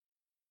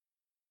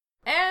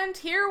And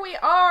here we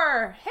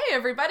are! Hey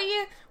everybody!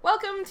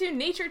 Welcome to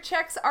Nature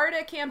Check's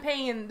ARDA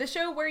campaign, the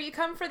show where you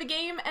come for the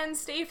game and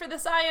stay for the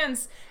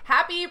science.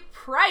 Happy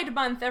Pride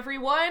Month,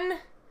 everyone!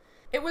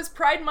 It was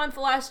Pride Month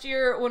last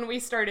year when we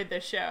started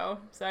this show,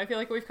 so I feel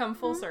like we've come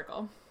full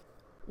circle.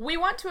 We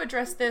want to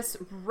address this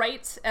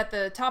right at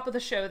the top of the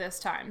show this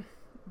time.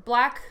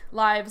 Black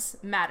Lives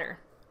Matter.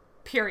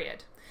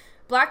 Period.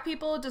 Black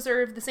people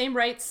deserve the same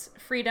rights,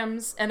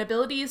 freedoms, and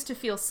abilities to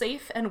feel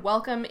safe and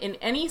welcome in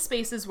any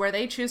spaces where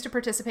they choose to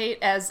participate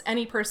as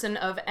any person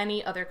of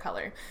any other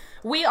color.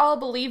 We all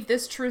believe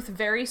this truth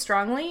very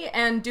strongly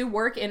and do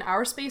work in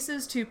our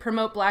spaces to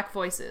promote Black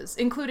voices,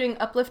 including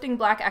uplifting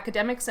Black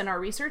academics in our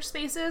research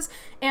spaces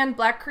and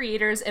Black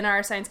creators in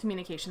our science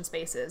communication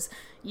spaces.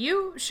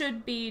 You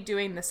should be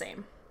doing the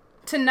same.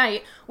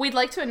 Tonight, we'd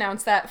like to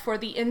announce that for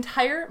the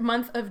entire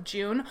month of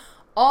June,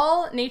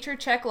 all Nature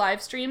Check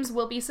live streams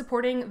will be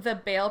supporting the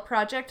Bail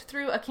Project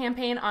through a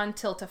campaign on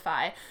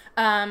Tiltify.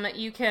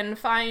 You can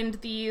find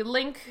the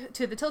link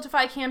to the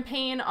Tiltify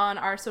campaign on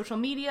our social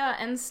media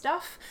and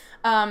stuff.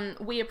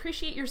 We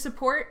appreciate your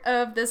support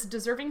of this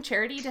deserving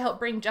charity to help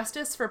bring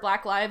justice for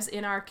Black lives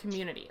in our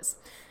communities.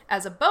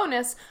 As a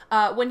bonus,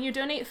 when you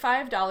donate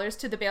 $5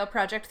 to the Bail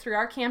Project through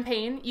our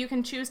campaign, you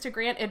can choose to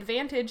grant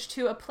advantage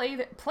to a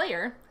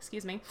player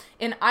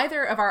in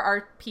either of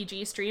our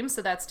RPG streams,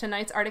 so that's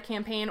tonight's ARDA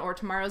campaign or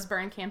tomorrow's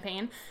Burn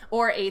campaign,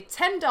 or a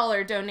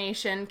 $10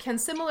 donation can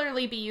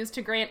similarly be used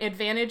to grant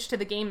advantage to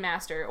the Game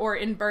Master, or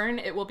in Burn,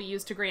 it will be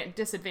used to grant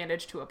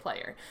disadvantage to a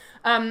player.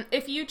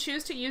 If you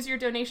choose to use your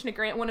donation to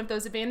grant one of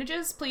those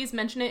advantages, please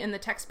mention it in the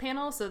text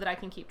panel so that I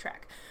can keep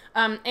track.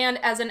 And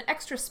as an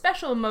extra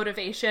special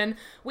motivation,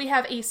 we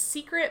have a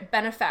secret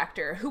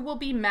benefactor who will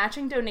be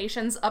matching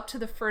donations up to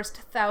the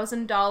first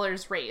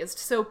 $1,000 raised,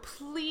 so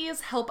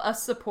please help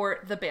us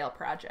support the Bail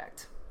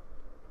Project.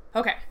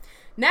 Okay,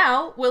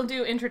 now we'll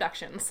do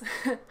introductions.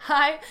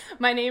 Hi,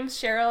 my name's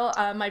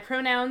Cheryl. My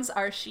pronouns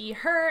are she,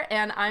 her,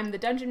 and I'm the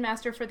Dungeon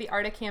Master for the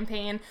ARDA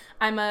campaign.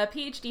 I'm a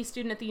PhD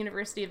student at the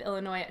University of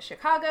Illinois at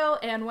Chicago,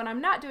 and when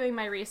I'm not doing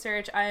my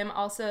research, I am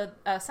also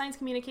a science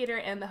communicator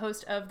and the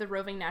host of The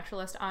Roving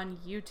Naturalist on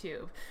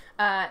YouTube.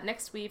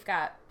 Next, we've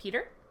got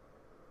Peter.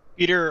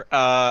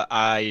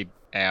 I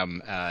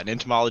am an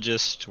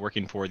entomologist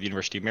working for the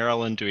University of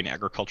Maryland doing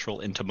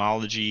agricultural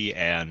entomology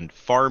and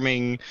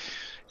farming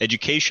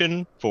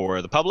education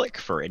for the public,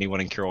 for anyone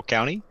in Carroll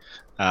County.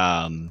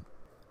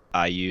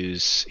 I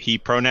use he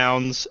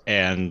pronouns,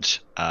 and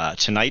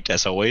tonight,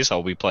 as always,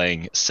 I'll be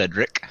playing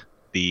Cedric,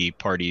 the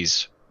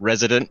party's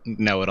resident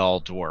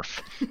know-it-all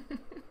dwarf.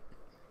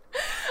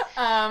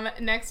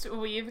 Next,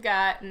 we've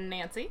got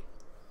Nancy.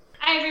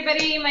 Hi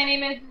everybody, my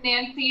name is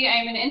Nancy.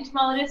 I'm an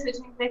entomologist, which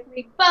means I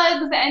study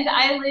bugs, and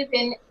I live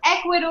in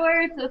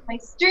Ecuador, so if my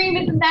stream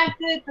isn't that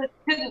good, it's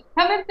because it's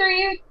coming to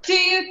you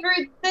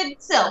through the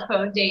cell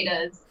phone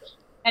datas.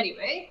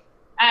 Anyway,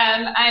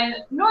 I'm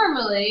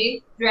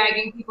normally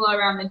dragging people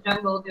around the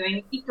jungle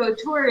doing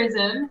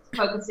ecotourism,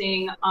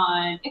 focusing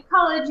on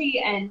ecology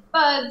and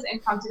bugs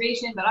and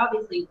conservation, but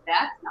obviously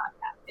that's not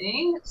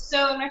happening.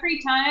 So in my free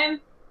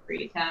time,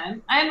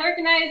 I'm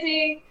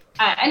organizing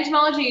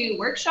entomology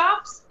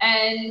workshops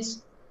and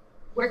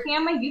working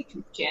on my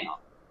YouTube channel.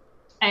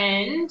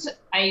 And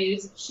I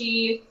use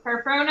she,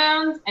 her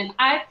pronouns, and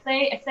I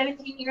play a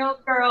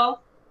 17-year-old girl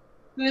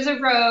who is a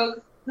rogue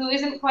who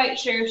isn't quite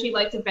sure if she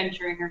likes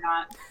adventuring or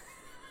not.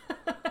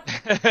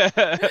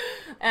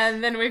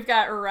 And then we've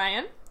got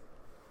Ryan.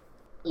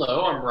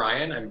 Hello, I'm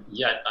Ryan. I'm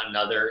yet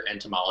another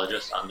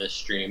entomologist on this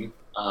stream.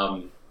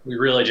 We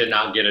really did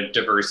not get a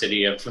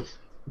diversity of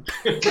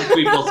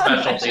people's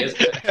specialties.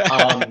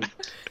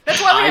 That's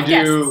why we have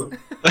guests.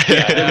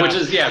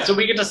 So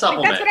we get to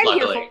supplement. That's what I'm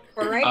luckily. here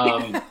for,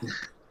 right?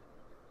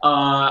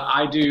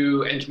 I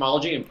do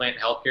entomology and plant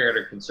healthcare at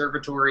a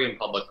conservatory and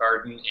public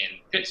garden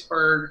in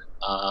Pittsburgh.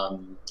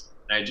 And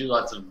I do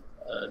lots of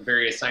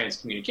various science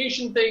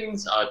communication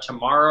things.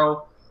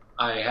 Tomorrow,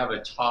 I have a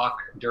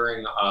talk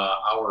during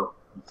our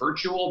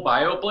virtual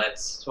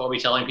BioBlitz. So I'll be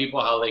telling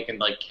people how they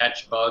can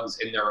catch bugs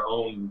in their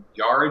own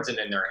yards and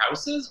in their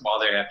houses while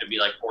they have to be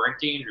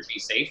quarantined or be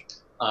safe.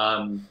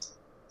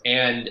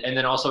 And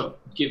then also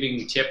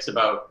giving tips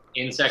about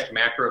insect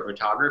macro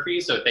photography.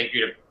 So thank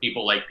you to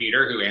people like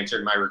Peter who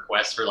answered my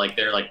request for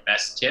their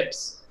best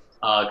tips,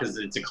 because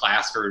it's a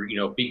class for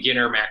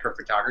beginner macro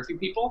photography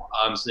people.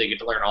 So they get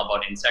to learn all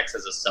about insects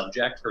as a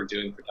subject for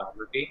doing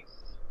photography.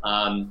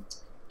 And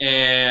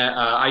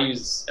I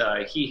use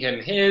he,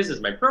 him, his as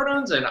my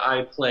pronouns, and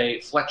I play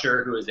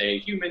Fletcher, who is a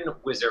human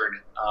wizard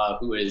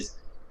who is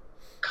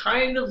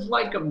kind of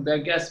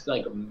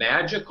a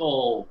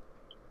magical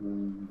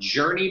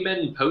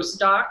journeyman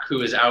postdoc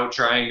who is out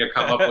trying to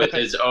come up with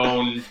his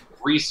own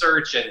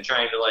research and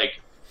trying to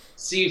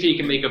see if he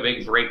can make a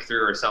big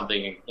breakthrough or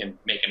something and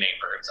make a name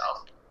for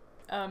himself.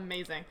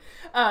 Amazing.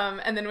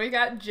 And then we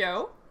got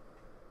Joe.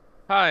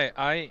 Hi,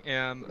 I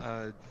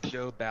am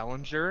Joe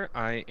Ballinger.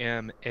 I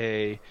am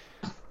a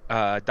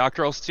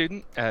doctoral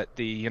student at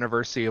the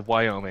University of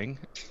Wyoming,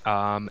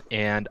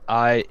 and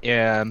I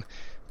am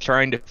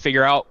trying to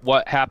figure out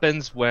what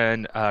happens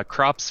when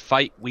crops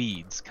fight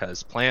weeds,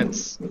 because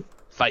plants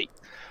fight.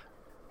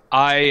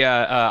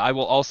 I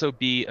will also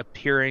be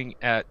appearing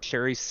at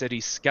Cherry City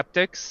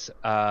Skeptics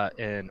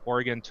in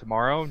Oregon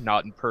tomorrow,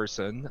 not in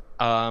person,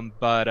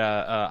 but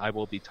I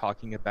will be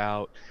talking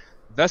about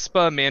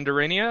Vespa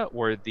mandarinia,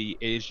 or the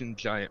Asian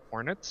giant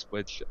hornets,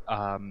 which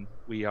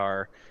we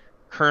are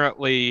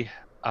currently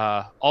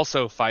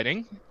also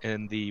fighting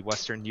in the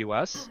western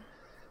U.S.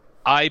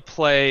 I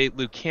play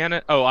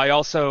Lucanus. Oh, I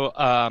also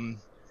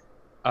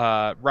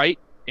write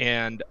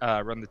and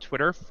run the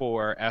Twitter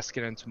for Ask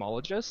an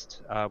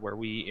Entomologist, where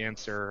we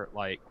answer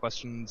like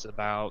questions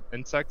about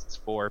insects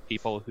for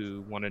people who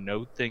want to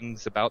know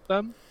things about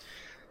them.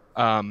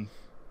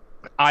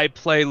 I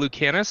play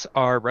Lucanus,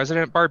 our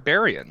resident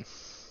barbarian,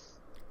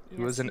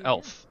 who is an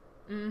elf.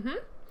 Mm-hmm.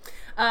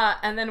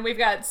 And then we've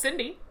got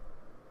Cindy.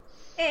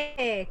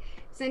 Hey,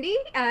 Cindy,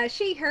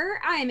 she,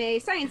 her. I'm a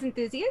science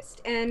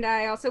enthusiast, and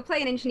I also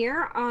play an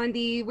engineer on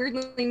the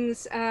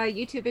Weirdlings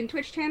YouTube and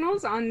Twitch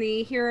channels on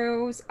the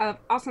Heroes of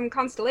Awesome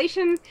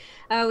Constellation,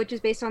 which is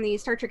based on the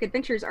Star Trek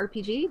Adventures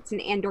RPG. It's an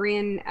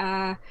Andorian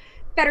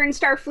veteran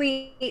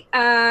Starfleet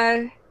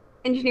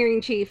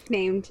engineering chief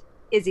named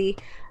Izzy.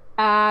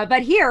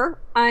 But here,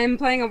 I'm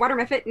playing a water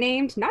mephit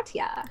named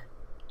Natya.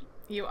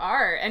 You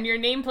are, and your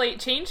nameplate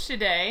changed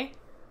today.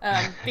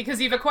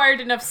 Because you've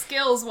acquired enough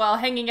skills while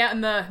hanging out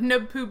in the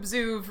Nubpoop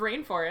Zoo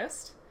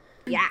rainforest.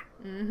 Yeah.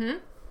 Mm-hmm.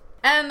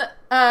 And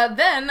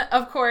then,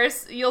 of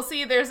course, you'll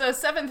see there's a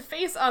seventh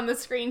face on the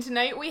screen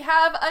tonight. We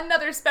have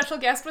another special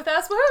guest with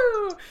us.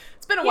 Woohoo!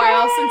 It's been a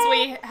while since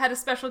we had a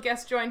special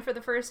guest join for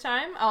the first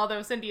time,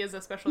 although Cindy is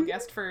a special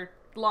guest for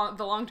the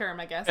long term,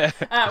 I guess.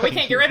 We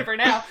can't get rid of her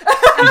now.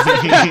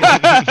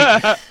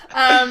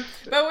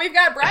 But we've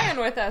got Brian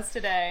with us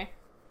today.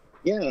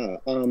 Yeah,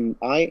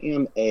 I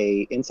am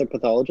a insect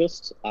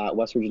pathologist at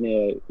West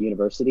Virginia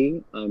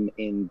University. I'm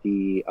in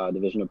the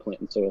Division of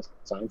Plant and Soil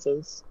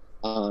Sciences.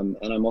 And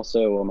I'm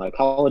also a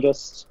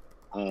mycologist,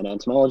 an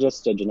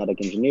entomologist, a genetic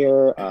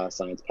engineer, a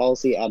science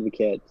policy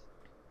advocate.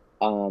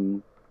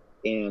 And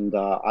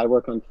I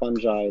work on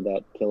fungi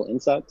that kill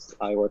insects.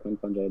 I work on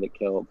fungi that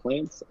kill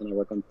plants. And I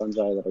work on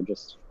fungi that are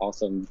just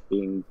awesome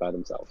being by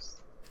themselves.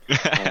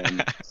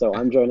 So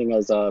I'm joining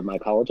as a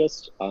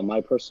mycologist.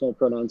 My personal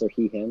pronouns are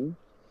he, him.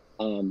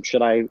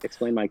 Should I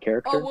explain my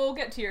character? Oh, we'll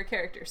get to your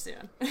character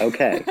soon.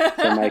 Okay,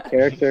 so my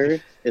character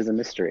is a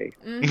mystery.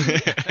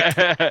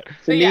 Mm-hmm.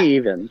 To me,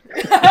 even.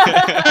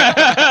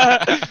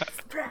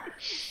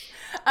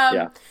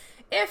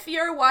 If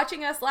you're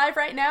watching us live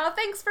right now,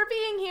 thanks for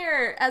being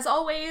here. As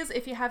always,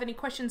 if you have any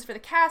questions for the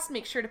cast,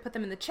 make sure to put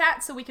them in the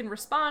chat so we can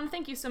respond.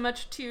 Thank you so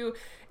much to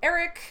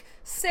Eric,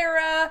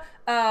 Sarah,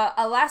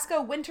 Alaska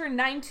Winter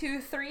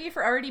 923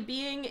 for already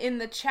being in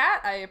the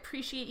chat. I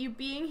appreciate you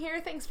being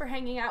here. Thanks for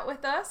hanging out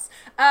with us.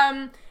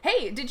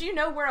 Hey, did you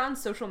know we're on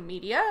social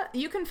media?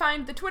 You can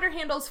find the Twitter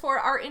handles for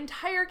our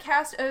entire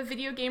cast of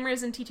video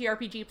gamers and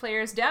TTRPG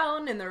players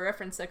down in the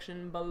reference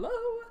section below.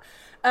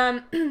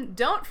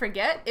 Don't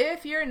forget,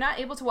 if you're not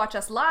able to watch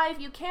us live,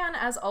 you can,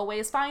 as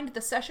always, find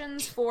the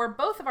sessions for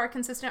both of our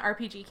consistent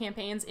RPG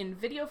campaigns in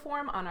video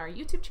form on our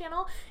YouTube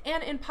channel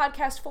and in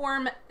podcast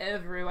form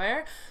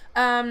everywhere.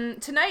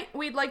 Tonight,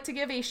 we'd like to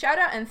give a shout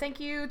out and thank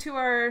you to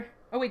our...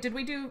 Oh wait, did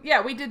we do...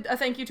 Yeah, we did a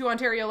thank you to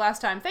Ontario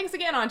last time. Thanks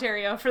again,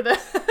 Ontario, for the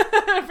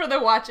for the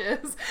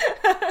watches.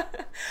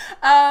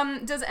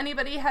 Does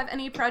anybody have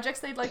any projects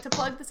they'd like to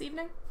plug this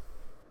evening?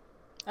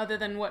 Other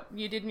than what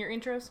you did in your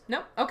intros?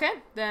 Nope. Okay,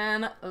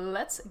 then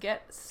let's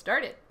get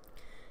started.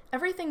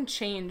 Everything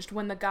changed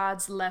when the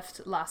gods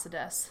left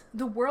Lacedes.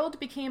 The world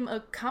became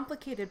a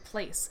complicated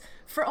place.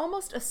 For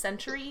almost a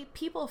century,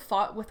 people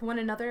fought with one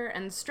another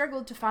and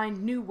struggled to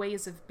find new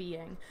ways of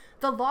being.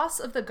 The loss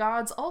of the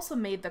gods also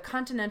made the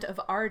continent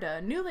of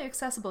Arda newly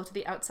accessible to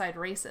the outside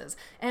races,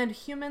 and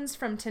humans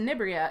from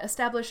Tenebria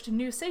established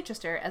New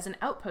Seychester as an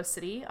outpost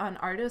city on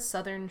Arda's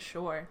southern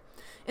shore.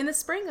 In the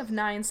spring of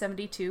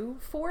 972,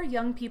 4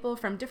 young people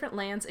from different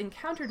lands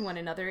encountered one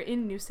another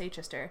in New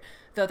Seychester.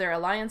 Though their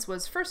alliance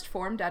was first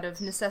formed out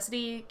of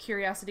necessity,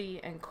 curiosity,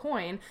 and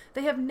coin,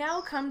 they have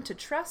now come to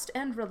trust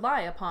and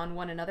rely upon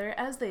one another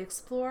as they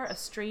explore a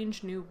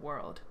strange new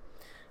world.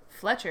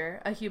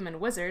 Fletcher, a human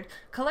wizard,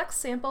 collects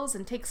samples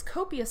and takes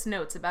copious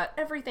notes about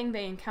everything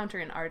they encounter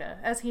in Arda,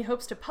 as he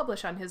hopes to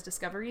publish on his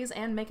discoveries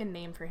and make a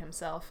name for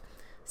himself.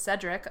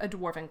 Cedric, a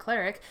dwarven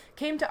cleric,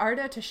 came to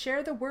Arda to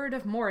share the word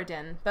of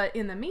Moradin, but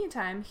in the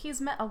meantime, he's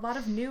met a lot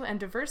of new and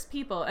diverse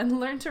people and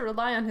learned to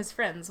rely on his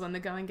friends when the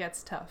going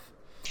gets tough.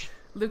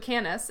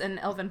 Lucanus, an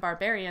elven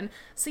barbarian,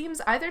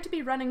 seems either to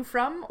be running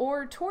from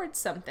or towards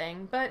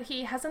something, but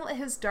he hasn't let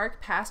his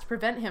dark past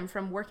prevent him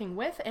from working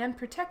with and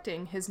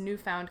protecting his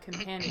newfound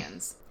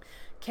companions.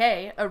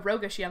 Kay, a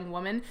roguish young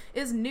woman,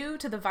 is new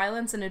to the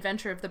violence and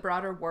adventure of the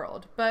broader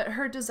world, but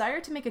her desire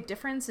to make a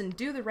difference and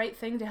do the right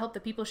thing to help the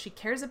people she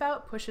cares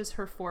about pushes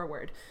her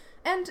forward.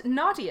 And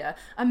Nadia,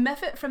 a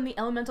mephit from the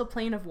elemental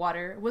plane of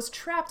water, was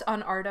trapped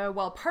on Arda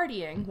while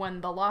partying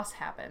when the loss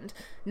happened.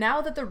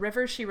 Now that the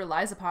river she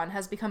relies upon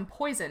has become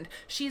poisoned,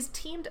 she's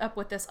teamed up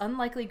with this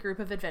unlikely group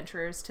of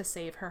adventurers to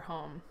save her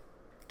home.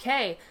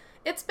 Kay,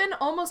 it's been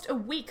almost a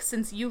week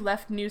since you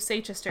left New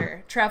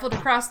Seychester, traveled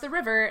across the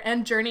river,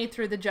 and journeyed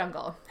through the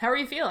jungle. How are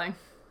you feeling?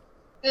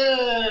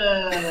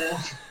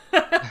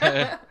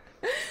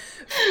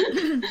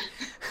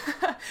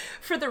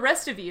 For the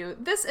rest of you,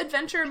 this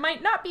adventure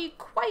might not be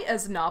quite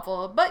as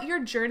novel, but your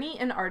journey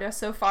in Arda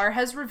so far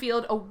has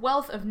revealed a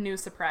wealth of new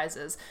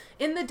surprises.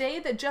 In the day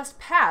that just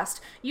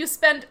passed, you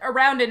spent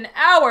around an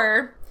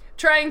hour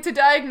trying to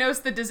diagnose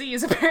the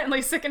disease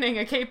apparently sickening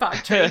a K-pop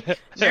tree.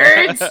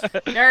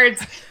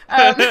 Nerds!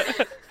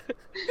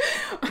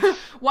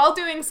 While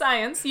doing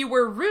science, you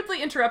were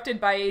rudely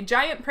interrupted by a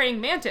giant praying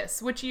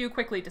mantis, which you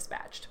quickly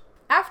dispatched.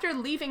 After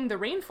leaving the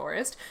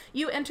rainforest,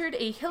 you entered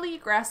a hilly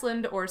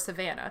grassland or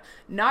savanna.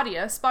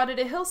 Nadia spotted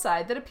a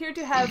hillside that appeared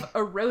to have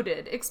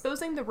eroded,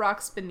 exposing the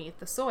rocks beneath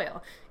the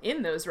soil.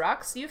 In those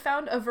rocks, you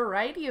found a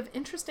variety of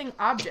interesting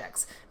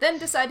objects, then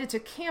decided to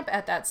camp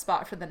at that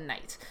spot for the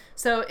night.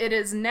 So it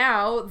is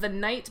now the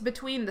night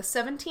between the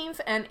 17th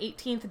and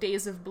 18th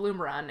days of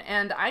Bloomrun,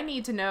 and I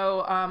need to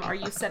know, are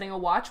you setting a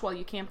watch while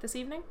you camp this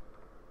evening?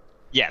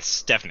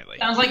 Yes, definitely.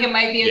 Sounds like it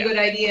might be a good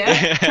idea.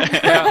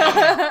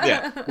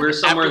 Yeah. We're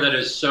somewhere that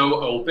is so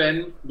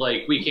open,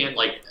 like we can't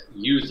like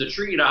use the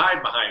tree to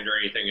hide behind or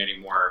anything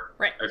anymore.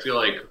 Right. I feel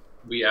like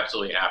we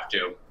absolutely have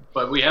to.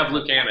 But we have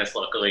Lucanus,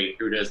 luckily,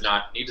 who does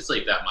not need to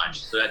sleep that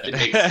much. So that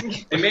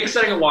it makes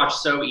setting a watch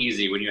so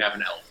easy when you have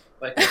an elf.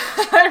 Like,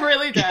 It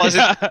really does.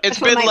 Plus, it's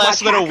been my less watch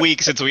than a happens.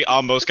 week since we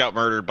almost got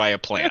murdered by a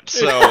plant.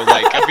 So,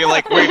 like, I feel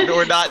like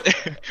we're not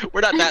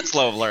that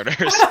slow of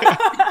learners.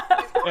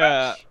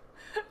 Yeah.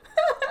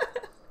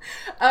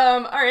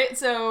 All right,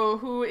 so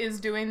who is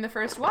doing the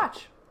first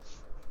watch?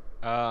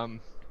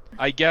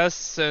 I guess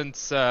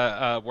since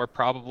we're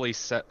probably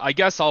set, I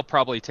guess I'll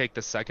probably take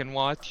the second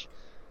watch,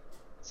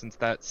 since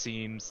that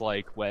seems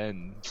like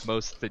when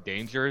most of the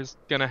danger is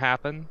gonna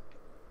happen.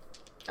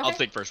 I'll Okay.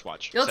 take first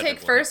watch. You'll Cedric take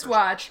will first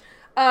watch.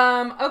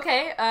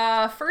 Okay,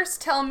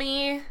 first tell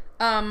me,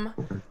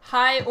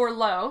 high or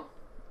low?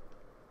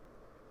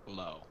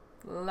 Low.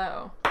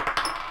 Low.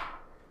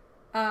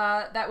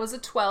 That was a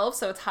 12,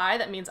 so it's high.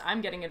 That means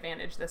I'm getting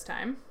advantage this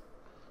time.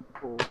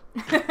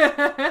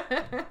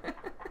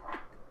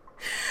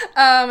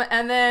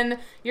 And then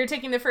you're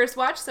taking the first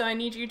watch, so I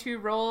need you to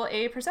roll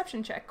a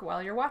perception check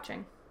while you're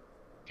watching.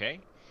 Okay.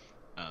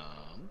 Let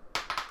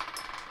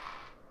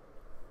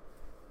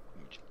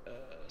me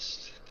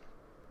just...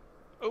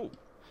 Oh,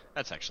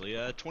 that's actually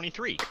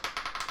 23.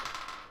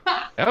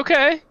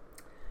 Okay.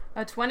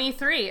 A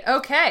 23.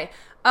 Okay.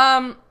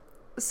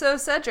 So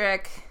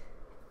Cedric,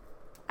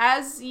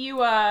 as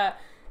you're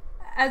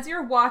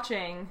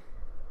watching,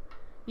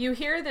 you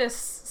hear this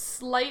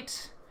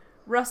slight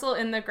rustle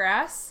in the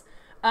grass.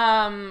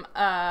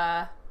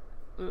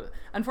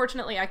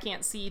 Unfortunately, I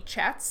can't see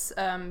chats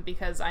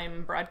because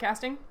I'm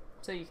broadcasting,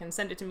 so you can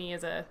send it to me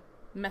as a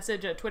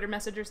message, a Twitter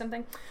message or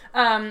something.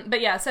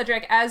 But yeah,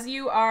 Cedric, as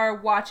you are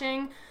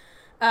watching,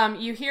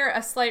 you hear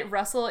a slight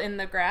rustle in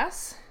the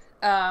grass,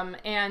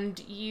 and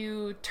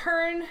you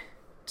turn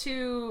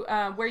to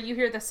where you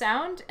hear the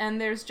sound,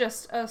 and there's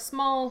just a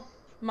small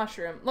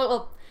mushroom.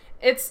 Well,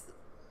 it's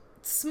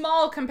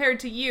small compared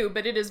to you,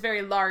 but it is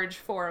very large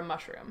for a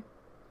mushroom.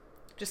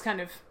 Just kind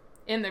of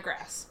in the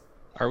grass.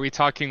 Are we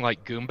talking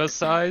like Goomba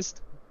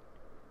sized?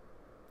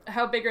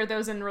 How big are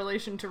those in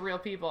relation to real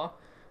people?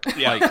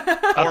 Yeah. Like,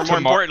 Or up to more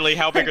importantly,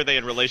 how big are they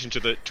in relation to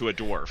a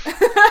dwarf?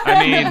 I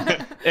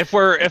mean, if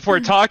we're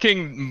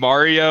talking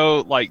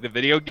Mario, like the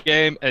video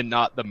game, and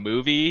not the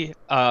movie,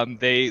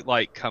 they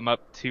like come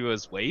up to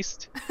his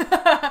waist.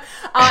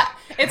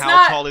 It's How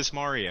not. tall is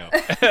Mario?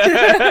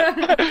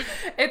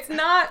 It's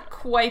not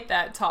quite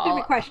that tall.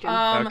 Stupid question.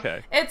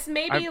 Okay. It's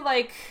maybe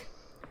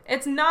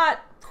it's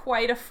not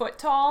quite a foot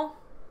tall,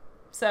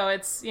 so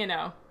it's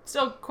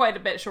still quite a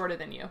bit shorter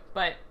than you,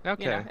 but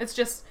Okay. it's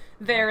just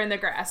there in the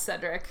grass,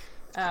 Cedric.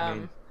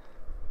 I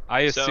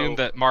assume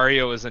So- that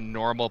Mario is a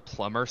normal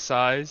plumber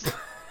size,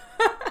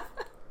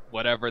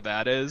 whatever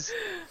that is.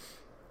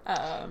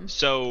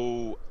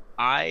 So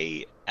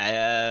I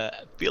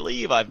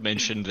believe I've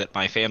mentioned that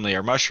my family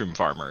are mushroom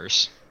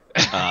farmers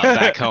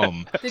back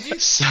home. Did you?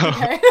 So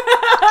Okay.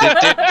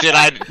 did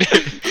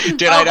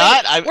I Oh,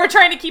 not? We're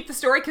trying to keep the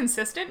story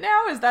consistent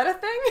now. Is that a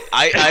thing?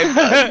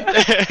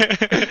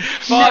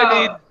 Well, No.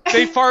 I mean,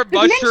 they fart You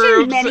mentioned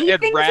mushrooms many and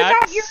things about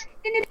rats. your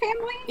extended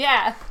family.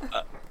 Yeah.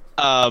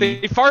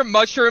 They fart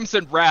mushrooms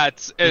and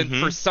rats, and Mhm.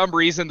 for some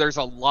reason, there's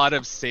a lot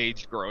of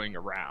sage growing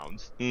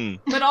around.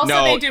 But also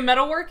No. they do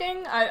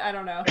metalworking? I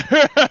don't know.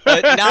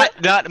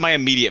 Not my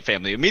immediate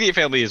family. Immediate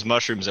family is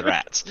mushrooms and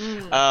rats.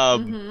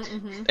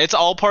 It's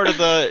all part of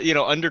the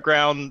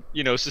underground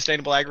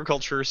sustainable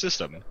agriculture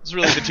system. It's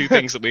really the two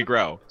things that we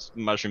grow: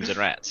 mushrooms and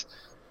rats.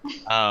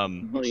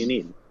 What do you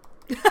need?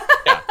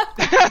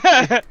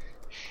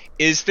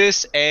 Is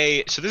this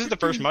so this is the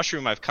first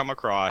mushroom I've come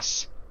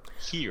across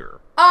here.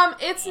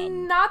 It's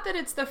not that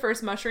it's the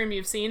first mushroom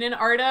you've seen in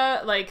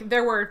Arda. Like,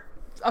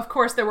 of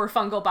course there were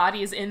fungal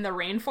bodies in the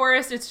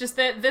rainforest. It's just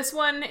that this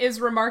one is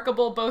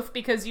remarkable both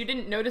because you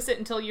didn't notice it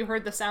until you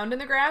heard the sound in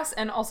the grass,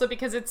 and also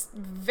because it's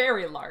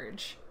very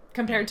large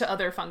compared to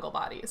other fungal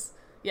bodies.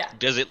 Yeah.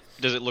 Does it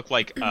look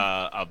like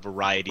a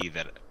variety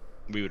that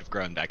we would have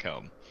grown back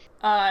home?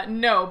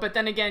 No, but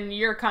then again,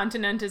 your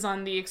continent is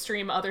on the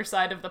extreme other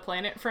side of the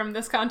planet from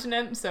this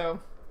continent, so,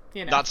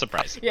 you know. Not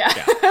surprising. Yeah.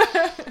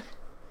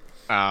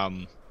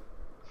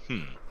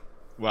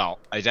 Well,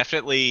 I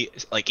definitely,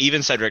 like,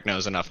 even Cedric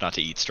knows enough not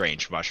to eat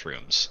strange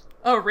mushrooms.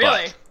 Oh,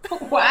 really?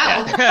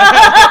 Wow.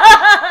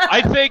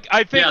 I think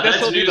Yeah, this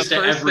that's will be the news to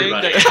first thing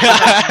everybody.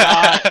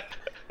 that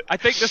I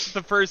think this is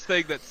the first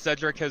thing that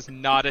Cedric has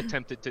not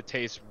attempted to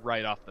taste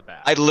right off the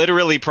bat. I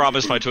literally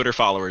promised my Twitter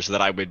followers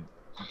that I would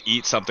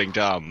eat something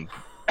dumb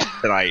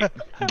tonight,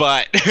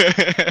 but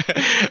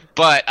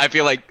I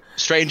feel like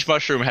strange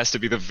mushroom has to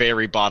be the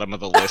very bottom of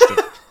the list.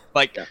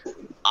 Like,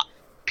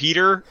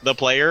 Peter, the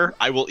player,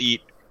 I will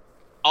eat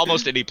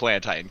almost any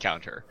plant I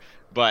encounter,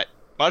 but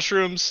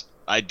mushrooms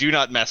I do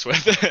not mess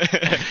with.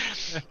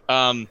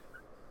 Can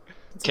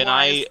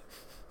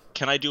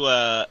I do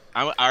all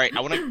right, I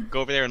want to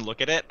go over there and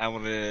look at it. I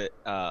want to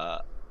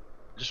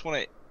just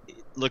want to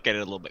look at it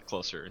a little bit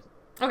closer.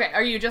 Okay,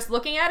 are you just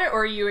looking at it,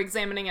 or are you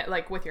examining it,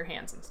 like, with your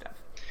hands and stuff?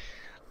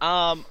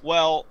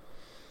 Well,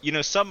 you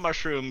know, some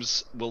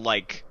mushrooms will,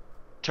 like,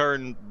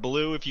 turn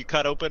blue if you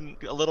cut open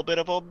a little bit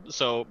of them,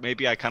 so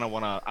maybe I kind of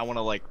want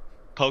to like,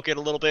 poke it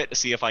a little bit to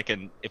see if I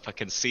can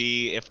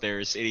see if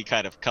there's any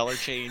kind of color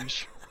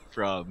change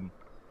from,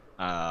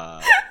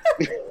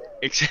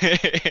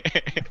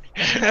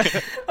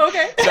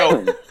 Okay.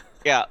 So,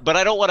 yeah, but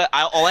I don't want to.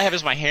 All I have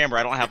is my hammer.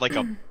 I don't have like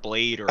a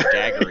blade or a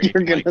dagger or anything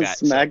You're gonna like that.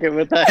 smack it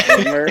with a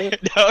hammer?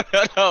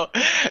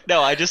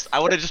 No. I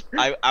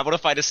want to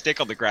find a stick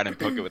on the ground and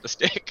poke it with a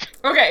stick.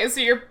 Okay, so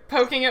you're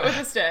poking it with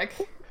a stick.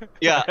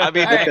 Yeah, I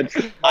mean,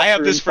 Alright. I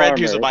have this friend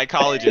who's a farmer.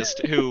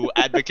 mycologist who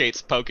advocates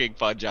poking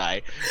fungi.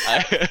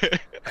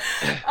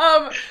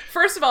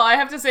 First of all, I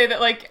have to say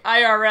that, like,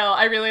 IRL,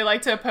 I really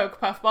like to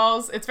poke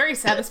puffballs. It's very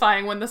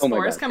satisfying when the Oh my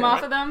spores God, come yeah.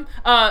 off of them.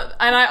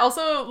 And I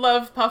also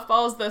love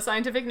puffballs. The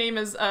scientific name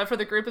is for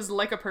the group is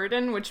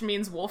Lycoperdon, which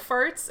means wolf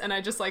farts, and I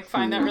just, like,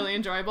 find that really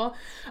enjoyable.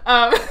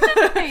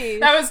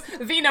 Nice. That was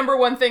the number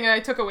one thing I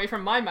took away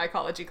from my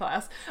mycology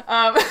class.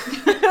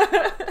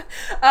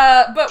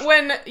 But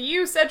when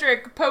you,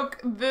 Cedric, poke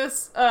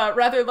this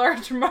rather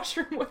large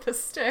mushroom with a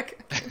stick,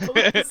 I can't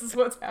believe this is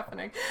what's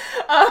happening.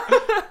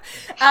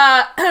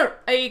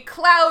 A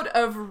cloud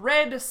of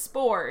red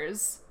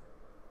spores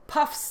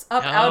puffs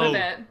up out of No.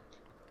 it.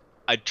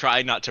 I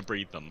try not to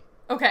breathe them.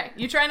 Okay,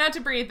 you try not to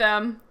breathe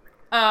them,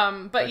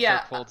 but Cedric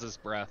yeah. holds his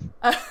breath.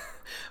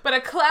 But a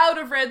cloud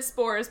of red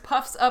spores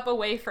puffs up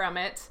away from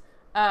it,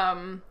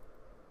 and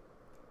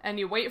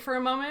you wait for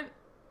a moment,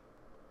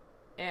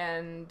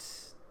 and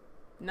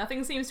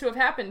nothing seems to have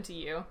happened to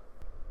you.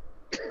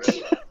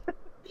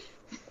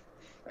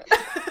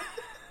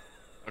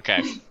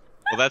 Okay.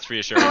 Well, that's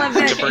reassuring. I love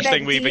It's that- the first that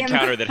thing we've DM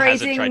encountered that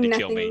hasn't phrasing, tried to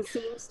kill me.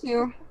 nothing seems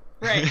to.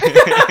 Right.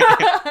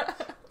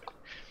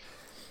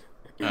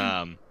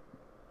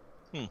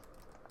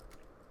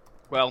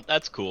 Well,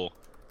 that's cool.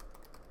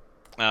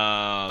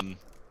 I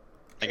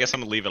guess I'm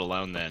gonna leave it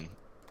alone then.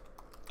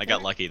 I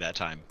got lucky that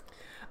time.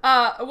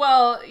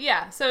 Well,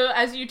 yeah, so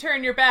as you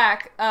turn your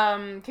back,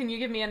 can you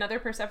give me another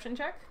perception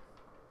check?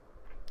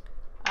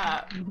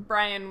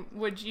 Brian,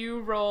 would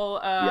you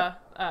roll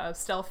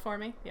stealth for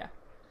me? Yeah.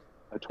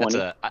 A 20.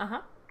 Uh-huh.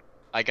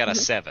 I got a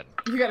 7.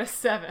 You got a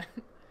 7.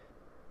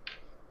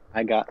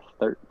 I got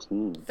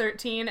 13.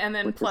 13, and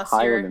then Which plus is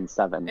higher your... than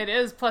 7. It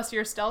is, plus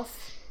your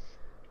stealth.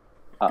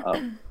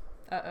 Uh-oh.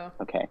 Uh-oh.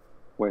 Okay.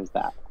 Where's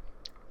that?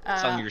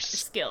 It's on your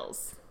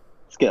skills.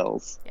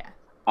 Skills. Yeah.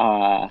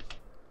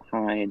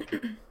 Hide,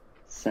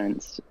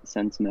 sense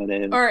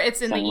motive. Or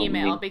it's in the silent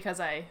email, read.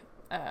 because I...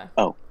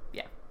 Oh,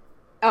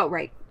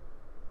 right.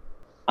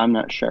 I'm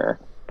not sure.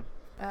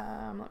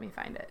 let me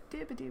find it.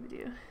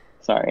 Dooba-dooba-doo.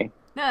 Sorry.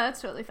 No,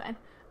 that's totally fine.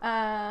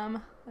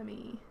 Let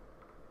me...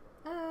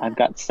 I've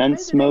got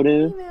sense why did I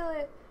motive, email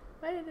it?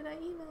 Why did I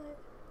email it?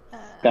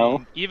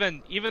 stealth.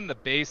 Even the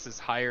base is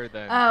higher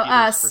than. Oh,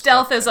 Peter's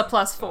stealth is a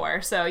perception,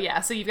 +4, so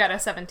yeah, so you've got a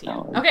 17.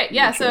 Oh, Okay,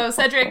 yeah, I'm sure so it's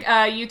Cedric,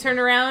 you turn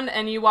around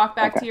and you walk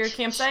back to Okay. your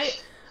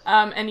campsite,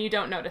 and you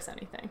don't notice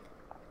anything.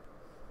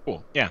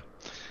 Cool. Yeah.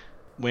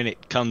 When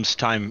it comes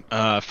time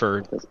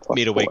for That's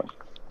me to wake +4.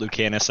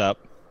 Lucanus up,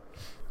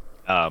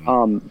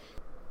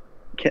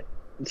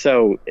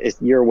 So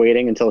you're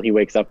waiting until he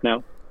wakes up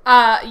now?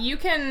 You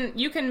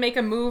can make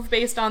a move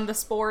based on the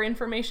spore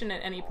information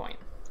at any point.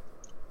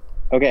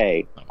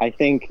 Okay, I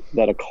think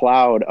that a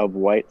cloud of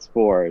white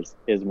spores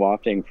is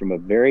wafting from a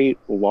very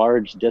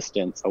large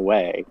distance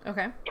away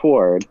Okay.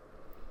 toward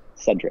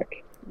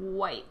Cedric.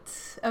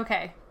 White.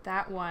 Okay,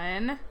 that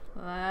one.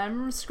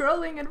 I'm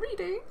scrolling and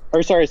reading.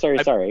 Or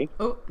sorry.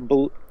 Oh,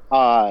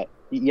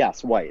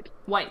 Yes, white.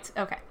 White.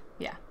 Okay.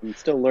 Yeah. I'm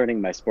still learning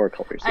my spore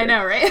colors here. I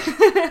know, right?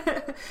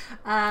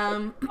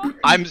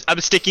 I'm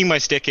sticking my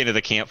stick into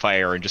the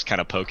campfire and just kind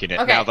of poking it.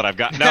 Okay. Now that I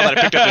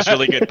picked up this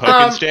really good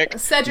poking stick,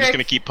 Cedric, I'm just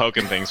gonna keep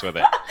poking things with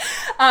it.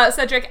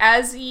 Cedric,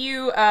 as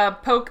you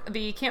poke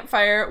the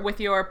campfire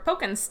with your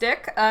poking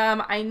stick,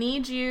 I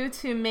need you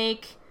to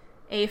make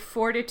a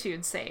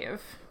fortitude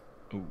save.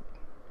 Ooh.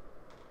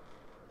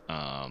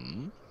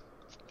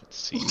 Let's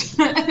see.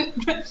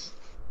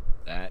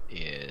 That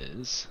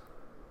is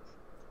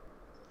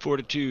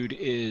fortitude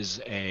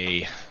is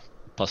a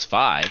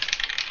 +5.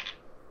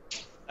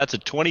 That's a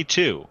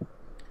 22.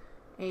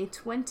 A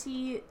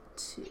 22.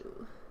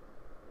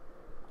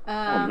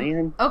 Oh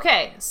man.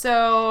 Okay,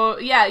 so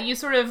yeah, you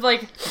sort of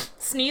like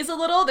sneeze a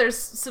little. There's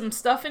some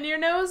stuff in your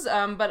nose,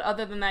 but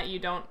other than that, you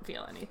don't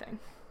feel anything.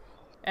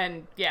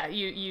 And yeah,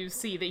 you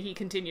see that he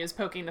continues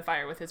poking the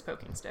fire with his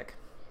poking stick.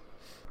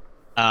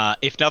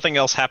 If nothing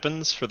else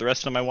happens for the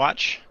rest of my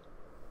watch,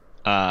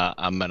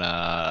 I'm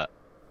gonna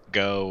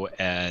go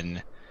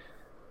and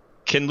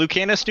can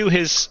Lucanus do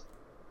his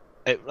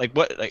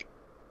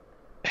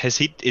is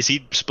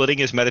he splitting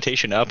his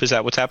meditation up? Is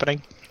that what's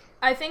happening?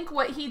 I think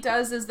what he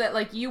does is that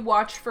like you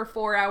watch for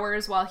 4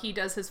 hours while he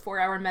does his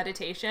 4-hour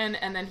meditation,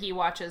 and then he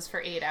watches for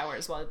 8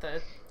 hours while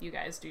you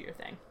guys do your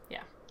thing.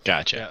 Yeah.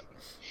 Gotcha. Yeah.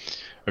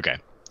 Okay.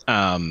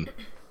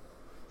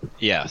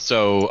 Yeah.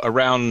 So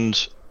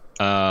around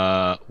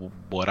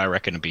what I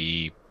reckon to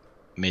be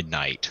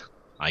midnight,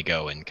 I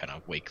go and kind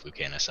of wake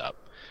Lucanus up,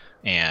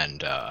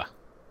 and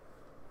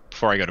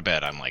before I go to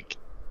bed, I'm like,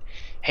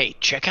 "Hey,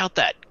 check out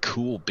that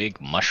cool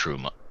big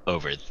mushroom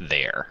over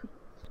there."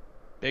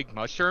 Big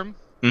mushroom?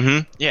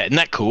 Mm-hmm. Yeah, isn't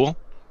that cool?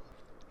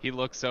 He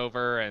looks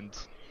over and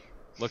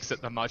looks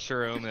at the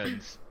mushroom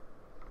and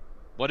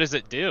what does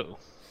it do?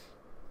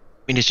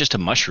 I mean, it's just a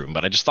mushroom,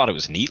 but I just thought it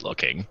was neat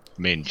looking.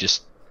 I mean,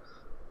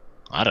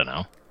 I don't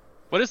know.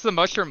 What does the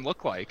mushroom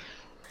look like?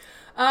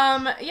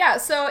 Yeah,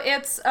 so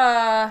it's,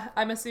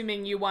 I'm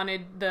assuming you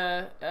wanted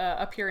the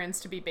appearance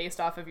to be based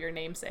off of your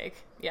namesake.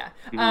 Yeah.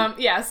 Mm-hmm.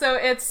 Yeah, so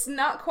it's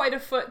not quite a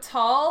foot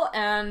tall,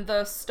 and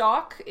the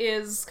stalk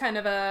is kind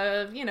of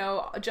a,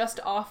 just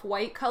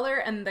off-white color,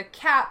 and the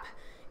cap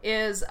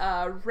is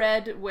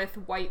red with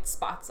white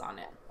spots on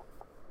it.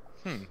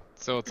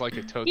 So it's like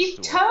a toadstool. He's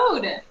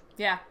Toad.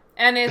 Yeah,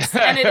 and it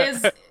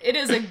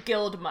is a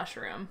guild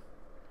mushroom.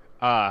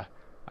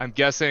 I'm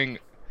guessing...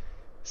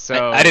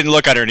 So I didn't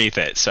look underneath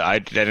it, so I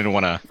didn't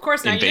want to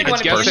invade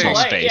its personal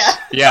polite, space.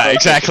 yeah. Yeah,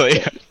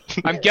 exactly.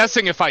 I'm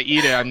guessing if I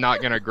eat it, I'm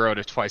not gonna grow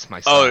to twice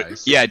my Oh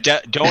size. yeah,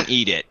 don't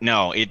eat it.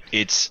 No,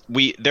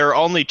 there are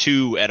only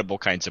 2 edible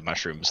kinds of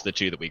mushrooms, the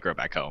 2 that we grow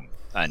back home,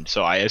 and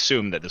so I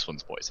assume that this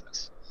one's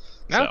poisonous.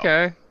 So,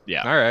 Okay.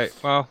 Yeah. All right.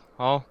 Well,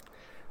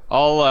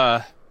 I'll.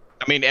 I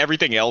mean,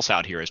 everything else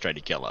out here is trying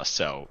to kill us,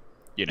 so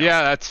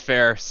Yeah, that's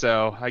fair.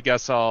 So I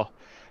guess I'll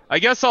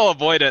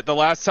avoid it. The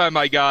last time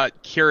I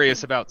got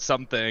curious about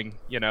something,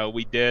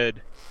 we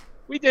did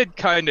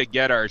kind of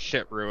get our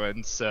shit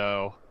ruined.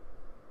 So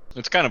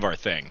it's kind of our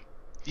thing.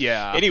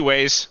 yeah.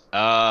 Anyways,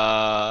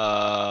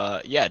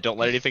 yeah, don't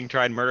let anything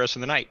try and murder us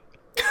in the night.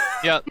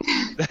 Yep.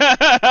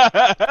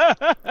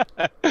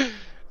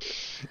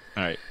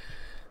 All right.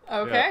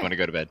 Okay. I want to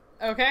go to bed.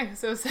 Okay,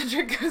 so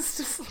Cedric goes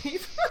to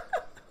sleep.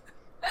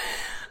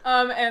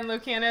 And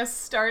Lucanus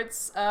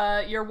starts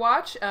your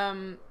watch.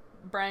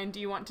 Brian, do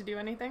you want to do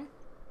anything?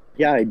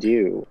 Yeah, I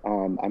do.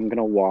 I'm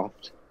gonna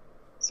waft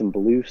some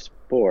blue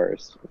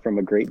spores from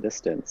a great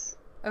distance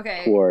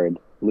Okay. toward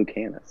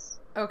Lucanus.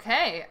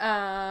 Okay.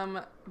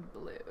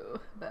 Blue.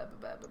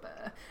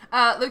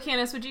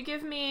 Lucanus, would you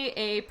give me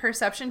a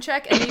perception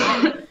check?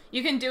 And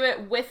you can do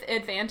it with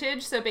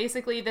advantage. So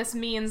basically, this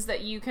means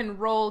that you can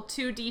roll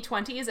 2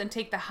 d20s and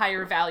take the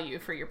higher value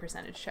for your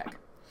percentage check.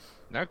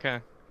 Okay.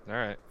 All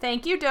right.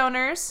 Thank you,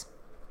 donors.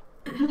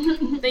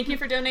 Thank you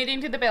for donating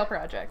to the Bail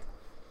Project.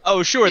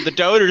 Oh, sure. The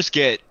donors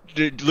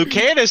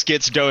Lucanus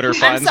gets donor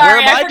funds. sorry, Where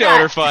are my I forgot.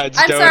 donor funds,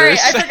 I'm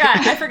donors? sorry,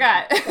 I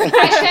forgot.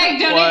 Hashtag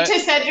donate What? to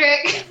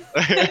Cedric.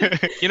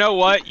 You know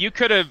what? You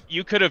could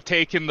have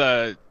taken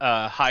the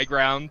high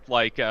ground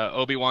like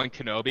Obi-Wan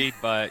Kenobi,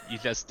 but you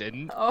just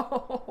didn't.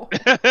 Oh.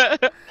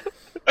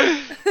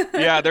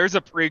 Yeah, there's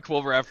a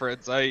prequel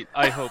reference. I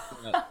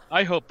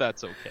hope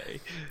that's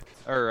okay.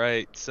 All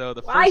right. So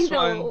the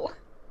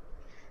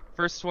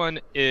first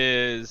one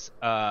is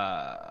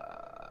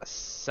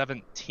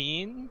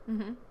 17.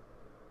 Mm-hmm.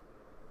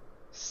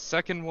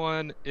 Second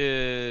one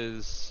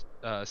is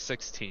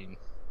 16.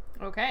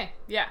 Okay,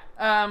 yeah.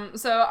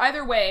 So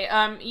either way,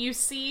 you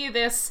see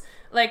this,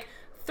 like,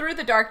 through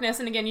the darkness,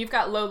 and again, you've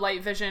got low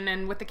light vision,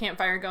 and with the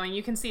campfire going,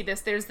 you can see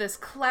this. There's this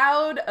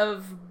cloud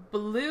of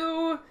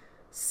blue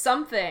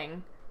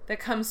something that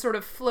comes sort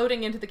of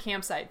floating into the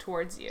campsite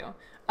towards you.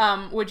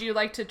 Would you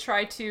like to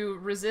try to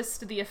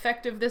resist the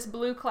effect of this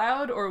blue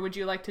cloud, or would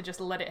you like to just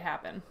let it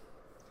happen?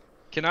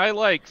 Can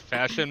I,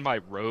 fashion my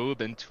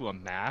robe into a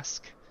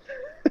mask?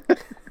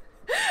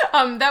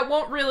 That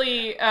won't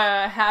really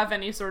have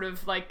any sort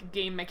of like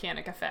game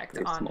mechanic effect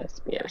Very on small it.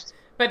 spores.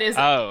 But is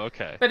Oh,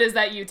 okay. But is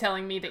that you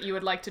telling me that you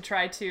would like to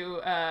try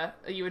to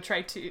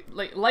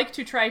like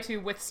to try to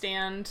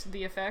withstand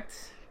the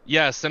effect?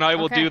 Yes, and I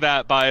will Okay. do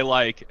that by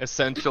like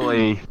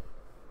essentially.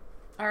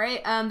 All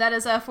right. That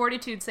is a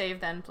fortitude save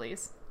then,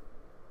 please.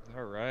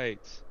 All right.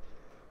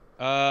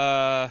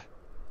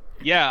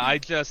 Yeah, I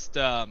just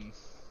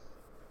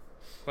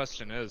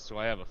question is, do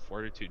I have a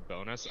fortitude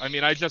bonus? I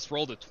mean, I just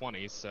rolled a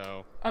 20,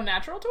 so A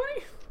natural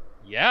 20?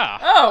 yeah.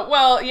 Oh,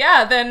 well,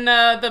 yeah, then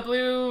the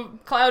blue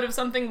cloud of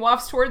something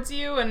wafts towards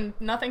you and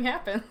nothing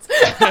happens.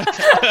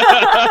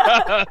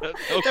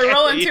 They're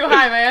rolling too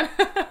high, man.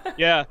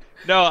 Yeah.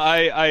 No,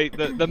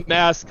 the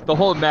mask, the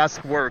whole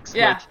mask works.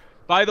 Yeah. Which,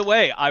 by the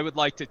way, I would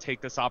like to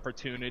take this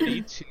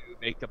opportunity to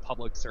make a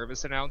public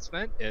service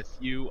announcement. If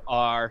you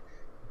are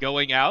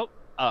going out,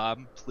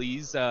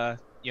 please,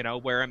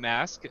 wear a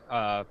mask,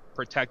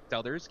 protect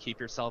others, keep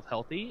yourself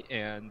healthy,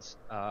 and,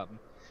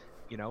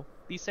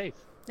 be safe.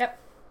 Yep.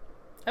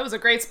 That was a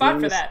great spot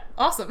for that.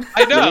 Awesome.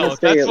 I know. gonna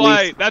stay That's at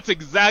why. least- That's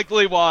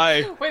exactly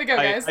why. Way to go,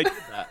 guys. I did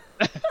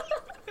that.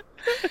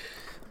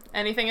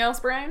 Anything else,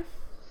 Brian?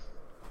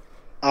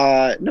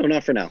 No,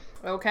 not for now.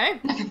 Okay.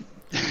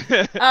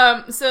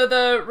 So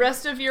the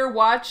rest of your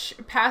watch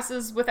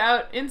passes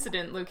without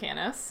incident,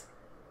 Lucanus.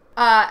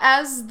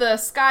 As the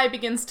sky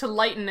begins to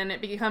lighten and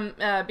it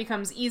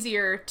becomes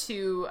easier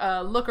to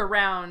look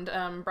around,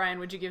 Brian,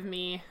 would you give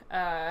me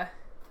a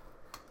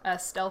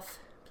stealth,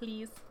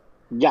 please?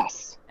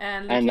 Yes.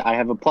 And I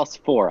have a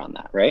 +4 on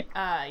that, right?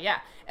 yeah.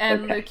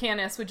 And Okay.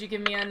 Lucanus, would you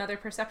give me another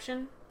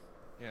perception?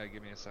 Yeah,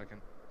 give me a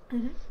second.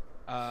 Mhm.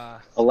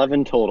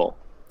 11 total.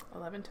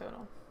 11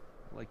 total.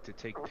 I like to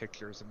take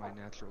pictures of my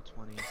natural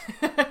 20s.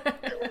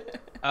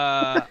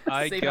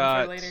 I Save 'em for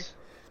got. later.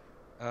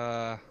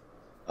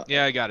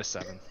 Yeah, I got a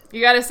 7.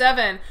 You got a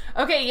 7.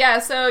 Okay, yeah,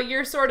 so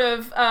you're sort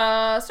of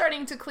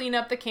starting to clean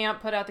up the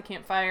camp, put out the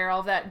campfire,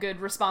 all of that good,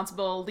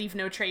 responsible, leave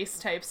no trace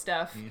type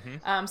stuff.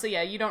 So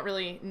yeah, you don't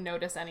really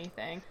notice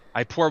anything.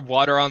 I pour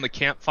water on the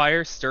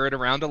campfire, stir it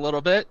around a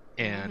little bit,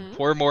 and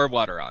pour more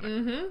water on it.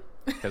 Mm-hmm.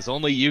 Because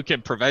only you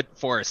can prevent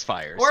forest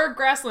fires. Or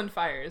grassland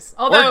fires.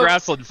 Or Although,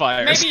 grassland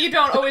fires. maybe you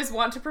don't always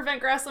want to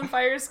prevent grassland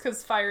fires,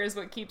 because fire is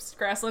what keeps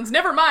grasslands.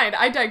 Never mind,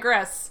 I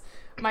digress.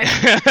 My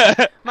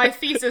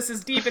thesis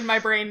is deep in my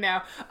brain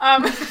now.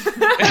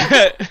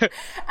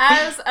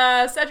 As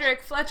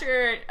Cedric,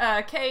 Fletcher,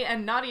 Kay,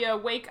 and Nadia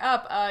wake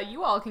up,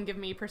 you all can give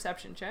me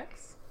perception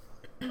checks.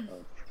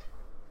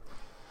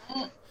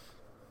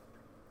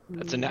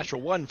 That's a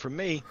natural 1 from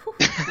me.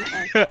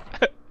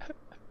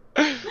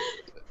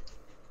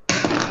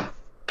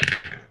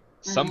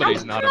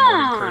 Somebody's Oh, not a come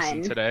morning person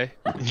on. today.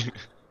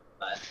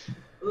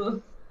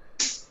 Ugh.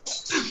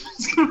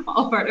 It's gonna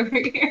fall apart over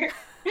here.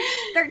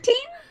 13?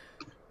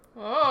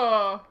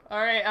 Oh,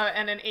 alright,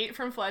 and an 8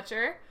 from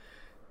Fletcher.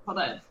 Hold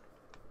on.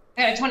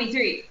 I got a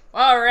 23.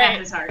 Alright.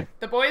 That is hard.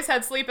 The boys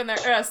had sleepy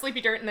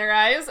dirt in their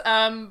eyes,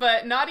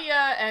 but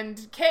Nadia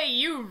and Kay,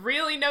 you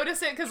really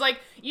notice it, because,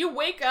 like, you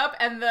wake up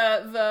and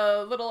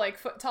the little, like,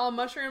 foot-tall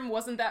mushroom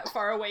wasn't that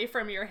far away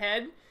from your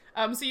head.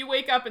 So you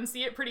wake up and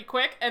see it pretty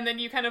quick, and then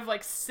you kind of,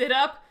 like, sit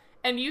up,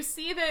 and you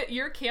see that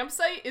your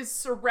campsite is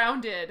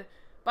surrounded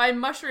by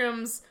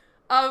mushrooms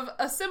of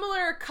a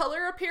similar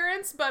color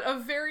appearance, but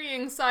of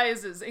varying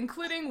sizes,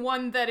 including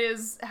one that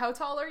is... How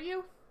tall are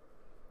you?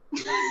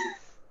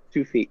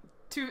 2 feet.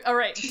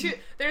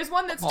 There's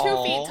one that's 2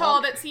 feet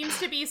tall that seems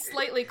to be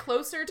slightly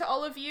closer to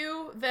all of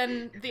you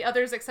than the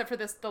others, except for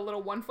the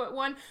little 1 foot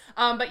one.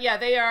 But yeah,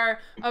 they are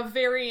of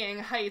varying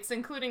heights,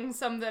 including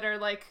some that are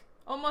like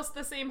almost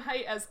the same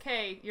height as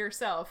Kay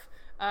yourself.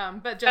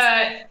 But just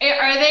Are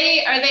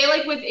they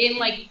like within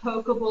like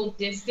pokeable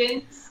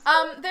distance?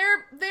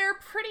 they're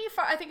pretty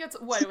far. I think it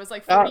was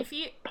like 40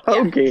 feet.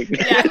 Okay.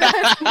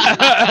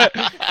 Yeah.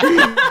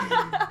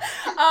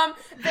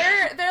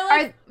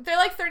 They're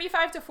like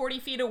 35 to 40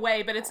 feet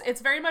away, but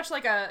it's very much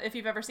like if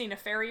you've ever seen a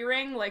fairy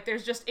ring, like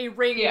there's just a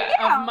ring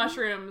of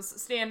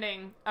mushrooms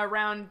standing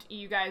around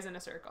you guys in a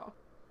circle.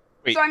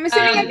 Wait, So I'm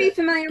assuming I'd be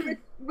familiar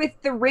with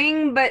the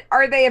ring, but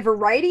are they a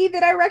variety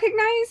that I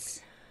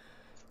recognize?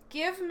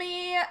 Give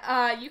me,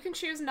 you can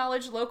choose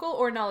knowledge local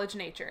or knowledge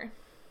nature.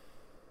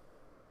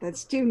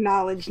 Let's do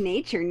knowledge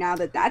nature now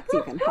that that's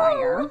even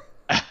higher.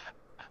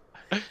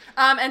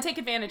 And take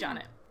advantage on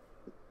it.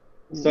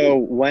 So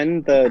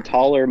when the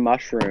taller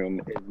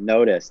mushroom is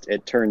noticed,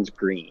 it turns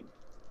green.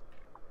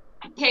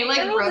 Kay like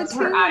I rolled a rubs 2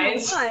 her and a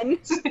eyes. 1.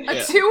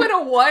 A 2 and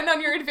a 1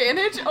 on your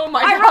advantage? Oh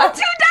my I god. rolled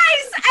 2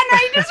 dice and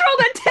I just rolled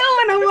a 2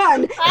 and a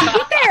 1. To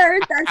be fair,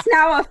 that's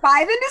now a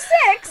 5 and a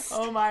 6.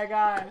 Oh my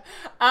god.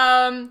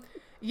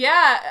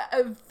 Yeah,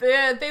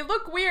 they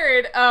look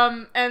weird.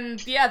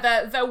 And yeah,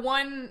 the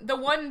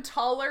one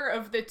taller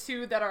of the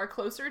 2 that are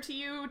closer to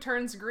you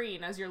turns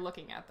green as you're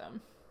looking at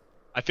them.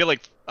 I feel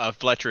like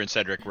Fletcher and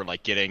Cedric were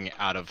like getting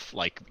out of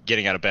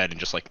bed and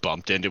just like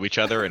bumped into each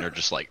other and are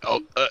just like,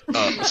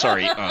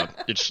 sorry, you're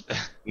just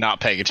not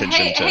paying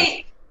attention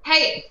to.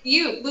 Hey,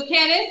 you,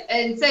 Lucanus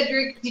and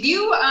Cedric, did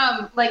you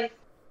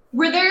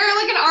Were there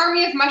like an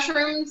army of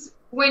mushrooms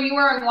when you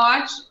were on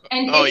watch?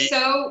 And if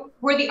so,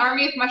 were the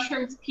army of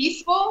mushrooms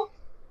peaceful?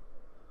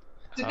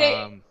 Did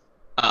they?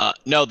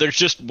 No, there's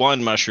just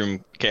one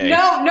mushroom, Kay.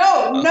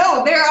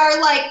 No. There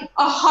are like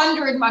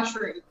 100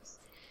 mushrooms.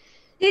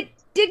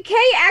 Did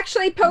Kay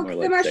actually poke More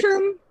the like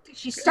mushroom? Did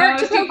she start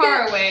to too poke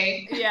far it?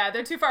 away. Yeah,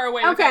 they're too far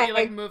away without you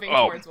like moving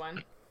towards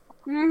one.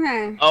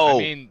 Okay. Oh, I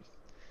mean,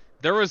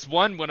 there was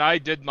one when I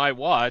did my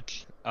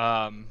watch.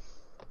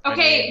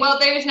 Okay, well,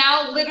 there's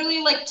now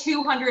literally like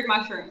 200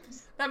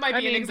 mushrooms. That might be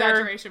an mean,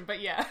 exaggeration, but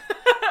yeah.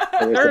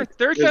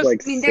 They're just.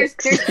 like I mean, there's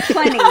six.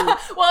 plenty.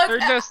 Well, They're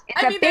just.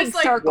 I mean, a there's big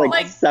like, circle. Like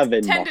like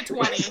 7 10 to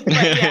mushrooms. 20.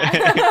 But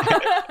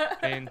yeah.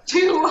 I mean,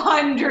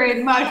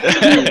 200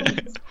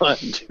 mushrooms.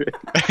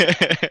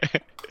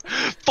 100.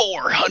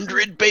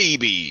 400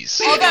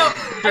 babies. Although, I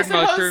 100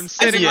 suppose, mushrooms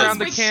sitting suppose around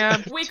the we-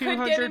 camp. we could get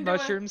 200 into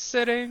mushrooms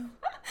sitting.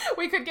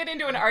 we could get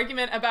into an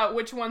argument about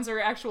which ones are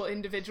actual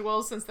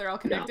individuals since they're all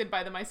connected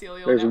by the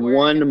mycelial There's network.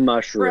 one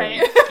mushroom.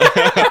 Right.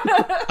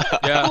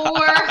 Yeah.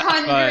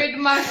 400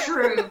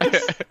 mushrooms.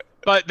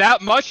 But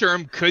that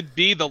mushroom could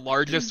be the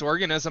largest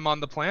organism on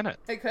the planet.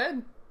 It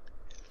could.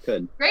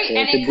 Could. Great, Or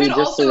and it it could be could just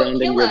also surrounding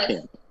kill your us,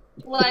 camp.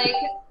 like,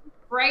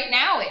 right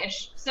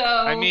now-ish. So,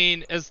 I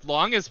mean, as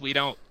long as we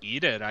don't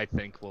eat it, I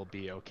think we'll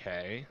be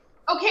okay.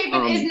 okay,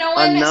 but is no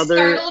one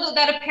another- startled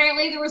that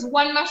apparently there was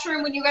one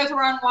mushroom when you guys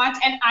were on watch,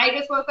 and I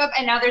just woke up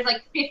and now there's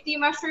like 50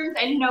 mushrooms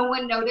and no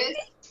one noticed?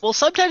 Well,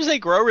 sometimes they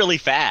grow really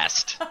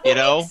fast, you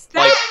know? That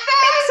Like,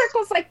 fast?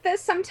 Circles like this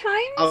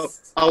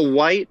sometimes. A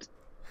white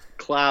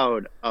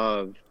cloud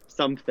of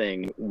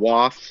something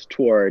wafts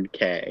toward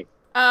Kay.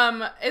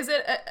 Is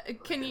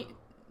it, can you,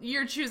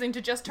 you're choosing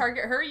to just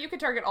target her? You could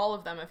target all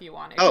of them if you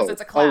wanted, because Oh,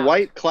 it's a cloud. a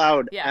white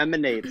cloud Yeah.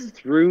 emanates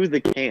through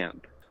the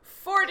camp.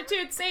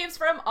 Fortitude saves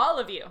from all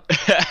of you.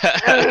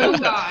 Oh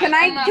god. Can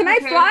I'm not I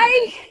prepared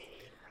fly?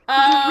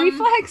 Um,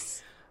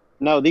 Reflex?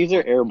 No, these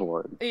are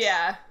airborne.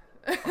 Yeah.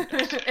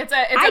 it's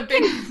a I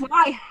big can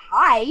fly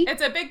high.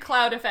 it's a big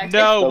cloud effect.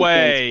 No Don't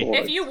way.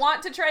 transport. If you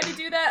want to try to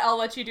do that, I'll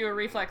let you do a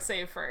reflex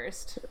save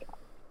first.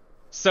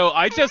 So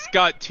I just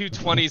got 2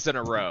 20s in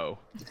a row.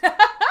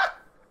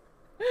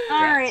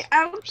 All right,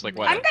 Just like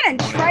what, I'm gonna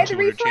a 1 in try the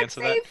 200 reflex chance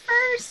of that? save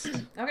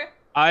first. Okay.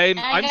 I'm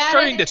I got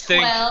starting it to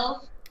think.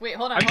 12. Wait,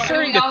 hold on. I'm hold on.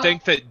 starting on. to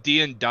think that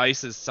D and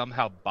Dice is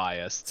somehow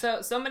biased.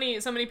 So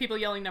many people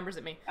yelling numbers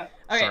at me.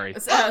 Okay. Sorry.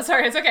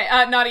 Sorry, it's okay.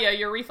 Nadia,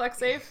 your reflex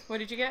save. What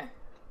did you get?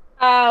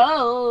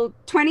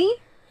 20.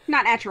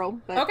 Not natural,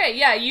 but Okay,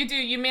 yeah, you do.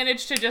 You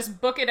manage to just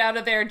book it out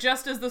of there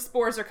just as the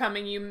spores are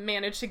coming. You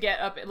manage to get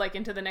up like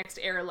into the next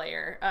air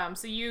layer.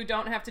 So you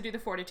don't have to do the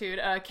fortitude.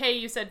 Kay,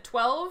 you said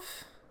 12.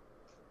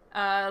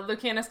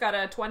 Lucanus got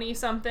a 20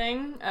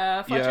 something.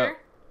 Fletcher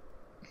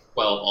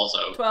 12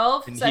 also.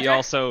 12. And Cedric?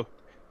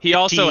 he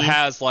also 15.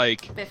 has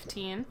like,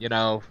 15. you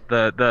know,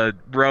 the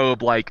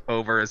robe like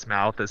over his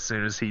mouth as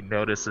soon as he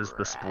notices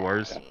the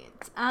spores. Right.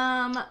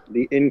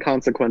 The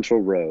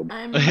inconsequential robe.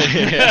 I'm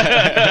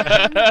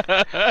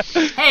Yeah.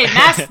 Hey,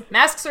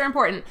 masks are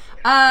important.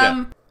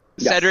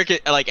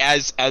 Cedric, like,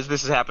 as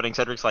this is happening,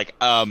 Cedric's like,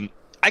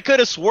 I could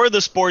have swore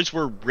the spores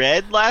were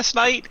red last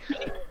night.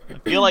 I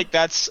feel like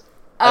that's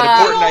an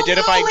important You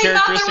identifying literally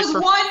thought characteristic there for...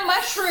 was one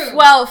mushroom.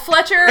 Well,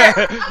 Fletcher.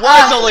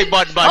 was only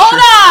one mushroom.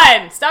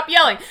 Hold on! Stop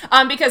yelling.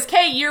 Because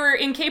Kay, you're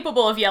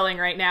incapable of yelling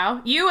right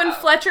now. You and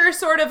Fletcher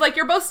sort of like,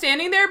 you're both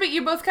standing there, but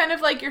you both kind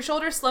of like, your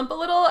shoulders slump a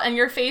little and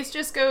your face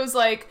just goes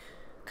like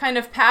kind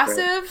of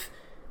passive,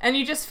 and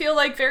you just feel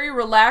like very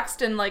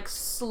relaxed and like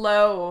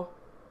slow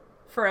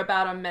for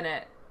about a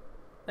minute.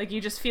 Like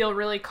you just feel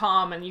really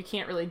calm and you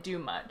can't really do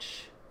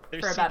much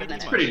There's for about a CBD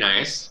minute. It's pretty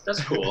nice.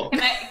 That's cool.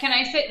 Can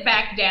I sit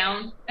back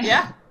down?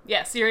 Yeah?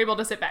 Yes, you're able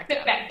to sit back Sit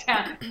down. back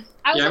down.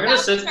 I was Yeah, I'm about gonna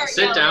to sit- start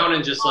sit yelling down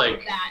and just, all like-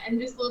 of that and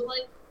just look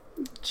like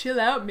Chill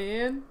out,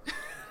 man.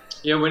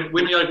 Yeah,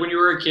 when you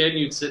were a kid and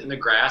you'd sit in the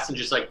grass and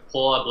just like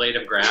pull a blade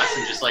of grass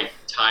and just like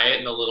tie it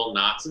into little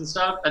knots and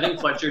stuff. I think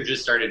Fletcher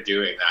just started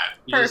doing that.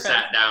 He just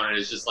Perfect. sat down and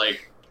is just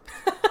like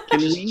Can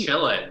just we-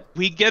 chilling.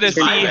 We get to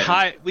see Vibing.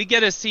 high. We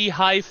get to see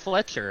high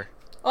Fletcher.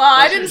 Well,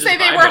 I Fletcher's didn't say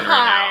just they were vibing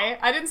right high.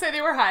 I didn't say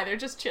they were high. They're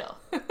just chill.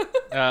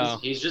 Oh.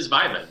 He's just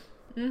vibing.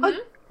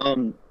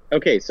 Mhm.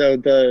 Okay, so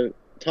the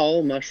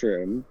tall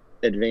mushroom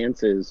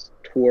advances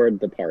toward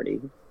the party,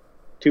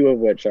 2 of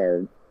which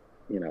are,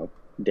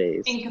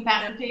 dazed.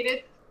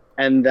 incapacitated.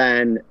 And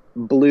then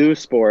blue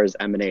spores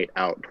emanate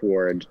out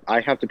toward... I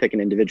have to pick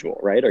an individual,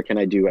 right? Or can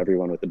I do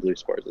everyone with the blue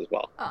spores as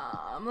well?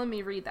 Let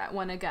me read that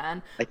one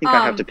again. I think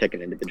I have to pick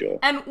an individual.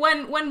 And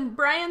when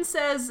Brian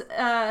says,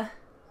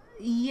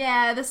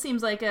 yeah, this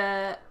seems like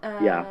an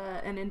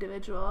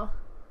individual.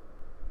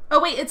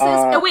 Oh wait, it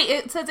says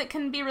it says it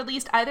can be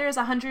released either as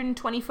a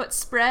 120-foot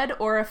spread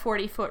or a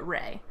 40-foot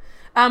ray.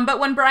 But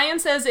when Brian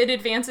says it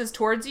advances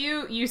towards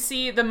you, you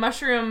see the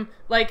mushroom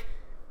like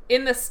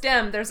in the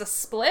stem, there's a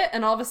split,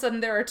 and all of a sudden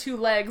there are 2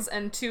 legs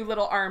and 2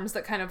 little arms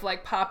that kind of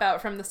like pop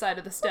out from the side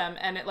of the stem,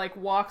 and it like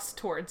walks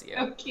towards you.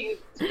 So cute.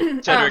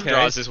 Cedric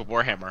draws his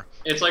warhammer.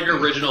 It's like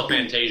original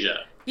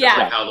Fantasia. Yeah.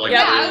 Like how, like,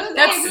 Yeah, I was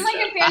that's- isn't like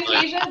in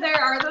Fantasia there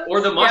are those.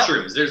 Or the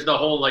mushrooms. There's the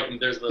whole like.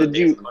 There's the. Did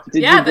you mushrooms.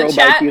 did Yeah, you the grow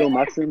chat- bipedal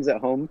mushrooms at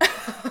home,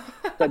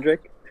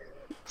 Cedric?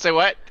 Say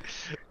what?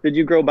 Did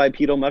you grow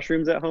bipedal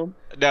mushrooms at home?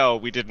 No,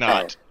 we did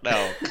not.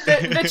 No.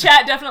 The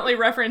chat definitely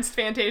referenced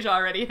Fantasia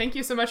already. Thank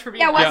you so much for being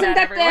Yeah, on wasn't that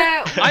everyone.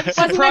 I'm Wasn't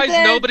surprised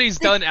that the- nobody's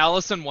done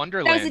Alice in That was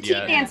Wonderland the tea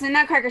yet. dance in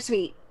Nutcracker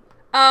Suite.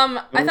 I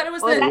thought it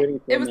was Oh,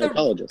 that- it was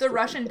Mycologist the or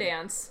Russian something.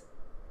 dance.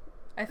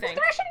 I think.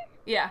 The Russian?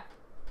 Yeah.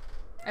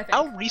 I think.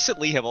 How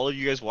recently have all of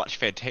you guys watched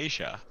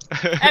Fantasia?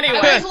 Anyway.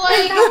 I was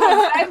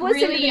like I've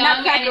listened really to the young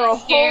and Nutcracker a it whole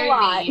scared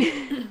lot.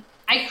 me.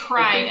 I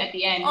cried at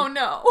the end. Oh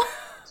no.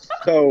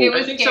 So It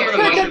was I think some of the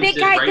scary. The mushrooms big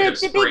did guy, Rite of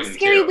the big Spring,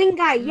 scary too. wing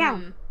guy, yeah.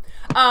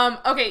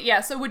 Okay,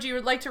 yeah, so would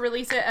you like to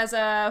release it as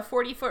a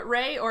 40-foot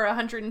ray or a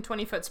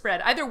 120-foot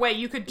spread? Either way,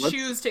 you could Let's-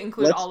 choose to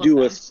include let's all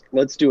do of them.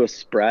 let's do a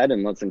spread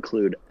and let's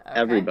include Okay.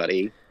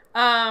 everybody,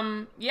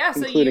 Yeah,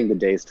 so including you... the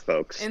dazed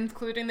folks.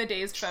 Including the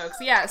dazed folks.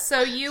 Yeah,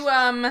 so you,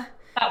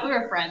 Thought we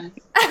were friends.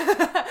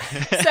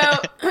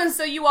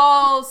 so you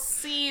all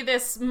see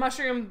this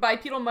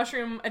bipedal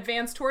mushroom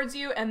advance towards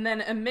you and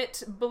then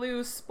emit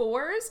blue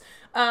spores.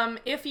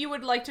 If you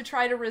would like to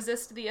try to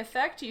resist the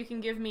effect, you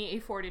can give me a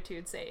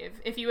fortitude save.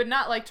 If you would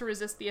not like to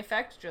resist the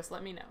effect, just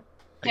let me know.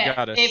 I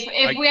got it. If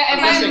I'm I'm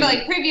guessing-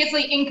 like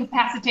previously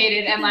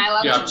incapacitated, am I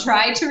allowed Yeah. to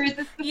try to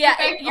resist the Yeah,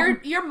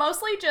 effect? you're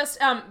mostly just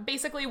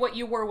basically what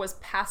you were was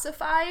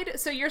pacified,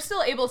 so you're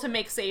still able to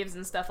make saves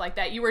and stuff like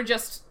that. You were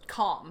just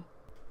calm.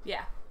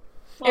 Yeah.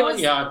 Well,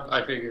 was- yeah,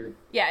 I figured.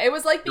 Yeah, it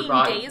was like Your being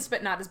body- dazed,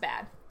 but not as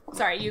bad.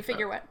 Sorry, you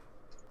figure what?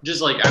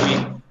 Just like I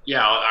mean,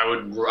 yeah, I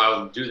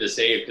would do the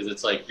save because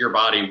it's like your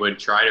body would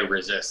try to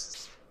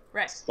resist.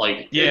 Right. Like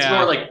it's Yeah.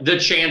 more like the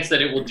chance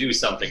that it will do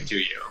something to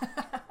you.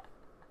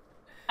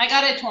 I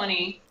got a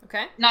 20.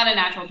 Okay. Not a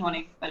natural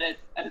 20, but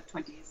a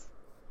 20s.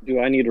 Do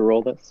I need to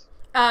roll this?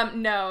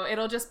 No,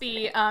 it'll just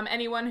be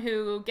anyone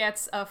who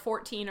gets a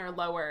 14 or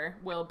lower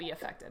will be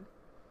affected.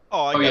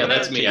 I Oh yeah, got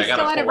that's it. me. I Still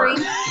got out a of 4.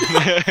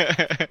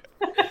 range?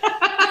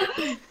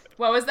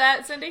 What was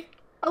that, Cindy?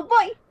 Oh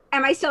boy,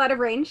 am I still out of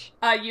range?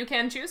 You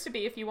can choose to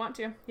be if you want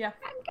to. Yeah.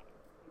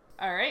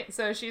 All right,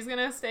 so she's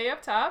gonna stay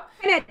up top.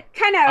 Kind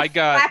I of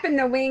got- flapping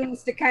the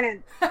wings to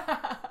kind of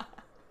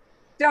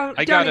don't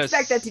got a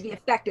expect that s- to be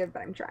effective,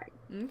 but I'm trying.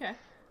 Okay.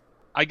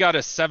 I got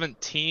a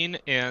 17,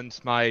 and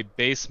my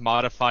base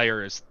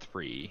modifier is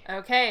 3.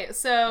 Okay,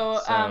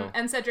 so So-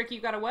 and Cedric, you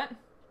got a what?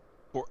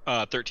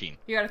 13.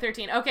 You got a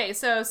 13. Okay,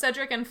 so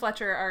Cedric and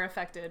Fletcher are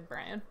affected,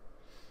 Brian.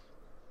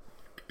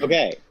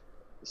 Okay,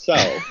 so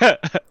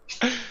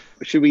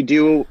should we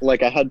do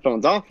like a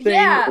headphones off thing,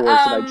 Yeah,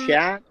 or should I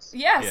chat?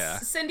 Yes, Yeah.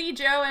 Cindy,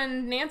 Joe,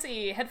 and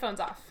Nancy, headphones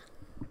off.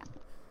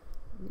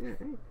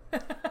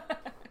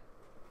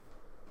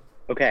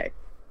 Okay,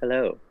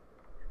 hello.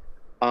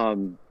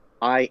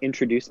 I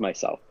introduce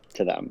myself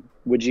to them.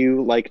 Would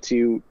you like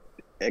to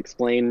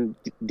explain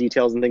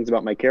details and things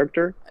about my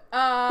character,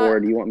 or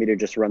do you want me to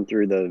just run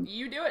through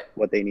You do it.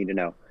 what they need to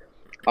know?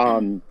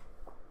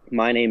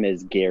 My name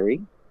is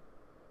Gary.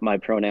 My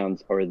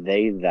pronouns are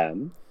they,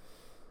 them.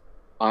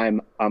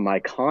 I'm a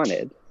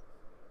myconid,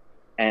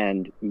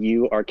 and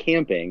you are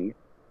camping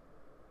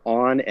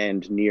on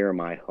and near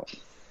my home.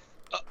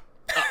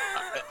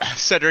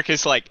 Cedric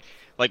is like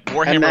And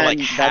Warhammer then like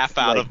that's, half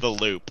out like- of the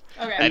loop.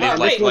 Okay. And well, it,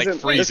 wait. like,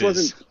 this freezes.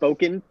 wasn't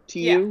spoken to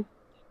Yeah. you.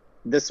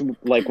 This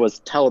like was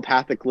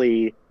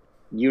telepathically.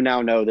 You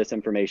now know this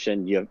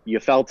information. You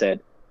felt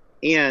it,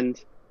 and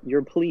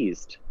you're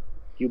pleased.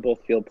 You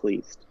both feel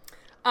pleased.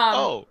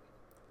 Oh,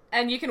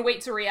 And you can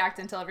wait to react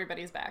until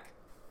everybody's back.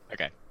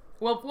 okay.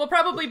 We'll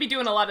probably be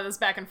doing a lot of this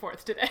back and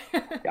forth today.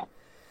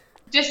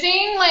 Just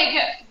seeing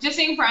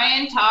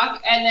Brian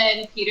talk and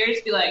then Peter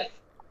just be like,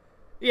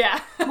 Yeah.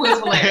 was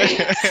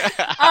hilarious.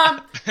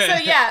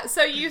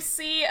 So you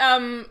see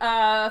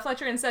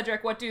Fletcher and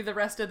Cedric. What do the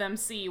rest of them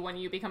see when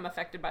you become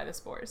affected by the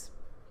spores?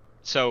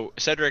 So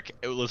Cedric,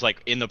 it was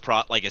like in the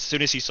like as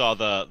soon as he saw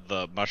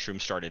the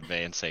mushroom start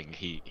advancing,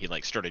 he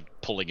like started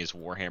pulling his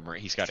warhammer.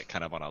 He's got it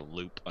kind of on a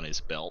loop on his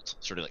belt,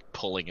 sort of like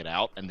pulling it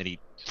out, and then he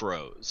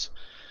froze.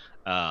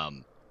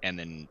 And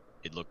then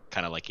it looked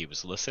kind of like he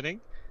was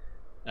listening.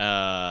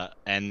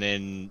 And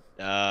then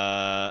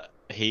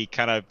he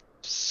kind of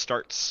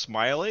starts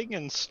smiling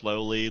and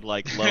slowly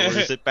like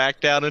lowers it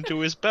back down into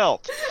his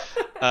belt.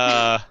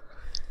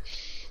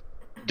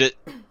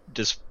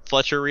 Does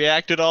Fletcher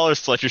react at all, or is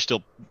Fletcher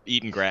still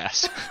eating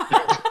grass?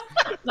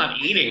 Not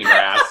eating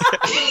grass.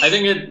 I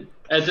think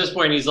at this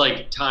point he's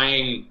like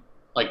tying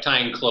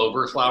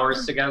clover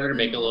flowers together to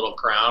make a little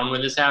crown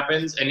when this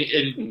happens, and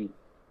he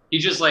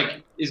just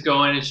like is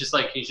going. It's just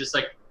like he's just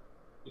like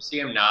you see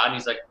him nod, and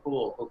he's like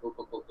cool.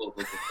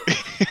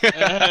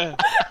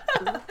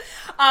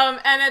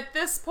 And at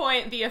this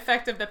point, the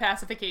effect of the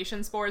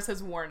pacification spores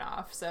has worn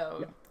off.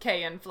 So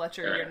Kay and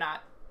Fletcher, Sure. you're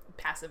not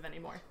passive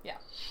anymore. Yeah.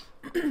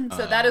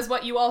 So that is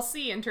what you all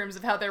see in terms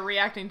of how they're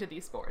reacting to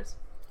these spores.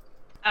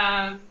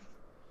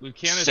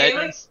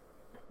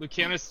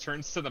 Lucanus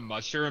turns to the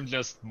mushroom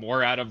just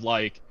more out of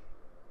like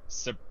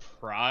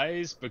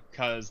surprise,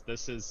 because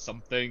this is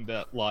something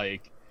that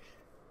like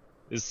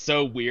is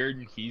so weird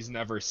and he's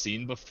never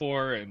seen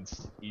before, and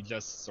he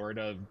just sort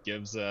of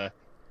gives a,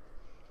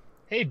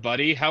 "Hey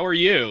buddy, how are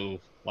you?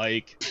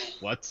 Like,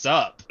 what's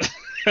up?"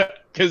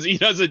 Because he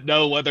doesn't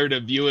know whether to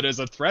view it as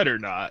a threat or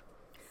not.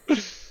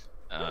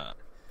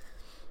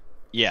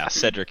 Yeah,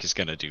 Cedric is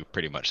gonna do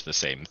pretty much the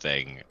same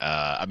thing.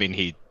 I mean,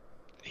 he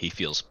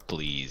feels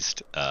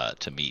pleased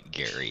to meet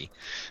Gary.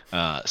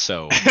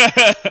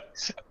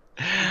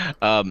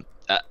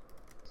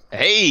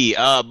 Hey,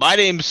 my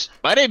name's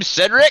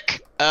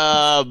Cedric.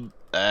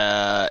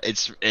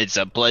 It's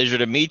a pleasure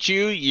to meet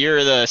you.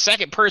 You're the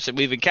second person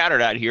we've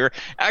encountered out here.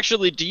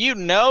 Actually, do you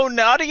know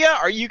Nadia?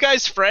 Are you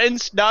guys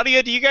friends?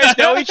 Nadia, do you guys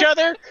know each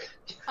other?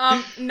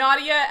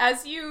 Nadia,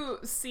 as you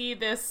see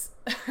this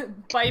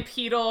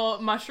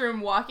bipedal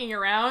mushroom walking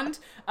around,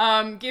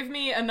 give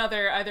me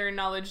another either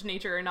knowledge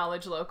nature or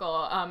knowledge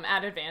local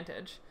at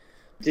advantage.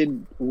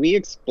 Did we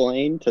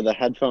explain to the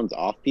headphones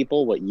off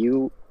people what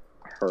you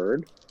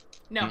heard?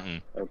 No.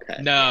 Mm-mm. Okay.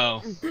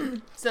 No.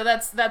 So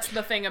that's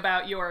the thing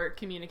about your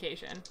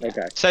communication. Yeah.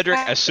 Okay. Cedric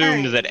Alright,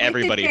 assumed that with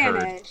everybody heard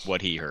advantage.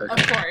 what he heard.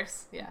 Of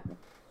course, yeah.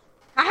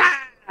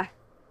 Aha!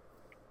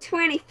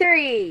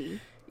 23.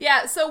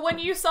 Yeah, so when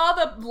you saw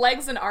the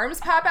legs and arms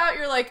pop out,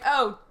 you're like,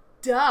 oh,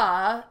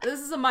 duh, this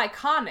is a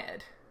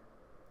myconid.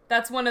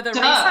 That's one of the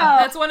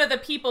that's one of the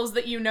peoples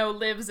that you know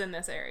lives in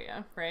this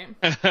area, right?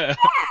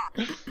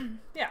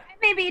 Yeah.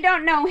 Maybe you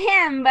don't know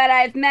him, but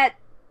I've met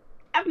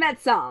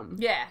some.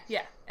 Yeah.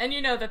 And you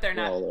know that they're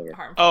not All over.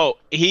 harmful. Oh,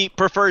 he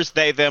prefers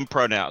they them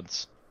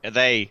pronouns.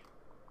 They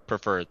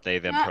prefer they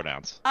them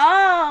pronouns.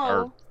 Oh.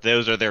 Or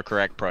those are their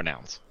correct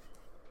pronouns.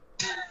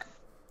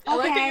 I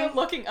like that okay. you're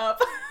looking up.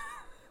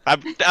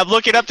 I'm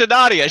looking up to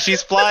Nadia.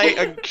 She's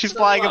flying. She's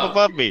flying up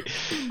above me.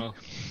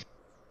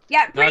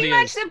 Yeah, pretty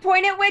Nadia much the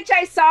point at which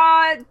I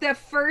saw the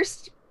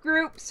first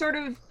group sort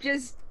of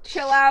just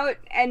chill out,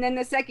 and then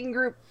the second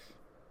group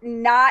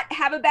not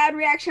have a bad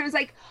reaction. I was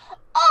like,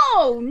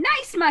 oh,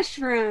 nice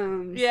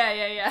mushrooms.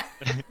 Yeah.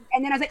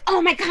 And then I was like,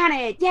 oh my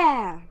god,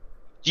 yeah.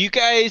 Do you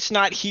guys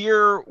not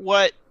hear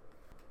what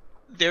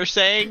they're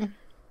saying?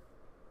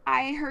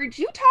 I heard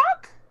you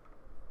talk.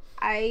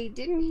 I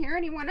didn't hear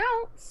anyone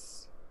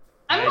else.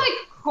 I'm like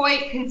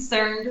quite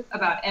concerned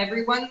about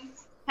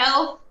everyone's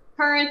health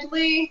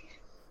currently.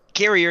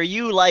 Gary, are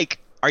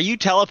you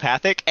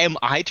telepathic? Am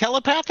I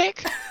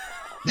telepathic?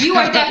 You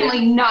are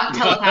definitely not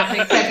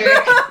telepathic,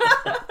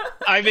 Cedric.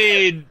 I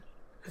mean,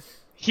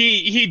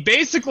 he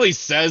basically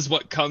says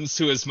what comes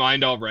to his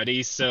mind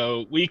already,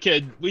 so we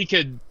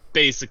could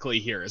basically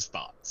hear his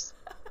thoughts.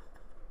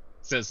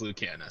 Says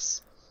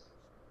Lucanus.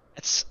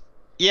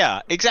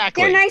 Yeah,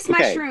 exactly. They're nice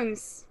Okay.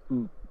 mushrooms.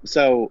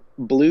 So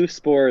blue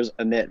spores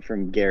emit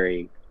from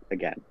Gary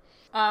again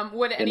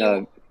Would in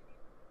anyone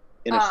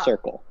a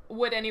circle.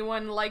 would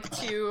anyone like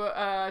to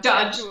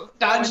Dodge, to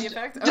dodge, the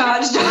effect? Okay.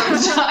 dodge.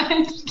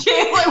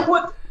 Kayla,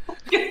 what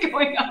is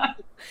going on?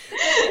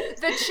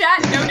 The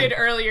chat noted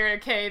earlier,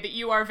 Kay, that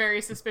you are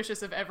very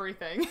suspicious of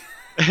everything.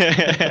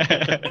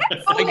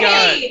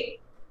 Okay.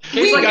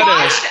 We I gotta-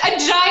 watched a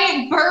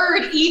giant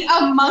bird eat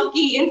a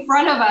monkey in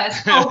front of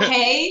us,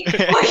 okay?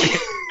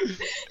 Like,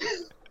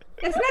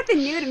 That's nothing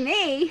new to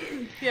me.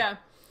 Yeah.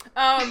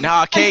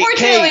 Nah, Kay.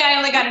 unfortunately, I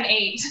only got an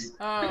 8.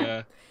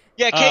 Yeah.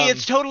 Yeah, Kay, Um,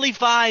 it's totally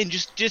fine.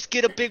 Just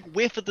get a big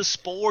whiff of the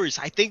spores.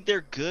 I think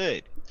they're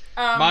good.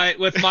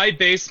 With my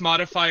base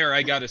modifier,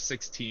 I got a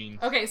 16.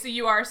 Okay, so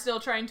you are still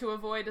trying to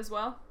avoid as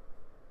well?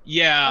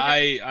 Yeah,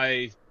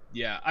 Okay.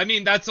 I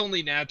mean, that's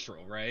only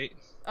natural, right?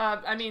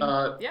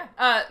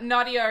 Yeah.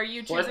 Nadia, are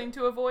you What? choosing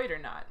to avoid or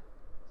not?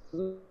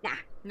 Nah.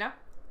 No?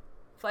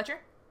 Fletcher?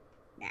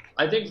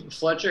 I think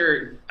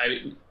Fletcher,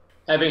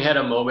 having had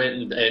a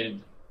moment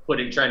and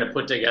trying to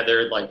put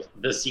together like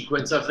the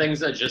sequence of things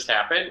that just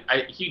happened,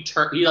 he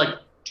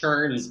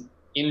turns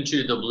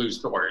into the blue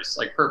spores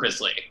like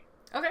purposely.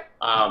 Okay.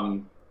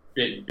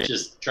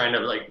 Just trying to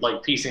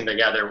like piecing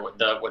together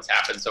what's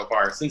happened so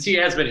far, since he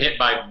has been hit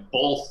by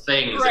both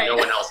things Right. and no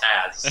one else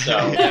has. So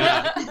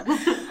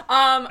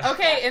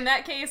Okay, in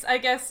that case, I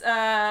guess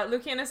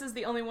Lucanus is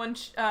the only one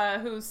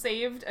who's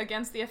saved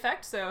against the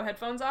effect, so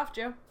headphones off,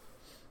 Joe.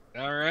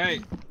 All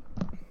right.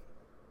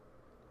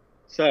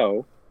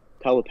 So,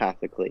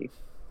 telepathically,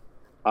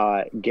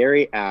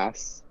 Gary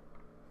asks,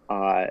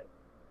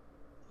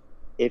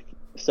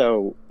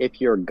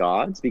 if you're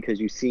gods, because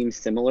you seem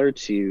similar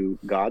to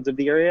gods of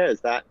the area,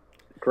 is that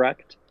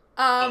correct?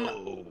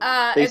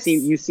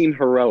 You seem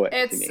heroic to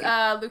It's me.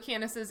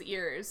 Lucanus's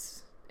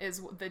ears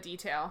is the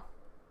detail.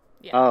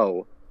 Yeah.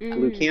 Oh, Mm.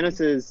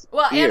 Lucanus's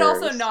Well, and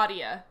also ears.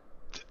 Nadia.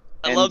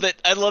 I love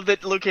that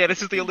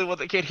Lucanus is the only one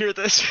that can't hear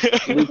this.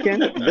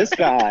 This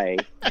guy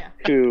Yeah.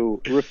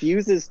 who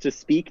refuses to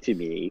speak to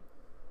me,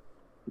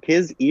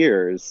 his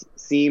ears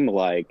seem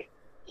like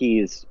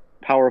he's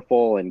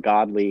powerful and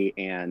godly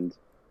and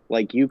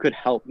like you could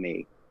help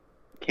me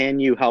can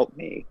you help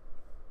me?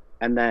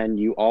 And then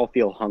you all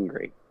feel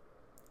hungry.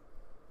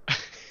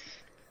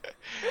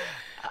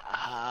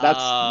 That's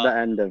the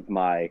end of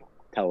my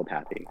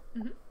telepathy.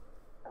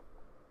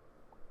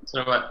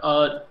 So,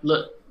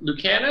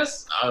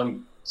 Lucanus,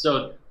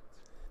 so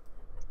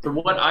from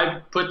what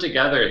I've put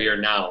together here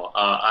now,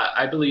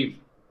 I believe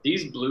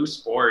these blue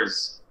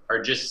spores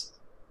are just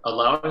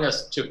allowing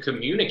us to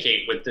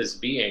communicate with this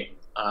being.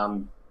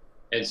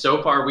 And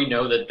so far we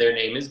know that their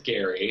name is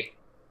Gary,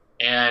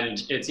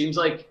 and it seems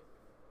like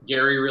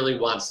Gary really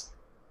wants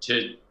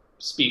to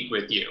speak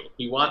with you.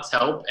 He wants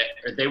help,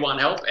 or they want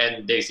help,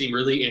 and they seem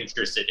really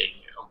interested in you.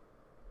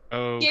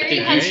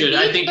 Okay. I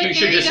think you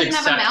should Gary just doesn't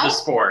have a accept the mouth?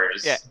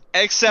 spores. Yeah,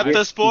 accept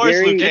the spores,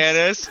 Gary-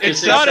 Lucanus.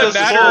 It's Just not a accept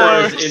the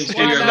matter of spores it's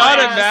into your not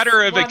a life.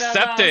 matter of One of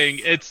accepting.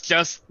 us. It's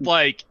just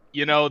like,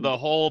 you know, the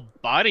whole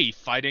body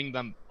fighting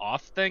them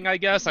off thing, I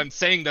guess. I'm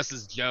saying this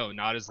is Joe,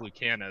 not as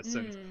Lucanus.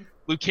 And Mm.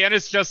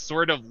 Lucanus just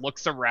sort of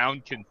looks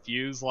around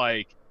confused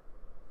like,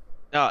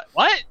 No,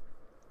 what?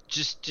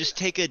 just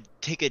take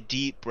a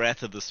deep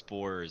breath of the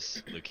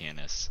spores,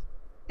 Lucanus.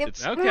 It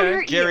It's- won't okay.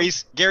 hurt you.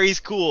 Gary's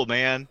cool,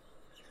 man.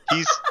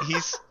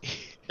 He's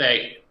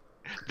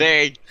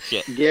They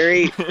shit.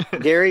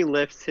 Gary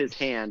lifts his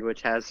hand,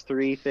 which has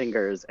 3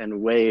 fingers,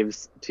 and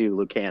waves to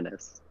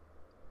Lucanus.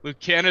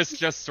 Lucanus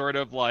just sort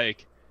of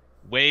like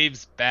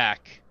waves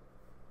back.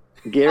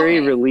 Gary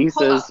Okay,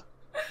 releases.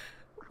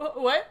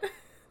 What?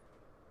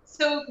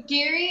 So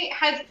Gary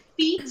has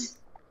feet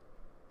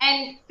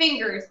and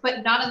fingers,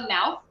 but not a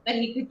mouth that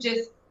he could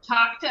just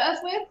talk to us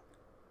with?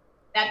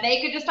 That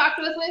they could just talk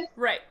to us with?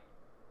 Right.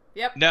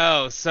 Yep.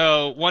 No,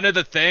 so one of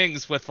the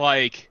things with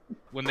like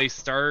when they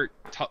start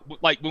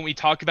like when we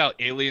talk about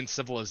alien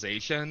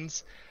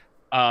civilizations,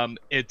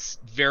 it's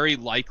very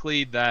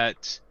likely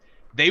that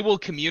they will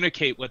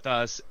communicate with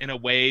us in a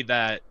way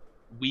that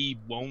we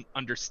won't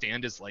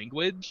understand as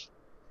language.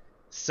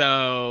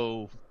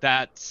 So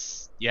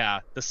that's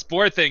the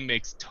spore thing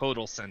makes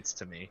total sense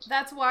to me.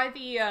 That's why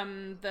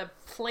the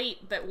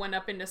plate that went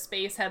up into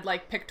space had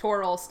like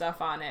pictorial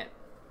stuff on it.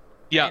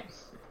 Yeah.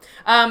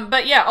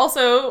 But yeah,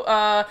 also,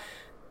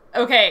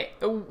 okay,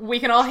 we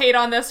can all hate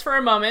on this for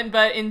a moment,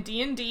 but in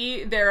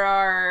D&D, there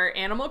are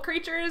animal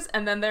creatures,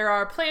 and then there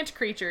are plant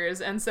creatures,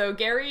 and so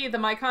Gary the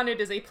Myconid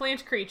is a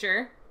plant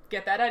creature.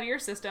 Get that out of your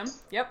system.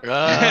 Yep. We will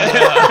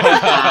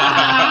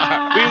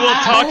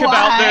talk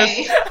about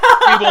this.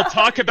 We will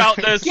talk about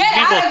this. Get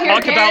We out will of here,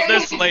 talk about Gary.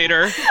 this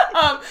later.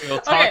 We'll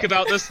talk Okay.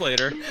 about this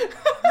later.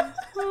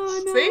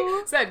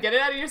 See? Said, get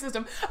it out of your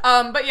system.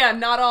 But yeah,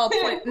 not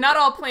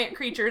all plant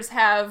creatures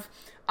have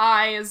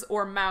eyes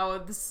or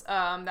mouths,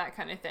 that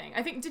kind of thing.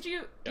 I think,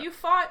 you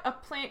fought a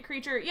plant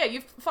creature? Yeah,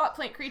 you've fought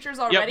plant creatures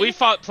already. Yeah, we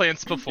fought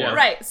plants before. Yeah.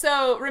 Right,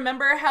 so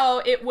remember how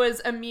it was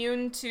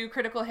immune to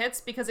critical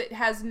hits because it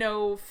has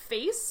no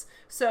face,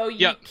 so you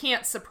Yep.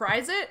 can't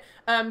surprise it.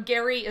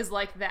 Gary is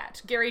like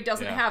that. Gary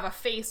doesn't Yeah. have a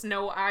face,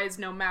 no eyes,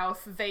 no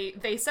mouth.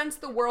 They sense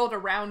the world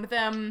around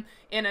them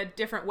in a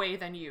different way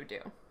than you do.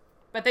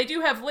 But they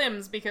do have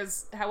limbs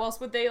because how else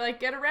would they like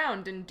get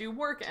around and do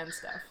work and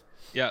stuff?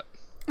 Yeah.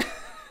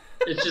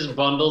 it's just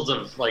bundles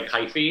of like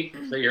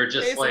hyphae that you're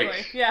just Basically,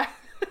 like yeah.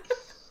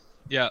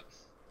 Yeah.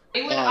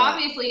 It would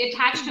obviously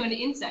attach to an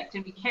insect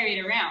and be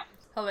carried around.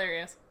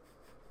 Hilarious.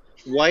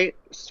 White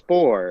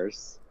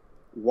spores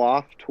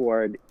waft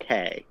toward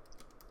K.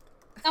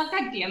 Oh,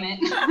 god damn it.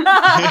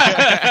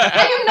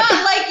 I do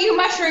not like you,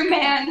 Mushroom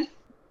Man.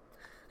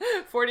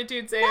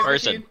 Fortitude save.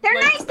 Person. They're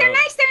nice, they're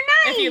nice, they're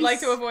nice! If you'd like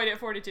to avoid it,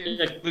 fortitude.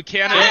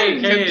 Lucanus. Hey,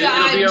 it'll be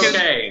Judge.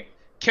 okay.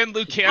 Can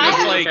Lucanus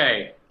I'm like?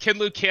 Okay. Can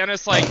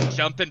Lucanus like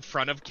jump in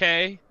front of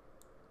Kay?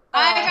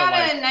 I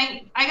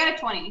Uh, got a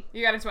 20.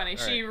 You got a 20.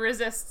 All She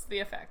resists the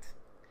effect.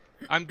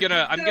 I'm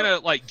gonna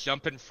like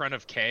jump in front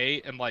of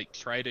Kay and like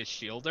try to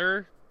shield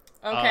her.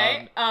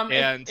 Okay.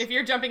 and- if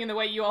you're jumping in the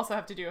way, you also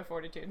have to do a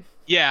fortitude.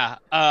 Yeah.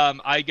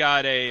 I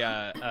got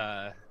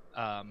a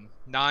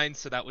 9,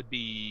 so that would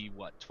be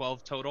what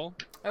 12 total.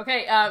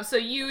 Okay. So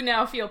you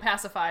now feel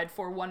pacified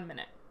for 1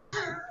 minute.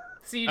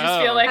 So you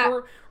just feel Oh.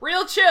 like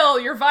real chill.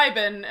 You're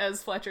vibing,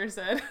 as Fletcher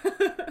said.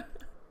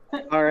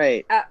 All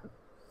right.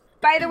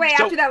 By the way,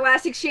 So- after that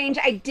last exchange,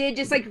 I did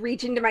just like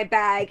reach into my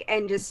bag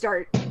and just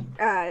start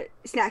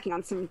snacking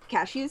on some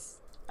cashews.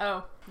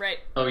 Oh, right.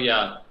 Oh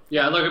yeah.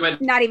 Yeah, look at my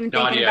Not even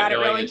thinking Nadia about it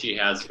knowing really. that she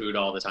has food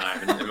all the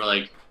time, and we're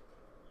like,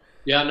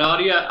 yeah,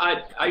 Nadia,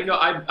 I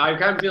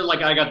kind of feel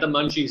like I got the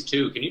munchies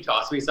too. Can you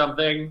toss me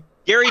something?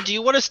 Gary, do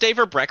you want to stay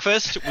for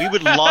breakfast? We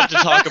would love to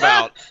talk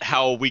about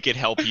how we could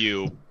help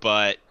you,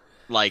 but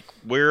like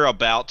we're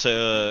about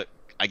to,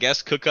 I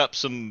guess, cook up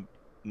some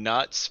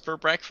nuts for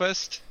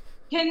breakfast.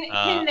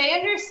 Can they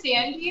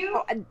understand you?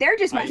 Oh, they're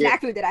just my Yeah.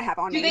 snack food that I have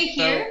on Do me. they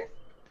hear?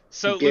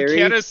 So Gary?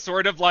 Lucanus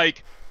sort of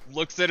like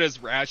looks at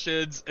his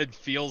rations and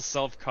feels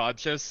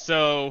self-conscious.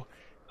 So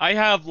I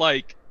have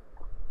like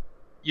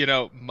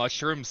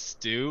mushroom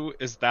stew,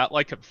 is that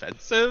like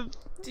offensive?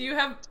 Do you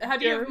have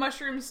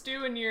mushroom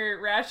stew in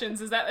your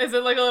rations? Is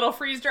it like a little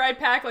freeze dried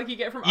pack like you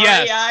get from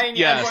Yes, REI and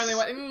you have more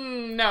yes. than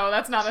one? No,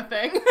 that's not a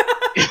thing.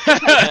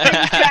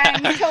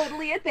 Freeze-drying,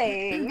 totally a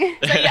thing.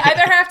 So you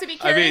either have to be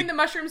carrying the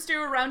mushroom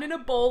stew around in a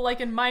bowl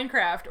like in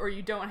Minecraft, or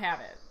you don't have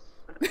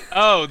it.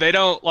 Oh, they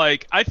don't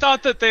I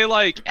thought that they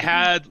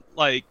had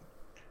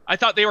I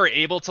thought they were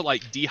able to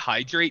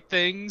dehydrate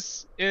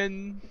things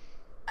in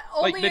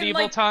Only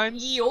medieval in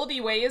times. ye olde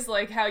ways,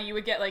 like how you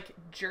would get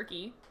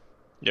jerky.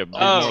 Yeah,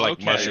 Oh, more like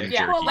okay. mushroom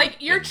Yeah, jerky.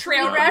 your than-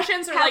 trail Yeah.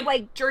 rations are Have,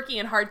 like jerky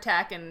and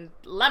hardtack and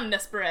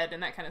lemnis bread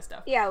and that kind of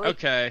stuff. Yeah,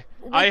 Okay.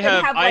 we I can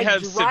have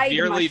have, dried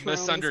severely mushrooms, but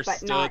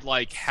misunderstood not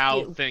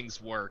how stew.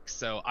 things work,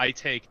 so I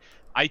take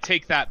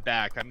that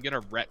back. I'm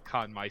gonna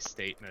retcon my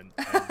statement.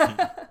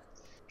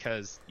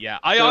 Because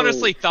I So-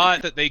 honestly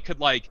thought that they could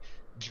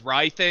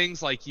dry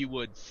things like you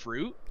would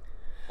fruit,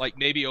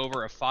 maybe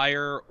over a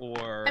fire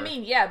or. I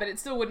mean, yeah, but it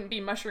still wouldn't be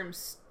mushroom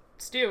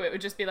stew. It would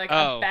just be a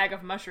Oh. bag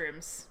of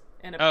mushrooms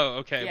in a. Oh,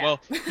 okay. Yeah. Well,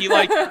 he You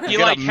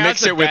gotta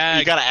mix has a it with. bag.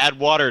 You gotta add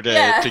water to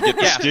Yeah. get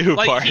the Yeah, stew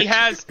part. he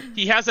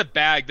has a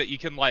bag that you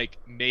can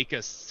make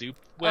a soup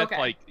with.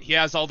 Okay. He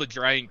has all the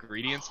dry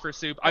ingredients for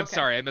soup. I'm Okay.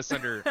 sorry, I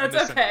misunderstood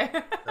That's okay.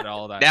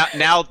 all that.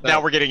 Now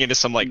we're getting into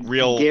some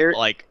real Gary-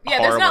 Yeah, there's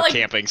horrible not,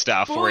 camping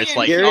stuff where it's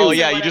bouillon cubes oh or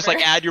yeah, you just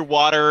whatever. add your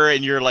water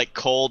and your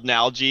cold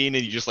Nalgene and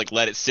you just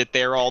let it sit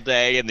there all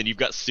day and then you've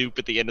got soup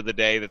at the end of the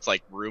day that's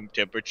room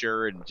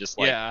temperature and just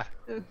Yeah,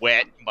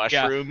 wet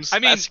mushrooms. I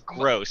mean, that's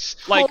gross.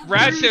 Cold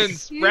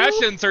rations. stew?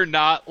 Rations are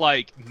not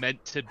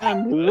meant to be.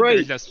 I'm they're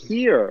right just-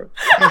 here.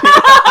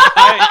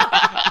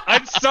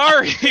 I'm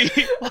sorry.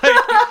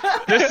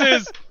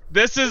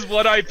 This is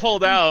what I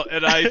pulled out,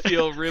 and I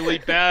feel really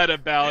bad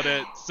about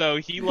it. So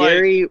he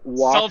Gary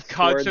walks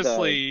toward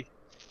self-consciously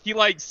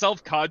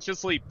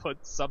self-consciously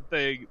puts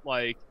something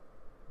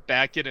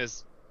back in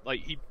his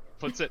he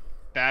puts it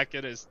back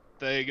in his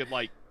thing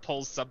and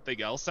pulls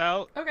something else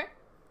out. Okay.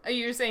 Are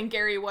you saying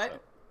Gary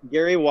what?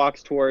 Gary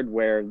walks toward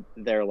where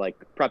they're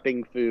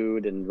prepping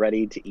food and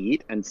ready to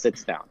eat and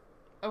sits down.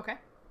 Okay.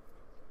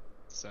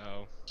 So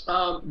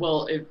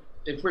Well,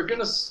 if we're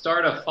gonna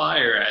start a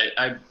fire,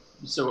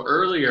 so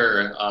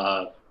earlier,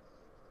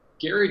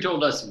 Gary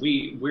told us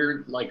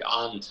we're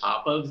on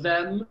top of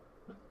them,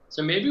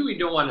 so maybe we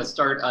don't want to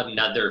start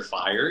another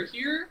fire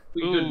here.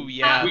 We ooh,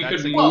 yeah, we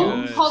that's could a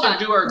Whoa, good. hold on.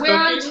 do our We're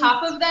on cooking.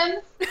 top of them.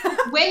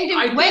 When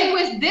I when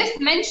was this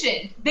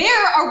mentioned?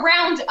 They're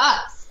around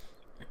us.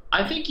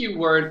 I think you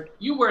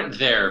weren't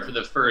there for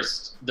the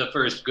first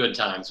good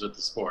times with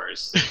the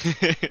spores.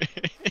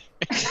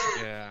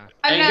 Yeah.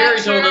 I'm And not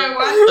Gary sure told I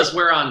was. us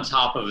we're on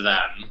top of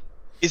them.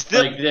 is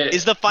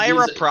the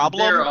fire a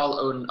problem? They're all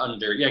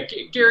under. Yeah,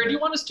 Gary, do you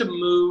want us to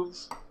move?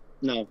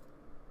 No.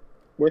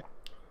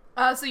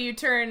 So you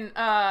turn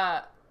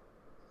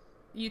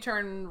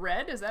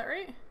red, is that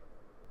right?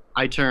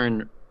 I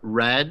turn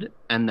red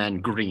and then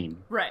green.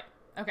 Right.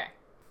 Okay.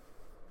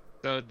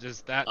 So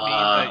does that mean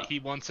Uh, that he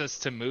wants us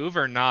to move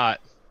or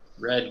not?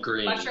 Red,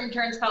 green. Mushroom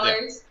turns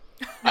colors.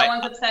 No I-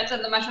 one's upset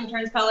that the mushroom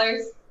turns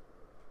colors.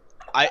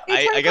 I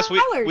turn guess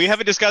colors. we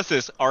haven't discussed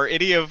this. Are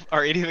any of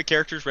the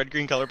characters red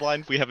green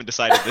colorblind? We haven't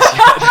decided this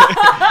yet.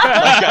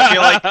 I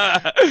feel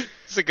like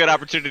it's a good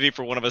opportunity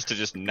for one of us to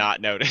just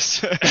not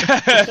notice.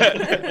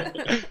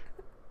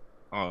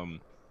 No,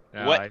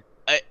 What?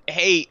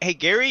 Hey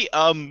Gary,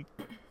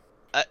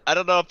 I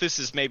don't know if this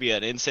is maybe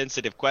an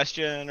insensitive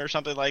question or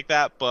something like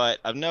that, but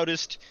I've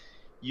noticed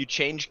you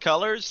change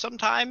colors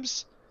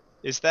sometimes.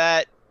 Is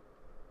that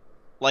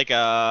like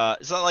a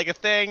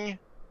thing?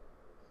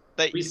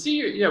 That We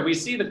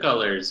see the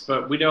colors,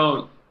 but we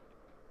don't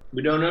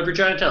know if you're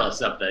trying to tell us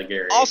something,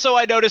 Gary. also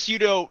I notice you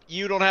don't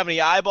have any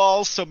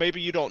eyeballs, so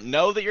maybe you don't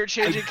know that you're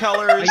changing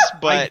colors,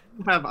 but I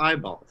do have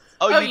eyeballs.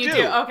 You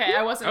do. Okay,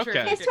 I wasn't sure.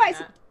 Okay. If you It's did twice.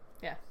 that.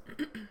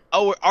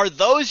 oh, are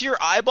those your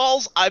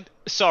eyeballs? I'm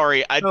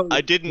sorry, I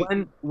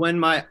didn't. When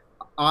my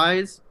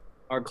eyes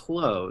are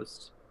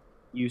closed,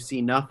 you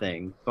see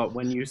nothing. But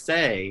when you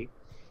say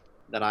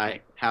that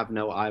I have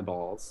no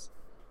eyeballs,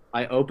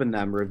 I open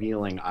them,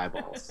 revealing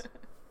eyeballs,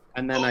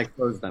 and then I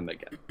close them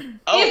again.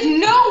 Oh, Is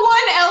no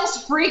one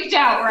else freaked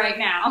out right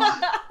now?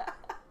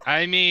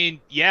 I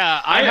mean,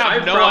 yeah, I have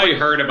I've no probably idea.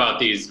 heard about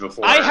these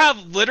before. I have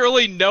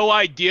literally no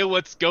idea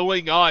what's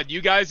going on.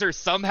 You guys are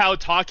somehow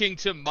talking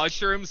to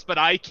mushrooms, but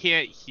I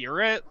can't hear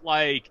it.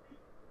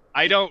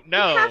 I don't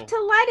know. You have to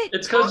let it.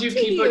 It's because talk you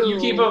to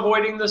keep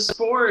avoiding the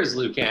spores,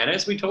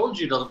 Lucanus. We told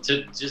you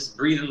to just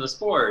breathe in the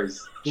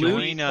spores.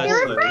 join us,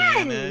 They're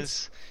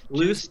Lucanus.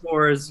 Blue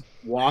spores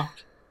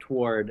walked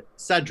toward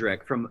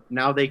Cedric. From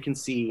now, they can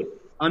see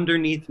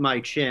underneath my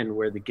chin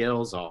where the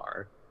gills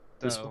are.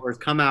 The So- spores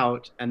come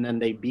out and then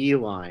they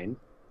beeline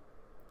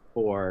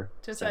for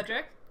To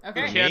Cedric.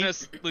 Okay.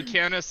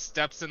 Lucanus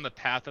steps in the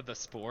path of the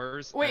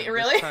spores. Wait, and this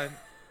really? time-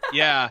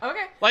 yeah.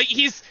 Okay.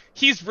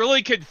 He's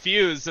really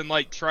confused and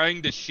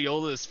trying to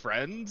shield his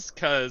friends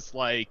because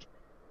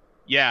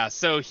yeah.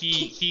 So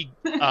he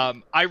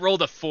I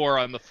rolled a 4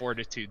 on the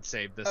fortitude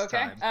save this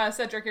Okay. time.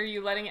 Cedric, are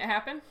you letting it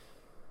happen?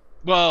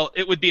 Well,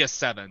 it would be a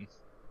 7,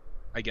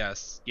 I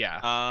guess.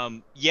 Yeah.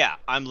 Yeah,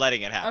 I'm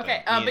letting it happen.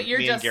 Okay, Me but you're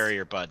and just- Gary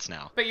are buds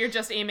now. But you're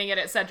just aiming it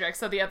at Cedric,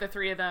 so the other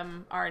 3 of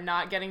them are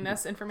not getting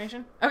this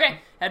information? Okay,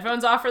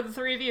 headphones off for the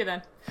 3 of you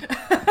then.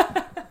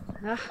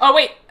 Oh,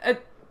 wait.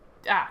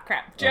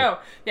 Crap. Joe.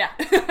 Yeah.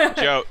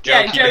 Joe,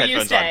 yeah, keep Joe, your you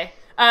headphones stay.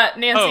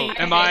 Nancy. Oh,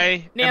 am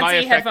I Nancy,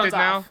 affected headphones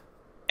now? off.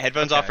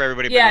 Headphones Okay. off for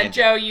everybody but Yeah, Ninja.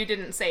 Joe, you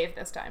didn't save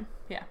this time.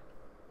 Yeah.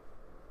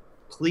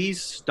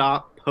 Please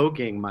stop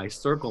poking my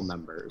circle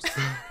members.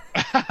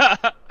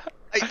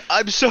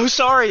 I'm so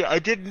sorry. I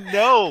didn't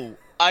know.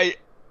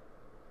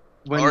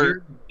 When Are-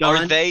 you're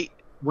done, Are they?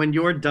 when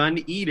you're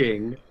done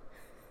eating,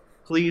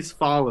 please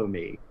follow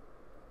me.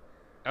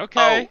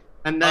 Okay.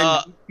 And then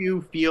Uh, if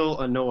you feel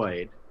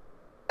annoyed.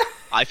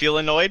 I feel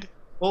annoyed.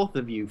 Both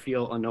of you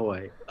feel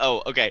annoyed.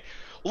 Oh, okay.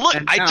 Look,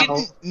 And I now-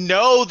 didn't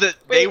know that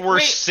they Wait, were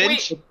wait,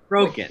 sentient. It's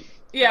broken.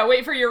 Yeah,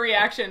 wait for your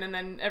reaction, and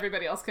then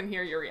everybody else can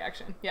hear your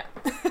reaction. Yeah.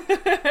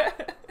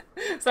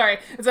 Sorry,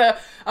 it's a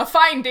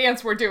fine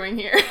dance we're doing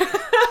here.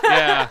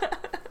 Yeah.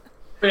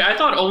 Wait, I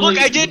thought only. Look,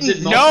 I did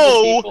didn't multiple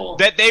know people-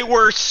 that they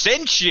were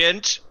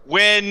sentient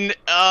when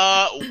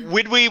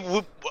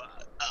we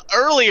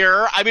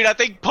earlier. I mean, I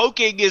think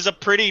poking is a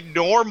pretty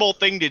normal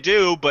thing to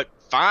do, but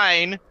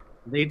fine.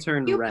 They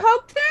turned You red.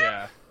 poked them?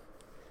 Yeah.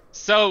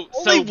 So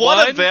Only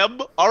one of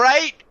them. All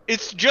right,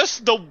 it's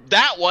just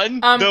that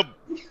one.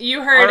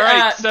 You heard All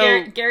right,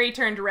 so- Gary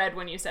turned red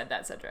when you said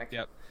that, Cedric.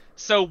 Yep.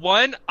 So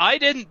 1, I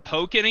didn't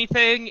poke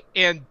anything,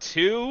 and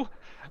 2,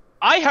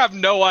 I have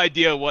no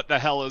idea what the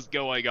hell is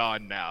going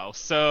on now.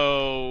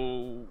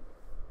 So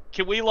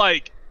can we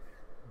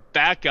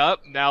back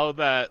up now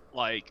that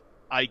I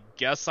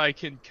guess I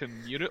can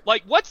communicate?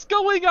 What's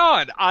going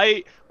on?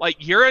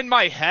 You're in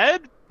my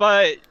head,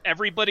 but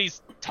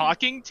everybody's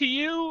talking to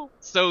you,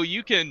 so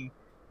you can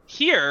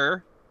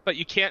hear, but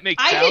you can't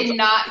make sounds. I did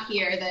not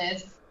hear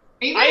this.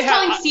 Are you guys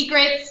telling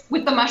secrets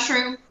with the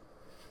mushroom?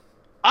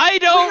 I I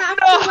don't have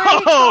to learn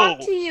to talk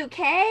know. to you,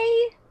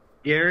 Kay.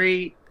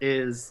 Gary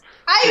is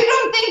I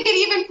don't think it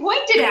even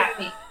pointed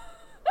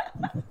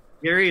at me.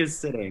 Gary is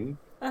sitting.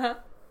 Uh-huh.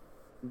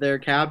 Their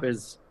cap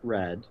is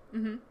red,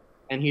 Mm-hmm.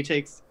 and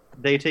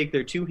they take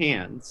their 2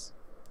 hands,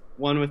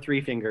 one with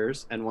 3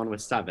 fingers and one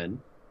with 7,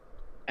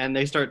 and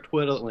they start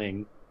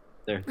twiddling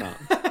their thumb.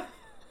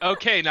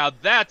 Okay, now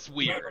that's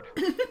weird.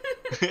 Which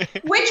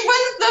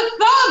one's the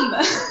thumb?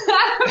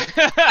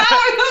 How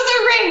are those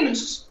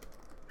arranged?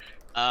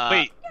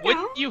 Wait,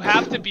 wouldn't you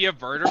have to be a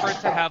vertebrate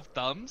to have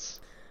thumbs?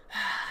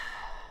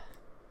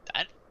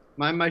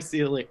 My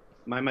mycelia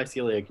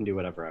can do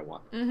whatever I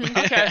want. Mm-hmm.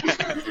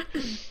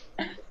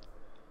 Okay.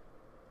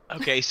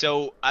 Okay,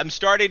 so I'm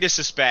starting to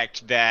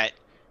suspect that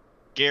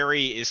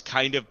Gary is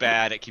kind of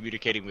bad at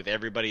communicating with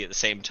everybody at the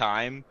same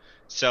time.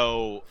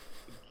 So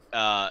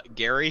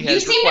Gary You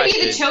has seem to be the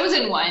requested.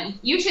 chosen one.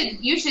 You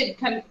should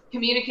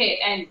communicate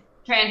and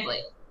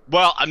translate.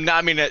 Well, I'm not.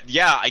 I mean,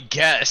 yeah, I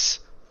guess.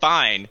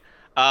 Fine.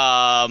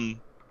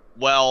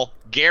 Well,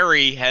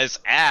 Gary has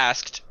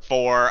asked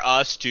for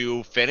us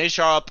to finish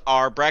up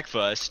our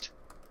breakfast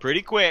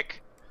pretty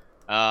quick.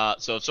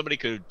 So if somebody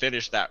could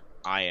finish that,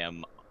 I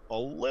am a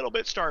little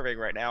bit starving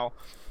right now.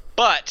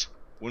 But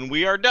when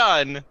we are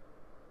done,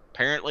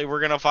 apparently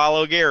we're gonna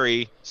follow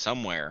Gary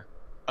somewhere.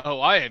 Oh,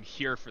 I am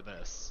here for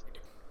this,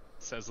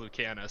 says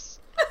Lucanus.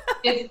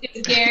 Is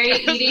Gary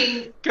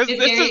eating? Because Is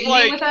this Gary is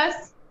eating with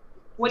us?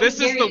 What this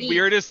does is Gary the eat?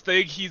 weirdest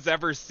thing he's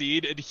ever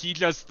seen, and he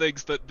just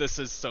thinks that this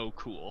is so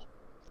cool.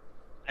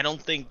 I don't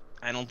think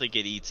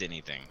it eats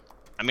anything.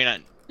 I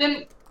mean,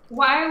 Then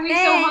why are we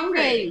so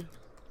hungry? Hey,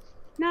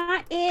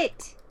 not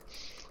it.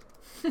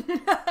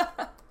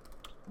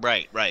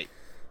 right. Hey,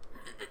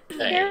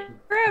 They're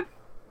a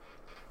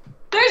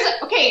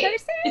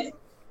person.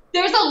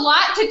 There's a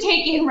lot to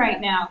take in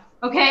right now.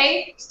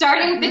 Okay,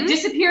 starting with the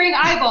disappearing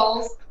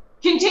eyeballs,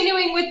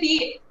 continuing with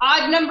the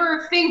odd number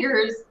of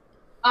fingers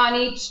on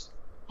each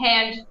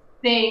hand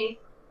thing,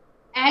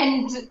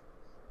 and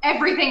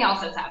everything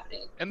else that's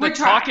happening. And We're the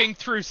trying. talking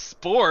through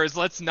spores,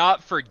 let's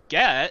not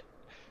forget.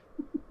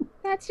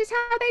 That's just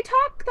how they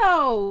talk,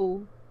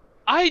 though.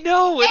 I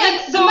know, And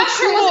it's the so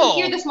mushroom cool. wasn't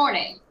here this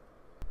morning.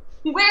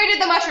 Where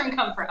did the mushroom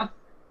come from?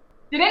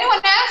 Did anyone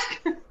ask?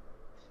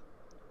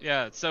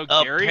 Yeah, so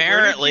Gary, where did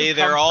apparently you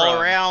they're come all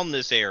from? around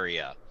this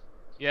area.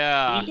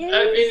 Yeah. I mean,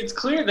 it's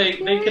clear they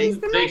Where is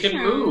can the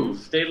mushroom?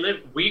 move. They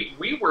live.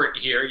 We weren't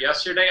here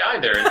yesterday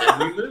either, and then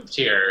we moved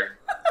here.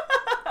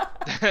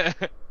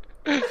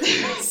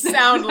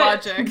 Sound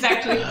logic. It's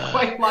actually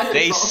quite logical.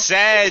 They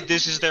said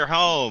this is their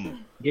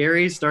home.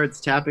 Gary starts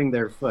tapping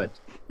their foot.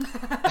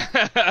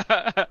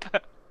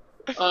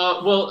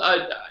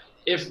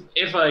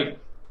 If I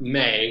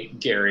may,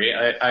 Gary,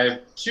 I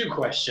have 2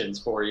 questions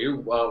for you.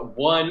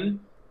 One,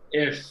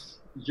 if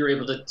you're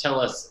able to tell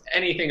us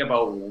anything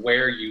about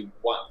where you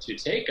want to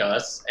take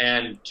us,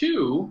 and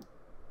 2,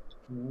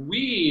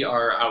 we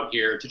are out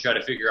here to try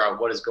to figure out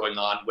what is going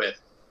on with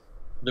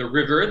the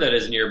river that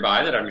is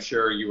nearby that I'm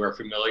sure you are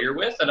familiar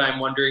with, and I'm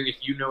wondering if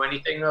you know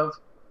anything of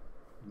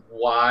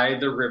why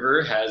the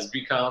river has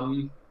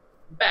become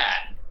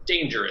bad.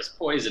 dangerous,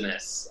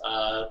 poisonous.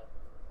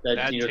 That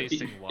Bad you know,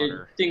 tasting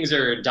water. things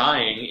are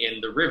dying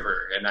in the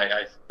river, and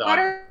I thought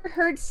Water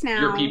hurts now.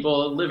 your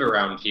people live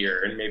around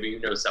here, and maybe you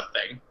know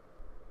something.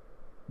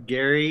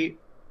 Gary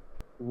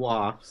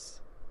wafts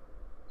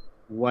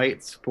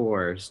white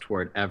spores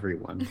toward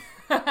everyone.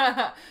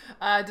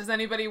 Does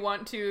anybody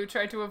want to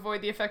try to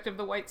avoid the effect of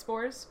the white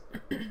spores?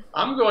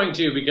 I'm going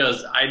to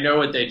because I know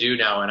what they do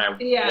now, and I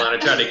Yeah.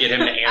 want to try to get him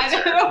to I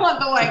answer. don't want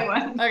the white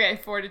one. Okay,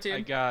 fortitude. I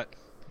got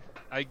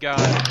I got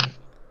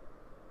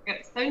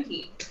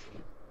 17.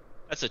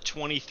 That's a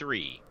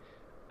 23.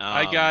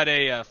 I got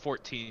a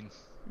 14.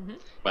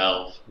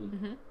 Well,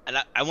 And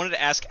I wanted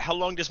to ask, how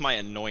long does my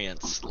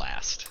annoyance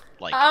last?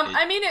 Like,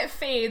 I mean, it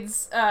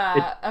fades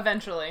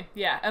eventually.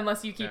 Yeah,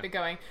 unless you keep Yeah. it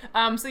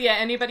going. So yeah,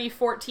 anybody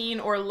 14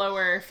 or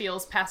lower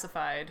feels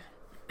pacified.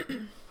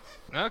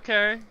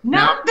 Okay.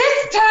 Not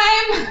this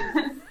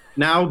time!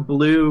 Now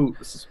blue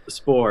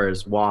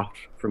spores waft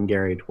from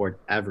Gary toward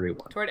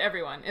everyone. Toward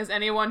everyone. Is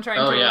anyone trying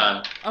oh to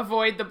yeah,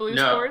 avoid the blue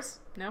No. spores?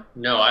 No?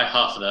 no, I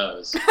huff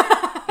those.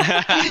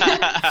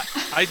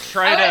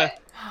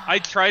 I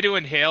try to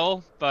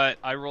inhale, but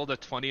I rolled a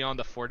 20 on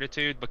the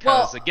fortitude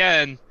because Well,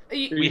 again,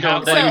 You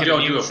have don't, like you an don't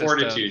immune do a system.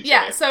 fortitude.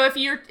 Yeah, save.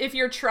 so if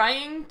you're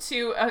trying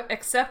to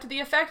accept the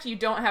effect, you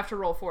don't have to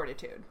roll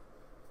fortitude.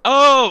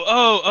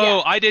 Oh,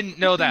 Yeah. I didn't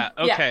know that.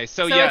 Yeah. Okay,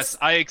 so So yes, it's-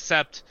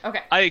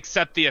 I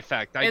accept the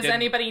effect. I Is didn't.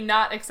 anybody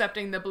not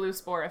accepting the blue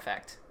spore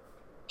effect?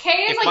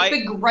 Kay is If like I-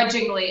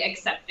 begrudgingly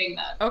accepting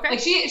that. Okay. Like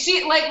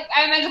she like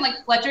I imagine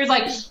like Fletcher's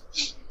like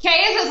Kay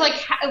is just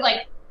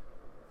like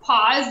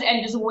paused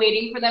and just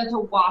waiting for them to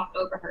waft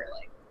over her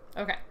like.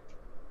 Okay.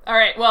 All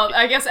right. Well,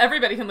 I guess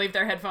everybody can leave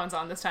their headphones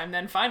on this time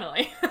then,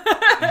 finally.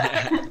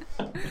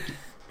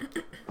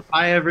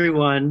 Hi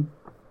everyone,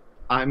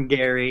 I'm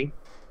Gary.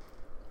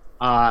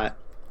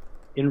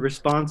 In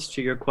response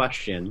to your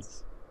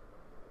questions,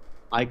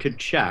 I could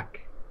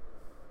check,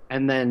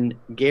 and then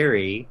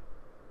Gary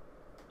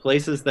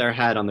places their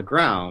head on the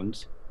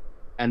ground,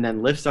 and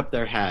then lifts up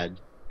their head,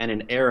 and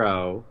an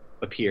arrow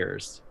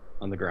appears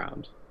on the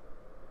ground,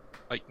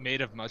 Like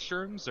made of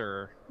mushrooms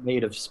or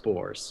made of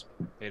spores.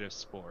 made of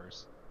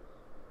spores?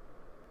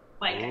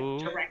 Like Ooh. a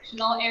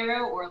directional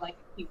arrow or like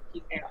a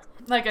keep arrow.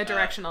 Like a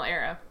directional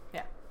arrow.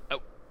 Yeah.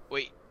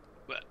 Wait,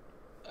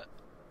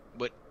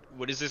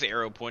 what is this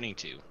arrow pointing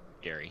to,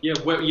 Gary? Yeah,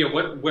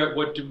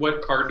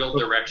 what cardinal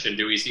direction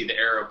do we see the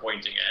arrow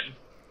pointing in?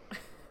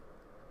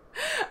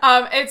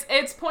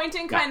 It's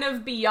pointing kind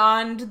of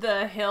beyond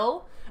the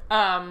hill.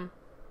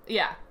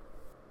 Yeah.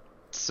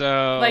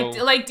 So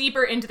Like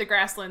deeper into the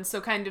grasslands, so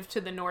kind of to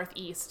the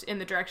northeast in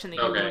the direction that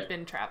you would Okay. have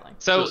been traveling.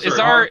 so So is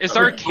sorry,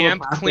 our okay.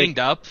 camp cleaned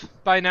up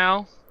by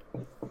now?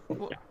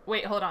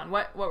 Wait, hold on.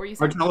 What were you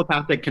Our saying?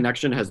 telepathic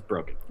connection has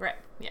broken. Right.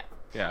 Yeah.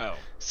 Yeah. Oh.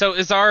 So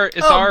is our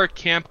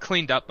camp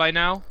cleaned up by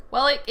now?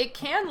 Well, it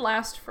can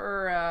last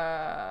for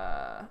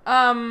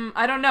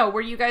I don't know. Were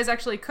you guys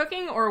actually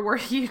cooking or were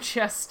you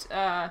just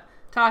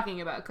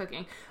talking about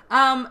cooking?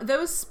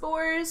 Those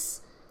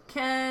spores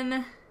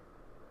can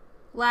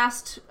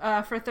last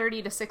for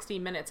 30 to 60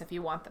 minutes if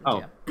you want them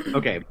Oh, to.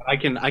 okay. But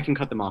I can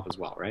cut them off as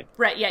well, right?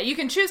 Right, yeah, you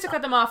can choose to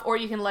cut them off or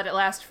you can let it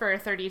last for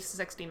 30 to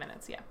 60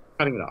 minutes, yeah.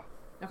 Cutting it off.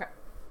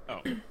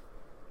 Okay.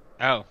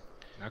 Oh,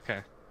 okay.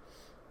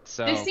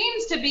 So This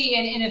seems to be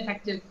an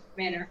ineffective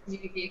manner of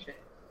communication.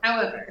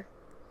 However,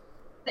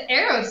 the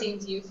arrow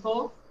seems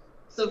useful,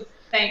 so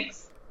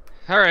thanks.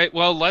 all right,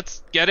 well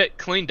let's get it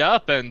cleaned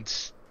up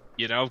and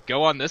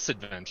go on this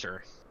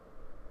adventure.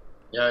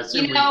 Yeah, I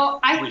assume You know,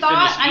 I we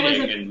thought finished I was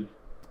eating and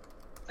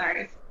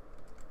Sorry.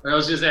 I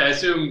was just saying, I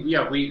assume,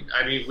 yeah, we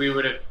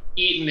would have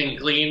eaten and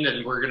cleaned,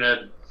 and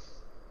and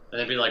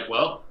they'd be like,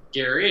 well,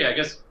 Gary, I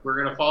guess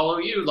we're gonna follow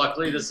you.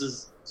 Luckily, this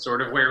is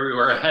sort of where we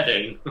were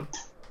heading.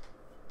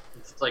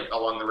 It's like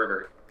along the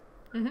river.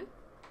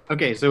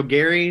 Okay, so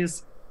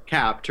Gary's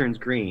cap turns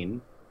green,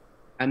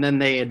 and then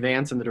they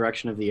advance in the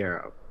direction of the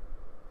arrow.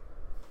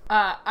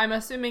 I'm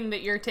assuming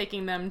that you're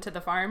taking them to the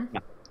farm.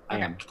 I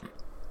Okay. am.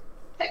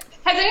 Has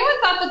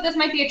anyone thought that this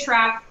might be a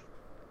trap?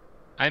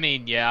 I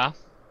mean, yeah.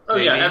 Oh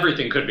yeah, Maybe.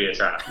 everything could be a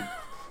trap,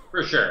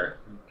 for sure.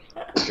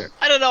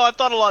 I don't know. I've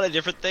thought a lot of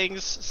different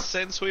things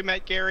since we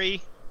met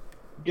Gary.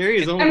 Gary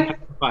has only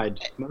petrified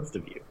most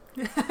of you.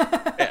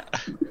 Yeah.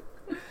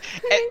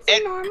 So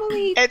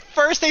normally, At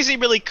first, they seem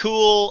really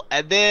cool,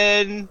 and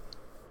then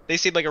they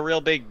seem like a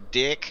real big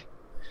dick.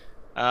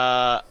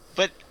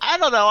 But I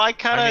don't know. I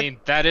kind of. I mean,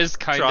 that is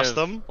kind trust of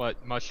them. what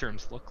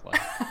mushrooms look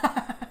like.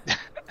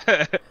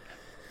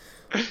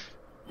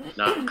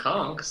 Not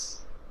conks.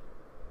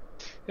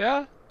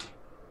 Yeah.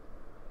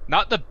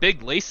 Not the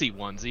big lacy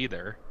ones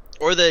either.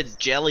 or the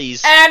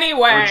jellies.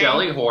 Anyway. Or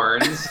jelly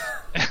horns.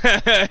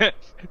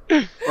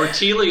 Or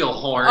teleal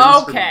horns.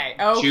 Okay,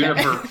 from okay.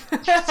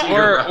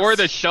 Juniper. or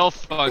the shelf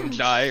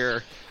fungi,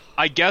 or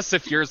I guess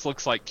if yours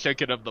looks like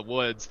chicken of the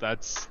woods,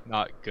 that's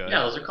not good.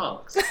 Yeah, those are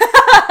conks.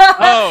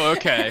 Oh,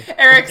 okay.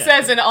 Eric Okay.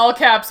 says in all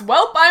caps,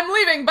 "Welp, I'm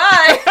leaving.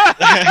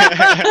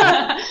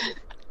 Bye."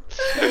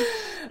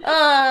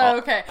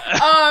 Okay.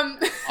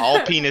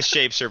 All penis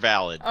shapes are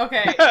valid.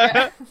 Okay.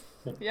 Yeah.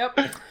 Yep.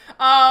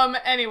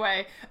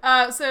 Anyway,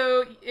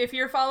 so if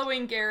you're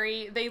following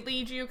Gary, they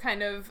lead you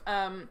kind of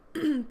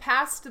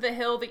past the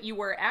hill that you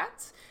were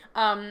at,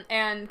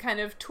 and kind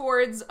of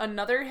towards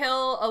another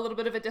hill a little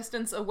bit of a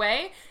distance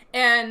away,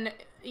 and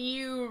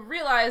you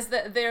realize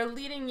that they're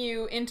leading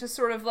you into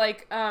sort of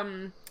like,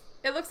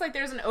 it looks like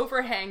there's an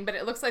overhang, but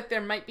it looks like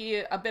there might be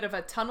a bit of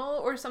a tunnel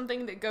or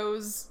something that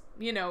goes,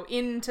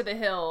 into the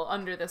hill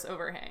under this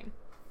overhang.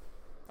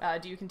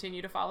 Do you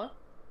continue to follow?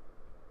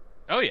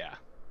 Oh, yeah.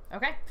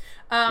 Okay.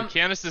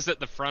 Lucanus is at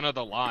the front of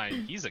the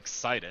line. He's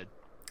excited.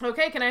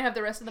 Okay, can I have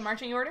the rest of the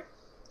marching order?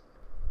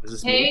 Is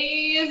this me?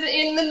 Hay is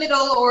in the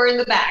middle or in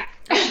the back.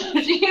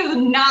 She is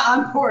not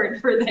on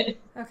board for this.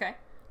 Okay.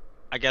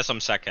 I guess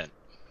I'm second.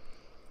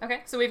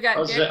 Okay, so we've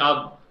got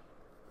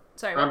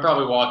Sorry. I'm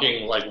probably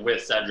walking like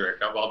with Cedric.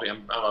 I'm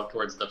up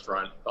towards the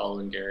front,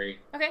 following Gary.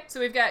 Okay, so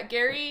we've got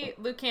Gary,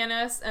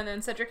 Lucanus, and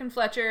then Cedric and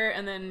Fletcher,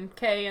 and then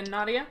Kay and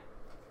Nadia.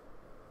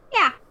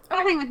 Yeah,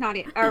 I'll hang with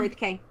Nadia, or with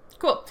Kay.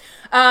 Cool.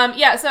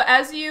 So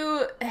as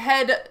you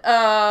head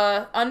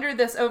under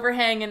this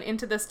overhang and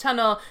into this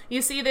tunnel,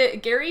 you see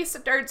that Gary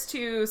starts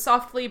to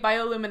softly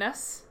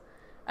bioluminesce.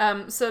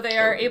 So they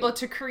are able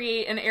to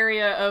create an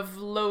area of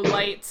low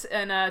light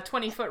and a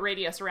 20-foot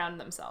radius around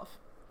themselves.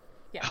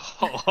 Yeah.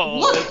 Oh,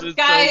 Look, this is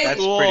guys. so That's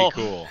cool. pretty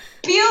cool.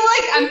 Feel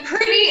like I'm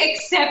pretty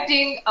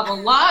accepting of a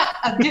lot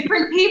of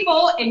different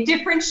people in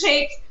different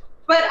shapes,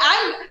 but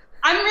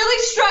I'm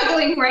really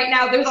struggling right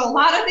now. There's a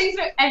lot of things,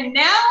 and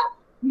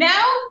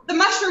now the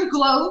mushroom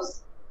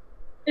glows,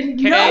 and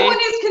Kay. no one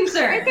is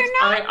concerned. They're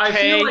not. I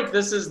Kay. feel like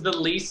this is the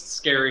least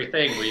scary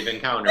thing we've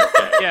encountered.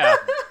 Kay. Yeah.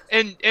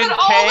 And But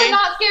all the Kay,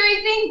 not scary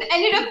things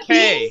ended up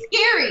Kay. being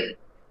scary.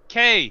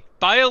 Kay,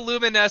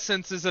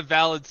 bioluminescence is a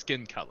valid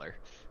skin color.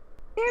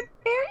 They're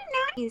very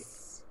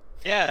nice.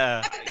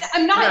 Yeah.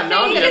 I'm not Yeah,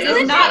 saying that Nadia,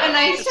 it's not a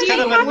nice it's hue,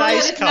 kind of a or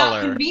nice that it's not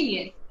color.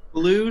 convenient.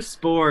 Blue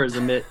spores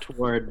emit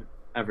toward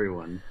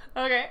everyone.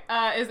 Okay,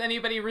 is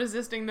anybody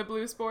resisting the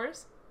blue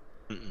spores?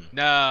 Mm-mm.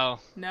 No.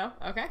 No?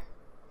 Okay.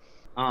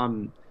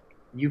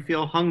 You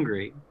feel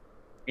hungry,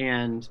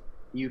 and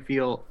you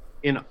feel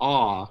in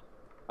awe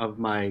of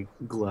my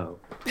glow.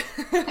 You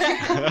know what,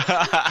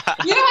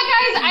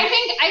 guys?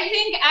 I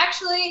think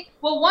actually,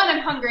 well, one, I'm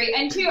hungry,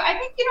 and two, I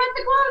think, the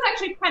glow is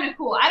actually kind of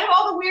cool. Out of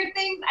all the weird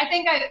things, I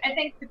think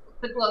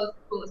the glow is the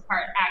coolest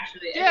part,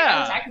 actually.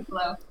 Yeah. I could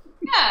glow.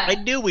 Yeah. I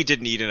knew we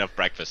didn't eat enough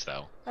breakfast,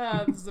 though.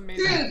 This is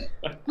amazing.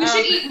 Dude, we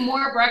should eat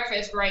more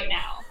breakfast right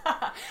now.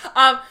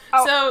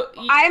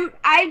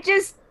 I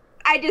just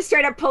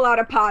straight up pull out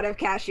a pod of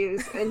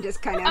cashews and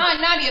just kind of.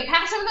 Nadia,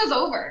 pass some of those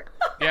over.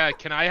 Yeah,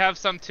 can I have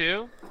some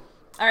too?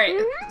 All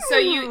right, so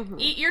you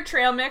eat your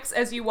trail mix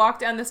as you walk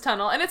down this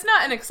tunnel, and it's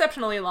not an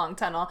exceptionally long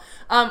tunnel.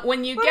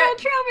 When you Little get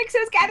trail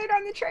mixes gathered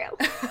on the trail.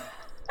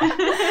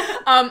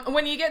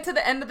 when you get to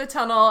the end of the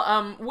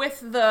tunnel,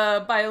 with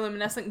the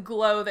bioluminescent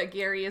glow that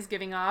Gary is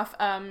giving off,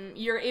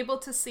 you're able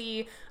to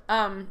see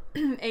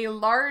a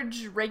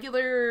large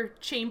regular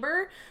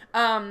chamber.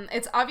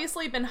 It's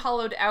obviously been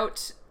hollowed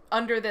out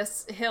under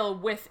this hill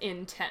with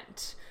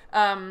intent.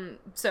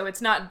 So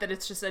it's not that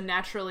it's just a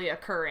naturally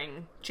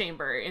occurring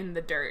chamber in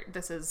the dirt.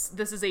 This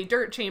is a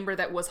dirt chamber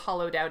that was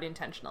hollowed out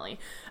intentionally.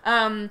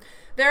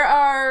 There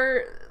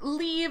are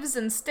leaves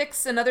and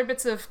sticks and other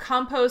bits of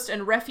compost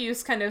and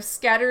refuse kind of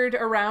scattered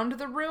around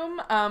the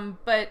room,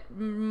 but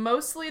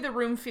mostly the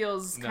room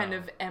feels kind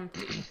of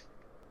empty.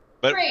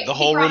 But Great, the he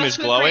whole brought room us is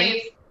to a glowing?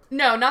 grave.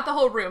 No, not the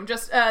whole room.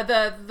 Just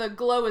the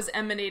glow is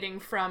emanating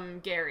from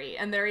Gary,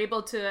 and they're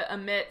able to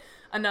emit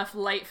enough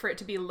light for it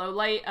to be low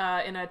light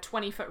in a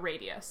 20-foot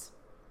radius.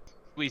 Do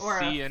we Or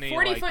see a any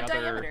 40-foot like other?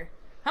 diameter.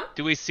 Huh?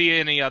 Do we see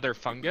any other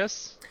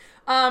fungus?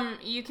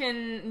 You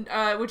can,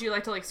 would you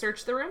like to,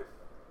 search the room?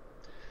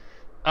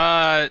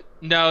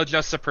 No,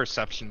 just a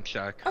perception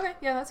check. Okay,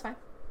 yeah, that's fine.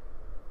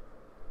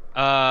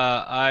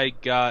 I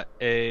got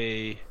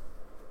a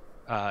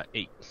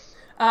 8.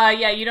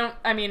 Yeah, you don't,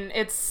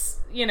 it's,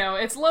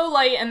 it's low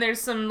light and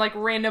there's some,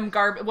 random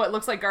what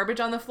looks like garbage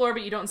on the floor,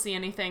 but you don't see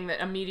anything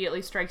that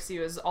immediately strikes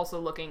you as also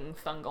looking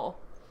fungal.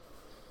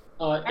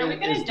 Are we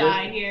gonna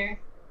die here?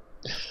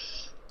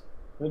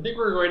 I think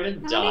we're going to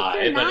die,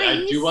 they're but I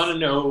do nice. want to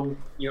know,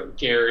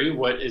 Gary,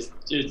 what is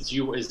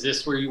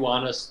this where you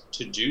want us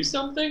to do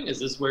something? Is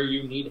this where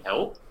you need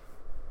help?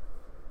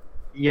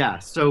 Yeah,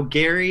 so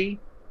Gary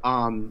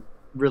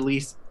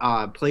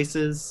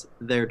places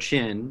their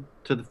chin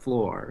to the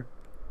floor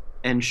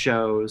and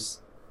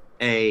shows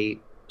a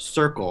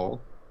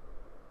circle.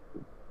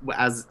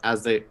 As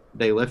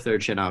they lift their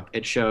chin up,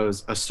 it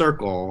shows a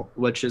circle,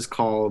 which is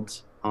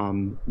called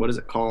what is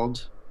it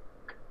called,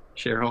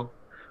 Cheryl?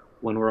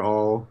 When we're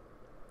all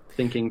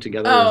thinking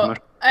together as much.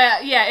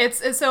 Yeah,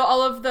 it's so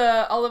all of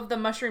the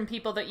mushroom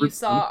people that you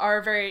saw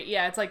are very,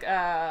 it's like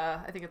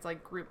I think it's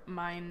like group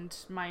mind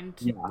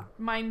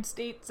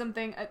state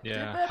something.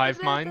 Yeah,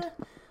 hive mind.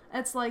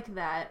 It's like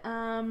that.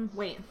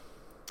 Wait,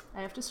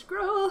 I have to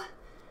scroll.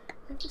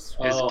 Is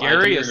Oh,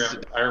 Gary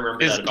I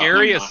remember is that about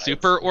Gary my a eyes.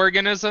 super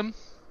organism?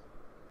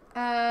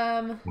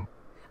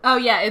 Oh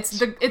yeah, it's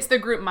the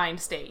group mind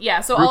state.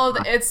 Yeah, so Group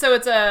mind. it's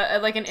a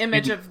like an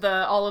image of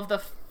all of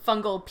the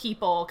fungal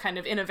people kind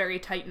of in a very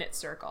tight knit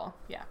circle.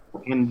 Yeah.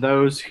 And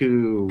those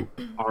who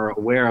are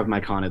aware of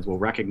myconids will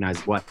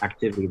recognize what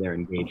activity they're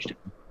engaged in.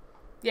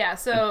 Yeah,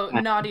 so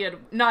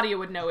Nadia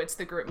would know it's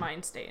the group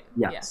mind state.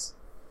 Yes.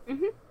 Yeah.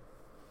 Mm-hmm.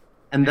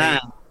 And then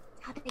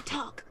How do they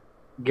talk?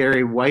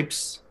 Gary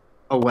wipes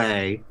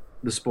away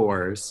the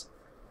spores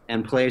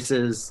and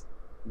places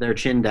their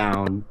chin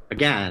down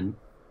again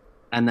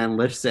and then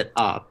lifts it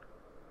up.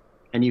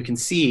 And you can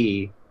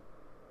see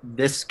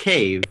this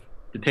cave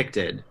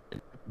depicted,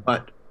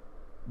 but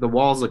the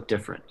walls look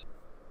different.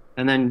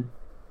 And then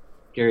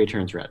Gary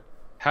turns red.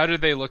 How do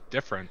they look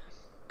different?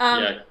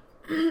 Yeah.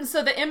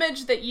 So the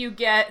image that you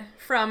get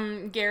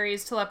from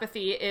Gary's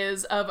telepathy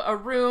is of a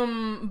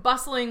room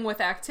bustling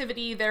with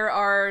activity. There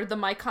are the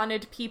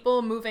myconid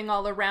people moving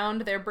all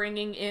around. They're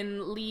bringing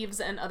in leaves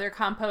and other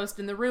compost,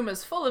 and the room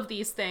is full of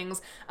these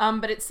things.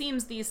 But it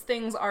seems these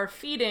things are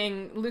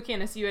feeding...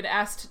 Lucanus, you had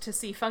asked to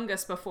see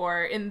fungus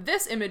before. In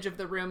this image of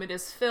the room, it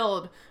is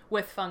filled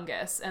with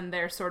fungus, and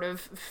they're sort of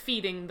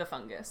feeding the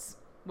fungus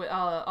with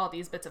all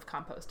these bits of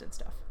compost and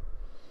stuff.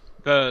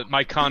 The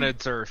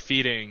myconids are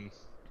feeding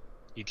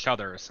each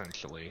other,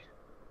 essentially.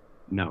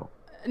 No.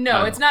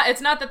 No, it's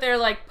not that they're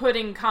like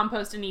putting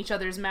compost in each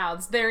other's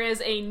mouths. There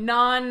is a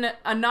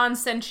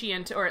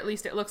non-sentient, or at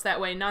least it looks that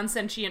way,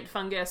 non-sentient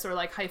fungus or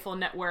like hyphal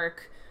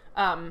network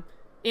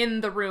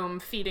in the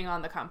room feeding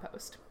on the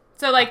compost.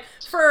 So like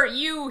for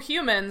you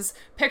humans,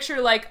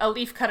 picture like a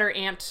leafcutter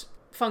ant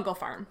fungal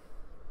farm.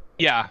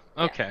 Yeah,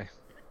 okay.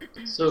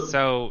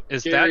 So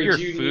is Gary, that your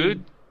do you food?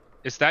 need-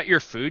 Is that your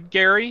food,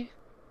 Gary?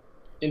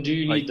 And do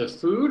you need the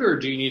food, or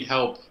do you need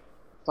help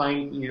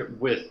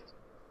with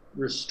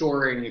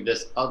restoring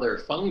this other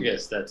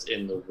fungus that's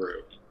in the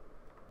room?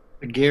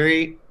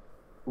 Gary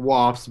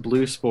wafts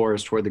blue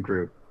spores toward the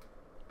group.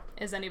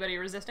 Is anybody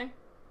resisting?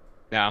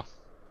 No.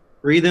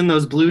 Breathe in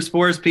those blue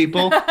spores,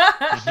 people.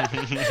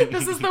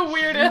 This is the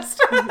weirdest.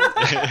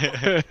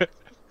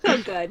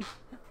 So good.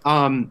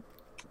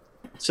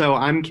 So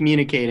I'm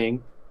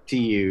communicating to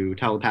you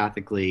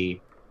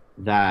telepathically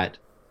that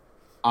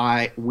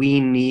we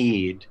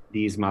need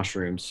these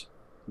mushrooms,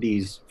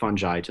 these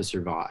fungi, to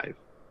survive.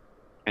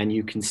 And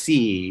you can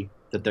see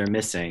that they're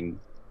missing.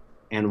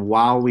 And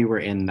while we were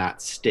in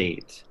that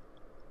state,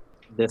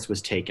 this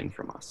was taken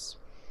from us.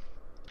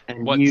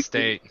 And What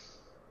state?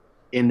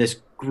 In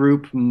this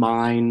group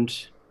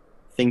mind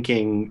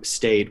thinking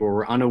state where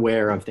we're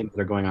unaware of things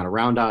that are going on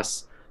around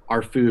us,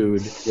 our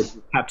food, which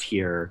we kept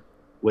here,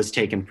 was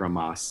taken from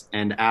us.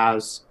 And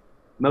as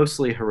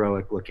mostly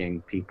heroic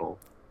looking people,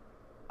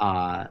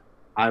 I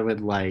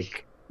would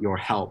like your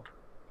help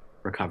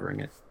recovering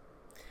it.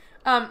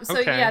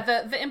 Okay. Yeah,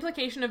 the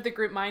implication of the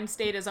group mind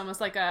state is almost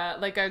like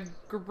a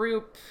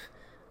group,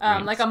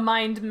 like a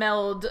mind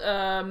meld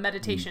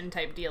meditation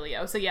type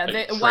dealio. So yeah,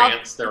 Like while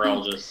trance, they're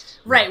all just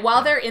right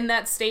while they're in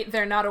that state,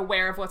 they're not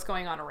aware of what's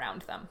going on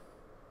around them.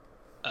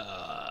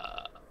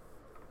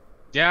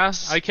 Yeah,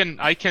 I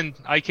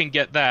can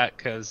get that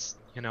because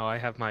I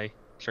have my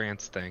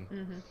trance thing.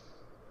 Mm-hmm.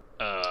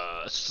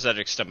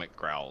 Synthetic stomach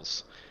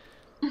growls.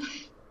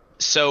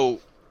 So,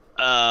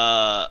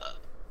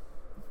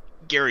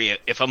 Gary,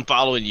 if I'm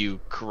following you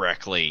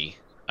correctly,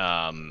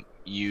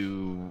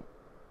 your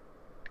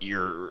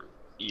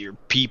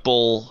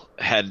people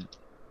had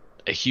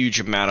a huge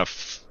amount of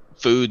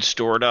food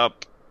stored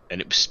up, and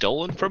it was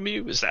stolen from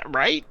you. Is that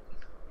right?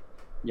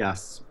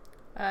 Yes.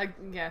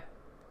 Yeah.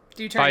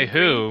 Do you turn By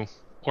who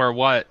or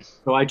what?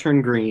 So I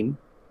turn green.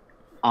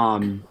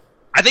 I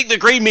think the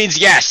green means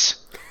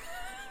yes.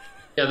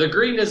 Yeah, the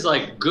green is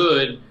like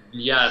good.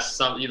 Yes,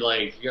 something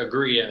like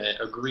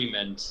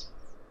agreement.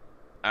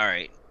 All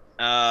right.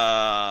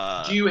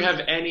 Do you have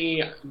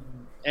any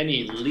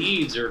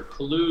leads or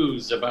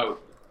clues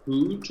about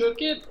who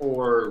took it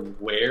or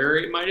where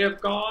it might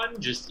have gone?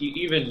 Just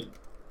even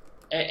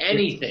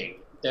anything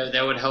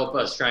that would help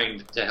us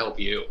trying to help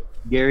you.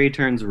 Gary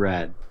turns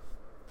red.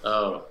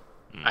 Oh,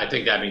 I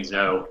think that means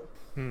no.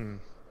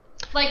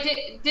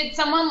 Like, did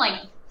someone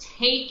like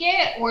take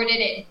it, or did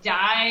it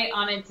die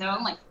on its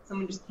own? Like,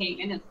 someone just came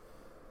in and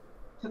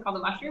took all the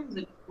mushrooms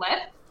and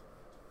left?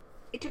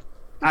 It took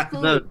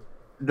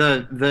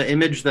The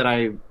image that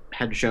I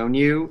had shown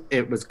you,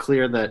 it was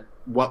clear that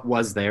what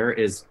was there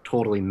is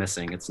totally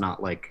missing. It's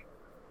not like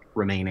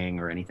remaining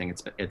or anything.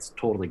 It's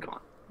totally gone.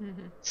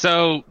 Mm-hmm.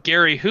 So,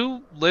 Gary,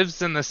 who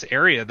lives in this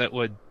area that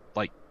would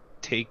like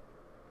take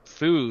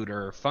food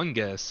or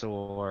fungus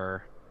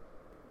or?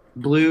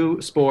 Blue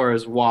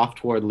spores waft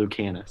toward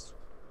Lucanus.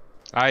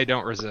 I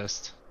don't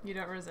resist. You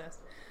don't resist.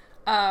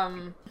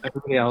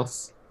 Everybody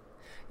else.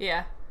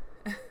 Yeah.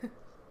 I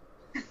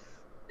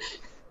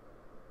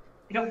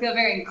don't feel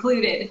very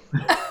included.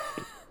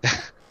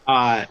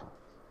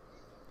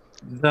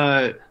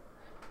 The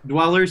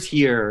dwellers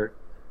here,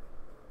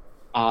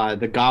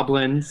 the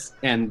goblins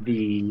and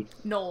the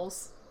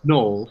Gnolls.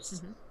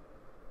 gnolls,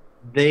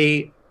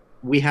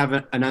 we have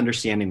an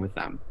understanding with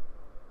them.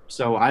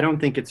 So I don't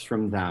think it's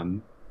from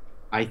them.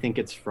 I think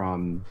it's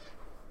from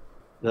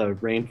the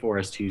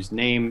rainforest whose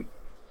name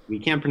we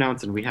can't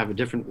pronounce and we have a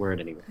different word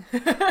anyway.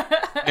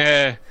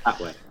 Eh, That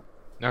way.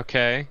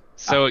 okay.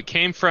 So it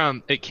came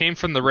from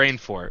the rain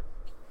fort.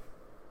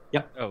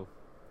 Yep. Oh,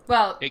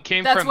 Well, it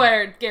came that's from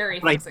where Gary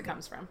Right. thinks it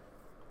comes from.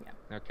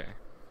 Okay.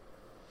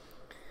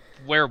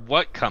 Where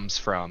what comes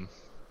from?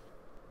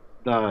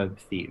 The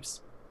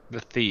thieves.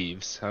 The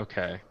thieves.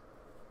 Okay.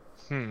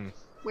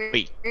 Where,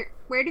 Wait.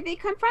 where did they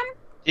come from?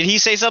 Did he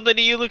say something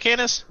to you,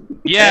 Lucanus?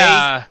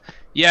 Yeah.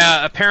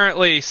 Yeah,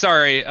 apparently,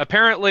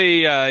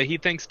 he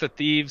thinks the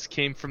thieves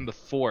came from the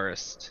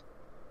forest.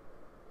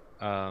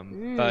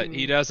 But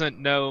he doesn't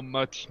know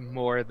much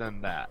more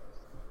than that.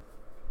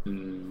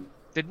 Hmm.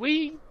 Did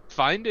we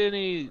find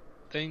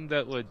anything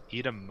that would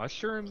eat a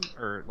mushroom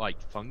or like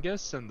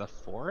fungus in the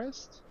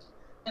forest?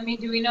 I mean,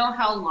 do we know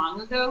how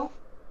long ago?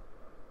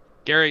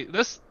 Gary,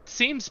 this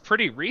seems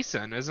pretty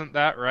recent, isn't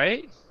that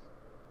right?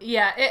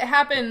 Yeah, it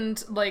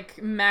happened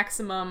like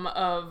maximum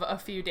of a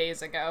few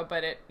days ago,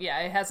 but it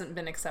hasn't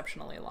been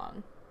exceptionally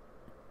long.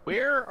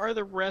 Where are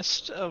the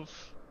rest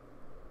of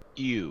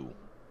you?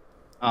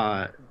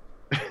 You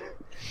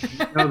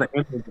know the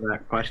answer to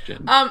that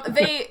question.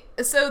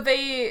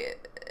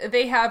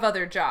 They have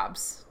other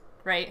jobs,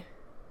 right?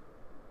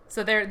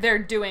 So they're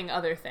doing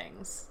other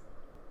things.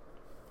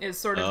 Is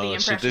sort of the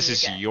impression. So this you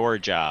is get. your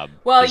job.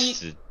 Well,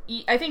 This is-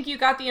 I think you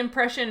got the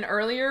impression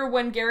earlier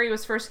when Gary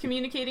was first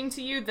communicating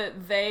to you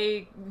that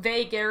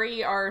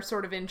Gary, are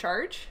sort of in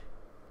charge.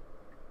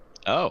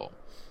 Oh,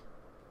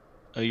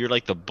 you're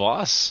like the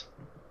boss,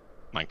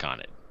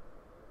 Myconid.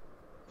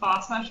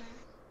 Boss mushroom?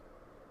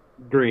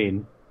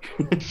 Green.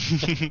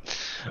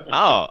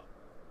 Oh,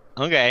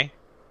 okay.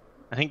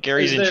 I think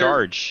Gary's Is in there-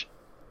 charge.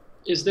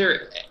 Is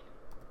there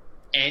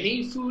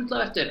any food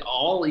left at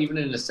all, even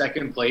in the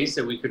second place,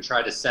 that we could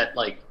try to set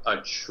like a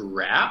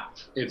trap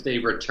if they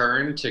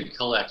return to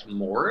collect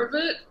more of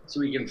it, so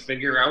we can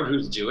figure out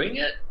who's doing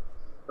it?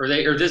 Or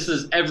this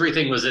is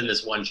everything was in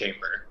this one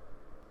chamber.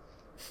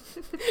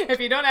 If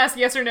you don't ask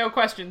yes or no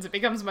questions, it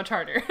becomes much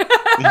harder.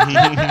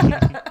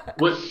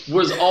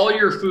 Was all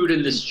your food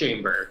in this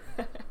chamber?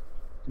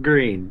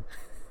 Green.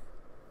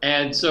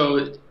 And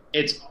so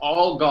it's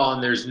all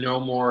gone. There's no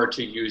more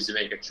to use to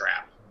make a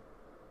trap.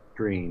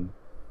 Green.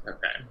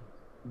 Okay.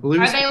 Blue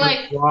Are they, spores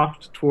like-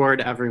 walked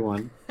toward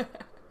everyone.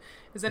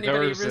 Is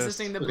anybody resist.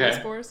 resisting the blue Okay.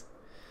 spores?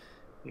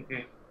 Mhm.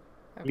 Okay.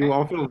 You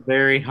all feel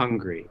very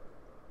hungry.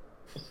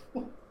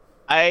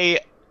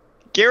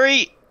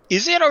 Gary,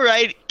 is it all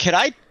right? Can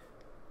I?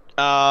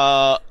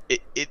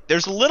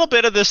 There's a little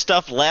bit of this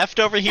stuff left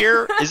over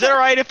here. Is it all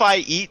right if I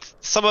eat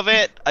some of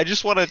it? I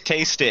just want to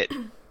taste it.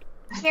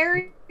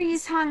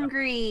 Gary's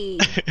hungry.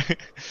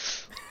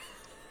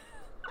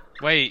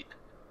 Wait,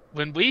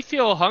 when we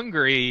feel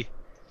hungry,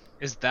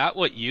 is that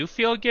what you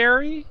feel,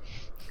 Gary?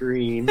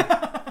 Green.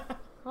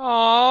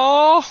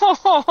 Oh.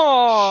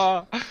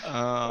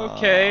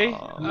 Okay.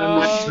 And then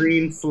when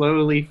green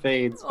slowly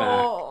fades back.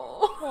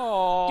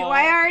 Oh. Do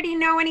I already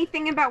know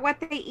anything about what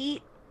they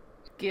eat?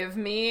 Give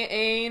me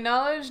a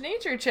knowledge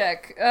nature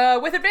check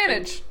with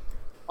advantage.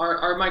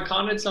 Are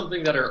Myconids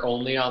something that are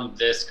only on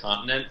this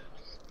continent?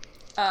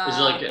 Is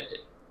it like a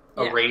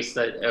yeah. race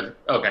that?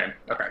 Okay.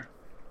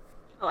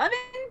 11?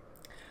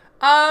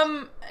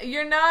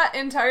 You're not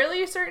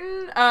entirely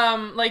certain.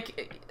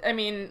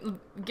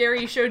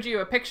 Gary showed you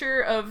a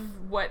picture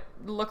of what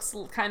looks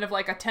kind of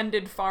like a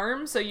tended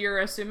farm, so you're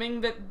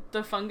assuming that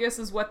the fungus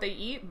is what they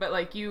eat,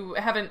 but you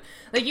haven't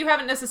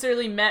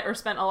necessarily met or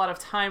spent a lot of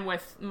time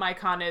with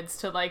Myconids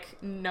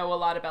to know a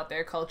lot about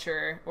their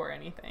culture or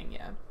anything.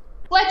 Yeah.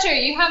 Fletcher,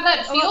 you have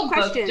that Oh, field book,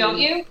 question. don't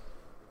you?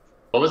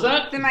 What was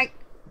that? The mic.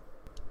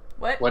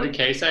 What? What did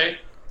Kay say?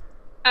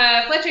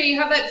 Fletcher, you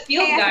have that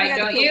field Hey, I guide, forgot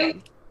the don't field you?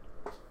 guide.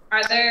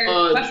 Are there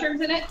Uh,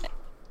 mushrooms in it?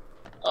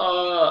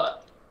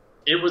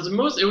 It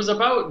was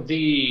about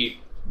the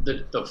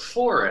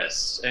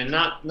forest, and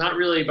not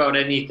really about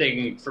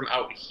anything from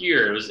out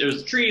here. It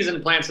was trees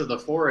and plants of the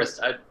forest.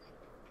 But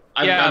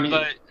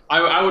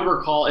I would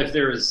recall if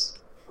there was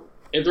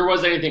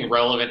anything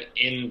relevant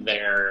in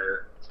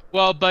there.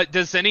 well, but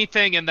does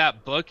anything in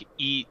that book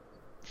eat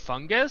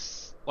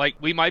fungus?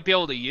 We might be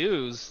able to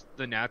use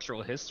the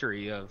natural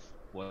history of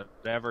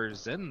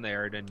whatever's in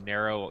there to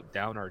narrow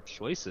down our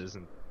choices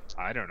and,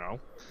 I don't know,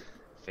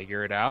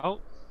 figure it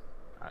out.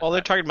 While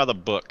they're talking about the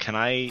book, can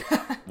I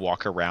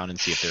walk around and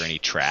see if there are any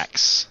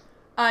tracks?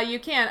 You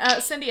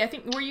can. Cindy, I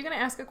think, were you going to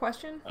ask a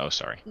question? Oh,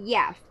 sorry.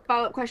 Yeah,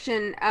 follow-up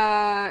question.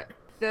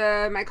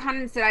 The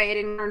Myconids that I had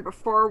encountered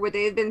before, would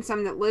they have been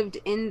some that lived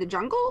in the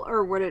jungle,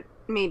 or would it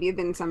maybe have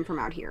been some from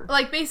out here?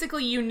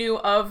 Basically, you knew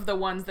of the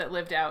ones that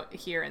lived out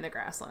here in the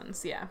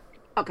grasslands. Yeah.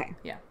 Okay.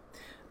 Yeah.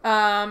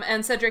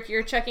 And Cedric,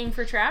 you're checking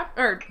for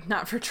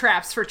not for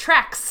traps, for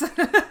tracks.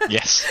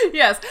 Yes.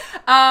 Yes.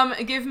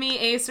 Give me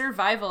a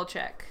survival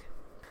check.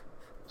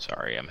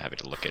 Sorry, I'm having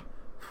to look at.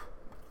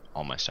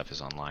 All my stuff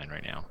is online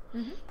right now.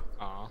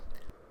 Aw.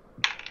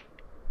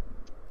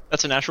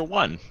 That's a natural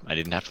 1. I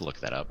didn't have to look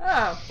that up.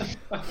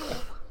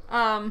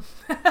 Oh.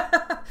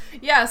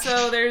 Yeah,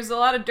 so there's a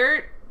lot of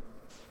dirt,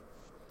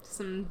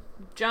 some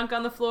junk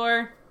on the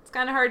floor, It's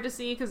kind of hard to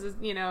see because,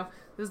 you know,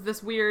 there's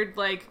this weird,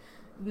 like,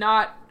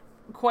 not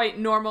quite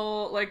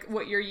normal, like,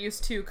 what you're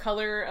used to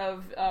color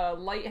of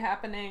light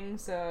happening,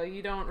 so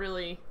you don't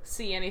really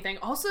see anything.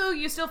 Also,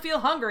 you still feel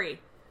hungry,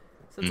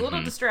 so it's a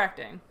little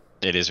distracting.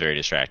 It is very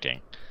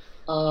distracting.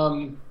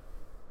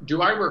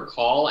 Do I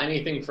recall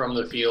anything from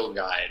the field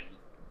guide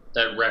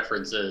that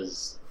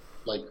references,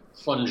 like,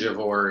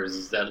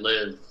 fungivores that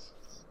live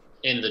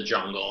in the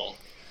jungle?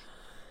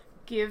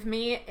 Give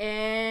me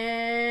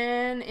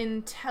an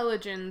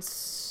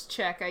intelligence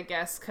check, I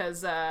guess,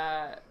 because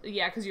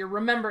you're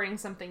remembering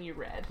something you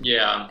read.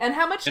 Yeah. And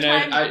how much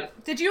time...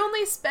 did you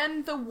only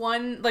spend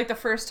the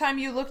first time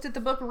you looked at the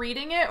book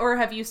reading it, or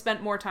have you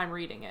spent more time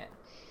reading it?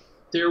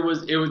 There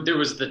was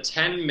the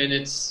 10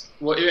 minutes...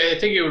 Well, I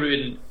think it would have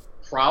been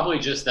probably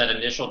just that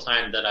initial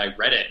time that I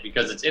read it,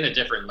 because it's in a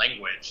different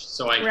language,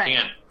 so I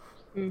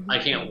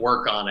can't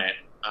work on it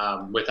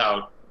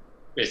without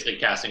basically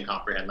casting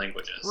comprehend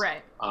languages.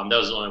 Right. That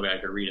was the only way I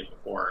could read it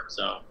before,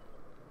 so...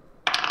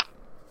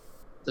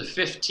 The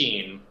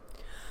 15.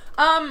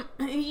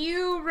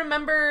 You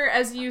remember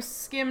as you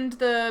skimmed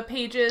the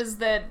pages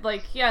that,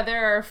 like, yeah,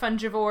 there are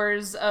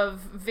fungivores of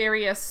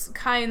various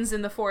kinds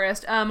in the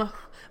forest,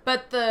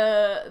 but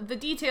the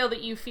detail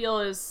that you feel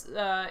is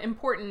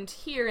important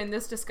here in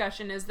this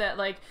discussion is that,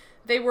 like,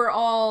 they were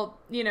all,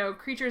 you know,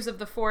 creatures of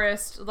the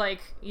forest,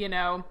 like, you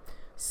know,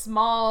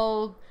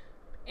 small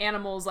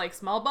animals like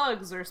small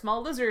bugs or small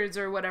lizards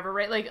or whatever,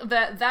 right? Like,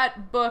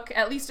 that book,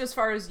 at least as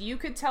far as you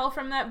could tell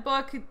from that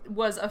book,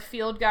 was a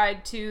field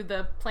guide to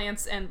the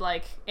plants and,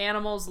 like,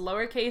 animals,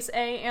 lowercase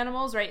a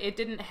animals, right? It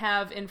didn't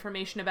have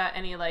information about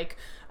any, like,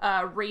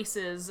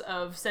 races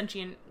of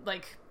sentient,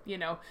 like, you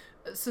know,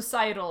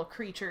 societal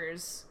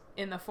creatures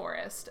in the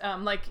forest.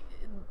 Like,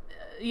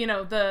 you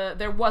know,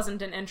 there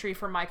wasn't an entry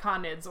for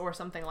myconids or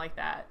something like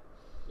that.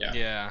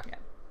 Yeah.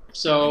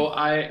 So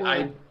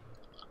I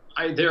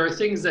there are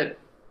things that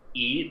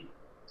eat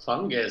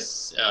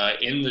fungus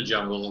in the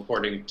jungle,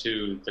 according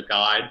to the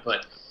guide,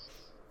 but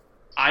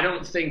I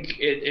don't think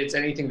it's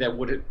anything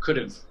that could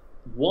have,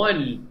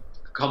 one,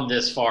 come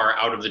this far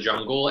out of the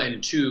jungle,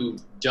 and two,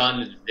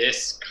 done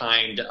this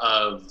kind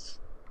of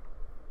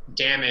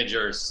damage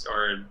or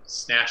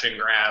snatch and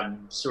grab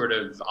sort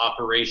of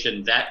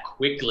operation that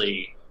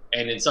quickly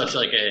and in such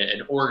like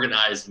an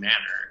organized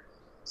manner.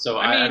 So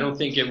I don't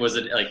think it was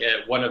it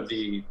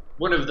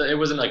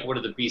wasn't like one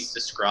of the beasts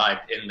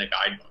described in the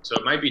guidebook. So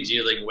it might be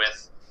dealing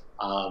with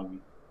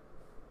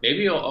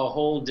maybe a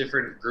whole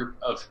different group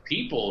of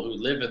people who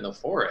live in the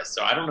forest.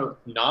 So I don't know,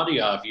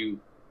 Nadia, if you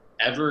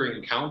ever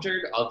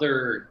encountered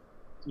other,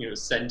 you know,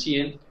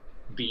 sentient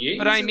beings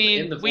but I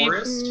mean, in the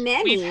forest?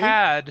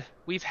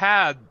 We've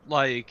had,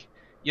 like,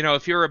 you know,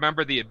 if you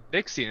remember the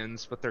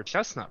Evixians with their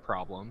chestnut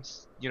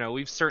problems, you know,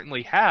 we've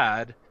certainly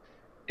had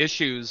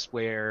issues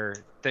where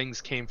things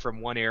came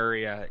from one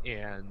area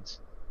and,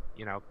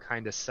 you know,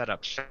 kind of set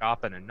up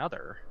shop in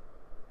another.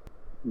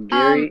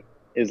 Gary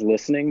is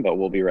listening, but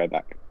we'll be right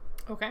back.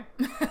 Okay.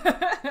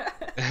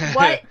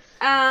 What?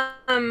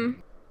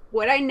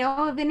 Would I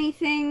know of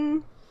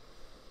anything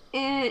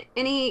in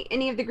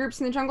any of the groups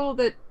in the jungle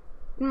that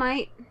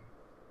might?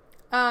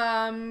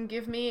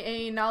 Give me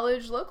a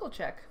knowledge local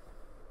check.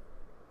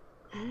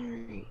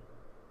 Alright.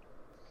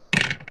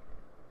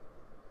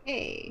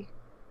 Hey.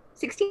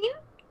 16?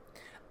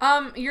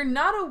 You're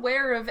not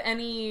aware of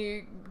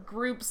any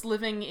groups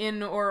living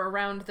in or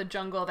around the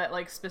jungle that,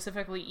 like,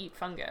 specifically eat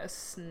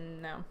fungus.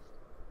 No.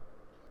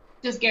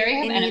 Does Gary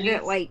have Any enemies?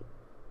 that, like...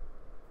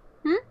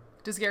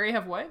 Does Gary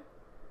have what?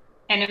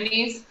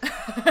 Enemies?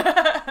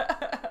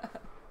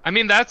 I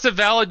mean, that's a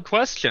valid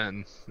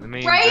question. I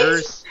mean,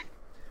 Right?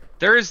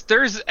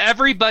 there's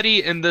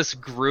everybody in this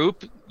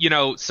group, you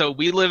know, so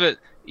we live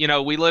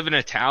in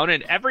a town,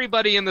 and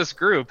everybody in this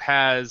group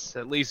has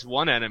at least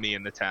one enemy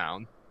in the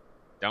town.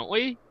 Don't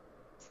we?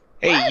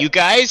 Hey, What? you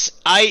guys,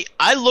 I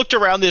looked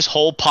around this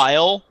whole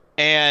pile,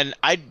 and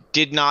I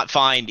did not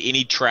find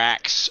any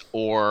tracks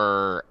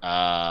or,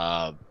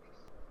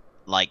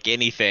 like,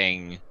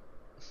 anything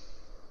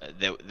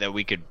that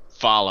we could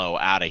follow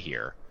out of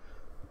here.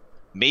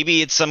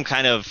 Maybe it's some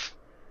kind of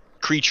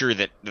creature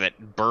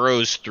that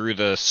burrows through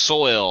the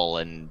soil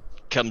and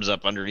comes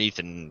up underneath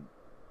and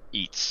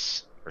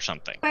eats or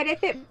something. But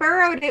if it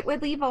burrowed, it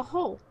would leave a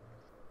hole.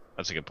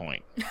 That's a good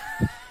point.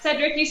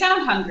 Cedric, you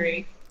sound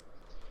hungry.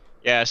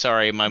 Yeah,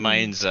 sorry, my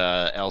mind's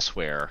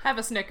elsewhere. Have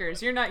a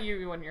Snickers. You're not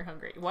you when you're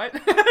hungry. What?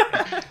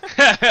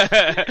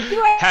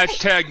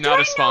 Hashtag not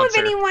a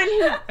sponsor. Do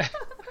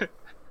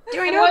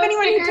I know of want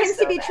anyone who Snickers tends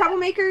to so be bad.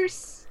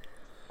 troublemakers?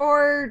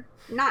 Or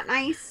not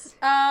nice?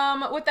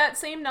 With that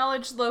same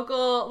knowledge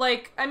local,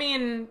 like, I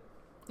mean,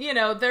 you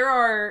know,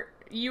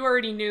 you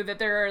already knew that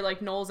there are, like,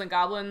 gnolls and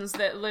goblins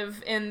that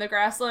live in the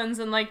grasslands,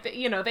 and, like,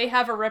 you know, they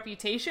have a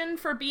reputation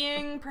for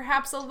being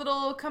perhaps a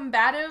little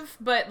combative,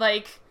 but,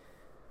 like,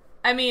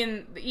 I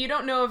mean, you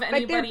don't know of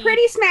anybody... But they're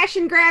pretty smash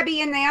and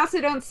grabby, and they also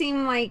don't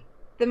seem like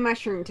the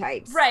mushroom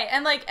types. Right,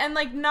 and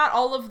not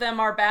all of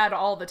them are bad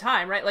all the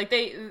time, right? Like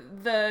the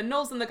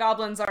gnolls and the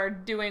goblins are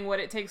doing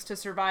what it takes to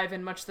survive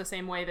in much the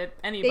same way that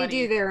anybody. They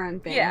do their own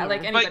thing. Yeah,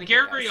 like anybody. But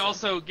Gary does,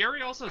 so.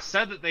 also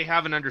said that they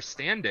have an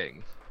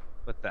understanding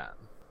with them.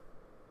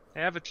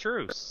 They have a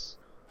truce.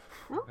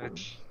 Oh.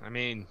 Which, I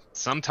mean,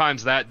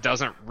 sometimes that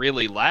doesn't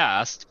really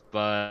last,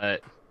 but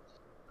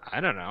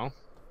I don't know.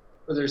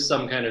 Or there's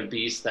some kind of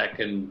beast that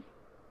can,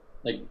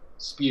 like,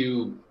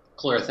 spew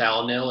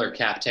chlorothalonil or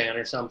Captan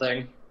or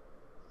something.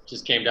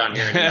 Just came down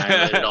here and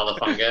annihilated all the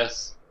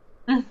fungus.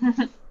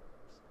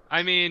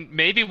 I mean,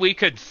 maybe we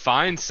could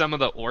find some of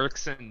the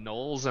orcs and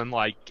gnolls and,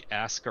 like,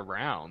 ask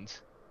around.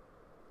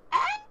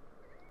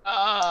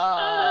 I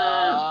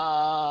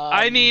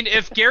mean,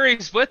 if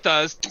Gary's with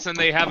us and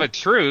they have a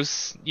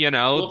truce, you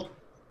know.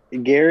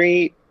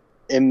 Gary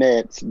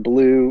emits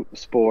blue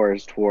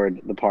spores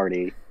toward the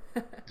party.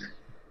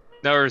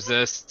 No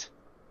resist.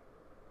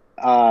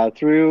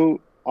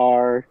 Through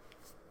our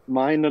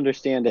mind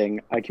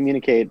understanding, I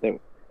communicate that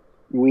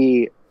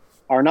we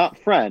are not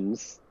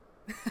friends,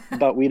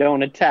 but we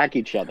don't attack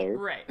each other.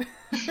 Right.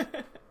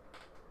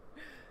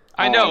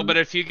 I know, but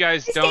if you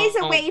guys He don't...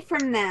 stays away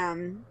from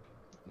them.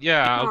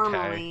 Yeah, okay.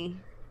 Normally.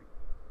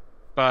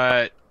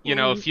 But, you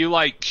know, if you,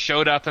 like,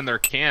 showed up in their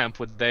camp,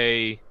 would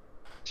they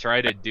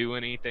try to do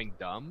anything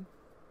dumb?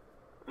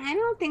 I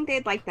don't think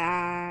they'd like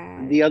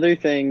that. The other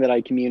thing that I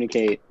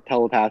communicate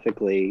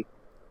telepathically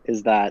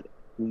is that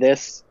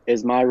this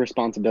is my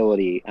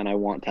responsibility and I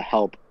want to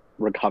help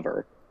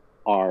recover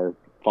our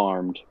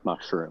farmed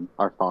mushroom,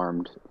 our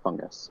farmed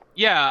fungus.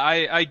 Yeah,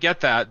 I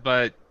get that,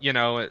 but, you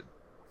know,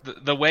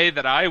 the way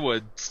that I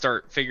would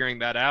start figuring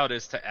that out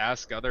is to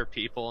ask other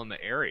people in the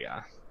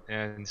area.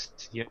 And,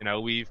 you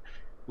know, you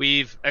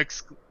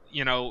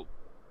know,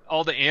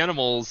 all the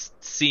animals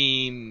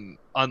seem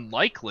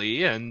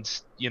unlikely, and,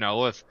 you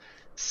know, if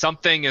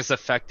something is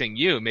affecting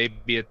you,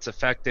 maybe it's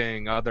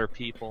affecting other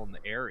people in the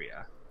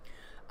area.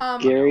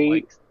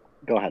 Gary,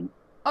 go ahead.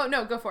 Oh,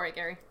 no, go for it,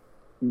 Gary.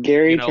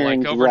 Gary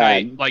turns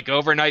red. Like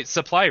overnight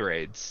supply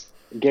raids.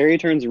 Gary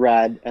turns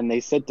red, and they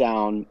sit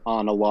down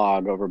on a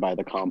log over by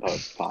the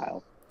compost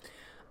pile.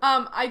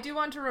 I do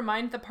want to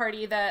remind the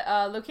party that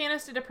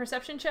Lucanus did a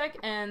perception check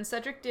and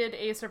Cedric did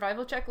a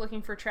survival check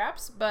looking for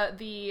traps, but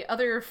the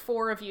other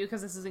 4 of you,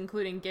 because this is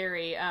including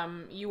Gary,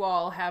 you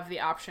all have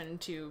the option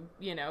to,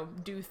 you know,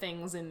 do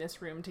things in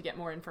this room to get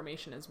more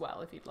information as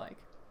well, if you'd like.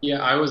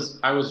 Yeah, I was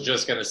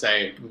just gonna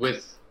say,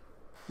 with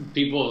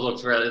people who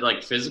look for,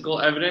 like, physical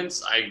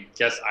evidence, I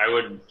guess I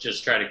would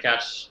just try to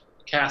cast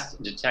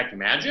detect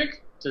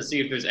magic to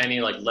see if there's any,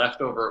 like,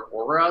 leftover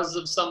auras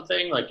of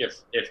something, like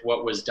if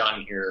what was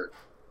done here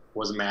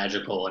was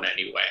magical in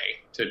any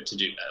way to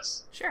do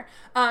this. Sure.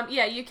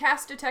 Yeah, you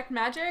cast detect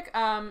magic.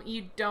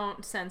 You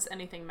don't sense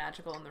anything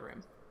magical in the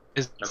room.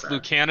 Is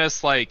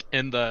Lucanus like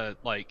in the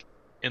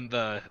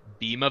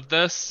beam of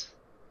this?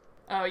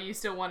 Oh, you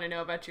still want to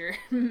know about your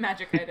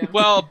magic item?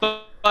 Well,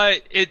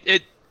 but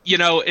it you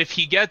know, if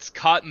he gets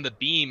caught in the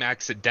beam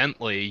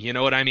accidentally, you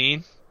know what I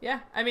mean? Yeah,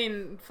 I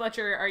mean,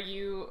 Fletcher, are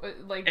you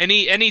like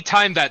any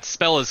time that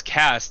spell is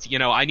cast, you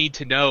know, I need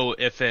to know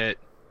if it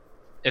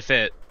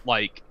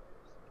like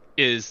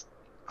is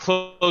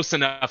close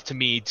enough to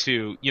me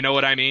to, you know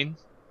what I mean?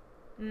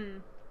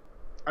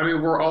 I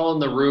mean, we're all in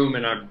the room,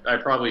 and I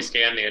probably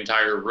scanned the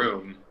entire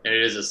room, and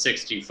it is a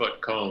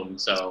 60-foot cone,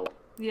 so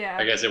yeah,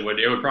 I guess it would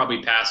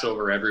probably pass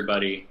over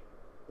everybody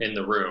in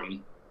the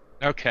room.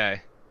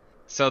 Okay,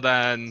 so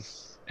then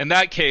in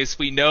that case,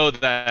 we know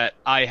that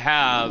I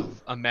have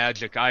a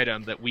magic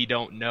item that we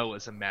don't know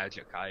is a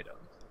magic item.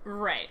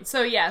 Right.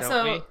 So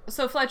yeah,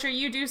 so Fletcher,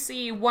 you do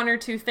see 1 or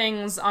 2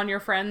 things on your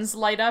friends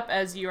light up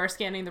as you are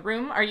scanning the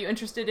room. Are you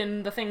interested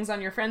in the things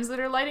on your friends that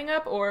are lighting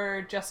up,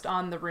 or just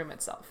on the room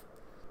itself?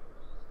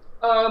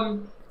 I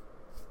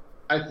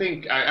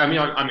think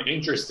I'm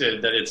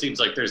interested that it seems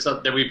like there's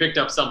that we picked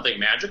up something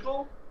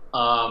magical.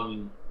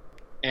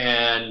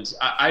 And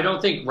I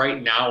don't think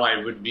right now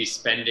I would be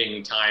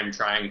spending time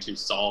trying to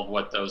solve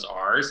what those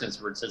are,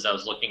 since I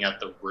was looking at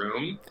the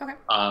room. Okay.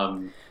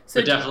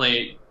 So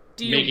definitely.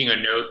 Making a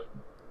note.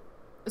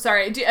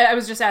 Sorry, I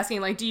was just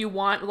asking, like, do you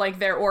want, like,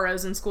 their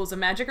auras and schools of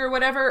magic or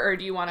whatever, or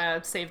do you want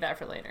to save that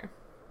for later?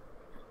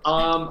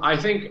 I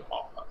think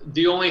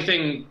the only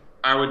thing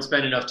I would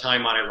spend enough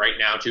time on it right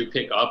now to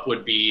pick up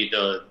would be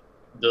the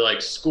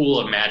like school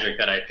of magic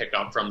that I pick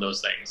up from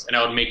those things, and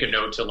I would make a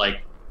note to,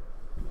 like,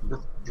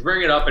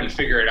 bring it up and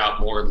figure it out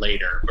more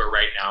later. But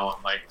right now,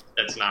 I'm like,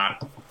 that's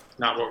not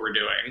what we're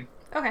doing.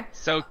 Okay.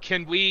 So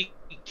can we?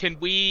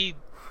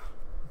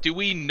 Do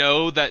we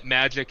know that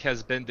magic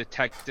has been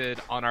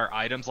detected on our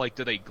items? Like,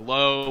 do they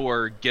glow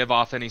or give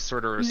off any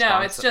sort of response?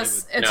 No, it's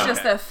just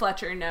that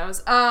Fletcher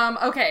knows.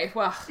 Okay,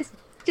 well,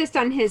 just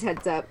on his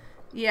heads up.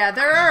 Yeah,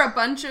 there are a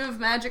bunch of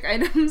magic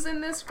items in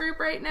this group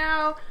right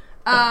now.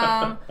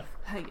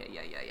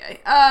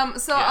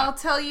 So I'll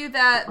tell you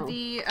that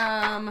the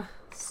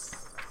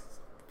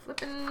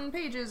flipping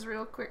pages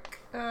real quick.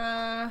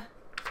 The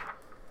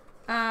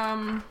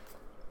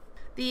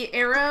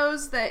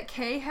arrows that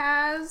Kay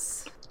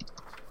has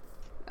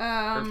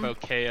Her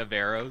bouquet of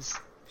arrows.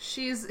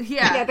 She's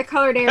Yeah, the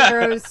colored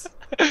arrows.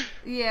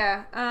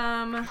 Yeah.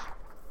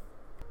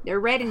 They're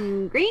red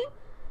and green.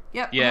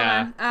 Yep.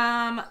 Yeah.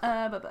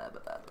 Hold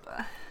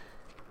on.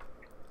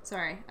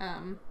 Sorry.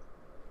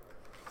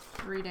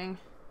 Reading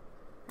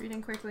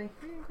quickly.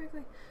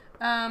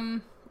 Oh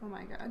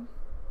my god.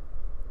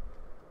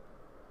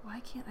 Why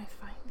can't I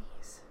find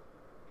these?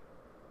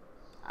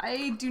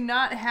 I do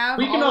not have.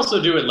 We can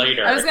also do it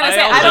later. I was gonna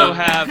say I I also don't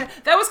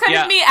have. That was kind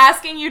Yeah. of me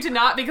asking you to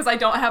not because I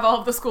don't have all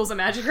of the schools of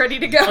magic ready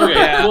to go. Okay.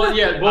 Yeah. Well,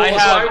 yeah. Well, I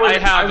I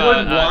would have,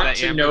 want the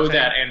to amber know thing.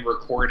 that and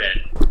record it.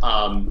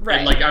 Right.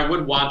 And like I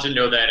would want to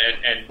know that,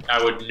 and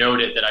I would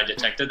note it that I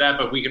detected that.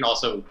 But we can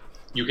also,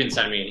 you can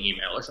send me an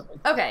email or something.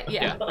 Okay.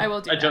 Yeah. I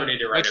will do. I that. don't need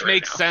to write Which it right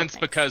makes now. sense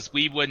Thanks. because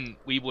we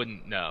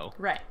wouldn't know.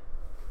 Right.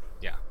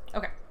 Yeah.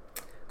 Okay.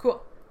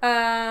 Cool.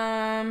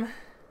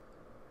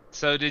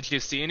 So did you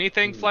see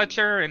anything,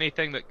 Fletcher?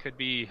 Anything that could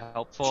be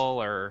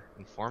helpful or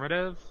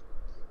informative?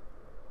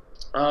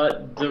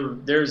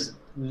 There's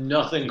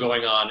nothing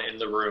going on in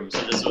the room, so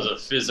this was a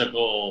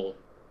physical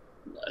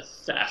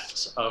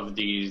theft of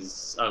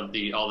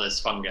all this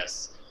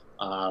fungus.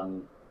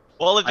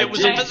 Well, if I it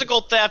was did- a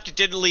physical theft, it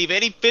didn't leave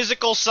any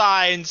physical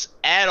signs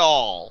at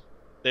all.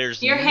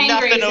 There's You're hangry,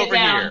 nothing sit over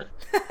down.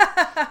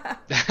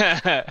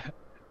 here.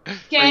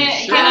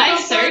 Can I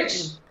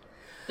search?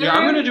 Yeah,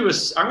 I'm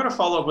gonna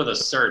follow up with a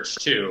search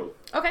too.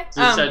 Okay.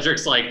 So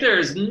Cedric's like,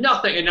 there's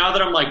nothing, and now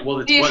that I'm like, well,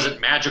 it Yeah. wasn't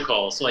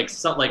magical, so like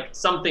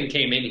something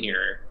came in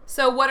here.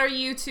 So what are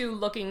you two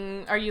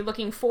looking? Are you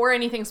looking for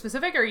anything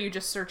specific, or are you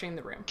just searching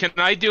the room? Can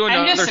I do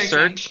I'm just another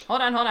searching. search?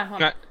 Hold on.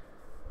 Can I-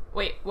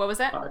 Wait, what was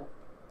that? I'm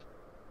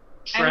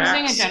Tracks.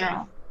 doing a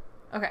general.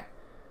 Okay.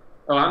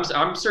 Oh,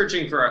 I'm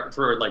searching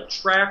for like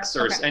tracks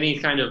or Okay. any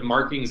kind of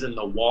markings in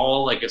the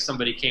wall. Like if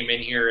somebody came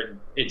in here and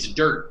it's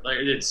dirt, like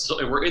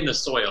we're in the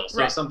soil, so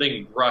Right. if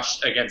something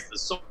brushed against the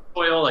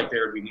soil, like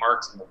there would be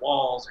marks in the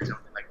walls or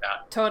something like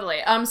that.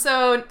 Totally.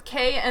 So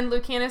Kay and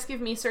Lucanus give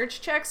me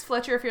search checks.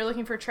 Fletcher, if you're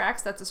looking for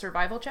tracks, that's a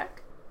survival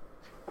check.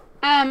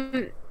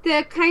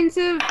 The kinds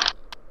of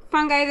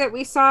fungi that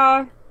we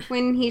saw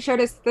when he showed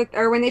us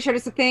when they showed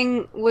us the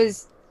thing,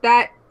 was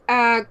that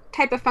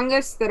type of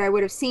fungus that I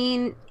would have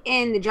seen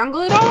in the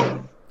jungle at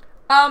all?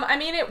 I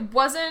mean, it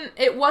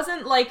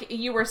wasn't like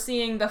you were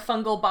seeing the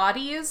fungal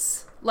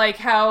bodies, like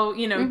how,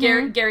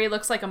 Gary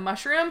looks like a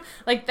mushroom.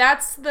 Like,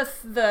 that's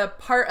the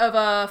part of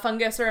a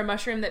fungus or a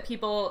mushroom that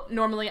people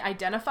normally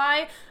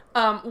identify.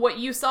 What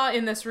you saw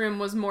in this room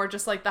was more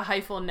just like the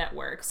hyphal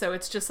network. So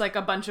it's just like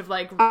a bunch of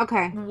like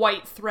Okay.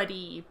 white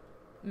thready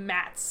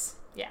mats.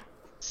 Yeah.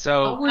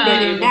 So We're in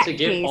able that to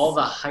get case- all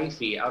the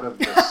hyphae out of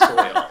the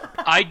soil.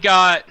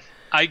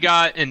 I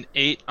got an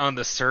 8 on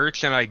the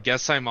search, and I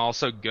guess I'm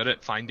also good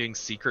at finding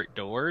secret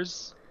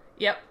doors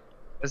Yep.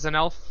 as an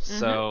elf. Mm-hmm.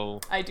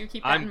 So I do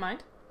keep that I'm- in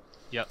mind.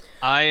 yep,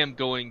 I am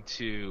going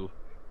to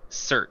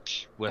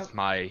search with Okay.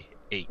 my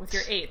 8. With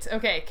your 8.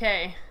 Okay,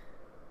 Kay.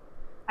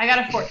 I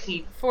got a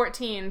 14.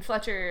 14.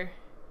 Fletcher.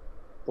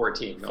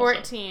 14. Also.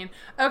 14.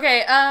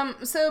 Okay,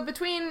 so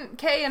between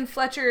Kay and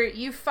Fletcher,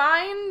 you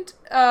find,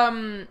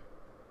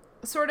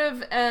 sort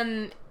of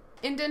an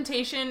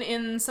indentation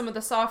in some of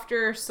the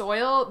softer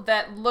soil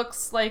that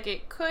looks like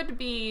it could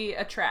be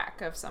a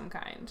track of some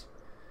kind.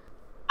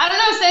 I don't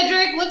know,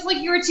 Cedric. Looks like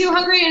you were too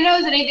hungry to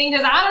notice anything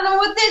because I don't know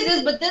what this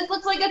is, but this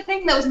looks like a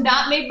thing that was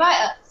not made by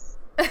us.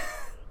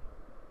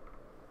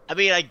 I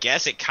mean, I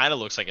guess it kind of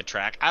looks like a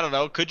track. I don't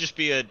know. It could just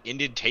be an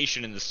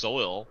indentation in the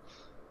soil.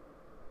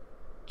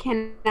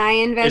 Can I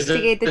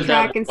investigate the is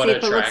track that and what see a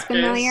if it looks track is?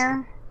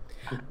 familiar?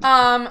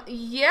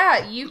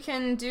 Yeah, you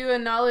can do a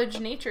knowledge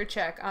nature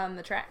check on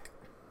the track.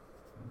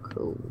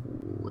 Cool.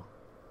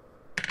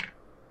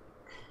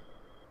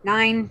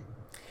 9.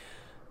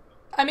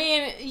 I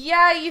mean,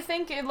 yeah, you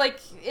think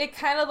it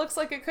kind of looks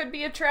like it could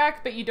be a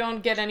track, but you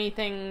don't get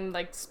anything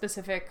like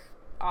specific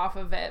off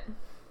of it.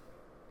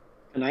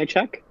 Can I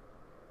check?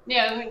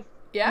 Yeah,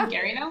 Yeah.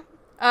 Gary know?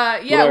 Yeah.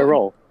 What do I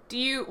roll? Do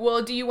you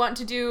want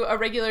to do a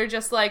regular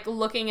just like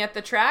looking at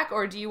the track,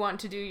 or do you want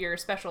to do your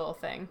special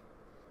thing?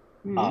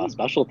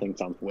 Special thing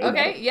sounds way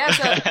Okay, better. yeah.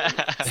 So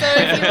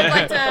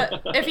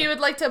if you would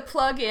like to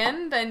plug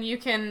in, then you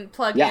can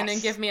plug in Yes.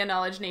 and give me a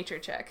knowledge nature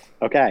check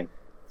Okay.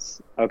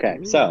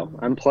 So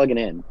I'm plugging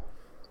in,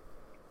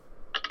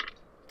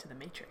 to the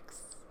matrix.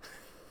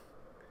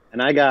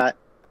 and I got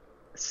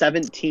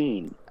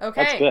 17.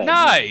 Okay. That's good.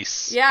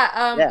 Nice.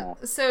 Yeah, Yeah.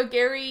 So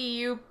Gary,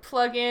 you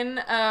plug in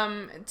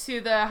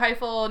to the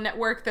hyphal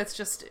network that's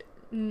just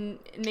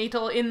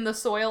natal in the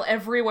soil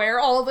everywhere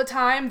all the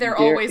time. They're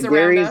always around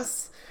Gary's-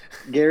 us.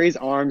 Gary's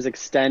arms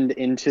extend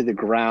into the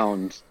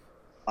ground,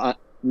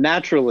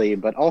 naturally,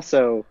 but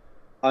also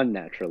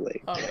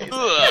unnaturally. Always.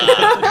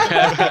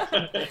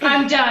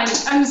 I'm done.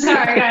 I'm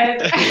sorry,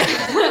 guys.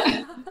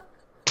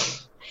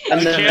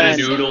 And Can then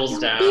noodles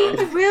down.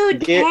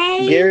 Rude,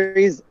 Kay.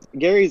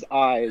 Gary's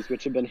eyes,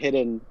 which have been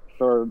hidden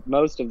for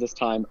most of this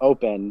time,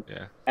 open,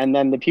 Yeah. and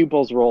then the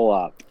pupils roll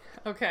up.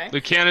 Okay.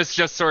 Lucanus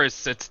just sort of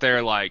sits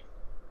there like,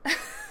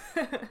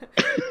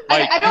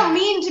 I don't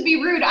mean to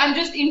be rude. I'm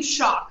just in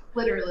shock.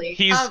 literally.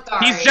 He's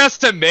Sorry.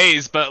 just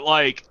amazed, but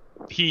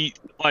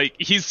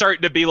he's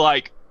starting to be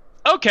like,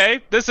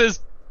 okay, this is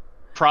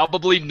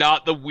probably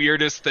not the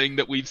weirdest thing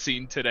that we've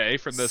seen today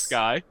from this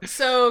guy.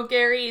 So,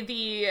 Gary,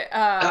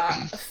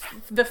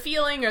 the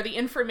feeling or the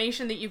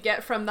information that you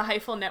get from the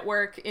Hyphal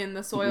network in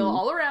the soil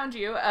all around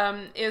you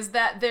is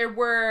that there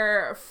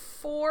were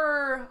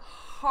 4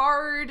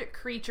 hard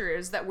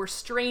creatures that were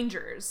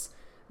strangers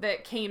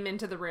that came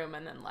into the room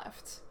and then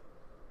left.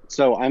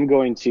 So I'm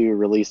going to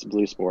release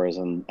blue spores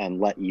and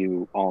let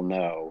you all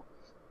know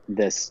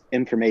this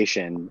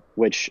information,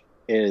 which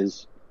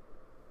is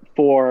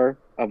 4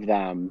 of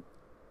them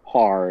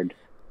hard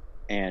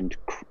and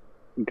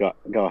go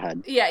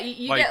ahead. Yeah,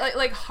 you get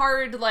like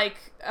hard, like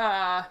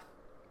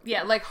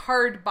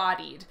hard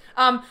bodied.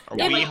 Are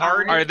we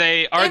hard? Are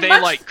they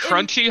like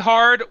crunchy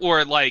hard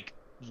or like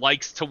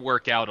likes to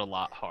work out a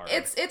lot hard?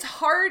 It's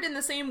hard in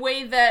the same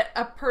way that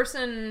a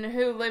person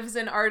who lives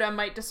in Arda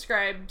might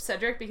describe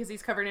Cedric because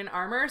he's covered in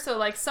armor. So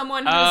like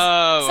someone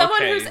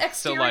whose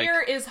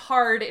exterior is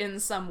hard in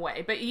some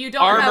way, but you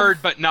don't armored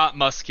have... but not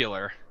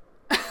muscular.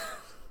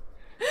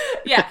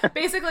 Yeah,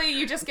 basically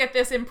you just get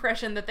this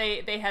impression that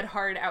they had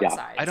hard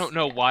outsides. I don't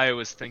know why I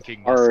was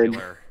thinking Hard.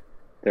 muscular.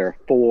 There are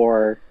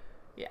 4.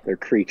 Yeah. They're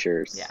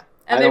creatures. Yeah.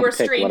 And I they don't were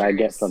pick strangers. what I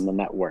get from the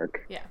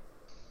network. Yeah.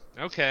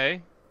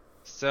 Okay.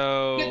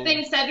 So Good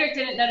thing Cedric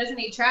didn't notice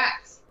any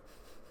tracks.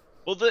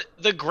 Well,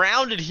 the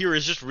ground in here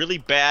is just really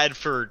bad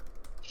for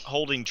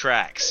holding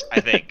tracks, I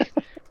think.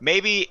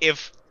 Maybe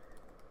if...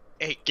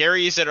 Hey,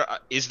 Gary,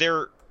 is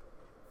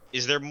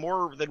there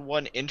more than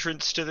one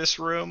entrance to this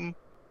room?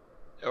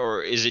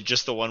 Or is it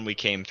just the one we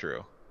came through?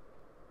 It's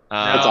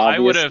I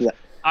would obvious have.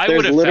 that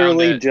There's there's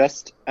literally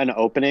just an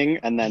opening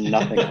and then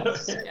nothing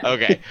else.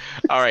 Okay.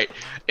 All right.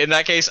 In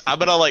that case, I'm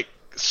going to like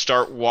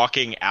start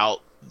walking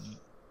out,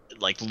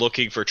 like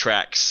looking for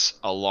tracks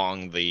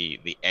along the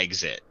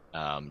exit.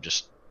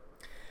 Just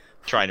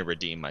trying to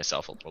redeem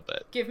myself a little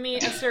bit. Give me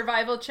a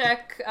survival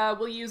check.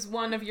 We'll use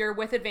one of your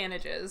with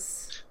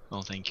advantages.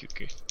 Oh, thank you.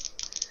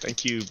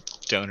 Thank you,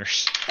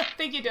 donors.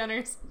 Thank you,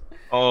 donors.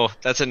 Oh,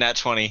 that's a nat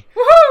 20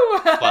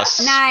 Woohoo!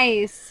 plus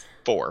Nice.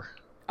 4.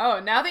 Oh,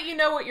 now that you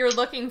know what you're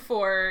looking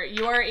for,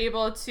 you are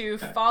able to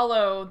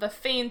follow the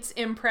faint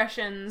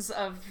impressions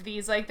of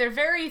these, like, they're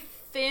very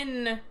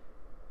thin,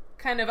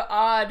 kind of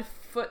odd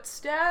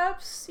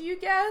footsteps, you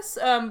guess,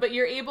 but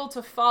you're able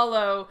to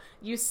follow,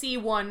 you see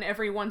one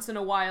every once in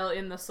a while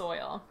in the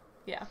soil.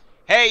 Yeah.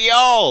 Hey,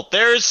 y'all!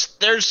 There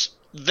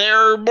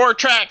are more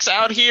tracks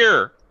out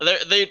here!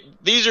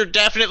 These are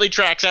definitely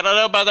tracks. I don't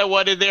know about that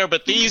one in there,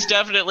 but these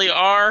definitely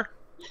are.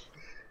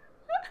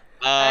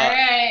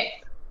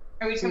 Alright.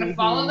 Are we just gonna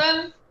follow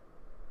them?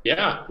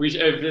 Yeah,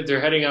 if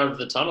they're heading out of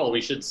the tunnel, we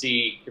should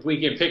see if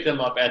we can pick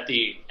them up at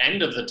the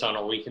end of the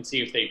tunnel. We can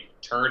see if they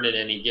turn in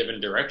any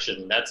given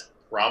direction. That's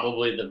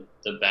probably the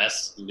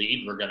best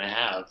lead we're gonna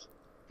have.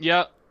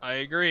 Yep, I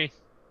agree.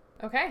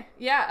 Okay,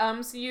 yeah,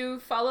 so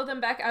you follow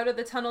them back out of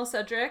the tunnel,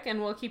 Cedric,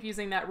 and we'll keep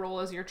using that roll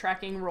as your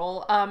tracking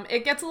roll.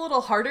 It gets a little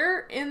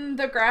harder in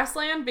the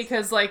grassland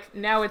because, like,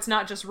 now it's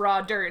not just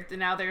raw dirt.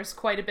 Now there's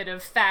quite a bit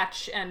of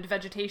thatch and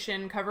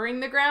vegetation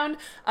covering the ground.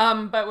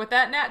 But with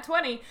that nat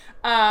 20,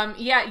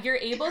 yeah, you're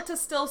able to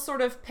still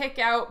sort of pick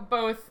out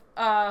both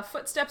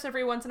footsteps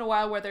every once in a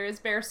while where there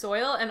is bare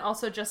soil, and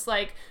also just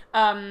like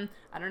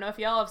I don't know if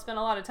y'all have spent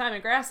a lot of time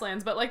in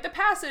grasslands, but like the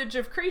passage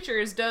of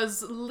creatures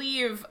does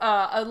leave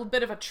a little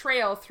bit of a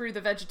trail through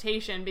the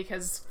vegetation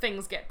because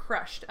things get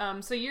crushed.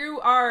 So you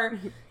are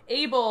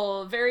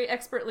able very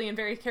expertly and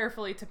very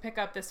carefully to pick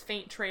up this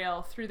faint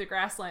trail through the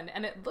grassland,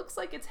 and it looks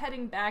like it's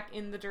heading back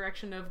in the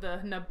direction of the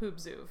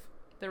Nubpoopzuv,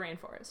 the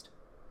rainforest.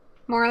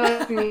 More or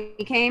less than we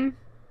came?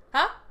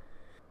 Huh?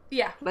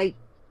 Yeah. Like,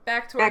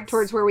 back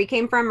towards where we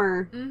came from,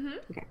 or? Mm-hmm.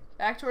 Okay.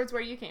 Back towards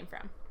where you came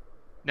from.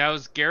 Now,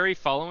 is Gary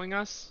following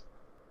us?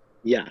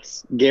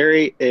 Yes.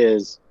 Gary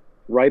is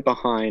right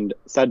behind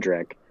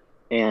Cedric,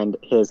 and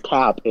his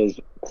cap is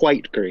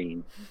quite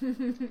green.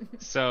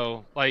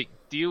 So, like,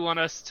 do you want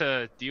us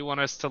to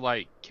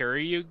like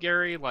carry you,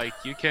 Gary? Like,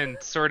 you can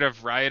sort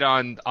of ride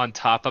on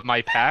top of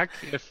my pack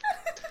if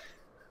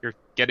you're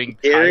getting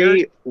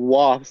Gary tired.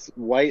 wafts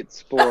white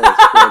spores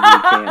toward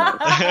Buchanan.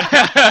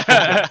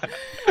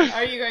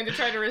 Are you going to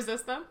try to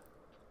resist them?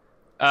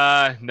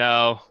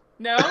 No.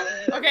 No?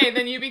 Okay,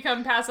 then you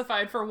become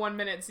pacified for 1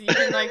 minute, so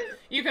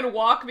you can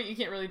walk, but you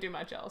can't really do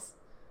much else.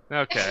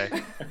 Okay.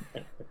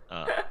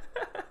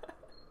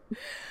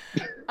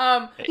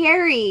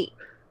 Gary,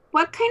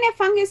 what kind of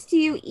fungus do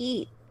you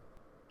eat?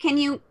 Can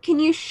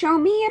you show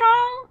me at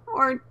all,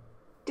 or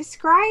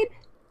describe?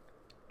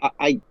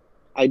 I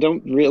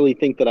don't really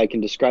think that I can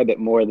describe it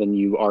more than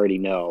you already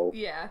know.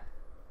 Yeah.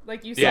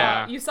 Like you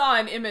Yeah. saw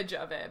an image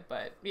of it,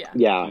 but yeah.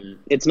 Yeah,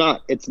 it's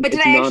not. It's. But did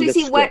it's I actually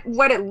see nondescript.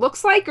 what it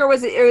looks like, or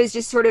was it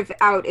just sort of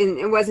out and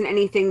it wasn't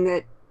anything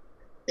that?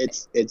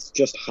 It's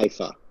just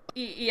hypha.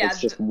 Yeah. It's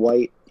just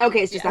white.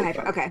 Okay, it's just Yeah. a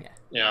hyphen. Okay.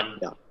 Yeah.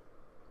 Yeah.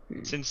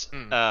 Since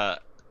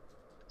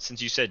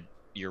you said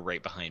you're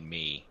right behind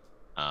me,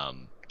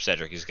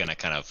 Cedric is gonna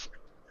kind of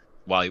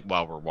while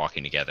we're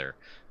walking together,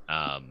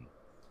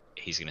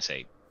 he's gonna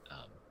say,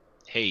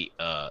 "Hey,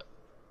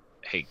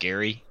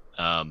 Gary.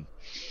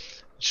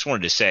 Just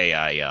wanted to say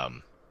I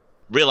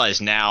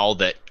realize now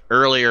that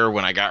earlier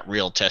when I got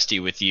real testy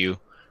with you,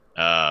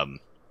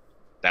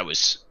 that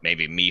was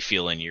maybe me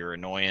feeling your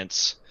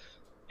annoyance,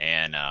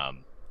 and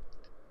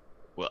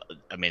well,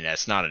 I mean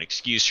that's not an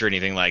excuse or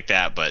anything like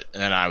that, but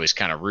then I was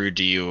kind of rude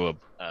to you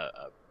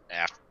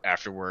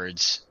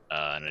afterwards,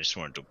 and I just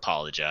wanted to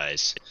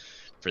apologize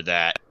for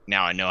that.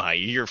 Now I know how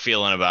you're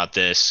feeling about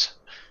this.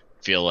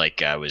 Feel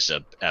like I was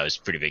a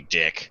pretty big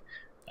dick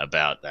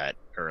about that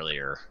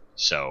earlier,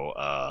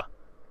 so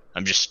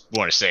I'm just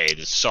want to say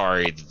that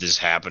sorry that this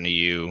happened to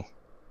you,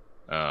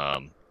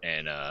 and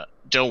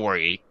don't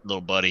worry,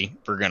 little buddy,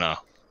 we're gonna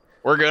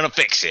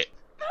fix it."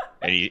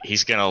 And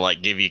he's gonna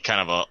like give you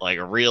kind of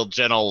a real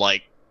gentle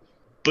like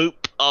boop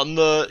on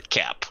the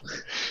cap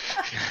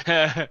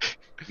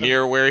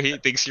near where he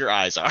thinks your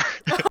eyes are.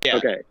 Yeah.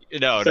 Okay.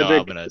 No,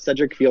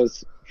 Cedric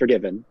feels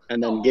forgiven,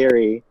 and then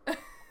Gary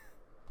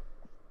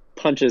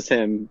punches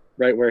him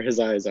right where his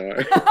eyes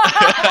are.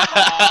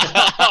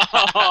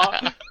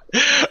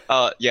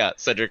 Yeah,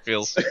 Cedric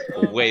feels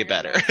way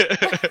better.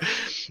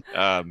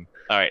 All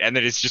right, and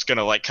then it's just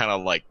gonna kind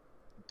of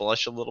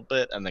blush a little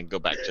bit, and then go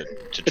back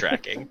to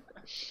tracking.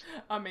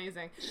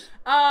 Amazing.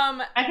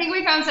 I think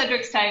we found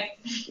Cedric's type.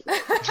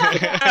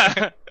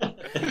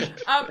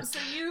 So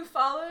you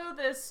follow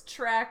this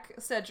track,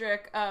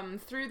 Cedric,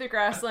 through the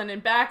grassland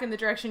and back in the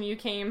direction you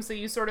came, so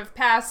you sort of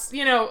pass,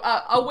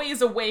 a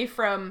ways away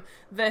from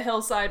the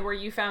hillside where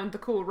you found the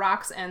cool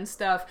rocks and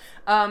stuff.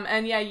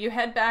 And yeah, you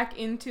head back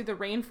into the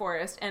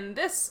rainforest, and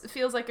this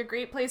feels like a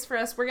great place for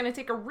us. We're going to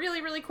take a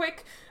really, really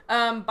quick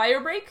bio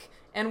break,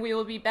 and we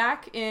will be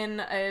back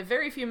in a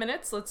very few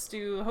minutes. Let's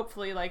do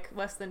hopefully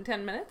less than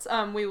 10 minutes.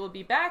 We will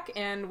be back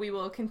and we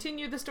will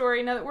continue the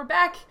story now that we're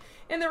back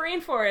in the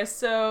rainforest.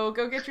 So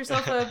go get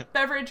yourself a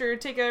beverage or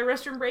take a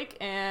restroom break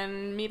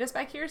and meet us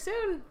back here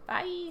soon.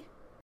 Bye.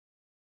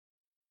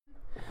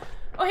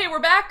 Oh, hey, we're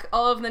back.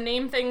 All of the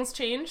name things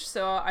changed,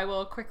 so I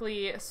will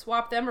quickly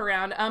swap them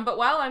around. But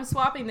while I'm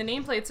swapping the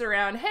nameplates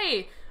around,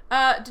 hey,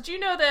 did you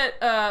know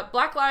that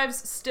Black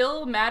Lives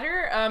still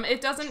matter?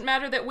 It doesn't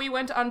matter that we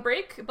went on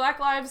break. Black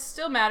Lives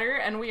still matter,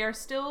 and we are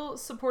still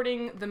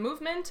supporting the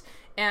movement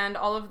and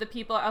all of the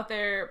people out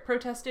there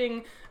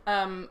protesting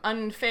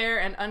unfair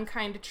and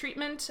unkind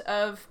treatment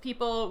of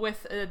people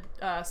with a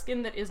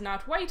skin that is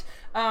not white.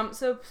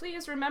 So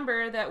please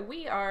remember that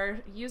we are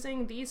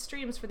using these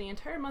streams for the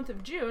entire month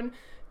of June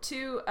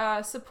to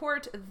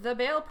support the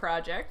Bail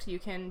Project. You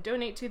can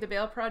donate to the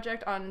Bail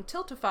Project on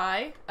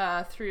Tiltify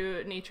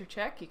through Nature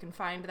Check. You can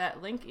find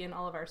that link in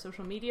all of our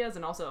social medias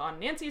and also on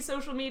Nancy's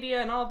social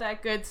media and all of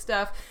that good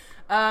stuff.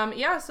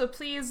 So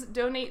please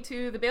donate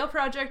to the Bail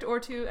Project or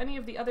to any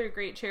of the other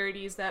great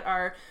charities that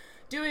are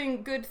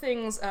doing good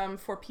things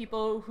for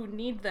people who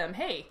need them.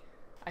 Hey,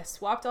 I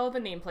swapped all the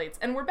nameplates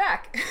and we're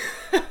back.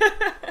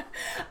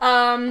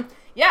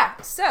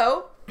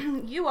 So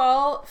you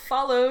all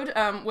followed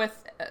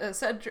with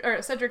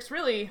Cedric's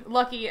really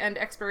lucky and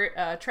expert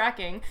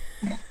tracking.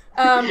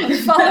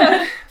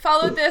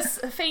 Followed this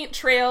faint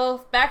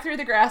trail back through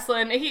the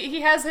grassland.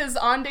 He has his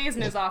on days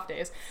and his off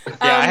days.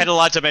 I had a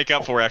lot to make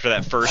up for after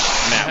that first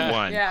Nat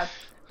 1. Yeah.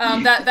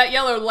 That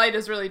yellow light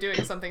is really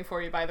doing something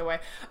for you, by the way.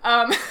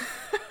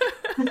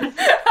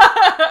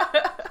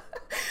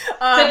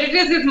 Cedric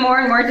just gets more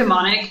and more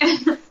demonic.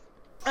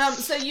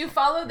 So you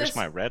follow this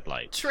my red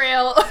light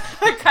trail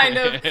kind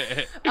of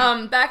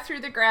back through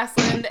the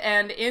grassland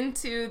and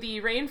into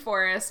the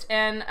rainforest,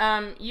 and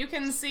you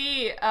can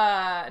see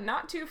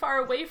not too far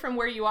away from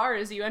where you are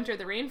as you enter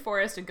the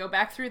rainforest and go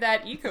back through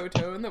that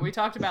ecotone that we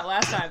talked about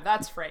last time.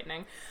 That's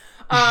frightening.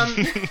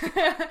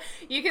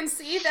 You can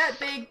see that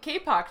big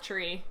kapok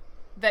tree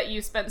that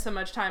you spent so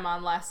much time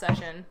on last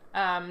session,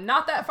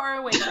 not that far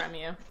away from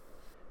you.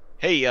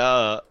 Hey,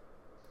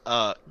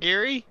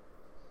 Gary,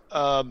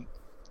 I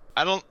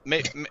don't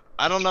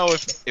know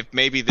if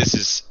maybe this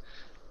is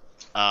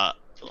I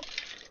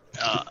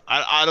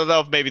don't know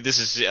if maybe this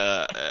is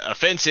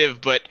offensive,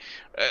 but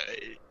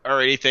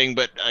or anything,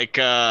 but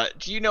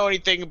do you know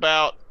anything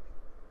about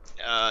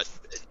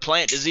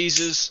plant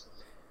diseases?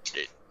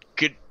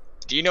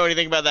 Do you know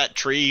anything about that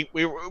tree?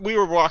 We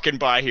were walking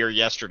by here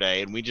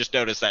yesterday, and we just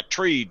noticed that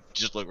tree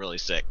just looked really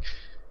sick.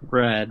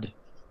 Red.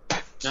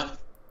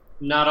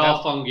 Not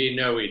all fungi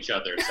know each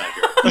other,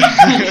 Cedric.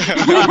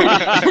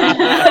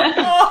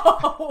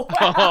 Oh,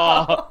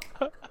 wow.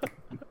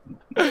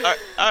 All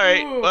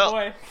right. Ooh, well,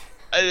 boy.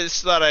 I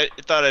just thought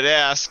I'd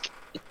ask.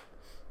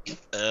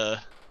 So,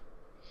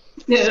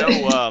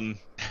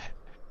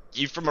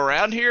 you from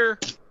around here?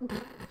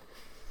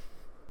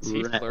 Is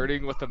he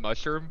flirting with the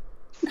mushroom?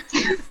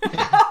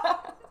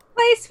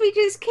 Place we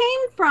just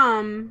came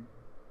from.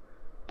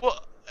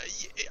 Well,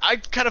 I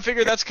kind of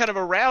figured that's kind of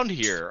around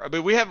here. I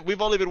mean,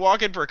 we've only been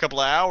walking for a couple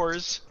of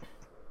hours.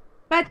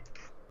 But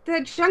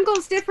the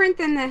jungle's different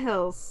than the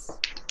hills.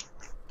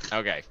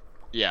 Okay.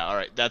 Yeah, all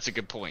right. That's a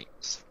good point.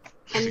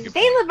 And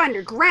they live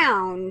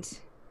underground,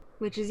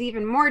 which is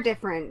even more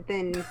different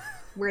than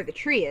where the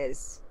tree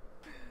is.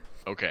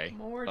 Okay.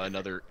 More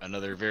Another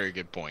very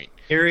good point.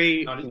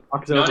 Harry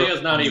walks over.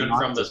 Nadia's not even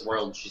from this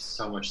world. She's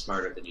so much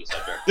smarter than you,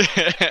 Cedric.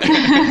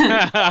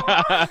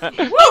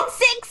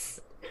 N6!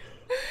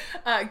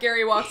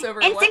 Gary walks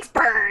over. And N6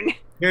 burn!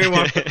 Harry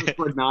walks over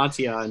toward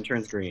Natia and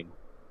turns green.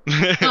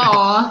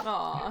 Aw.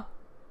 Aw.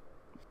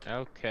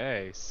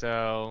 Okay,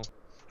 so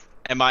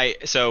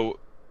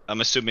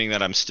I'm assuming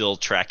that I'm still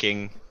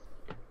tracking.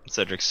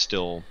 Cedric's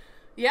still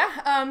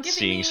Yeah.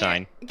 seeing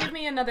sign. Give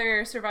me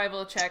another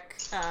survival check.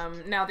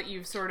 Now that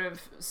you've sort of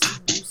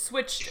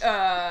switched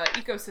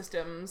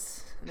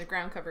ecosystems and the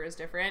ground cover is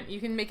different, you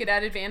can make it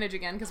at advantage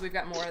again because we've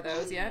got more of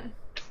those yet.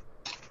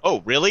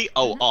 Oh, really?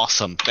 Oh,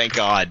 awesome. Thank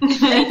God.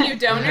 Thank you,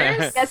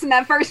 donors. Guessing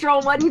that first roll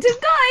wasn't too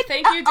good.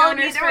 Thank you,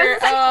 donors, for.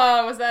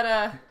 Oh, was that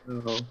a?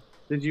 Oh,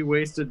 did you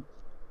waste it?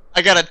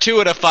 I got a 2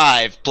 and a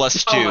 5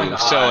 plus 2, Oh my God.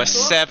 so a Cool.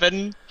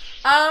 7.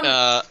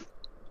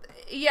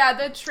 Yeah,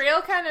 the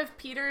trail kind of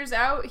peters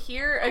out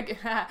here.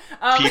 Peters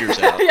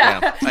out.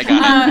 Yeah, I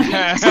got it.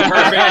 It's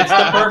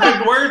the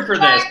perfect word for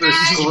this. We're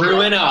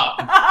screwing up.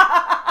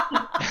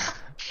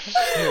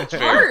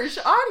 Harsh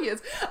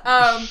audience.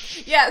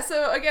 Yeah.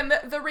 So again,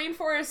 the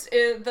rainforest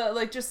is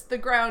just the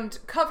ground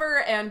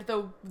cover and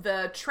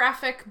the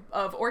traffic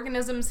of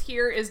organisms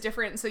here is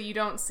different. So you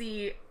don't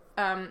see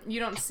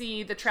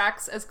the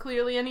tracks as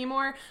clearly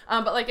anymore.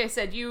 But like I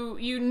said,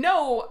 you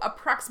know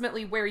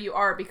approximately where you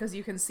are because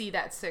you can see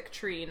that sick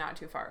tree not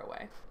too far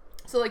away.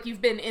 So like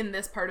you've been in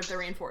this part of the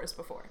rainforest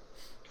before.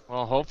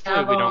 well,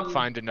 hopefully we don't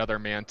find another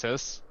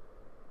mantis.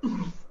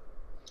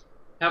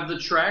 Have the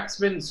tracks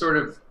been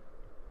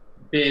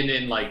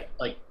in like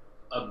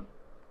a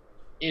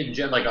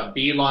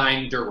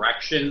beeline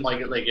direction, like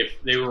if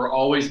they were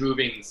always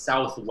moving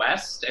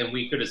southwest, and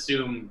we could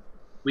assume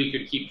we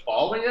could keep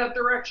following that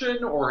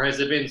direction, or has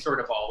it been sort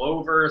of all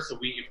over? So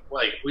we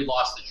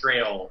lost the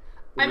trail.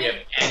 Do we have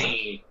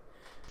any?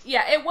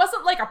 Yeah, it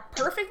wasn't like a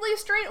perfectly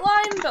straight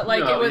line, but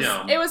like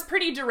No, it was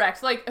pretty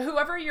direct. Like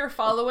whoever you're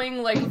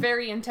following, like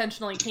very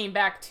intentionally came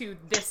back to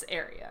this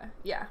area.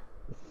 Yeah.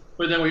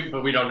 But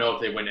we don't know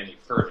if they went any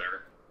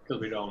further because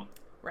we don't.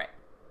 Right.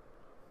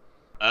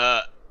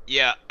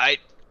 Yeah, I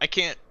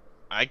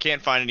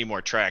can't find any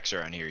more tracks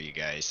around here, you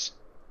guys.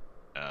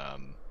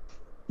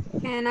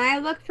 Can I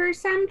look for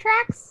some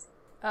tracks?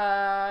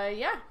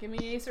 Yeah. Give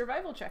me a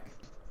survival check.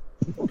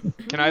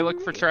 Can I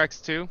look for tracks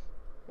too?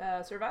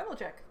 Survival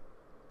check.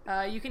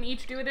 You can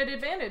each do it at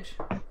advantage.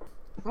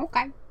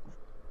 Okay.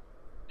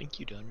 Thank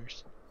you,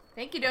 donors.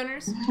 Thank you,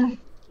 donors.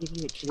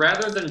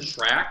 Rather than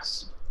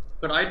tracks,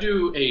 could I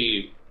do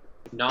a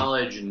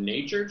knowledge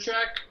nature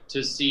check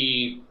to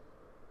see?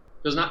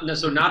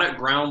 Not at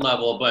ground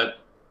level, but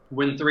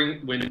when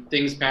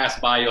things pass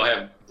by, you'll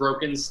have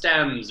broken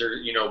stems or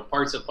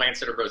parts of plants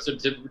that are broken.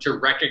 So to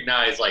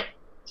recognize like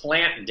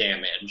plant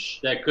damage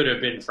that could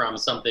have been from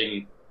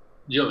something,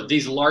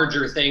 these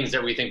larger things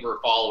that we think we're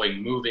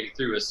following moving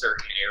through a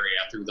certain area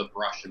through the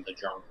brush in the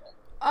jungle.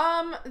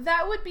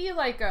 That would be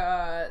like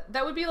a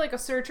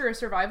search or a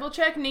survival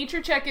check.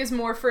 Nature check is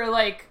more for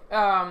like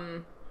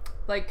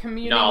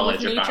communing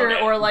Knowledge with about nature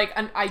it. or like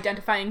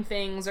identifying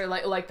things or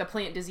like the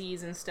plant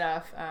disease and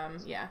stuff.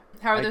 Yeah.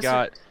 How are those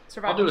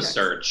survival I'll do a checks?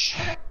 search.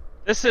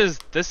 This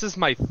is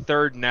my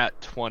third nat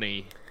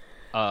 20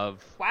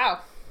 of Wow.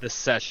 the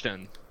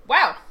session.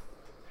 Wow.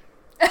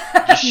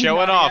 Just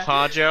showing off,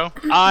 huh, Joe?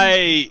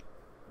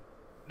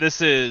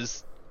 This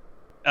is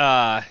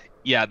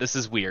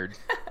weird.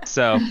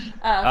 So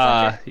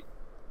Fletcher?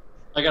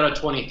 I got a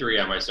 23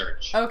 on my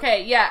search.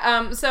 Okay,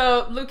 yeah.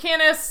 So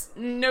Lucanus,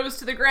 nose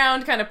to the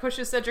ground, kind of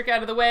pushes Cedric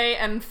out of the way,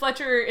 and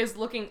Fletcher is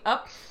looking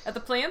up at the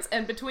plants,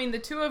 and between the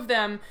two of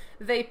them,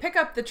 they pick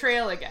up the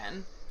trail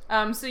again.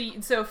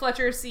 So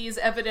Fletcher sees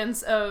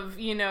evidence of,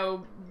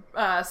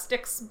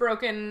 sticks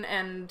broken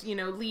and,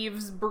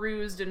 leaves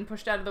bruised and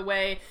pushed out of the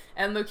way,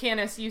 and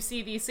Lucanus, you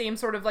see these same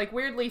sort of, like,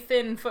 weirdly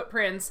thin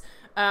footprints,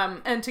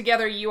 and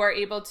together you are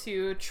able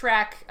to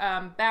track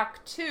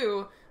back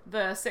to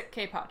the sick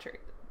K-pop tree.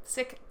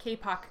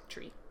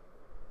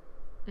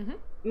 Mm-hmm.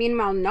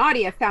 Meanwhile,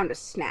 Nadia found a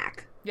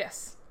snack.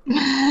 Yes.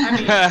 I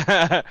mean,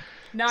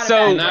 not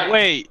so a bad day.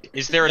 wait,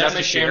 Is there enough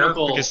to share?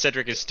 mechanical- Because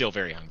Cedric is still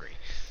very hungry.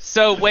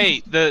 so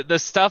wait, the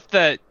stuff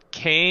that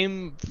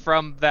came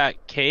from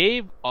that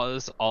cave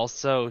is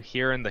also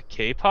here in the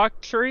K-pop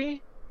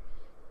tree?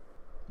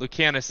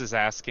 Lucanus is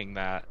asking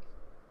that.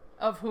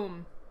 Of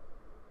whom?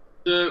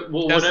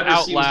 Whatever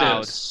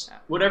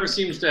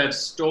seems to have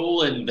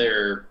stolen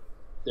their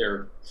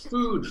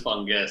food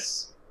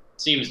fungus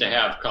seems to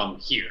have come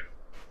here.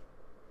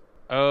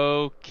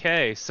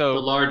 Okay, The so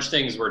large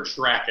things we're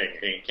tracking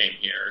came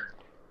here.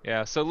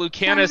 yeah, so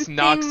Lucanus Something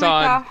knocks with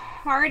on a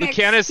hard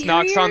Lucanus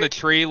knocks on the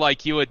exterior? tree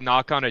like you would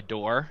knock on a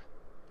door.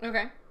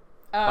 Okay.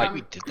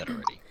 We did that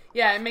already.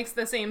 Yeah, it makes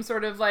the same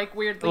sort of like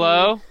weirdly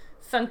Hello?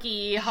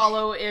 thunky,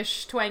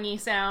 hollow-ish, twangy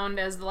sound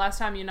as the last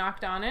time you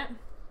knocked on it.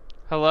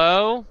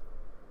 Hello?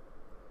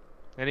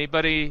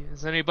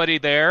 Is anybody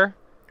there?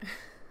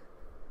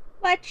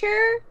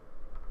 Fletcher,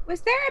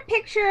 was there a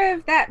picture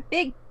of that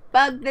big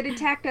bug that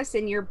attacked us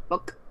in your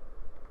book?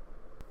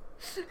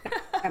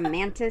 A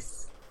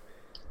mantis.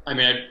 I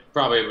mean, I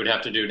probably would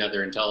have to do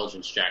another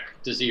intelligence check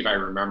to see if I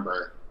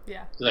remember,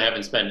 Yeah. because I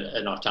haven't spent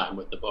enough time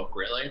with the book,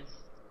 really.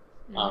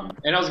 Mhm.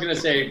 And I was going to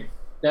say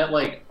that,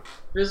 like,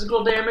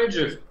 physical damage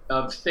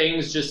of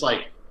things just,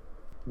 like,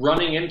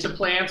 running into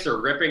plants or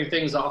ripping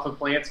things off of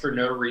plants for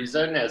no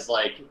reason as,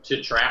 like,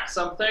 to trap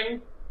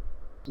something.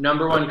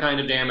 Number one kind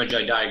of damage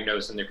I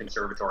diagnose in the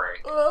conservatory.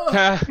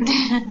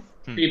 Ugh.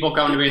 People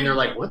come to me and they're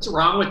like, what's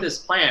wrong with this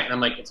plant? And I'm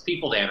like, it's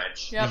people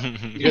damage. Yep.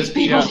 Because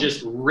people Yeah.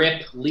 just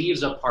rip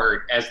leaves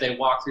apart as they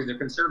walk through the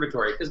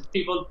conservatory because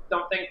people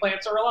don't think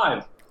plants are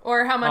alive.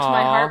 Or how much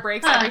my Aw. heart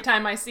breaks every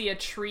time I see a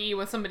tree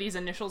with somebody's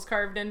initials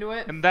carved into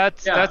it. And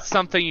that's Yeah. that's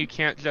something you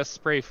can't just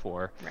spray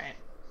for. Right.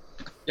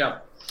 Yeah.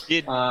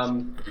 Did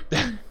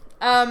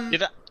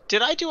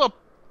did I do a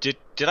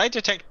did I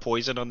detect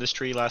poison on this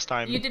tree last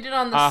time? You did it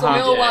on the Uh-huh.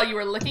 soil Yeah. while you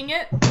were licking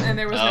it, and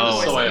there was no Oh,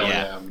 poison. soil,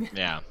 yeah. yeah.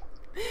 Yeah.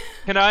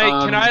 Can I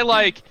Um,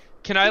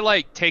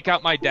 take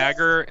out my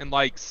dagger and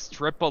like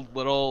strip a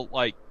little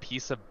like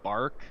piece of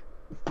bark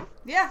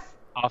Yeah.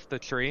 off the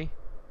tree?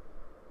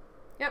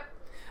 Yep.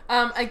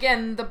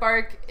 Again, the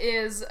bark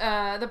is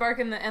the bark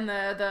and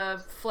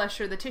the flesh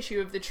or the tissue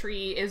of the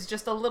tree is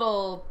just a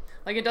little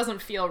like it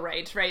doesn't feel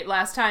right. Right.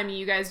 Last time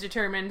you guys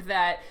determined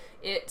that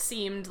it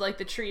seemed like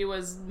the tree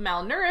was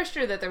malnourished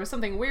or that there was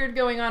something weird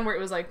going on where it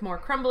was like more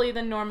crumbly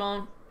than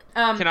normal.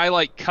 Can I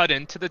like cut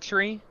into the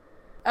tree?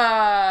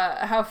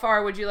 How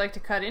far would you like to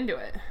cut into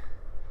it?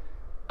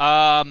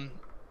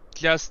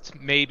 Just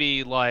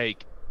maybe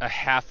like a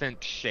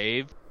half-inch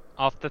shave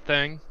off the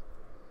thing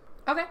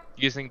Okay.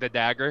 using the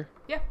dagger.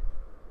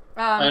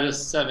 I had a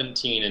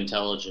 17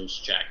 intelligence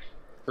check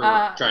for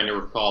trying to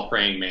recall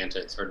praying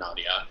mantids for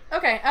Nadia.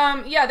 Okay,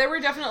 yeah, there were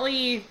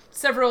definitely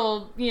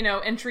several,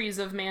 entries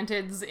of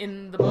mantids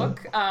in the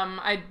book.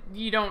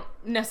 You don't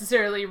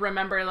necessarily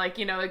remember, like,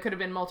 it could have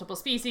been multiple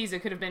species,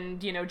 it could have been,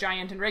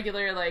 giant and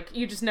regular, like,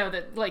 you just know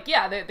that, like,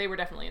 yeah, they were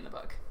definitely in the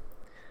book.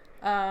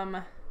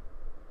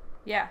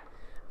 Yeah.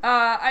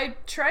 I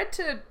tried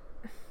to...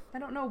 I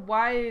don't know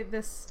why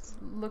this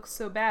looks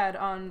so bad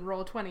on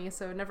Roll20,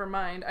 so never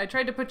mind. I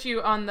tried to put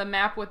you on the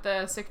map with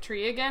the sick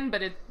tree again,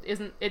 but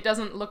it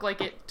doesn't look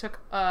like it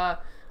took all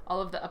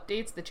of the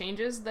updates, the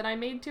changes that I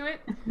made to it.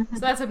 So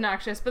that's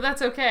obnoxious, but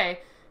that's okay,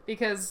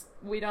 because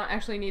we don't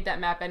actually need that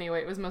map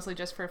anyway. It was mostly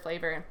just for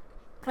flavor.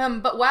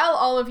 But while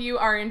all of you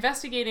are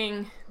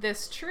investigating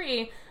this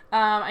tree,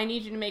 I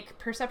need you to make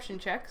perception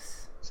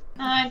checks.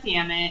 Ah,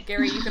 damn it.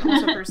 Gary, you can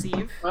also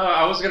perceive.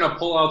 I was going to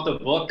pull out the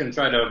book and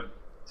try to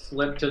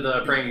flip to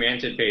the praying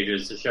mantid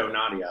pages to show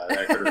Nadia that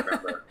I could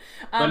remember.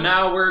 But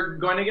now we're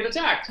going to get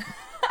attacked.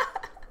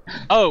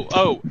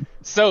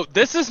 So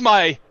this is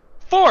my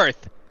 4th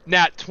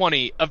nat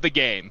 20 of the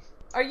game.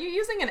 Are you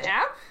using an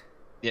app?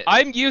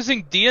 I'm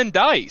using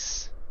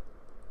D&Dice.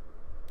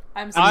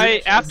 I'm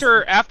suspicious.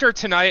 After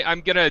tonight,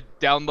 I'm gonna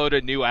download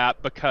a new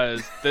app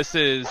because this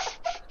is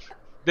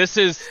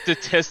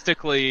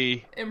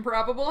statistically.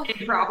 Improbable?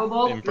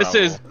 Improbable. This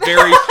is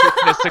very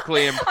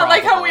statistically improbable. I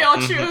like how we all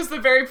choose the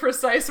very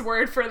precise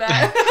word for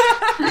that.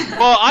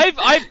 Well,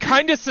 I've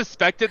kind of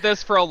suspected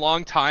this for a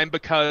long time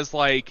because,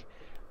 like,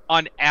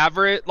 on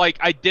average, like,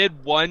 I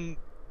did one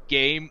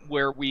game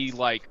where we,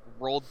 like,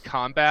 rolled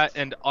combat,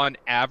 and on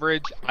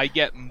average, I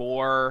get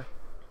more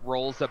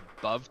rolls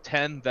above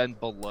 10 than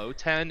below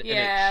 10, Yeah, and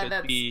it should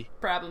that's be...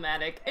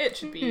 problematic. It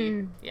should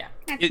be, yeah.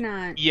 That's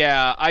not.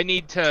 Yeah, I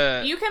need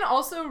to... You can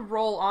also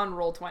roll on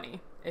Roll20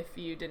 if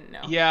you didn't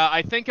know. Yeah,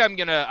 I think I'm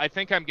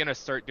gonna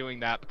start doing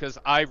that because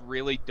I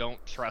really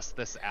don't trust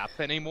this app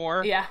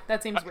anymore. Yeah,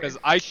 that seems weird. Because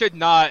I should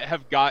not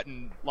have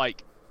gotten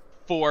like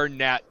 4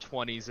 nat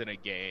 20s in a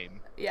game.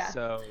 Yeah.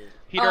 So,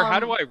 Peter, how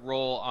do I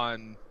roll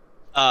on?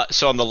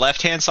 So on the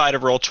left-hand side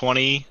of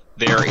Roll20,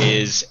 there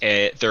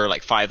are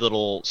like 6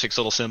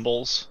 little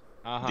symbols.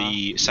 Uh-huh.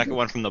 The second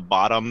one from the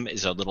bottom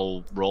is a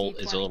little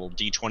D20.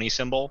 D20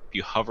 symbol. If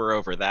you hover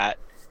over that,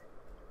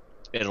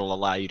 it'll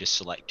allow you to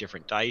select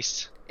different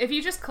dice. If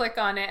you just click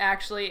on it,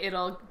 actually,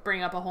 it'll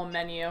bring up a whole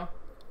menu.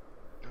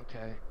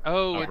 Okay.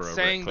 Oh, Hover it's over it,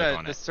 saying click that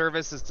on the it.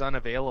 service is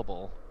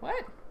unavailable.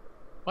 What?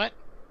 What?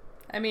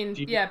 I mean,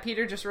 You- yeah,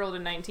 Peter just rolled a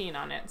 19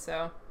 on it,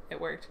 so it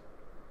worked.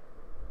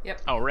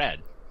 Yep. Oh,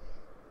 red.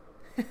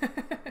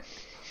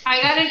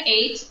 I got an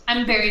 8.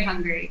 I'm very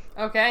hungry.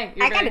 Okay.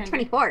 You're I got very a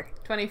hungry. 24.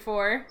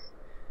 24.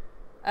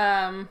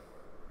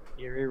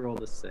 Gary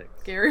rolled a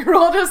 6. Gary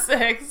rolled a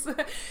 6.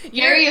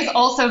 Gary is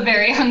also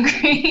very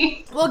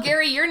hungry. Well,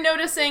 Gary, you're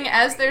noticing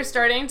as they're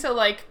starting to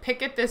like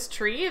pick at this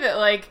tree that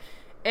like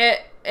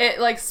it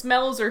like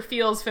smells or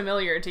feels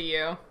familiar to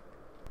you.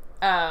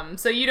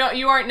 So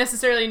you aren't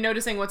necessarily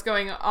noticing what's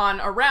going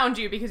on around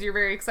you because you're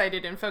very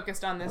excited and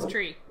focused on this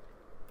tree.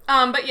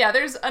 But yeah,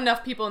 there's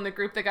enough people in the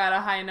group that got a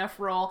high enough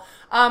roll.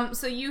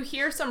 So you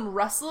hear some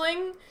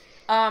rustling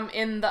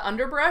in the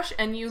underbrush,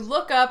 and you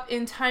look up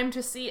in time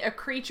to see a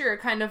creature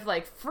kind of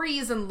like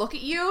freeze and look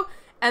at you,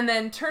 and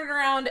then turn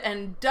around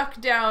and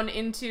duck down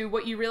into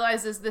what you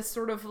realize is this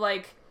sort of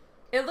like,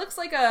 it looks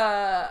like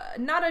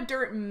not a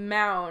dirt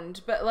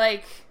mound, but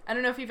like, I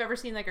don't know if you've ever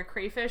seen like a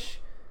crayfish,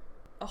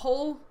 a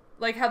hole,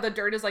 like how the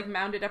dirt is like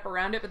mounded up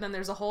around it, but then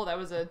there's a hole. That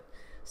was a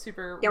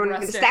super Yeah, one of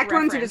the rustic stacked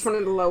ones or reference. just one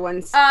of the low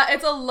ones?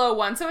 It's a low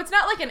one, so it's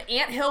not like an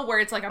anthill where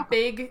it's like a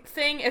big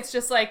thing. It's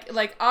just like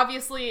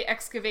obviously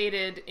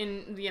excavated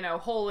in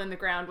hole in the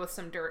ground with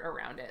some dirt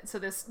around it. So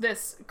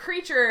this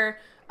creature,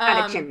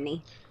 Not a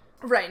chimney.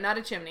 right? Not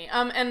a chimney.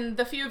 And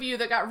the few of you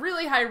that got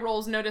really high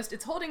rolls noticed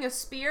it's holding a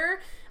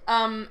spear,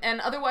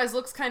 and otherwise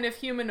looks kind of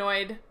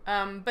humanoid.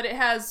 But it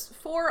has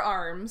 4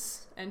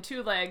 arms and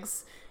 2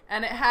 legs,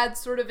 and it had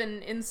sort of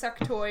an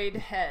insectoid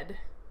head.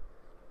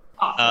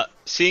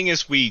 Seeing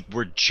as we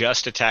were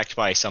just attacked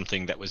by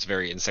something that was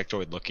very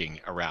insectoid looking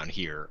around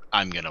here,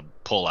 I'm gonna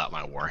pull out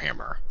my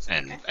warhammer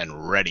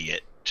and ready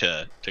it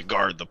to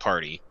guard the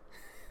party.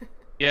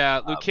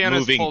 Yeah, Lucanus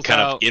moving pulls kind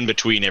out. of in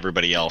between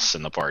everybody else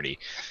in the party.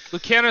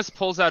 Lucanus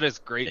pulls out his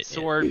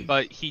greatsword,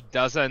 but he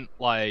doesn't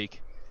like.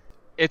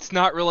 It's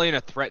not really in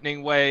a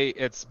threatening way.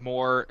 It's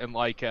more in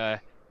like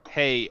a,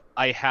 "Hey,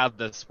 I have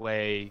this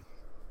way."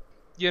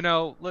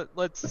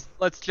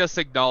 Let's just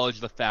acknowledge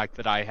the fact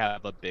that I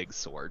have a big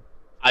sword.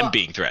 I'm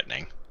being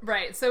threatening.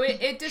 Right, so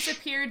it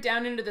disappeared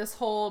down into this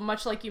hole,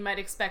 much like you might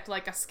expect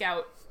like a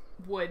scout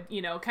would,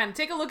 kind of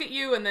take a look at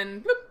you and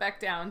then bloop, back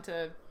down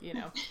to, you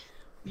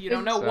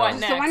don't know what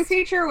next. So one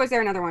creature, or was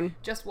there another one?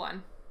 Just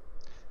one.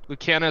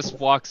 Lucanus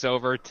walks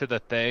over to the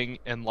thing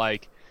and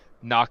like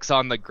knocks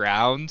on the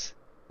ground,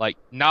 like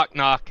knock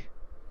knock.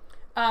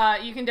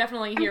 You can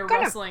definitely hear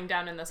rustling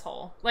down in this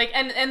hole. Like,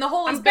 and the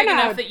hole is I'm big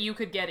gonna- enough that you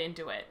could get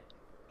into it.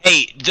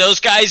 Hey,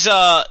 those guys,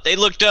 they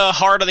looked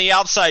hard on the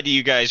outside to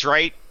you guys,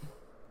 right?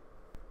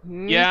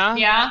 Yeah.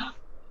 Yeah.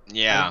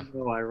 Yeah.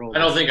 I rolled. I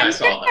don't think I I'm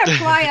saw gonna that.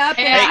 fly up.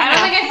 Yeah, and I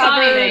don't think I saw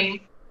hover- anything.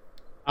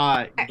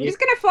 I'm just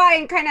gonna fly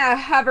and kind of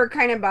hover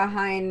kind of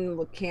behind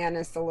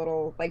Lucanus a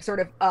little, like sort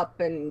of up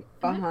and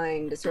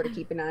behind to sort of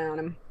keep an eye on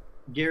him.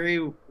 Gary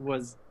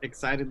was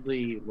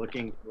excitedly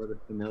looking for the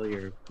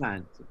familiar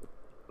scent,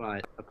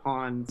 but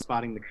upon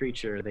spotting the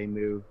creature, they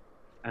moved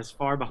as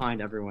far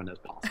behind everyone as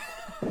possible.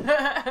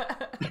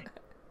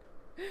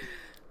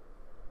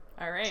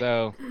 All right.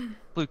 So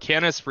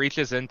Lucanus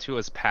reaches into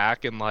his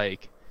pack and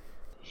like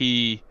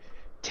he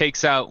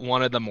takes out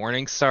one of the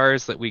morning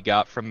stars that we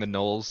got from the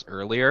gnolls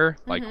earlier,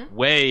 like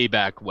way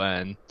back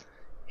when.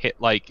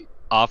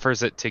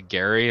 Offers it to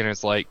Gary and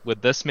is like,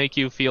 "Would this make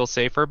you feel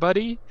safer,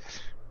 buddy?"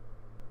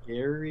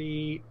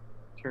 Gary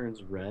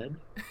turns red,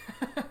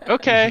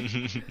 Okay.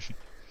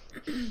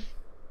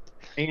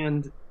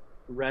 and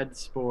red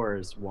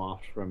spores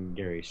waft from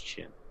Gary's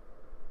chin.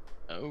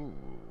 Oh.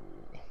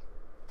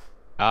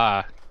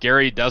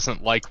 Gary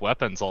doesn't like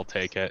weapons, I'll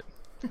take it.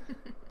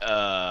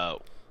 Are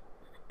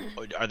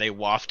they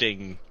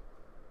wafting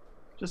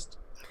Just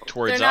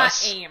towards They're not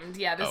us? aimed.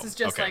 Yeah, this Oh, is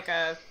just okay. like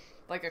a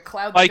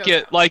cloud. that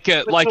goes out.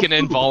 Like an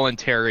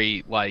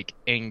involuntary, like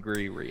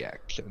angry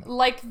reaction.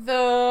 Like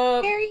the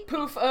Gary?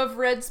 poof of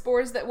red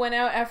spores that went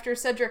out after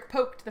Cedric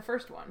poked the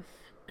first one.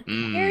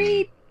 Mm.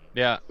 Gary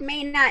Yeah.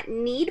 may not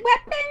need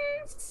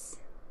weapons.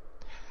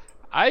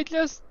 I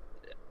just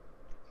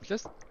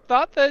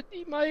thought that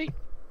he might.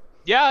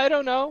 Yeah, I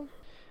don't know.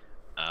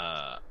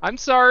 I'm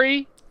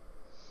sorry.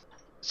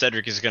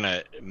 Cedric is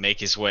gonna make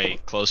his way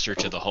closer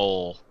to the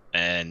hole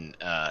and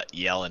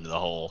yell into the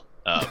hole.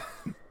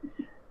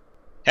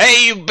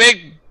 Hey, you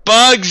big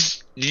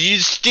bugs! Did you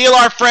steal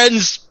our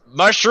friend's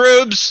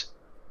mushrooms?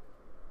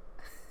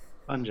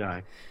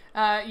 fungi.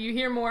 You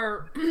hear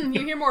more. You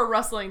hear more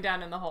rustling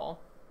down in the hole.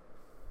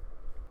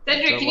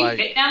 Cedric, So, can you like-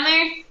 fit down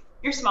there?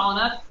 You're small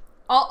enough.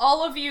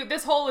 All of you.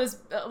 This hole is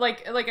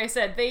like I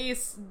said.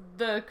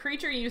 The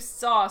creature you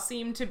saw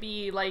seemed to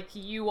be like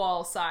you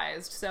all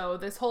sized. So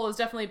this hole is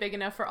definitely big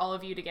enough for all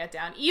of you to get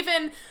down.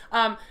 Even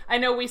I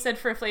know we said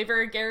for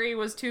flavor Gary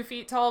was 2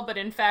 feet tall, but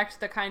in fact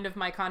the kind of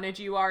myconid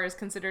you are is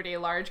considered a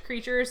large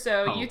creature.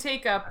 So Oh. you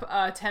take up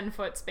a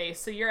 10-foot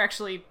space. So you're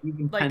actually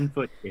Even like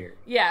 10-foot Gary.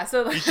 yeah.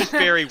 So He's just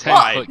very 10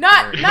 wide. foot.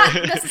 not Gary. not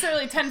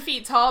necessarily 10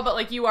 feet tall, but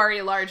like you are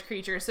a large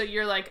creature. So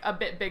you're like a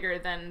bit bigger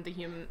than the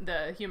humans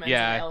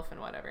Yeah. and the elf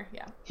and whatever.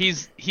 Yeah.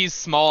 He's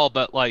small,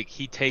 but like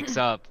he takes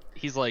up.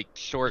 He's like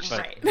short, but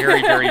Right.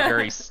 very, very,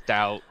 very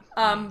stout. He's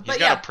But got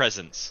yeah. a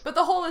presence. But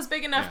the hole is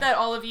big enough Yeah. that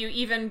all of you,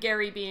 even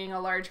Gary being a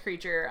large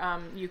creature,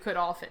 you could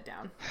all fit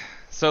down.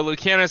 So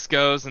Lucanus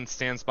goes and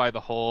stands by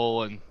the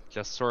hole and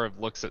just sort of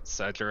looks at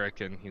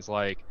Cedric and he's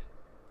like,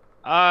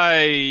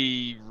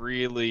 I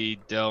really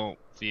don't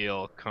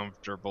feel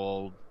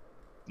comfortable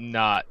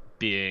not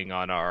being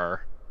on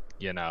our,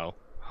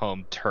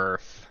 home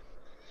turf.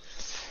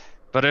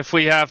 But if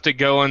we have to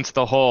go into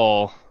the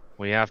hole,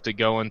 we have to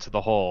go into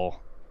the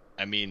hole.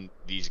 I mean,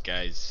 these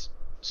guys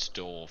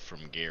stole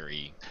from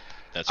Gary.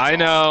 That's I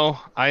wrong.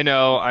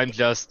 know. I'm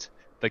just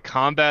the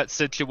combat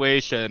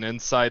situation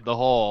inside the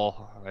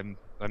hole.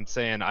 I'm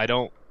saying I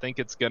don't think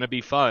it's gonna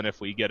be fun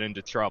if we get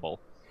into trouble.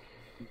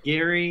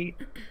 Gary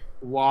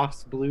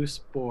wafts blue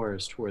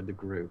spores toward the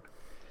group.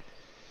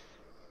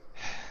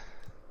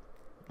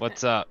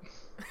 What's up?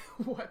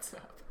 What's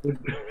up?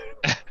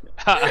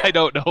 I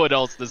don't know what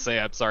else to say.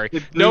 I'm sorry.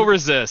 The No group-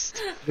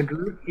 resist. The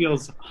group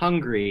feels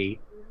hungry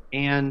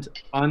and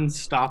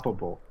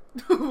unstoppable.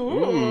 Ooh.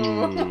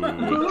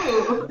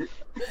 Ooh.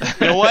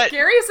 You know what?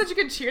 Gary is such a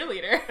good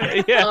cheerleader.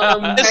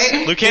 Yeah. This,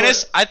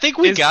 Lucanus, I think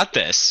we got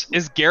this.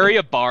 Is Gary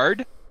a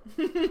bard?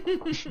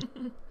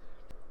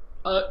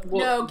 Well,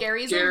 No,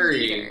 Gary's a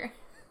leader.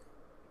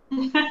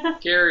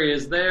 Gary,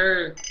 is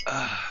there?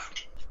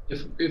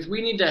 If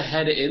we need to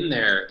head in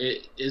there,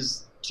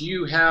 do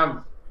you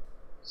have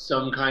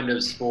some kind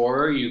of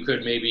spore you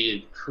could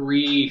maybe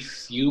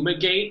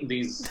pre-fumigate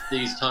these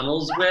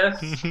tunnels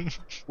with?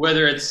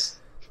 Whether it's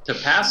to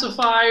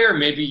pacify, or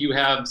maybe you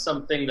have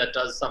something that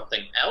does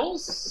something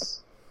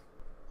else.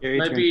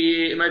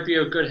 Gary, It might be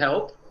a good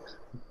help.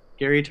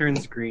 Gary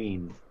turns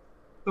green.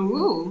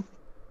 Ooh.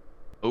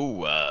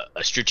 Ooh, a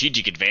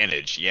strategic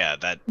advantage. Yeah,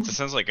 that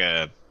sounds like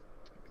a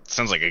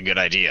good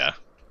idea.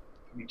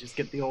 We just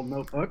get the old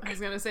notebook. I was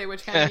gonna say,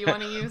 which kind do you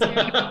want to use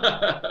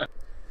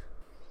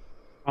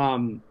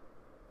here?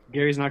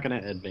 Gary's not gonna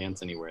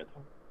advance anywhere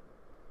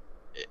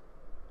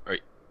though.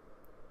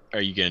 Are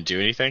you gonna do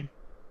anything?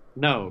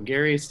 No,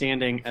 Gary's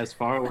standing as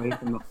far away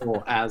from the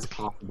hole as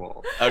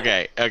possible.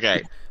 Okay.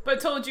 But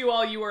told you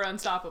all you were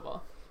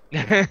unstoppable.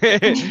 But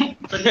he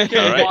can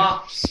All right.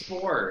 waft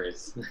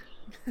spores.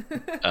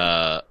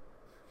 All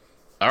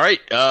right.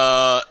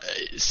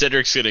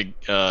 Cedric's gonna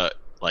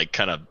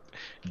kind of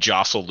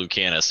jostle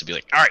Lucanus and be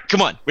like, "All right, come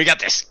on, we got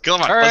this.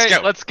 Come on, All right, let's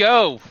go. let's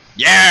go.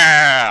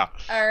 Yeah."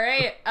 All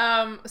right.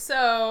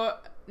 So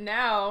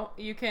now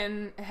you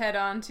can head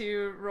on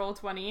to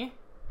Roll20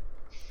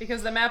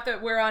 because the map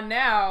that we're on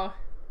now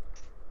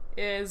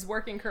is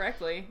working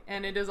correctly,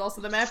 and it is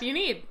also the map you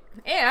need.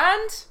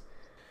 And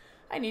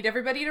I need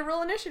everybody to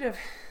roll initiative.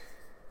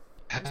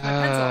 Where's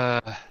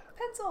my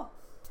pencil?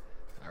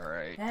 All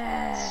right.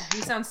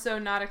 You sound so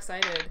not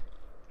excited.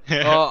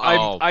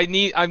 Well,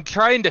 I'm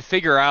trying to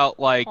figure out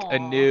like a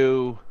Aw.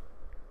 new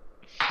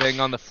thing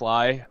on the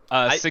fly.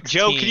 16.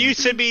 Joe, can you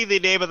send me the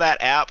name of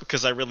that app?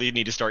 Because I really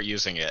need to start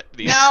using it.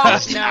 These No.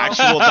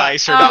 actual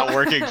dice are not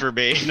working for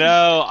me.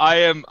 No, I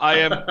am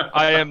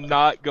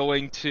not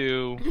going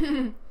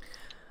to.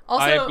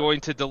 Also, I am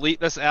going to delete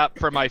this app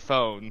from my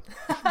phone.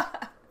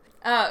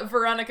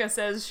 Veronica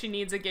says she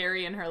needs a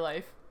Gary in her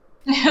life.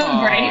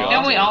 Right? Oh,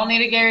 Don't we all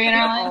need a Gary in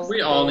our lives? We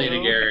all need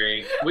a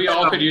Gary. We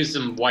all could use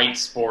some white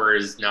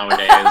spores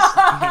nowadays.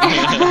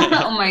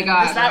 Oh my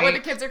god. Is that what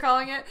right? the kids are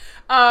calling it?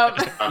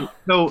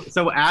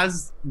 So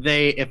as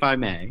they, if I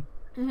may,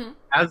 Mhm.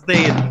 as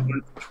they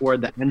advance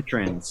toward the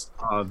entrance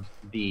of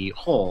the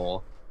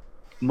hole,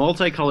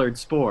 multicolored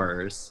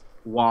spores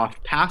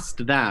waft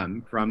past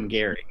them from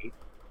Gary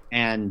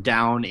and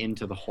down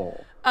into the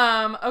hole.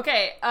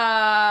 Okay.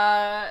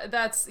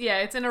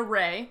 It's an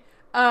array.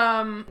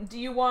 Do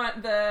you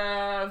want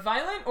the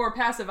violent or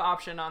passive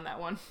option on that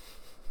one?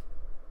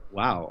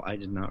 Wow, I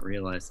did not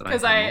realize that.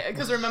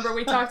 Because remember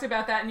we talked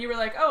about that, and you were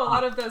like, "Oh, a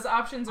lot of those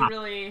options are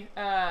really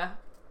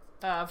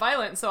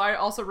violent." So I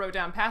also wrote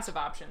down passive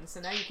options. So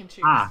now you can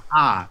choose.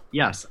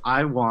 Yes,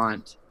 I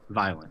want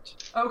violent.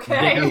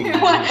 Okay.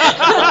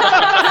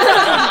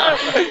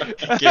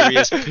 Gary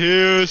is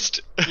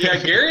pissed. Yeah,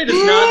 Gary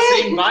does not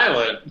seem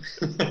violent.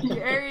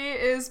 Gary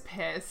is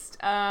pissed.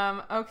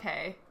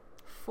 Okay.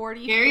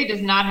 40. Gary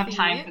does not have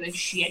time feet. for this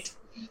shit.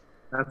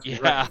 That's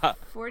Yeah.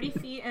 40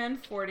 feet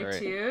and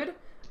fortitude.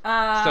 So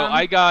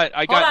I got.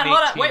 Hold on. 18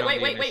 on Wait. the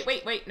initiative.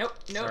 Wait. Nope.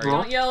 Sorry.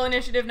 Don't yell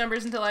initiative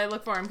numbers until I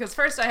look for them. Because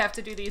first I have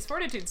to do these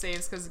fortitude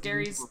saves because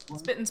Gary's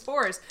spitting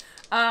spores.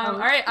 All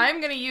right, I'm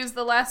going to use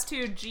the last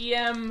two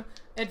GM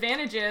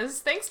advantages.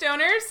 Thanks,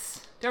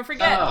 donors. Don't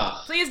forget,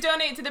 please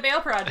donate to the Bail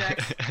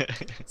Project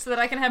so that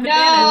I can have No,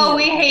 advantage.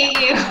 we hate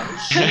you.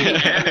 And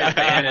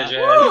advantages.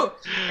 Woo!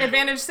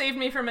 Advantage saved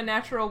me from a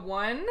natural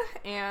 1,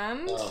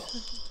 and Oh.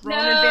 roll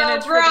an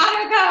advantage for the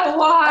Veronica, other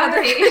why?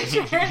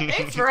 creature.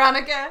 Thanks,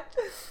 Veronica.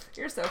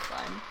 You're so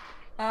fun.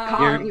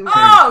 Gary- we Two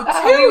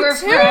were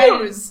twos.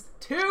 friends.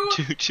 Two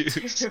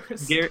twos.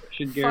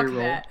 Should Gary Fuck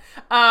roll?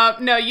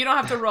 that. No, you don't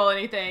have to roll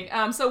anything.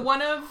 So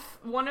one of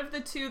the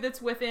two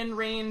that's within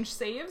range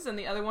saves, and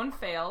the other one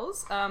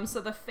fails.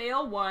 So the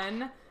fail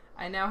one,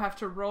 I now have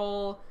to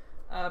roll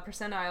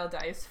percentile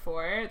dice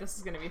for. This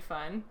is gonna be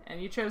fun.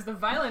 And you chose the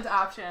violent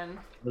option.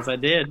 As I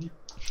did.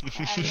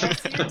 And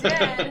yes, you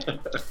did.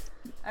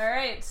 All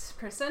right,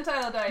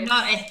 percentile dice.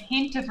 Not a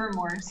hint of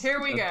remorse.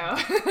 Here we go.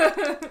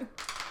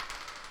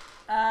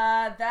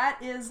 That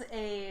is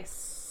a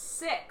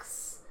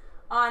 6.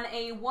 On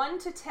a 1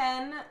 to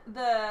 10,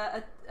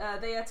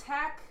 they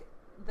attack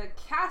the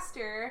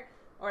caster,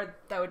 or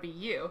that would be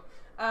you,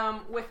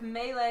 with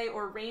melee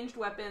or ranged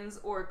weapons,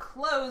 or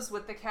close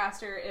with the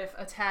caster if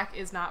attack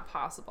is not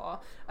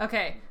possible.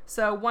 Okay,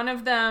 so one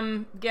of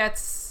them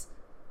gets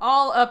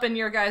all up in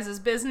your guys'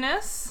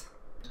 business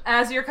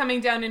as you're coming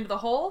down into the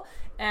hole.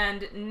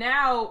 And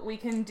now we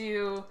can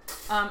do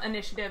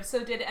initiative.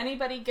 So did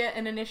anybody get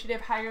an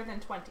initiative higher than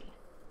 20?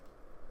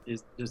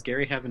 Does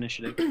Gary have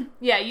initiative?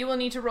 Yeah, you will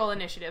need to roll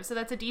initiative. So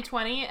that's a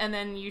d20, and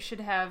then you should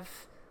have...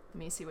 Let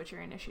me see what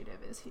your initiative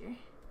is here.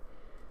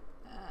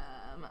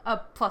 A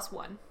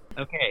 +1.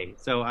 Okay,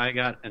 so I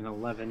got an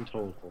 11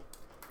 total.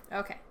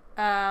 Okay.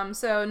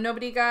 So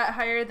nobody got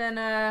higher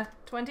than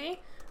 20?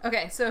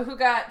 Okay, so who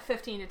got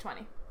 15 to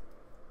 20?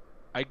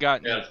 I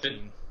got Yeah,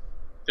 19.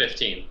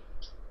 15.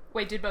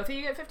 Wait, did both of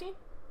you get 15?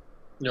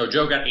 No,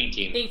 Joe got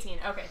 18. 18.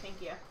 Okay,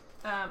 thank you.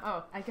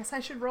 Oh, I guess I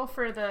should roll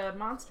for the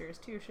monsters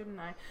too, shouldn't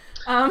I?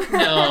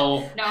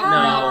 No.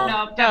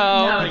 No,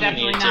 You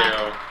definitely need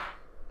not.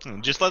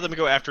 to. Just let them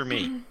go after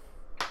me.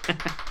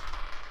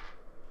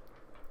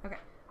 Okay.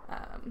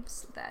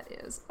 So that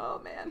is. Oh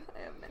man,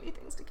 I have many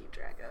things to keep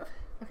track of.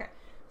 Okay,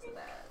 so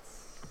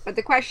that's. But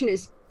the question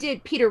is,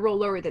 did Peter roll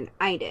lower than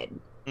I did?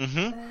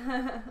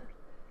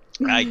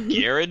 Mm-hmm. I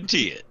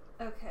guarantee it.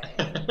 Okay.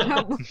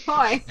 Oh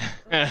boy.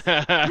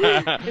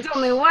 There's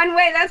only one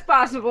way that's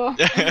possible.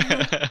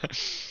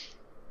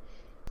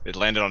 It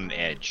landed on an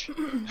edge.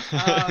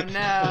 Oh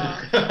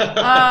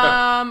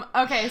no.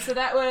 Okay, so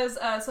that was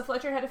so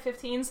Fletcher had a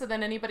 15. So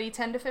then anybody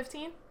 10 to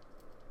 15?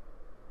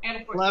 And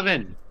a 14.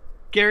 11.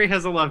 Gary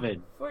has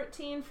 11.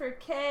 14 for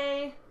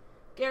Kay.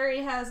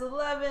 Gary has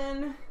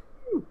 11.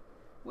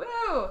 Woo.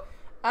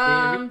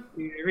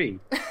 Gary.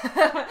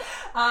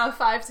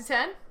 5 to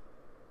 10.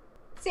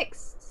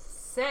 6.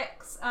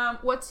 6.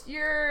 What's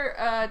your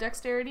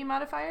dexterity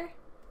modifier?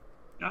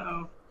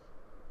 Uh-oh.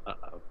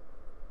 Uh-oh.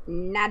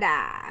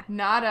 Nada.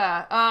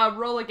 Nada.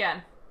 Roll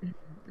again.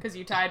 Because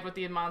you tied with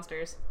the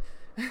monsters.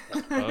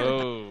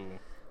 Oh.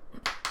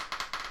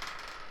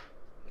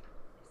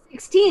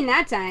 16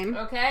 that time.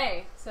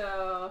 Okay,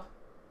 so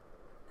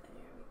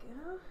there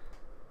we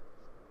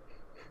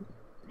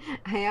go.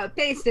 I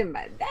outpaced him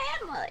by that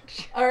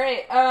much. All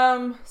right.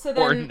 So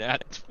Or then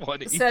nat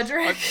 20.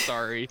 Cedric. I'm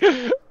sorry.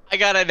 I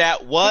got a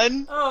nat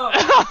 1 Oh,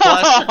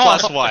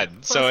 plus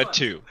 1, so a one.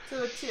 2.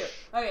 So a 2.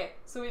 Okay,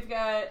 so we've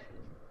got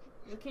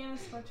Lucanus,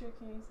 Fletcher,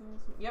 Canus.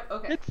 Yep.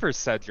 Okay. Good for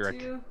Cedric.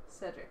 2,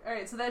 Cedric. All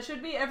right, so that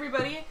should be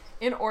everybody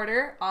in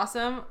order.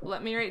 Awesome.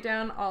 Let me write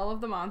down all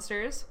of the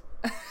monsters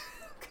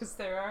because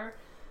there are.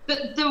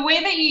 The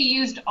way that you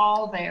used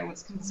all there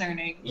was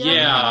concerning.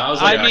 Yeah, I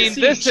was like, I mean, see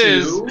this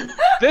two.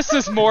 this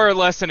is more or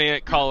less an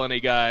ant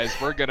colony, guys.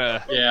 We're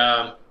gonna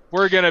Yeah.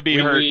 be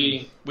When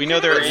hurting. We know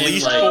there are at It's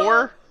least like-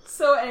 4.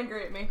 So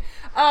angry at me.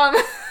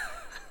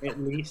 At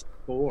least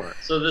 4.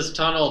 So this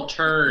tunnel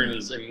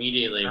turns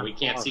immediately. We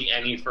can't see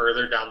any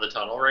further down the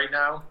tunnel right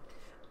now.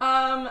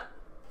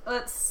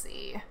 Let's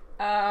see.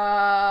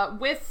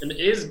 With And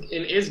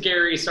is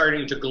Gary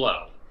starting to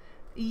glow?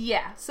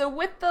 yeah, so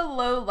with the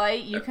low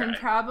light, you can Okay.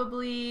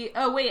 probably.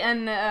 Oh wait,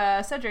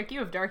 and Cedric, you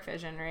have dark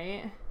vision,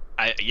 right?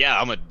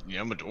 I'm a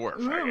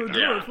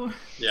dwarf.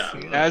 Yeah.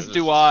 Yeah. As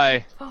do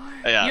I.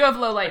 Yeah. You have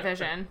low light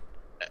vision.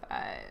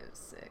 5,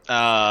 6.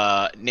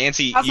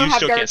 Nancy, Also you have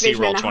still dark can't see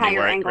vision roll at a 20, higher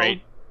right? angle.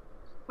 Right?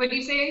 What do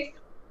you say?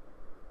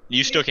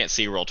 You still can't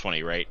see roll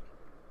 20, right?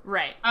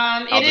 Right.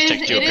 I'll just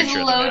text you a It is picture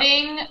of the map.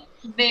 loading.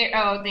 There.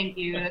 Oh, thank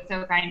you. That's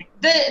so kind.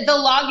 The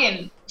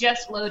login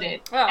just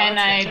loaded, Oh, and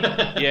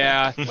that's I.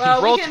 Yeah.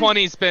 Well, we Roll can-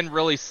 20's been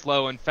really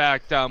slow. In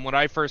fact, when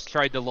I first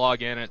tried to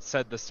log in, it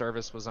said the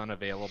service was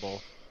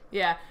unavailable.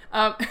 Yeah.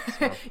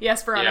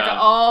 Yes, Veronica, Yeah.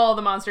 all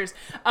the monsters.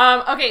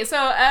 Okay, so,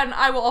 and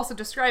I will also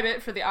describe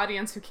it for the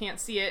audience who can't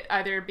see it,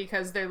 either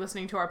because they're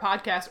listening to our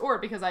podcast or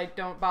because I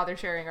don't bother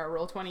sharing our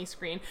Roll20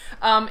 screen.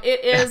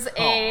 It is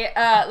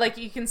like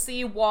you can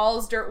see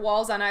walls, dirt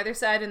walls on either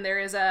side, and there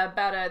is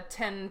about a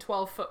 10,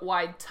 12 foot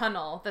wide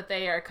tunnel that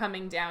they are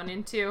coming down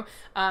into.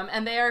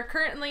 And they are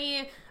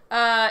currently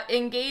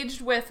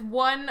engaged with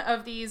one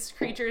of these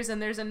creatures,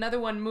 and there's another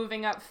one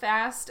moving up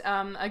fast.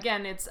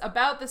 Again, it's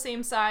about the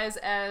same size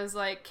as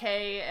like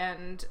Kay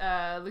and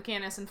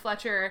Lucanus and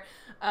Fletcher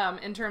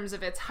in terms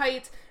of its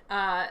height,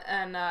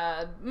 and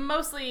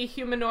mostly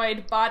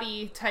humanoid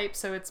body type,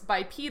 so it's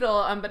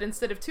bipedal, but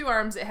instead of 2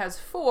 arms, it has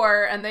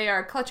 4, and they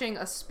are clutching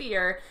a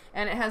spear,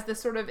 and it has this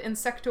sort of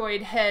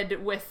insectoid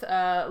head with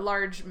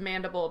large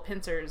mandible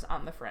pincers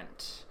on the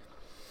front.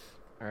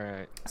 All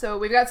right. So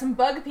we've got some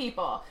bug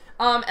people.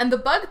 And the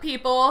bug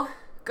people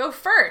go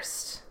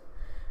first.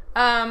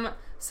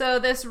 So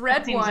this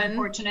red That seems one,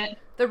 unfortunate.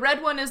 the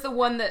red one is the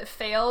one that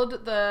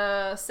failed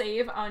the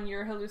save on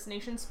your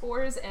hallucination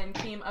spores and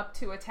came up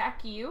to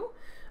attack you.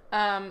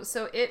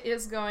 So it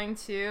is going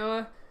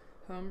to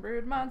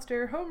homebrewed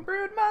monster.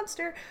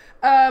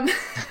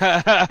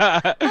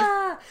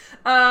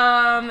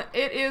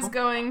 It is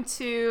going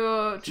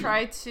to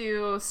try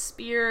to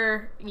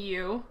spear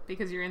you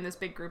because you're in this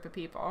big group of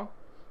people.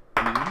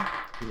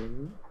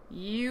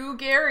 You,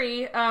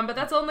 Gary, but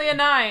that's only a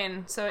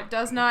 9, so it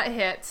does not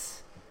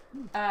hit.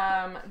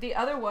 The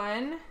other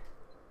one,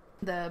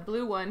 the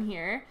blue one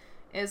here,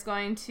 is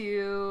going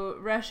to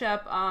rush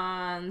up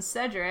on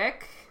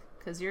Cedric,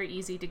 because you're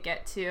easy to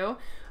get to,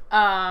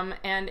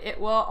 and it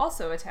will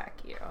also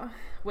attack you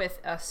with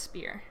a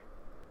spear.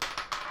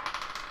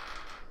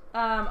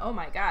 Oh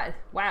my god,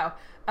 wow.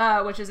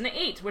 Which is an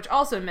 8, which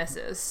also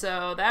misses,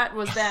 so that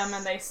was them,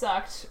 and they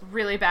sucked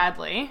really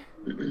badly.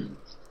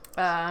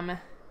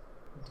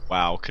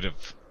 Wow, could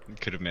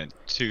have meant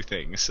 2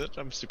 things.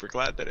 I'm super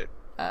glad that it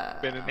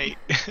been an 8.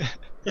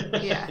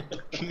 Yeah.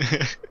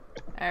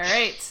 All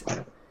right.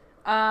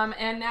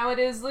 And now it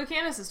is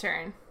Lucanus's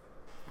turn.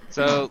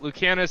 So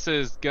Lucanus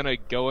is gonna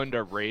go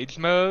into rage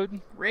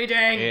mode Raging.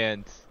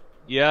 and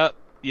Yep.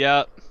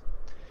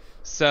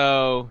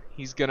 So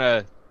he's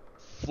gonna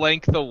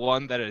flank the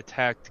one that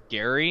attacked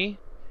Gary,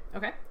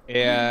 Okay.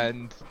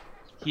 and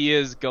he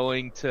is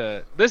going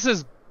to. This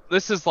is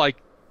like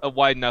a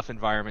wide enough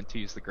environment to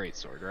use the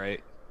greatsword,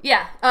 right?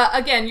 Yeah.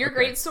 Again, your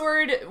Okay.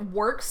 greatsword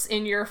works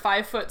in your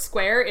 5-foot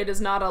square. It is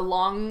not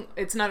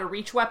it's not a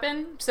reach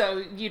weapon,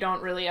 so you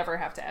don't really ever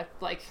have to,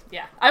 like,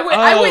 yeah. I would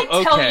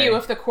tell okay. you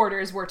if the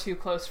quarters were too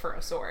close for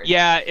a sword.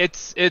 Yeah,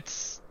 it's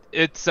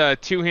a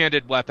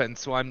two-handed weapon,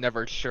 so I'm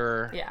never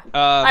sure. Yeah.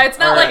 Um, It's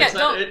not alright.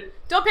 like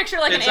don't picture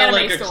like an It's not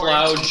anime like a sword.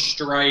 Cloud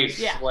Strife,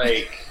 Yeah.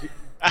 like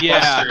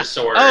Yeah. Buster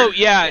sword. Oh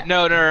yeah,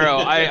 no.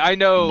 I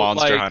know.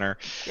 Monster like, Hunter.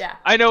 Yeah.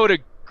 I know what a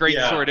great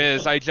Yeah. sword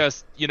is. I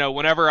just,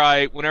 whenever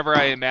I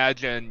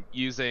imagine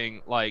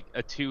using like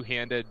a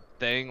two-handed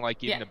thing,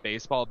 like even Yeah. a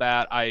baseball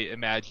bat, I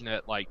imagine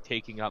it like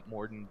taking up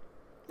more than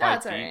No,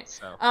 5 that's feet.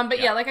 alright. So, But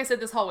yeah, like I said,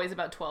 this hallway is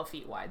about 12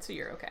 feet wide, so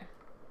you're okay.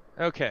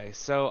 Okay,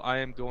 so I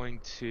am going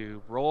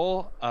to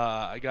roll.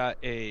 I got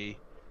a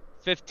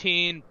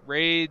 15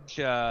 rage,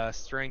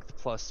 strength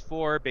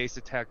 +4, base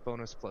attack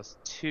bonus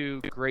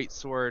 +2,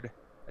 greatsword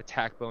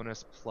attack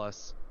bonus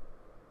 +4.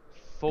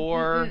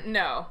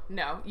 No.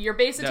 Your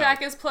base No.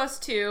 attack is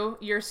 +2.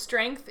 Your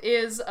strength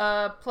is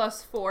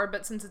 +4,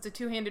 but since it's a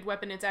two-handed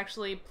weapon, it's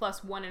actually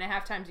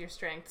 +1.5 times your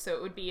strength, so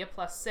it would be a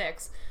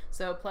 +6.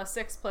 So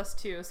 +6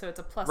 +2, so it's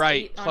a +8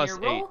 Right, on +8. your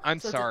roll. I'm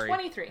so sorry. It's a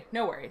 23.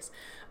 No worries.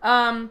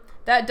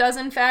 That does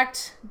in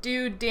fact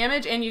do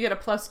damage, and you get a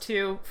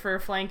 +2 for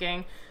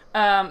flanking.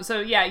 So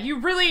yeah, you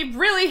really,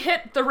 really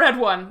hit the red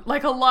one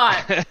like a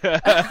lot.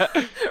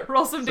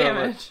 Roll some So,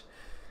 damage.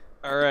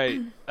 All right,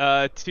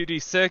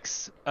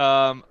 2d6.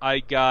 I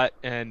got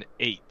an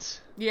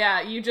 8.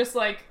 Yeah, you just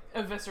like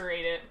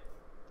eviscerate it.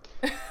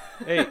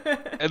 Hey,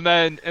 and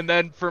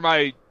then for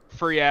my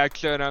free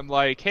action, I'm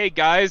like, hey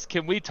guys,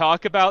 can we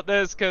talk about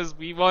this? Because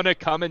we want to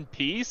come in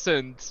peace,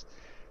 and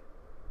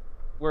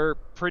we're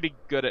pretty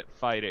good at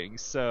fighting,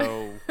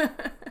 so.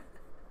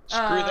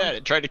 Screw that!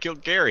 It tried to kill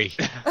Gary.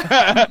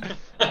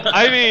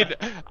 I mean,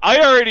 I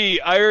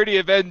already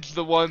avenged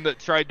the one that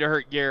tried to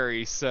hurt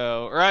Gary,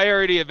 or I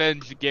already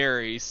avenged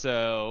Gary,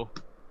 so.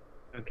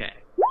 Okay.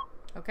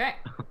 Okay.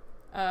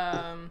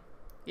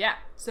 Yeah.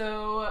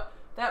 So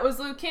that was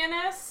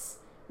Lucanus.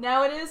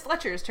 Now it is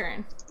Fletcher's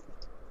turn.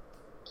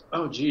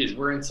 Oh geez,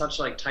 we're in such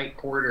like tight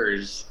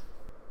quarters.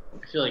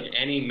 I feel like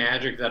any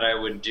magic that I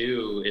would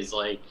do is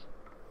like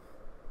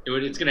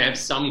it's gonna have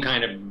some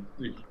kind of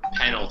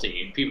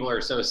penalty. People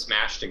are so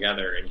smashed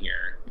together in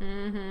here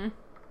Mm-hmm.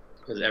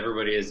 because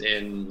everybody is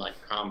in like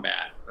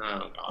combat.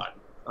 Oh god.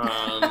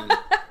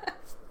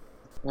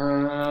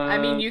 I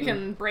mean, you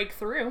can break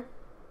through.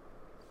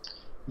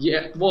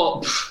 Yeah.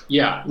 Well,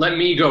 yeah. Let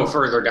me go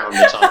further down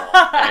the tunnel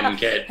and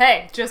get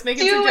Hey, just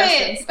making Do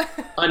suggestions.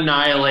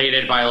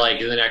 annihilated by like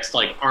the next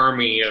like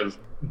army of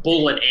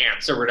bullet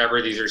ants or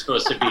whatever these are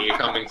supposed to be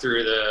coming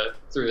through the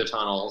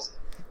tunnels.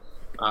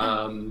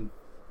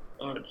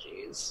 Oh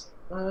jeez.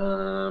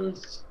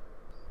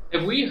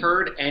 Have we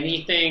heard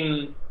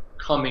anything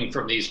coming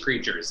from these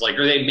creatures? Like,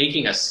 are they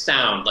making a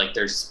sound? Like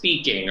they're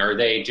speaking? Are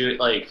they do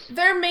like?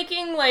 They're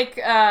making like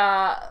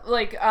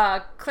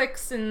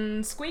clicks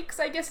and squeaks,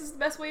 I guess is the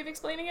best way of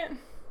explaining it.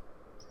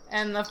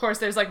 And of course,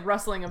 there's like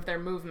rustling of their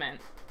movement.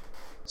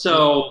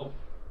 So,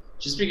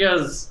 just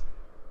because,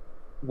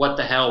 what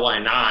the hell? Why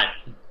not?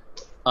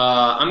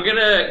 I'm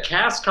gonna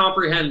cast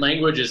comprehend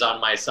languages on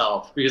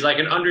myself because I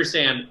can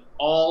understand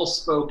all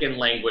spoken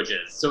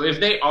languages. So if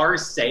they are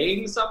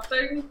saying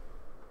something,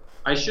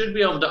 I should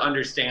be able to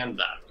understand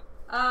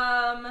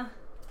them.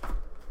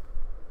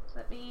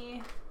 Let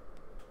me.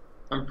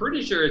 I'm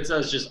pretty sure it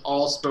says just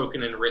all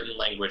spoken and written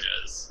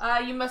languages.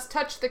 You must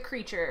touch the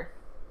creature.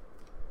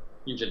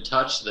 You have to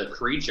touch the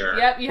creature.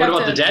 Yep, you what have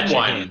about to- the dead Your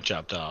one? hand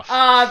chopped off.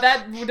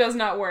 That does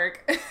not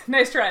work.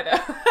 Nice try, though.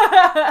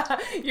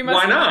 You must,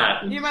 Why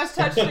not? You must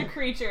touch the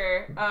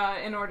creature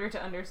in order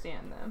to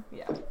understand them.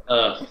 Yeah.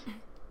 Ugh.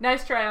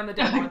 Nice try on the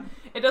dead one.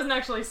 It doesn't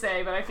actually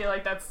say, but I feel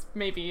like that's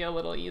maybe a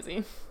little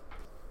easy.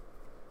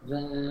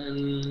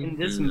 Then In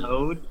this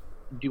mode,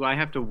 do I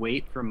have to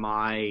wait for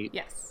my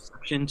Yes.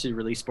 action to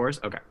release spores?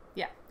 Okay.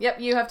 Yeah. Yep,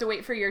 you have to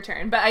wait for your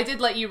turn. But I did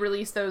let you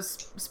release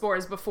those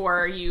spores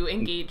before you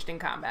engaged in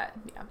combat.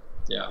 Yeah.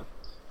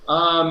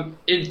 Yeah.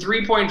 In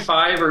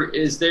 3.5, or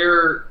is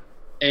there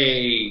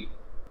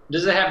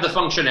does it have the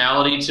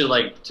functionality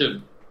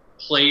to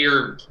play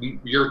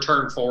your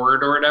turn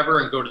forward or whatever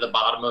and go to the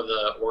bottom of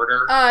the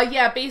order?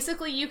 Yeah,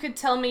 basically you could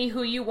tell me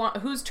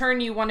whose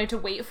turn you wanted to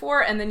wait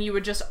for, and then you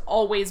would just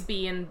always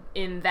be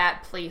in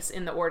that place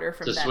in the order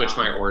from to then switch on.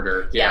 my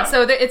order. Yeah,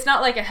 so it's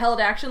not like a held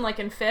action like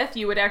in 5th.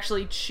 You would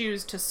actually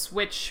choose to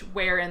switch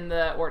where in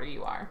the order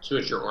you are.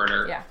 Switch your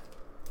order. Yeah.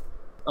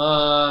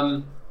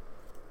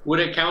 Would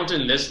it count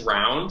in this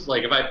round?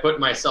 Like if I put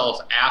myself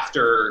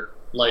after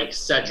like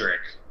Cedric?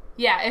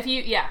 Yeah,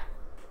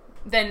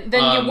 Then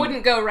you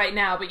wouldn't go right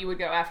now, but you would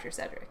go after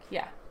Cedric.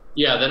 Yeah.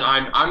 Yeah, then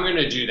I'm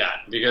gonna do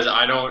that because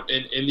I don't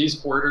in these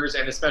quarters,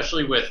 and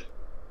especially with,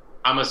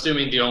 I'm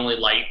assuming the only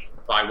light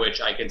by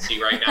which I can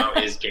see right now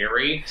is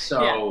Gary.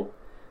 So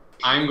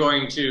I'm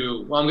going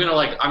to. Well, I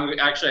think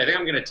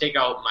I'm gonna take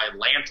out my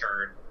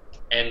lantern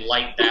and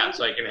light that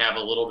so I can have a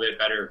little bit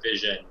better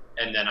vision,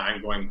 and then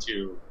I'm going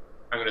to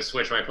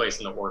switch my place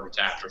in the order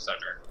to after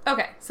center.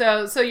 Okay,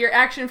 so your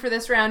action for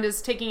this round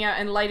is taking out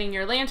and lighting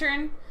your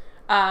lantern.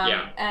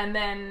 Yeah. And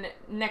then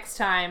next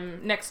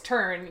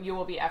turn, you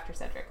will be after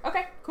Cedric.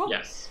 Okay, cool.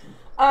 Yes.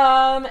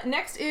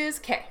 Next is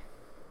Kay.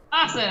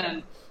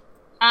 Awesome.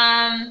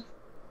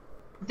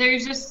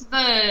 There's just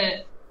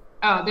there's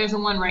a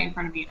one right in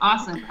front of me.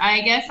 Awesome.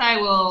 I guess I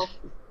will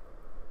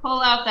pull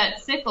out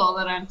that sickle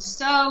that I'm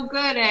so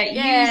good at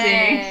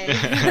using.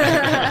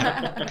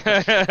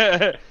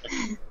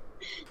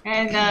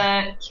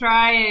 And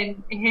try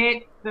and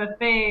hit the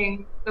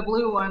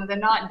blue one, the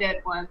not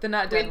dead one. The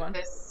not dead one.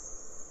 The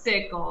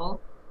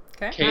sickle.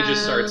 Okay. Kay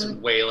just starts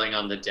wailing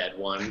on the dead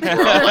one. We're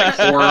all like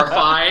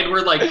horrified.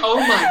 We're like, oh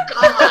my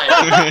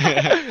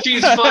god,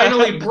 she's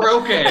finally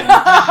broken.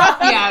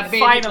 Yeah,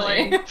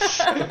 basically.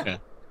 Finally.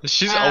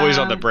 She's always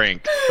on the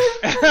brink.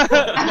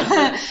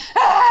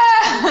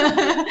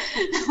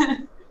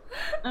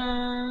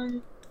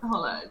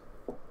 Hold on.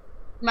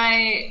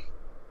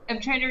 I'm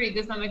trying to read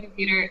this on my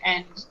computer,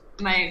 and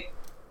there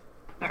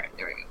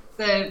we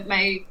go.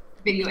 My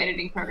video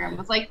editing program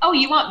was like, "Oh,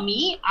 you want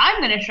me?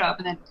 I'm gonna show up,"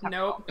 and then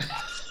nope.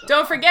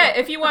 Don't forget,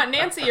 if you want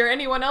Nancy or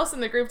anyone else in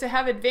the group to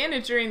have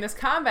advantage during this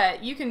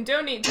combat, you can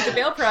donate to the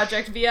Veil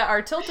Project via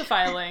our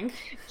Tiltify link.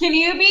 Can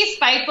you be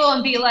spiteful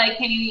and be like,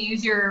 "Can you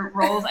use your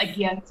rolls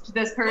against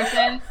this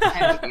person?"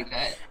 I would do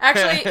that.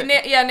 Actually,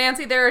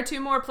 Nancy, there are 2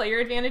 more player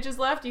advantages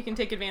left. You can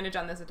take advantage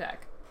on this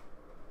attack.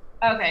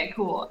 Okay,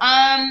 cool.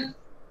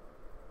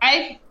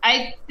 I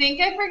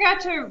think I forgot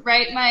to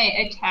write my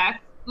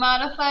attack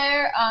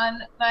modifier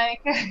on my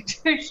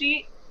character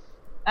sheet.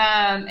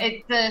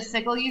 The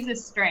sickle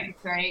uses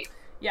strength, right?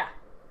 Yeah.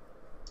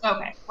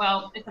 Okay,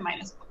 well, it's a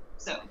 -1,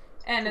 so.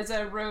 And as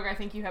a rogue, I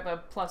think you have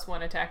a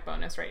 +1 attack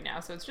bonus right now,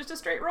 so it's just a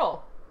straight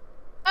roll.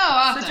 Oh,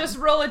 awesome. So just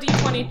roll a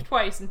d20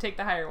 twice and take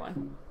the higher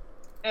one.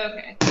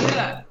 Okay,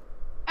 yeah.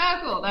 Oh,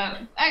 cool.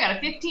 I got a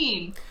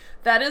 15.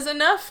 That is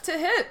enough to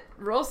hit.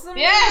 Roll some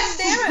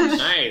damage.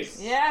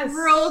 Nice. Yes.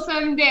 Roll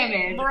some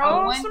damage.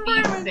 Roll some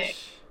 1d6.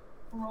 damage.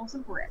 Roll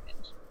some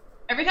damage.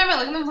 Every time I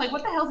look at them, I'm like,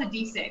 what the hell's a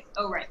d6?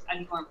 Oh, right. It's a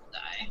normal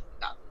die.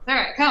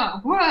 Alright, come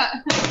on.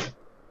 What?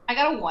 I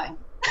got a 1.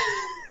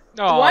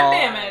 Oh, 1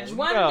 damage.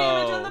 1 no.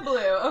 damage on the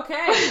blue.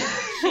 Okay.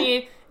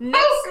 She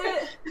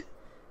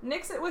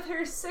nicks it with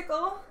her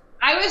sickle.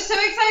 I was so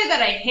excited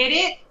that I hit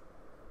it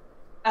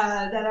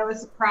that I was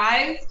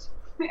surprised.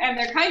 And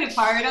they're kind of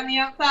hard on the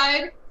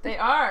outside. They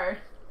are.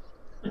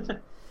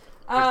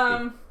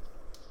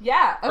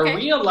 Yeah. Okay.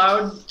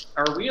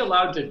 Are we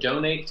allowed to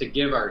donate to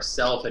give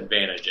ourselves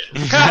advantages?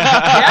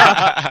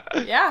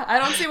 Yeah. I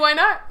don't see why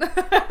not.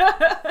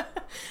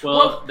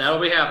 Well, that'll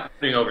be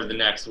happening over the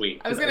next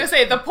week. I was gonna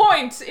say the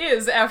point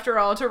is, after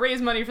all, to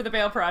raise money for the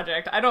Veil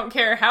Project. I don't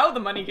care how the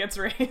money gets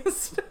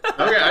raised.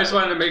 Okay, I just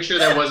wanted to make sure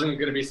that wasn't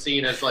going to be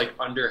seen as like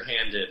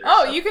underhanded.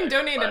 Oh, you can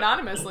donate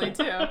anonymously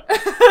too.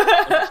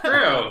 That's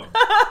true.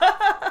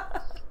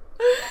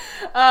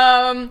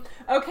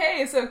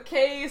 Okay, so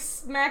Kay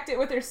smacked it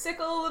with her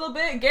sickle a little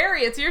bit.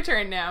 Gary, it's your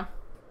turn now.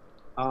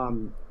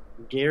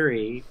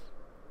 Gary,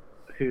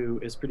 who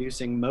is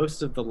producing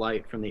most of the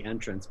light from the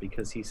entrance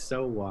because he's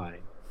so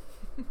wide,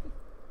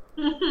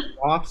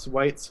 wafts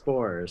white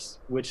spores,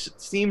 which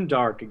seem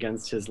dark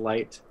against his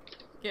light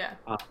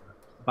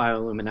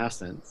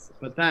bioluminescence.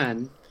 But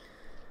then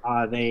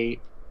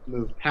they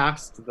move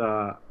past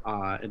the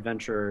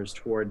adventurers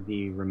toward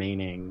the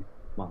remaining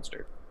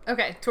monster.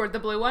 Okay, toward the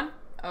blue one?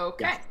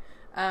 Okay. Yes.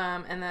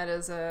 And that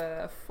is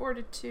a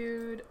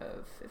fortitude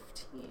of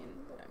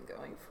 15 that I'm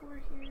going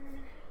for here.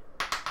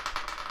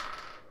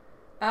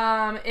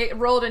 It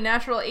rolled a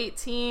natural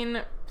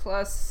 18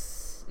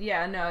 plus...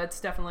 Yeah, no, it's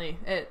definitely...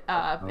 It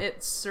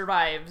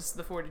survives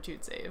the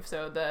fortitude save,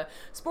 so the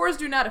spores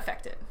do not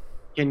affect it.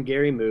 Can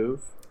Gary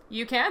move?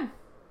 You can.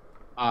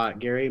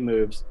 Gary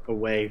moves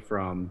away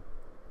from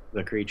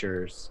the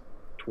creatures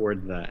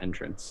toward the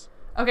entrance.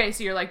 Okay,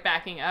 so you're like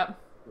backing up?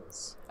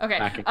 Yes. Okay.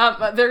 Backing.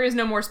 There is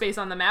no more space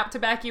on the map to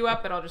back you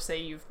up, but I'll just say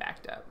you've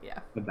backed up. Yeah.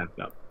 I backed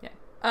up. Yeah.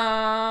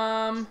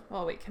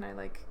 Well, wait. Can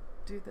I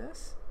do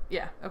this?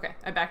 Yeah. Okay.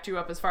 I backed you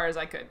up as far as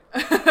I could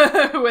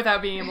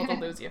without being able to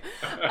lose you.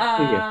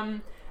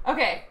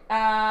 Okay.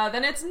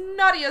 Then it's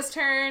Nadia's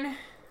turn.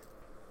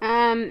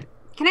 Can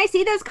I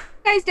see those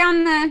guys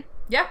down the?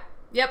 Yeah.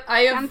 Yep.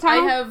 I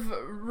downtown? have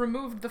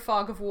removed the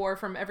fog of war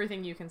from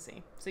everything you can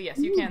see. So yes,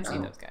 you can see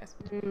those guys.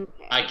 Okay.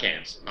 I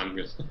can't. I'm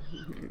good.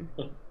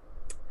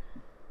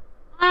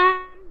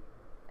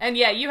 And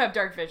yeah, you have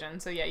dark vision,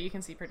 so yeah, you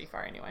can see pretty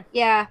far anyway.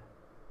 Yeah.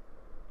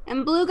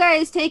 And blue guy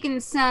is taking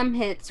some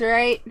hits,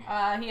 right?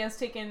 He has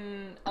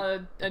taken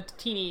a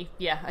teeny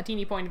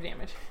point of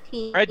damage.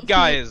 Red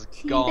guy is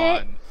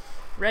gone.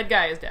 Red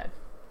guy is dead.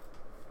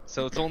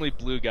 So it's only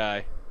blue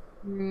guy.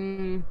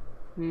 Hmm.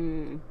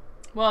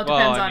 Well, it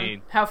depends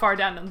on how far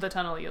down the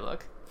tunnel you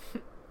look.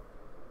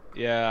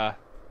 Yeah.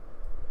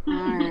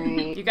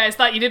 Alright. You guys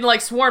thought you didn't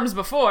like swarms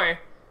before.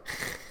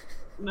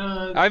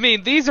 No. I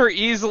mean, these are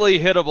easily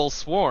hittable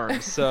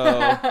swarms,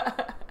 so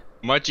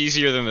Much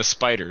easier than the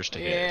spiders to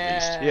hit, at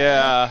least.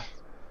 yeah.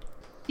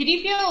 Did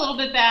you feel a little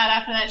bit bad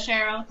after that,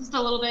 Cheryl? Just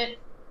a little bit?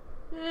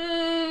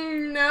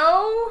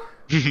 No.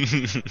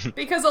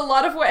 Because a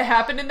lot of what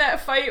happened in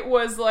that fight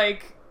was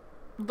like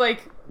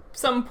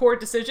some poor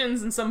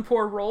decisions and some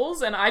poor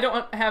rolls, and I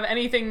don't have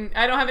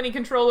any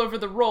control over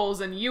the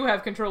rolls, and you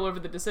have control over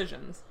the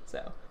decisions.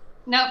 So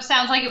Nope,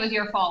 sounds like it was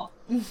your fault.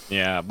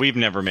 Yeah, we've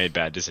never made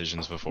bad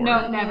decisions before.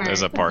 No, never.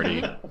 As a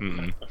party.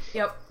 Mm-mm.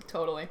 yep,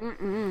 totally.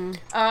 Mm-mm.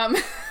 Um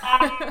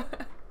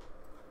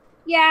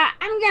Yeah,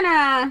 I'm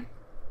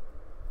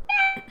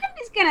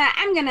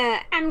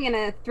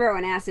gonna throw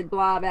an acid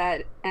blob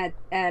at the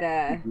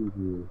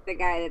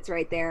guy that's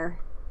right there.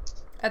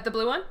 at the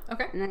blue one?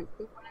 Okay. And that's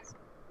the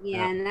one,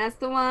 and that's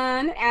the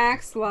one that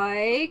acts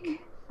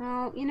like,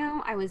 oh,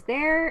 I was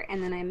there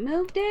and then I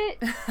moved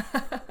it.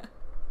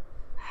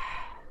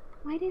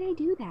 Why did I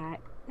do that?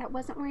 That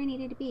wasn't where I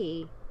needed to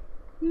be.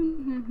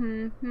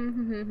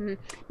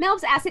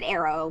 Melv's acid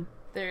arrow.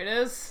 There it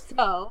is.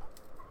 So,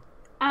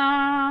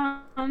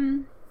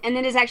 and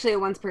it is actually a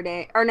once per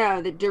day. Or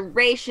no, the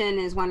duration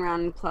is 1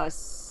 round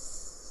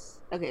plus.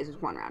 Okay, so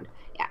it's 1 round.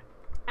 Yeah.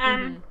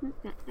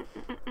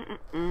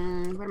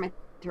 What am I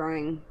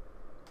throwing?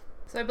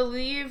 So I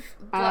believe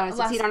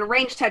Succeed on a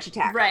ranged touch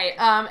attack. Right.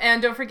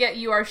 And don't forget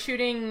you are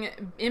shooting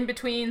in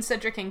between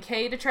Cedric and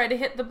Kay to try to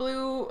hit the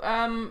blue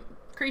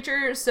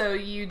creature. So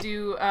you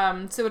do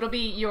so it'll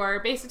be your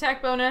base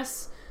attack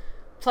bonus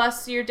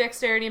plus your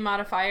dexterity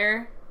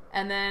modifier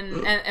and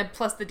then and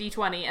plus the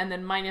d20 and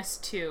then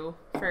 -2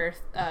 for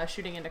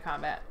shooting into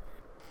combat.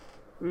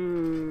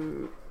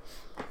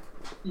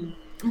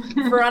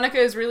 Veronica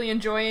is really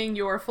enjoying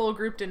your full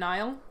group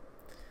denial.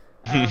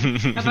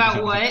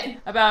 About what?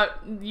 About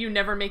you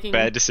never making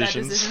Bad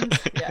decisions.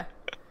 Yeah.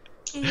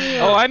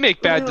 Oh, I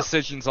make bad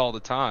decisions all the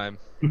time.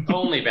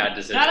 Only bad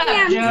decisions. Shut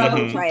up, Joe.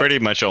 Mhm. Right. Pretty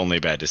much only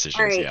bad decisions,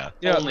 All right. yeah.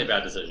 Yeah. Only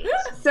bad decisions.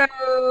 So,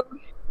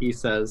 He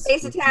says.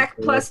 base attack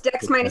plus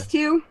dex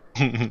 -2.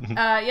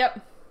 Yep.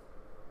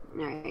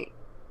 Alright.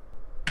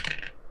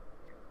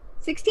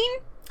 16?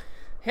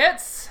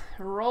 Hits.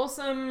 Roll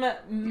some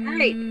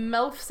Right.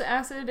 Melf's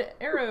acid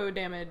arrow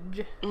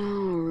damage.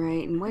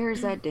 Alright, and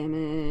where's that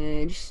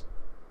damage?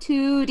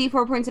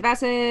 2d4 points of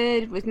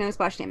acid with no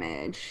splash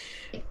damage.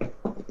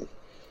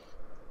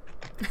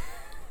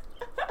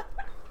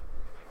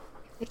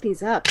 Pick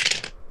these up.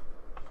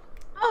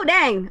 Oh,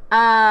 dang!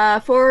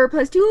 4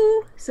 plus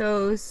 2,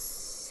 so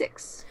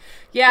 6.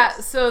 Yeah,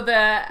 so the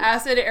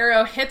acid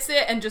arrow hits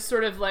it and just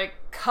sort of like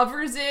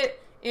covers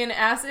it in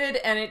acid,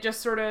 and it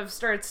just sort of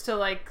starts to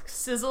like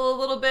sizzle a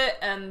little bit,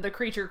 and the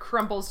creature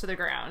crumples to the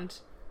ground.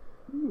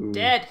 Ooh.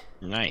 Dead.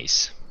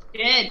 Nice.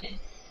 Did.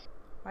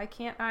 Why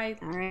can't I?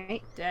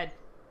 Alright. Dead.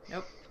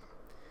 Nope.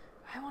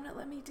 Why won't it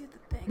let me do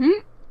the thing? Hmm?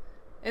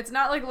 It's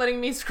not like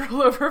letting me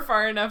scroll over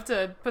far enough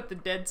to put the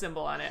dead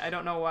symbol on it. I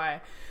don't know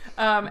why.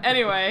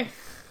 Anyway.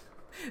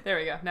 There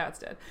we go. Now it's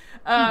dead.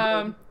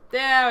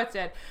 Now it's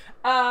dead.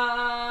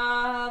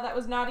 That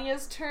was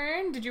Nadia's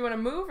turn. Did you want to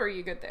move, or are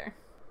you good there?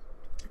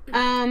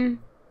 I'm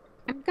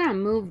gonna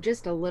move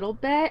just a little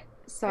bit,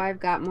 so I've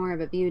got more of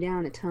a view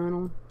down the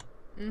tunnel.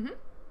 Mm-hmm.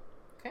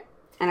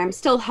 And I'm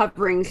still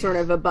hovering sort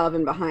of above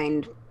and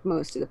behind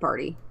most of the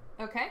party.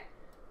 Okay.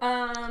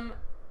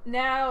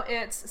 Now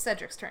it's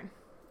Cedric's turn.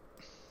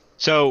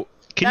 So,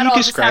 can That you all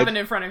just describe... happened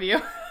in front of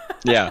you.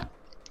 Yeah.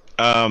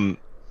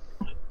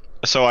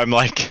 So I'm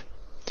like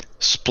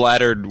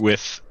splattered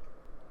with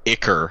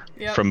ichor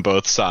Yep. from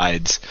both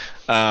sides.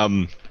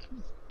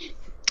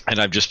 And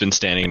I've just been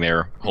standing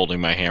there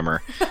holding my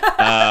hammer.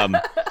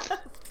 Can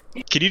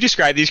you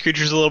describe these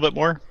creatures a little bit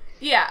more?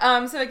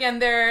 Yeah, so again,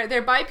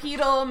 they're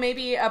bipedal,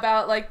 maybe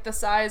about like the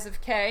size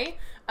of K,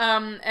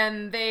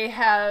 and they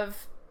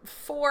have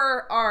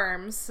 4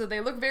 arms, so they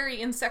look very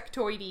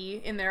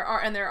insectoidy in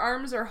and their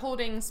arms are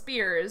holding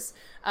spears,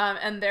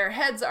 and their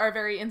heads are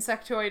very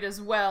insectoid as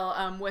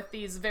well, with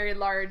these very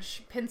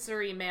large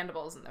pincery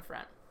mandibles in the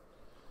front.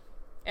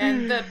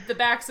 And the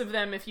backs of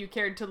them, if you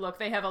cared to look,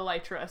 they have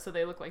elytra, so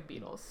they look like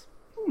beetles.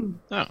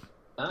 Oh.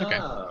 Okay.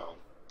 Oh.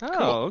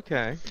 Oh,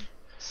 okay.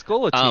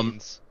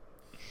 Skeletons.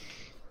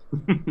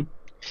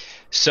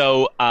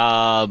 So,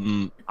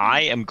 I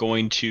am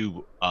going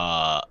to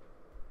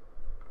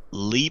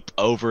leap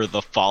over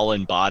the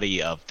fallen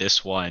body of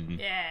this one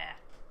Yeah.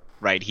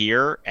 right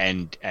here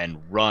and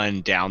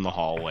run down the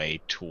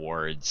hallway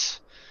towards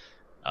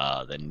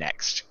the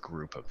next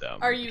group of them.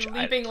 Are you which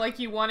leaping like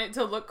you want it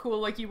to look cool,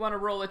 like you want to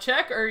roll a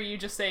check, or are you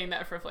just saying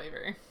that for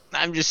flavor?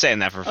 I'm just saying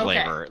that for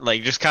flavor.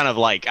 Like, just kind of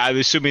like, I'm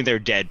assuming their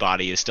dead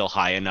body is still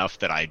high enough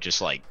that I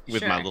just like,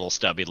 with my Sure. little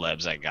stubby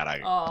limbs, I gotta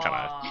kind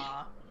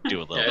Aww. of do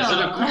a little. Yeah, is it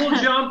a Aw. cool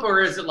jump, or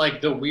is it like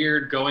the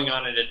weird going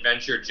on an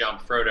adventure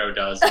jump Frodo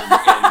does in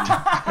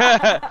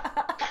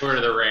Lord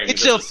of the Rings?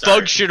 It's at a the start?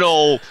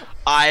 functional,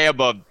 I am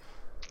a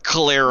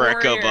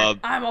cleric Warrior. of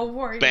I'm a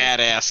warrior. a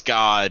badass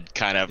god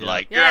kind of Yeah.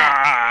 like,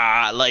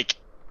 Yeah. like,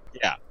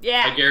 I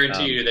Yeah.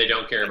 guarantee you they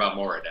don't care about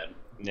Moradin.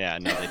 yeah,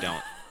 no, they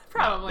don't.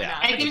 Probably yeah.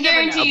 not. I but can you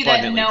never know. guarantee you that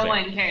Abundantly no clear.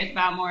 one cares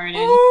about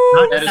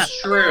Moradin. That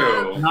is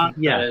true. Not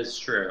yet. That is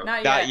true.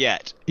 Not Not yet.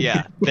 yet.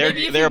 Yeah,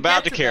 Maybe if they're you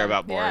about get to to care them.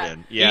 about Yeah.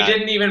 Moradin. Yeah. He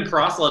didn't even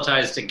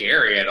proselytize to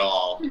Gary at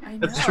all. I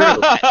know. That's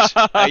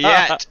true.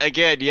 Yet.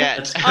 Again, yet.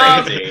 That's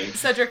crazy.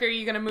 Cedric, are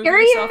you gonna move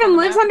Gary yourself on even the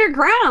lives map?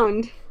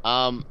 underground.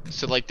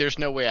 So like, there's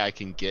no way I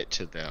can get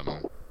to them.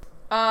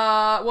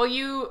 Well,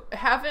 you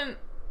haven't.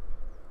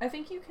 I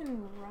think you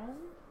can run.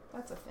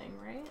 That's a thing,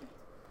 right?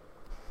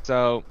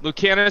 So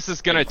Lucanus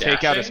is gonna Like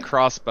take out his dashing?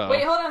 crossbow.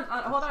 Wait, hold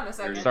on a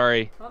second.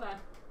 Sorry. Hold on.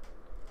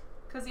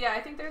 Cause yeah,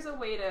 I think there's a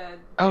way to.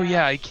 Oh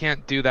yeah, I dash.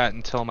 can't do that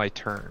until my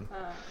turn.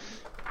 Um,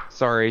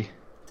 Sorry.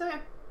 it's okay.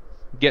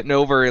 Getting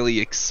overly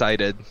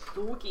excited.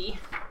 Spooky.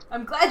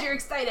 I'm glad you're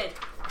excited.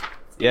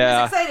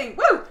 Yeah. It's exciting.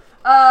 Woo!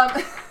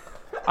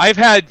 I've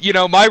had,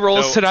 my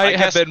rolls So, tonight I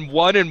have guess- been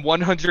 1 in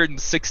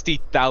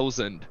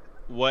 160,000.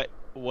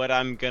 What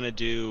I'm gonna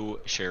do,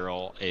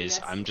 Cheryl, is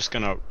Yes.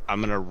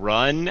 I'm gonna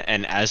run,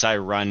 and as I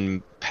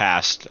run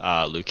past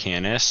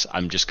Lucanus,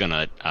 I'm just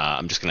gonna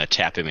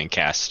tap him and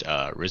cast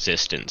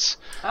resistance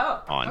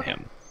Oh. on okay.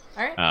 him.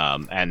 All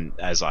right. And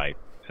as I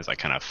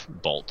kind of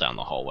bolt down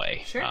the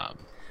hallway. Sure.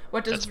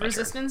 What does that's my turn.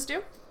 resistance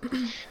do?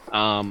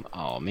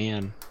 Oh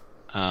man.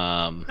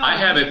 I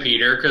have it,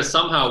 Peter, because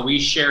somehow we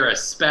share a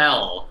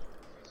spell.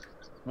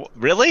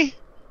 Really?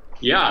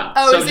 Yeah.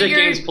 Oh, is it Subject your-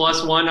 gains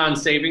 +1 on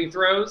saving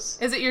throws.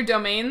 Is it your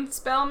domain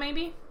spell,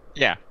 maybe?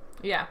 Yeah.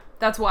 Yeah,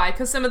 that's why.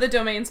 Because some of the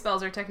domain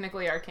spells are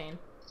technically arcane.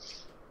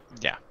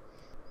 Yeah.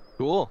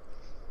 Cool.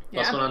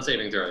 Yeah. +1 on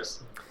saving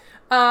throws.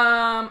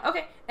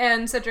 Okay.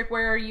 And Cedric,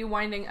 where are you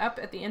winding up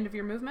at the end of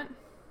your movement?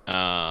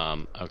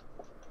 Okay.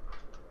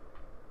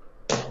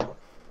 Oh,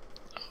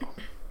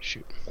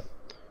 shoot.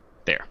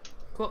 There.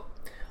 Cool.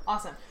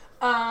 Awesome.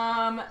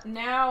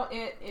 Now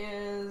it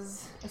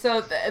is...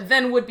 So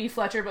then would be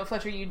Fletcher, but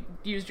Fletcher, you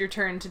used your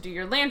turn to do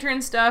your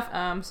lantern stuff.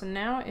 So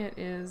now it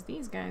is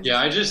these guys. Yeah,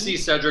 I just see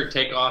Cedric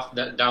take off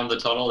down the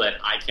tunnel that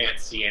I can't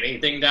see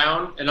anything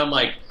down, and I'm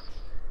like,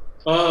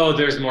 oh,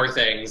 there's more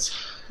things.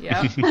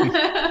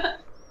 Yeah.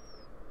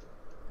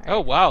 Oh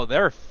wow,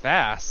 they're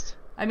fast.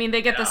 I mean,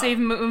 they get the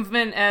same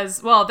movement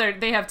as... Well,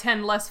 they have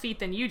 10 less feet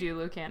than you do,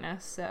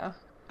 Lucanus, so...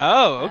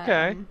 Oh,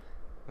 okay. Um,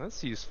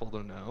 That's useful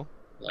to know.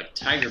 Like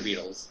tiger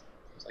beetles.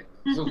 It's like,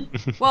 zoom.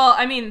 well,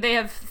 I mean, they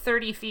have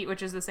 30 feet,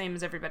 which is the same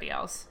as everybody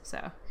else,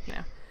 so,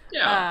 yeah.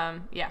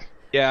 Yeah,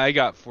 Yeah, I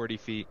got 40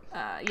 feet.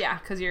 yeah,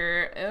 because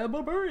you're a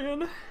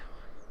barbarian.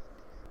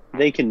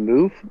 They can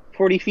move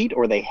 40 feet,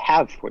 or they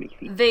have 40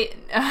 feet. They...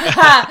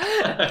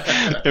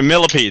 They're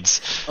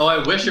millipedes. Oh,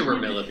 I wish it were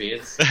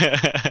millipedes.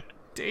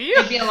 Do you?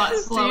 It'd be a lot Do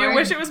slower. you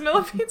wish it was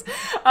millipedes?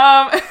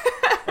 But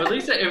at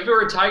least if it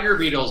were tiger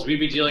beetles, we'd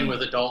be dealing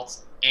with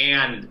adults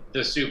and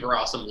the super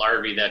awesome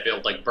larvae that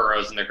build like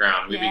burrows in the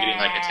ground. We'd be getting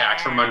like attacked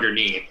from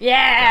underneath.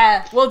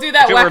 Yeah, we'll do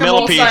that If it were whack-a-mole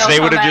millipedes, style they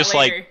would've combat just,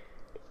 like, later.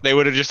 They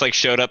would have just like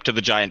showed up to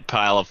the giant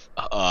pile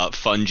of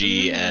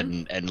fungi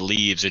and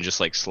leaves and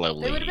just like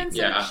slowly. They would have been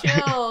so Yeah.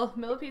 chill.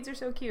 Millipedes are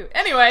so cute.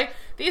 Anyway,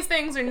 these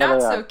things are not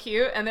they are. so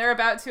cute, and they're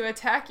about to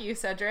attack you,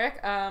 Cedric.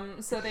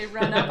 So they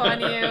run up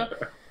on you,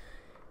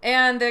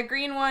 and the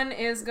green one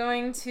is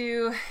going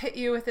to hit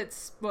you with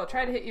its... Well,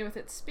 try to hit you with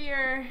its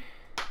spear.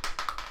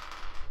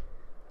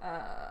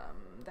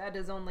 That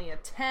is only a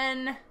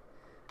 10.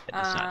 That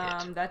does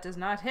not hit. That does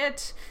not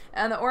hit.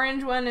 And the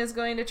orange one is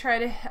going to try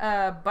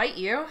to bite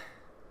you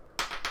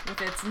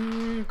with its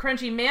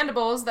crunchy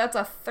mandibles. That's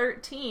a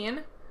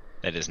 13.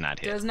 That does not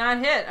hit. Does not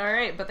hit. All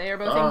right, but they are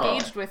both Oh.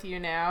 engaged with you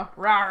now.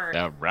 Rawr.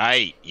 All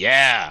right,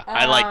 yeah.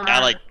 I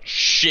like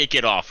shake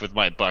it off with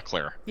my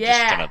buckler. Yeah.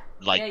 Just kind of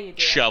like Yeah, you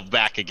do. shove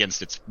back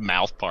against its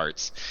mouth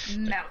parts.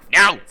 Mouth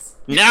No! parts.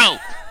 No.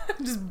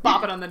 Just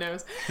bop it on the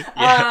nose.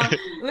 Yeah.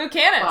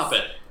 Lucanus. Pop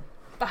it.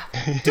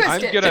 Twist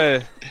I'm it.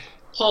 gonna.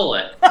 Pull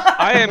it.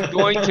 I am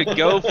going to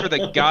go for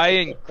the guy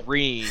in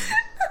green.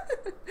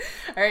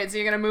 All right, so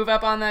you're gonna move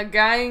up on the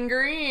guy in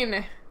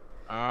green.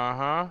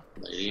 Uh-huh.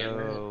 Lady in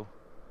red. So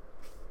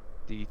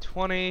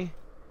D20.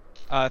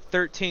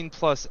 13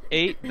 plus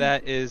 8,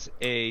 that is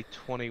a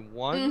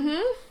 21.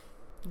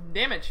 Mm-hmm.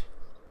 Damage.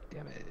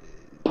 Damn it.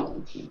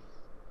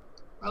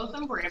 Roll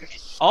some damage.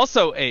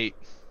 Also 8.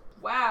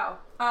 Wow.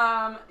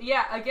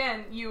 Yeah.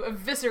 Again, you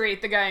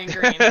eviscerate the guy in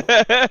green.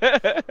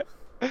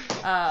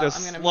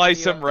 Just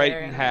slice him right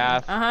in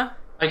half. Uh huh.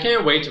 I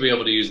can't wait to be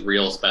able to use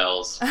real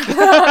spells.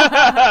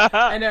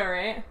 I know,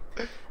 right?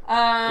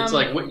 It's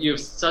like you have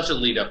such a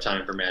lead up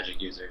time for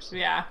magic users.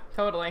 Yeah,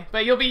 totally.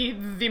 But you'll be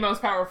the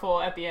most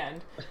powerful at the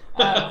end.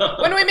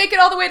 When we make it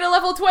all the way to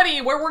level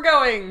 20, where we're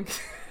going.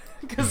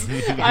 Because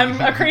I'm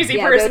a crazy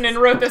Yeah, person that's-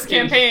 and wrote this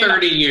campaign In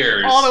 30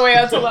 years. all the way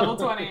up to level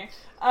 20.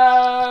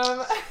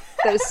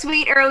 Those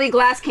sweet early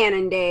glass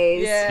cannon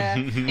days. Yeah.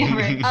 Yeah,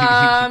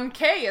 right.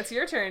 Kay, it's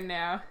your turn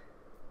now.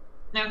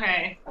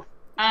 Okay.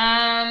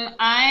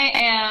 I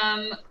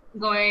am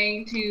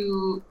going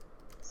to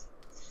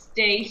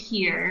stay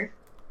here,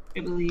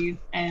 I believe,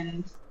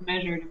 and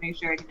measure to make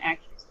sure I can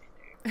actually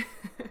stay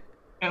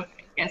there.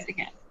 Okay, yes I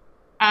can.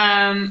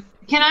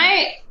 Can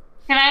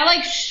I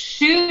like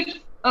shoot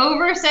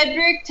over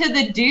Cedric to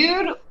the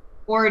dude,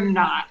 or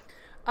not?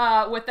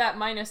 With that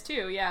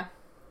 -2, yeah.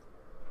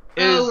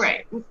 Oh,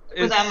 right.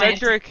 Is With that minus-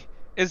 Cedric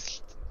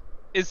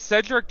is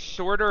Cedric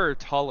shorter or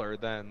taller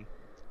than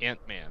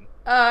Ant-Man?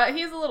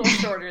 He's a little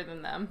shorter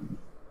than them.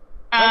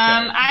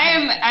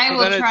 I Well,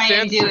 will then it try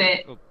and stands- do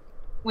it oh,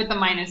 with the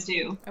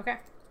 -2. Okay.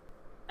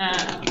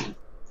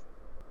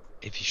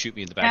 If you shoot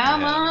me in the back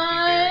Come of the head,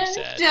 I'd on, be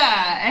very sad.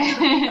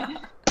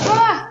 die.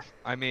 Ah,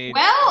 I mean,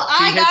 well,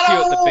 he I hits got you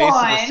a at the base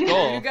of the 1.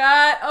 skull. You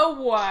got a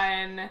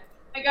 1.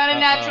 I got a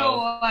natural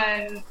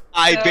 1.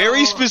 I So-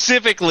 very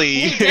specifically.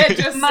 He did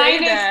just say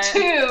that.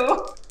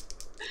 -2.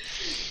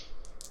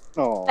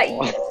 Oh.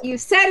 You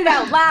said it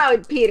out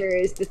loud, Peter,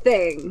 is the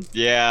thing.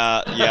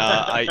 Yeah.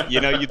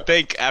 You'd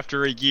think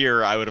after a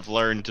year I would have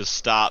learned to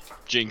stop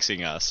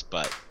jinxing us,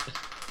 but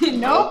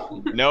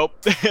Nope. nope.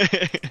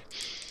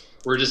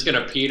 We're just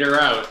gonna peter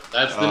out.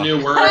 That's the Oh.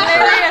 new word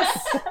Hilarious.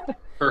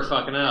 for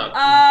fucking up.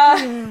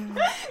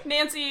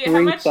 Nancy, how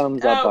 3 much?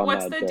 thumbs up on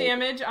What's that the joke.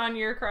 damage on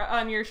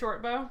your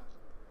short bow?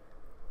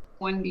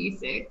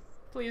 1d6.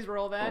 Please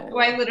roll that. Do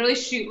I literally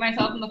shoot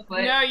myself in the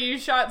foot? No, you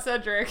shot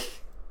Cedric.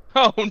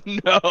 Oh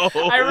no!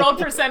 I rolled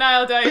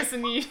percentile dice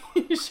and you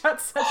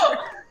shot Cedric.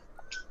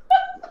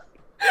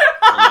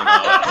 Oh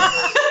my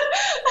God.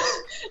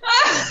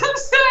 I'm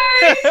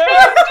sorry.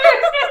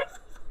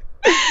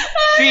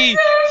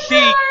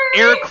 She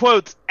air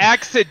quotes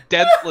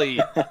accidentally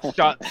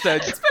shot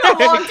Cedric. It's been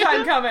a long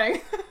time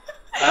coming.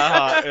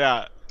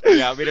 Yeah.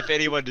 Yeah. I mean, if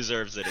anyone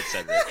deserves it, it's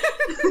Cedric.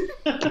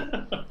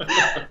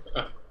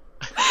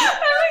 I'm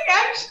like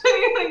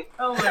actually like,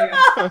 oh my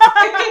god.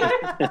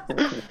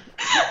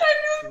 I'm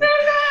just so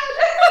mad.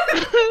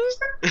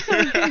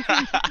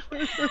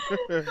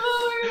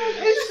 Oh my god,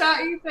 I shot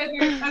you,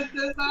 Cedric. I'm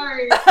so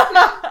sorry.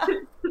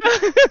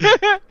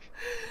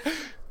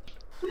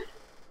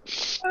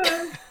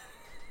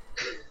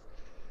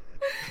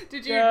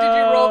 Did you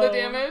roll the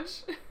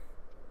damage?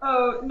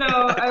 Oh no,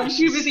 I'm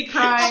too busy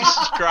crying.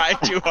 She's crying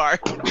too hard.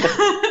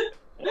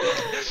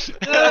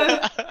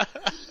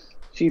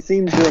 She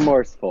seems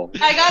remorseful.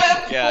 I got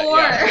a 4.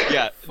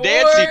 Yeah. 4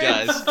 Nancy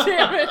does.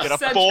 damage, Get a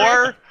Cedric.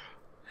 4.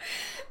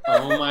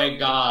 Oh my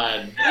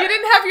God. You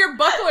didn't have your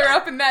buckler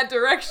up in that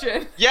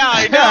direction. Yeah,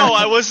 I know.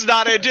 I was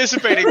not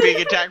anticipating being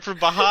attacked from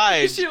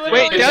behind. She literally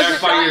Wait, just doesn't-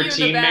 shot your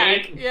you in the back.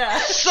 teammate? Yeah.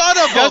 Son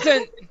of a.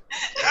 Doesn't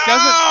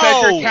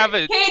Ow! Cedric have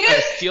a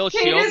Cadus, steel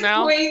shield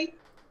now?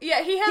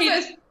 Yeah, he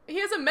Cadus,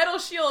 has a metal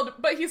shield,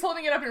 but he's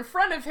holding it up in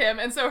front of him,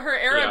 and so her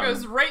arrow Yeah.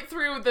 goes right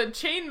through the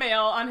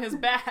chainmail on his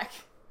back.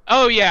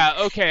 Oh yeah,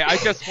 okay. I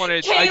just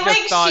wanted. Kay I like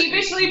just thought.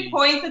 sheepishly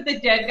points at the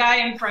dead guy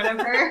in front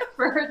of her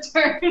for her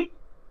turn.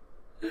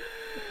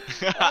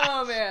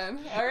 Oh man.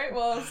 Alright,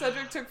 well,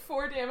 Cedric took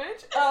 4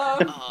 damage.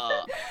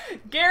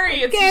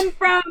 Gary, Again it's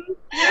from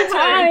your turn.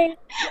 Hi.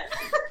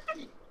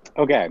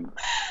 Okay, Oh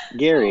my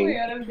Gary.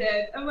 god, I'm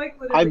dead. I'm like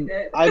literally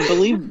dead. I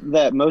believe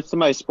that most of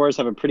my spores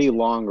have a pretty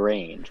long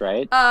range,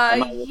 right?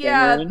 Am I within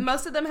Yeah, range?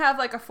 most of them have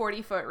like a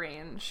 40-foot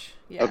range.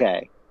 Yeah.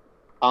 Okay.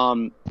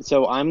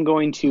 So I'm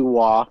going to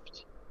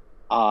waft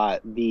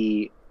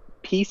the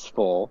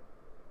peaceful,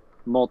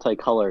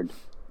 multicolored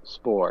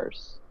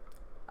spores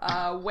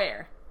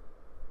Where?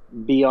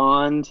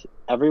 beyond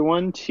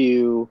everyone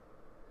to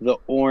the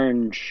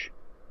orange.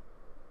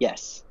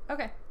 Yes,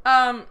 Okay.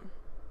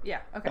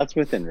 Yeah, okay. that's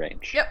within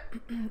range. Yep.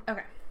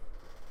 Okay.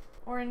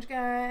 Orange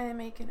guy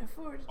making a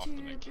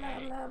fortitude,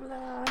 blah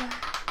blah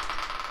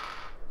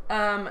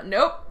blah.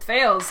 Nope,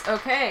 fails.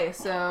 Okay,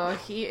 so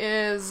he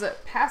is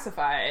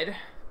pacified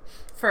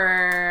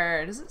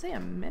for, does it say a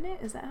minute?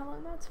 Is that how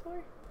long that's for?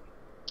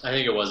 I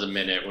think it was a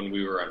minute when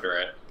we were under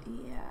it.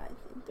 Yeah, I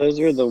think Those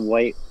are the that's-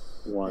 white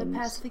ones.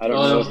 pacification. I don't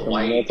Oh, know that if was the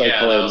white. multicolored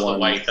Yeah, that was the ones.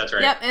 white. That's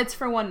right. Yep, it's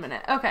for 1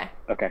 minute. Okay.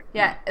 Okay.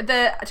 Yeah,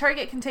 the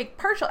target can take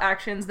partial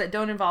actions that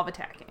don't involve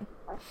attacking.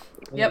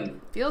 Yep,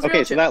 feels Okay,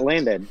 real so chill. that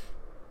landed.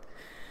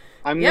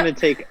 I'm Yep. gonna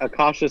take a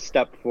cautious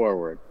step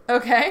forward.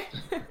 Okay.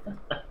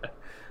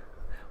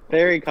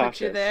 Very Put you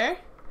cautious. there.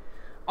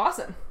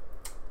 Awesome.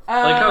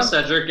 I like how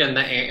Cedric and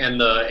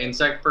the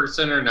insect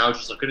person are now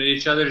just looking at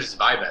each other, just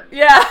vibing.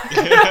 Yeah.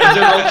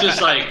 They're both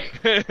just like,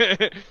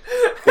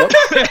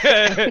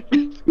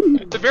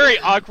 It's a very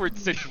awkward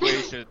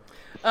situation.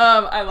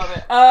 I love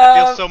it.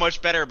 I feel so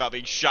much better about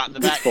being shot in the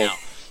back now.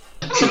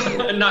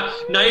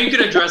 now you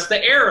can address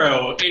the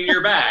arrow in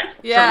your back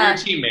Yeah.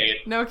 from your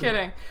teammate. No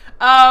kidding.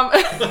 Oh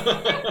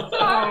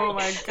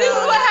my This is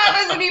what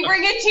happens when you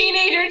bring a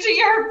teenager to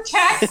your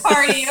tax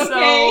party,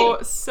 okay?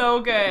 So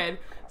good.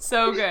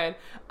 So good.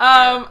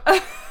 I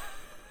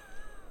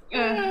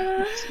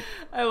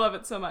love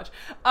it so much.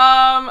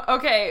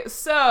 Okay,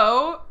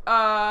 so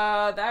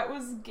that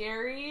was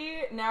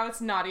Gary. Now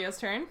it's Nadia's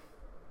turn.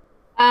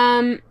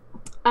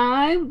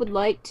 I would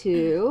like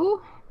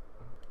to.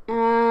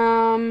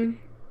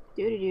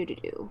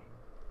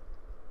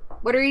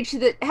 What are each of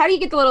the? How do you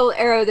get the little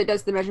arrow that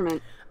does the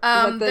measurement?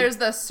 that the- There's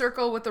the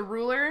circle with the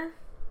ruler.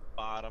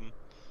 Bottom.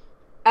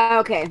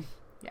 Okay.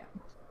 Yeah.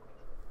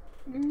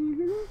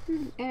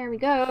 There we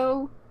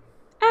go.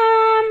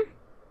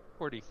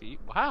 40 feet.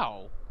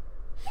 Wow.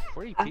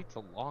 40 feet's a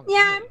long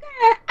Yeah,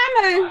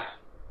 way.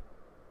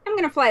 I'm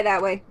gonna fly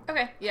that way.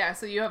 Okay, yeah,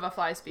 so you have a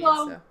fly speed,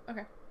 Well- so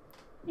okay.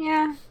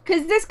 Yeah,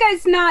 because this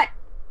guy's not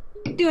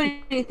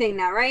doing anything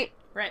now, right?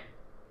 Right.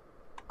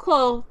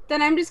 Cool.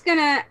 Then I'm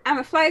gonna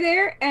fly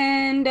there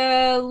and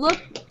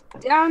look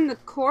down the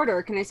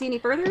corridor. Can I see any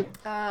further?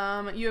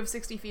 You have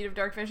 60 feet of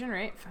dark vision,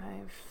 right? 5,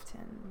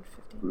 10,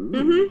 15,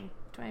 Mm-hmm.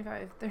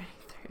 25, 30,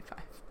 35,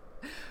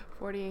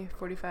 40,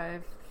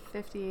 45,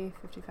 50,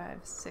 55,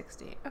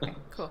 60. Okay,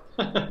 cool.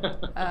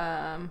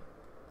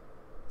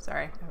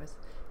 Sorry, I was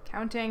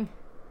counting.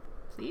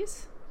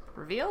 Please?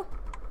 Reveal?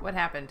 What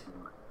happened?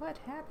 What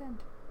happened?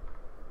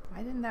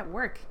 Why didn't that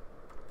work?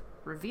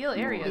 Reveal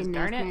areas,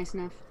 darn it. Nice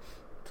enough.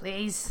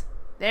 Please.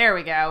 There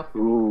we go.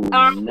 Ooh,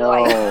 Oh,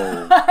 no. boy.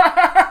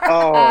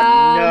 Oh,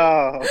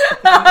 no.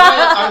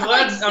 I'm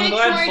glad Six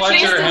more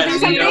Fletcher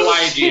chances has to no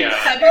finish. idea.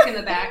 Cedric in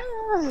the back.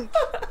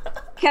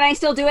 Can I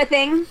still do a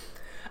thing?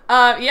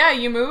 Yeah,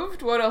 you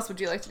moved. What else would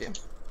you like to do?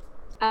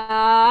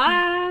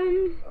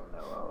 Oh,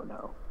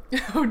 no.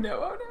 Oh no,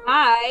 oh no.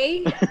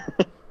 I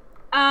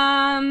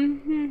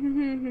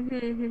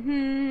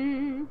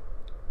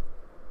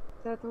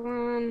is that the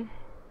one?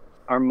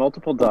 Are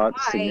multiple dots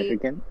Why?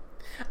 significant?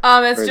 It's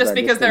Or is just that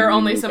because just a there are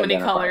only unique so many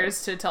identifier?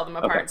 colors to tell them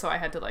apart, Okay. so I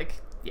had to Let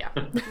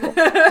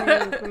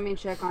me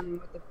check on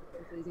what the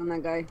fuck is on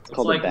that guy. It's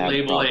called a like bad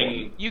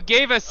labeling. You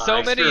gave us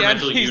so many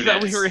experimental enemies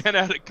that we units. ran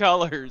out of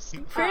colors.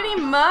 Pretty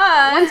Once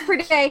much. per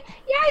day.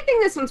 Yeah, I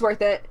think this one's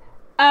worth it.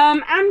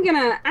 I'm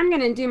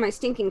gonna do my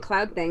stinking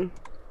cloud thing.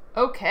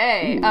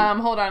 Okay.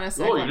 Ooh. Hold on a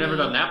second. Oh, you've never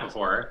done that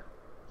before.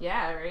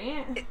 Yeah,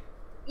 right?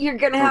 You're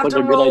gonna Sounds have like to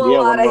a good roll idea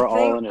a lot, when we're I all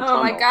think. in a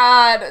Oh my tunnel.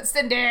 god,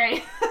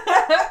 Cindy.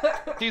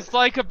 He's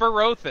like a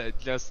Barotha,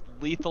 just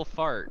lethal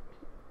fart.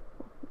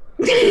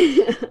 Is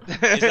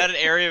that an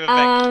area of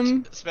effect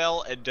Um,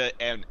 spell?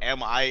 And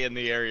am I in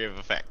the area of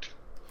effect?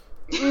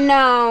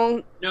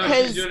 No, No, she's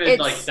because doing it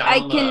like it's down I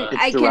can the.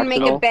 I can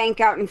make a directional? bank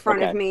out in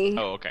front of Okay. me,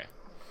 Oh, okay.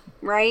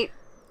 right?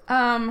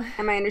 Am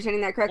I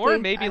understanding that correctly? Or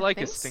maybe I like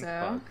a think stink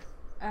so. bug.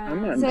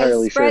 I'm not It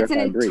entirely says sure spreads if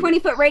I in a agree.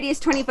 20-foot radius,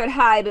 20-foot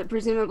high, but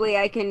presumably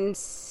I can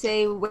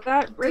say what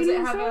that Does radius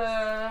it have is?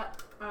 a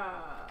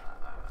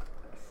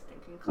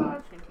stinking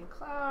cloud, stinking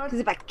cloud? Because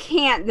if I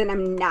can't, then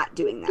I'm not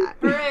doing that.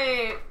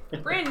 Hooray!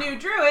 Brand new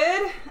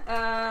druid.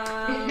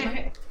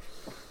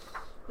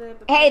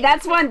 Hey,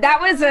 that's one.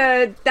 That was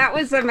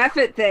a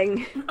method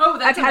thing. Oh,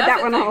 that's I've had a that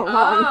method one thing. all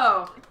along.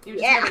 Oh, you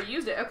just Yeah. never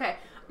used it. Okay.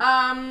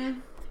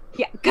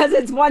 Yeah, because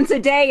it's once a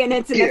day and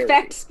it's an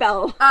effect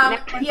spell. And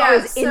it yeah,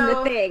 goes in the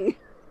so- thing.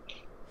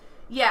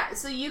 Yeah,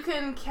 so you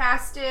can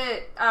cast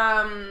it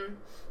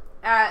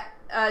at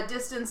a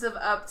distance of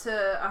up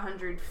to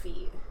 100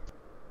 feet.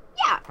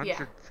 Yeah.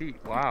 100 feet,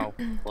 wow.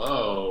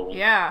 Whoa.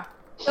 Yeah.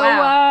 So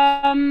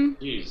Wow.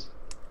 Jeez.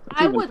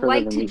 I even would further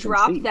like than to we can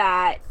drop see.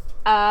 that.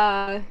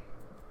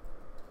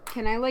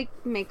 Can I like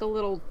make a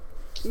little?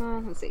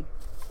 No, let's see.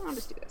 I'll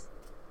just do this.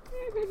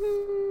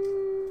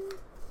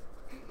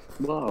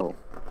 Whoa.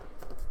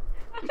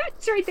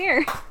 It's right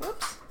there.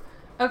 Whoops.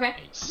 Okay.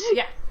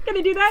 Yeah. Can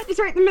I do that? Just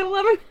right in the middle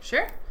of them.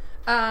 Sure.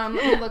 Let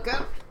me look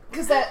up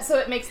because that so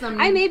it makes them.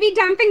 I may be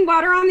dumping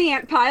water on the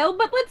ant pile,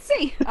 but let's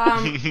see.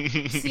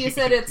 So you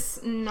said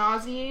it's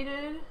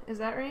nauseated. Is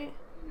that right?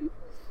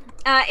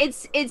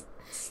 It's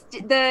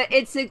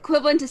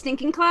equivalent to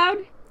stinking cloud.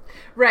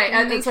 Right.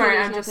 Make I'm sure sorry.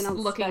 there's I'm just nothing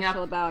else looking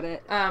special up. about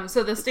it.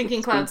 So the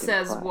stinking cloud stinking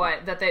says cloud.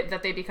 what?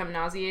 That they become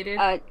nauseated.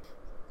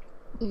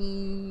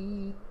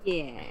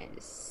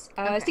 Yes.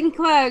 Okay. Stinking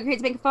cloud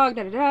creates a bank of fog.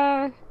 Da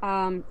da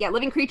da. Yeah,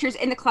 living creatures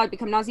in the cloud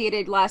become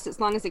nauseated. Lasts as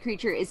long as the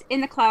creature is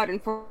in the cloud,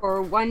 and for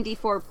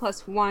 1d4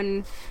 plus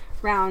 1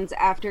 rounds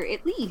after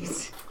it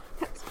leaves.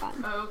 That's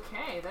fun.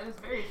 Okay, that is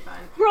very fun.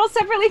 Roll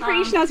separately for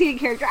each nauseated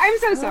character. I'm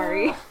so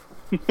sorry.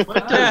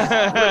 What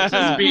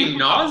does being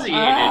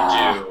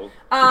nauseated do?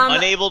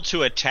 Unable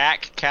to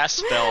attack, cast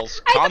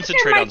spells, I thought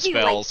concentrate there on might be,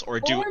 like, spells, or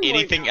do 4 more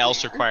anything down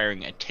else there.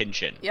 requiring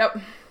attention. Yep.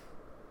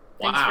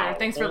 Wow.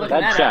 Thanks for Holy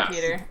looking That that up, checks.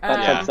 Peter.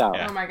 That checks out.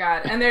 Oh my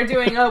god. And they're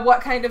doing a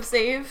what kind of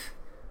save,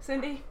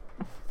 Cindy?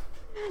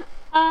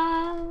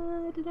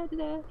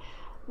 Da-da-da-da.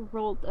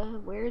 Rolled.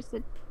 Where's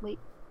the? Wait.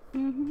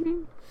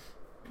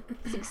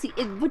 Succeed.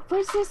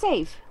 What's the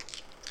save?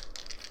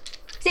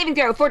 Saving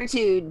throw.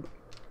 Fortitude.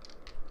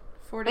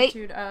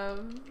 Fortitude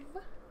of.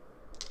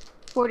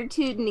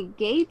 Fortitude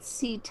negates.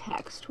 See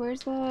text.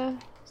 Where's the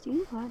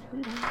steam cloud? Put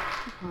it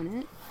on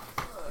it.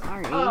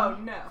 Sorry. Oh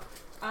no.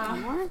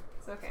 One more?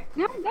 It's okay.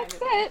 No, that's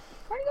it.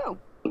 Where'd it go?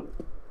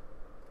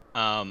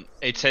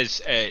 It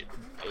says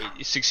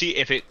succeed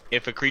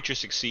if a creature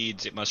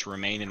succeeds, it must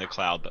remain in the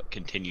cloud but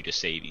continue to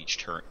save each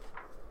turn.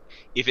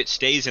 If it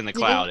stays in the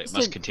cloud, it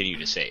must continue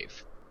to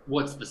save.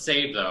 What's the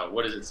save though?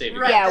 What does it save?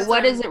 Right. Yeah. that's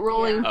What what is it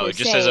rolling Oh, for it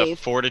just save? says a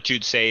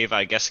fortitude save,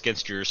 I guess,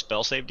 against your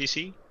spell save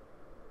DC.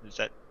 Is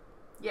that?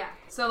 Yeah.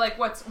 So like,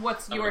 what's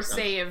That your makes sense.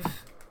 save?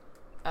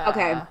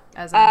 Okay.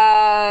 As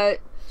in,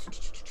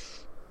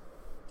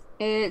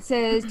 It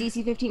says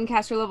DC 15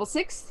 caster level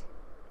 6.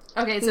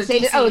 okay. So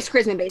Save DC, it. Oh, it's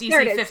charisma based.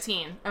 There it DC is.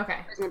 15. Okay.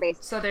 Charisma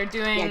based. So they're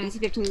doing Yeah, DC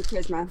 15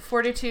 charisma.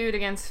 fortitude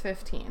against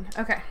 15.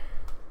 Okay.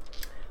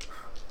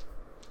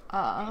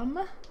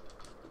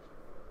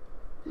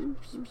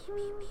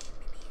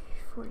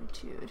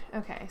 Fortitude.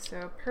 Okay,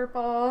 so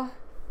purple.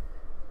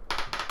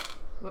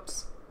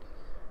 Whoops.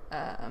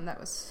 That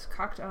was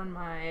cocked on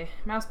my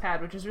mouse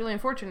pad, which is really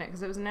unfortunate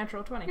because it was a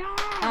natural 20.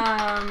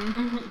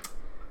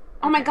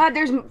 Oh my god,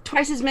 there's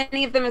twice as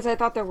many of them as I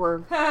thought there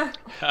were.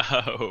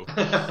 Oh.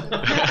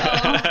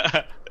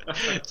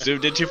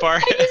 Zoomed in too far? I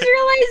just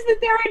realized that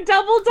there are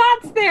double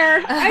dots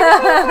there.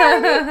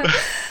 I'm so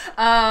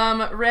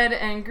sorry. Red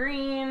and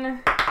green.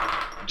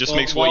 Just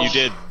makes what you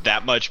did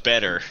that much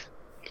better.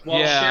 While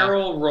Yeah.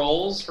 Cheryl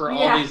rolls for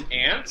all these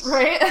ants,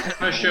 Right? I'm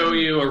going to show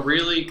you a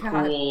really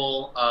God.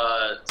 cool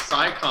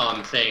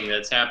SciComm thing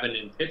that's happened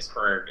in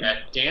Pittsburgh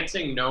at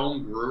Dancing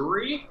Gnome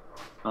Brewery.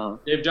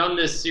 They've done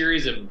this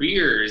series of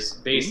beers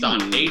based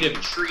on native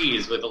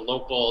trees with a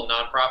local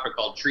nonprofit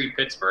called Tree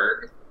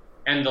Pittsburgh.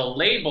 And the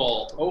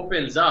label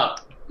opens up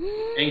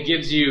and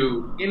gives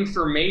you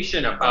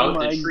information about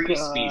the tree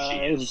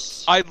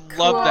species. I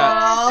love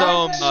that so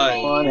Cool. much.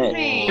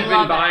 Funny. We've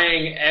been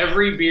buying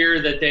every beer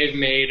that they've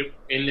made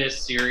in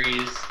this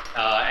series,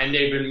 and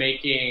they've been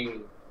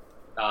making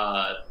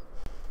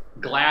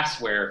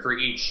glassware for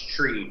each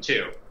tree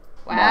too.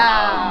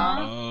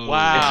 Wow. Oh.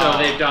 Wow. And so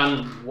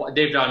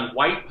they've done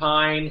white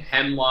pine,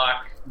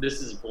 hemlock.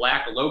 This is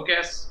black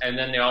locust, and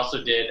then they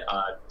also did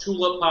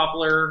tulip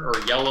poplar or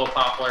yellow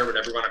poplar,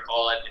 whatever you want to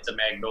call it. It's a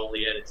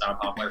magnolia. It's not a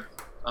poplar.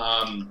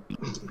 And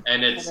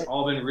it's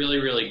all been really,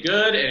 really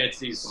good. And it's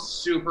these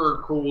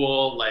super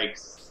cool, like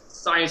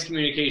science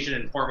communication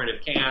informative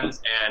cans,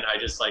 and I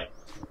just like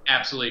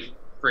absolutely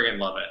friggin'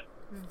 love it.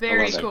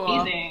 Very I love it.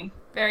 cool. Amazing.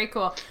 Very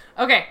cool.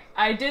 Okay,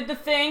 I did the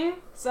thing.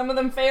 Some of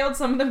them failed,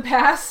 some of them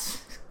passed.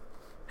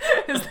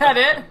 Is that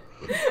it?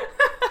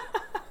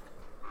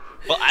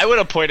 Well, I want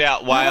to point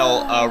out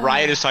while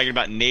Riot is talking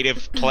about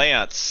native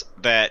plants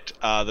that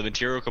the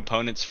material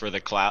components for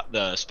the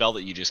spell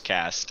that you just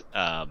cast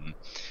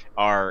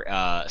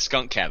are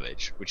skunk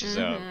cabbage, which is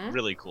a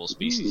really cool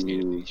species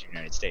native to the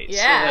United States.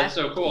 Yeah. So that's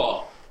so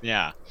cool.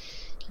 Yeah.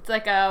 It's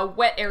like a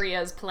wet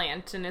areas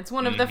plant, and it's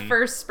one of the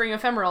first spring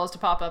ephemerals to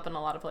pop up in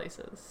a lot of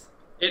places.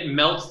 It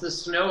melts the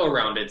snow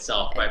around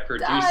itself by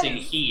producing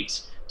does.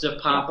 heat to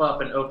pop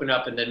up and open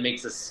up, and then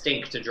makes a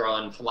stink to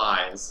draw in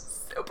flies.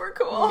 Super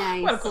cool.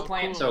 Nice. What a cool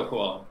plant. So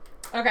cool.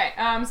 Okay,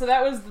 so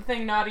that was the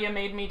thing Nadia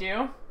made me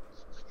do.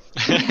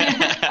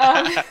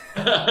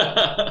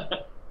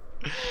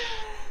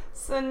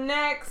 So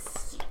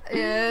next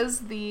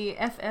is the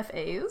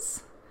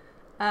FFAs.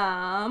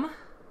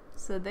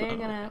 So they're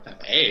gonna...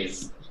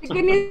 A's. The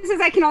good news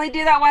is I can only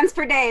do that once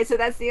per day, so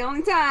that's the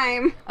only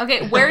time.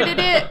 Okay, where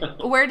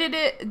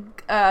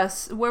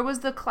was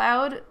the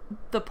cloud?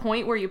 The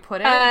point where you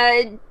put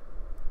it?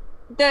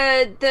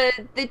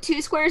 The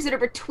two squares that are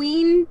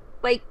between,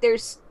 like,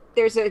 there's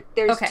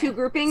Okay, two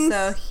groupings.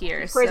 So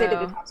here, Squares I did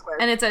the top square.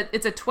 and it's a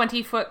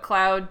 20-foot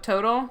cloud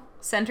total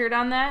centered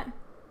on that.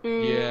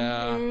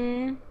 Yeah.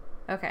 Mhm.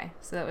 Okay,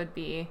 so that would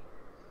be,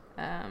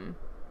 oh,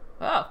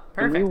 Can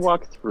perfect. we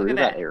walk through Look at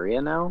that that.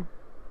 area now?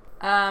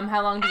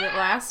 How long does it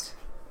last?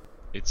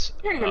 It's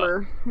I don't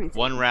remember. Let me see.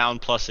 1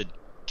 round plus a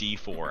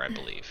D4, I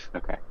believe.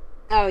 Okay.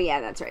 Oh yeah,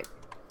 that's right.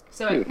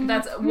 So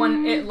that's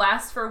one. It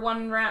lasts for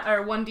 1 round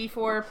or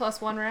 1d4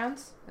 plus 1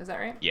 rounds. Is that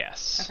right?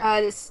 Yes.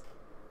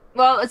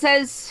 Well, it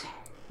says.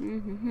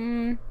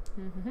 No,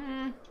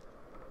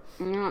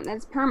 Mm-hmm.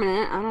 that's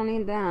permanent. I don't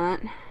need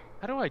that.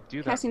 How do I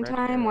do that? Casting red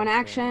time, arrow 1 thing?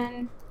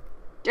 action.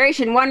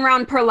 Duration, 1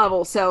 round per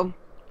level. So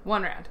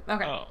 1 round.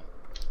 Okay. Oh.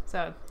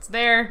 So it's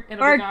there.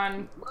 It'll Or- be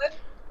gone.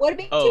 what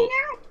be Oh. 2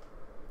 now?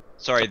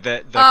 Sorry,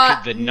 the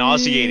Mm,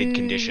 nauseated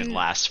condition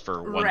lasts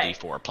for right.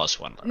 1d4 plus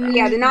 1 round.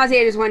 Yeah, the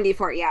nauseator is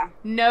 1d4. Yeah.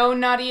 No,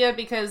 Nadia,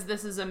 because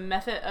this is a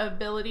method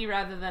ability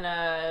rather than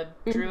a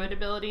druid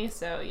ability.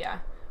 So yeah.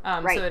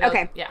 Right, So it'll,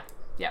 okay. Yeah.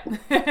 Yeah.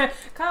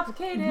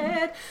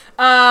 Complicated.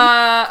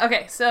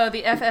 Okay. So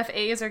the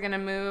FFAs are gonna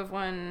move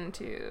 1,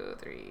 2,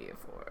 3,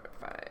 4,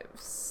 5,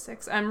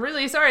 6. I'm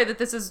really sorry that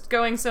this is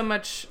going so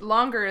much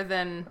longer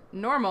than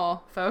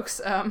normal,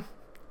 folks. I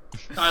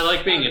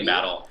like being in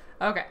battle.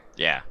 Okay.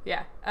 Yeah.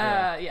 Yeah.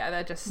 Yeah.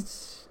 That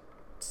just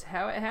it's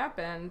how it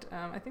happened.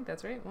 I think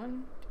that's right.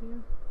 1,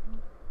 2,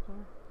 4,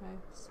 5,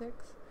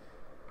 6.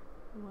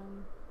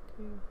 1,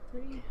 2,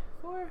 3,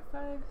 4,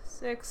 5,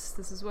 6.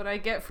 This is what I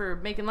get for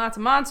making lots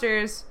of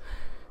monsters.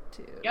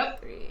 2,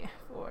 Yep. 3,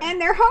 4, And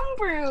they're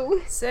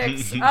homebrew.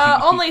 6.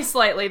 Only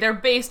slightly. They're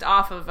based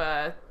off of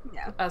a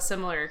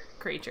similar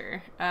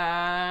creature.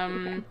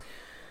 Yeah.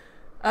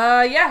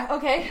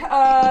 Okay.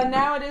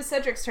 Now it is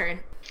Cedric's turn.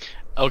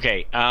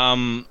 Okay,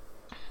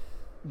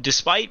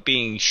 despite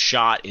being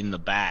shot in the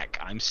back,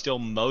 I'm still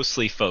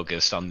mostly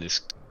focused on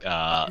this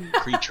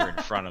creature in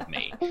front of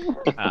me.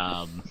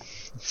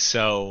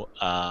 Sorry.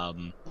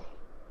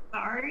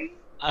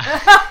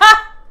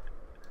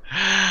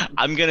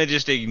 I'm gonna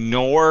just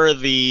ignore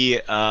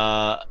the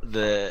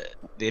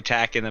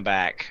attack in the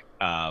back,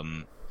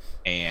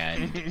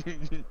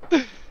 and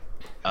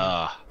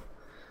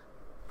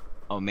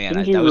oh man,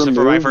 Didn't you that was for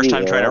my remove first the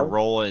time trying to arrow?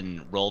 roll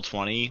in roll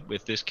 20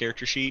 with this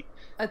character sheet.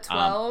 A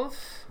 12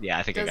 Yeah,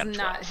 I think I does got a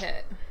 12. not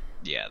hit.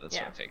 Yeah, that's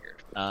Yeah. what I figured.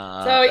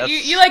 So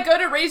you like go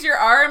to raise your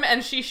arm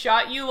and she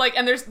shot you like,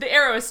 and there's the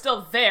arrow is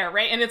still there,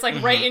 right? And it's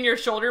like right in your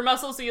shoulder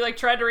muscle. So you like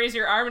tried to raise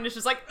your arm and it's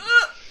just like,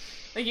 ugh!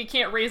 Like you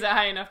can't raise it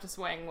high enough to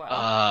swing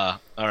well.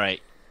 All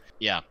right.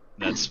 Yeah,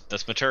 that's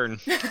my turn.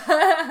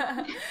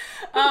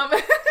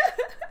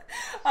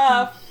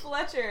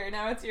 Fletcher,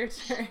 now it's your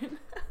turn.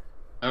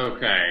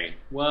 Okay.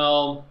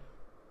 Well,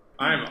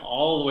 I'm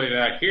all the way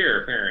back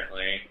here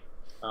apparently.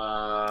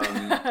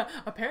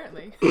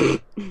 Apparently.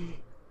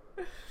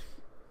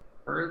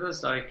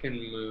 Furthest I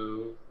can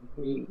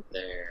move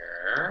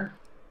there.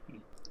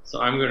 So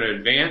I'm going to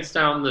advance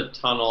down the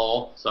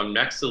tunnel. So I'm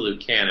next to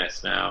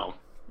Lucanus now.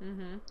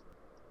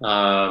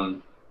 Mm-hmm.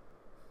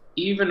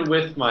 Even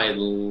with my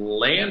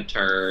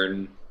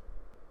lantern,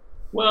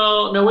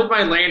 well, no, with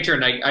my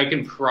lantern, I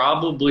can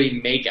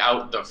probably make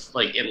out the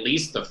at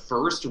least the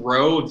first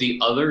row of the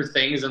other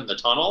things in the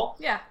tunnel.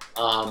 Yeah.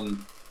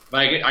 But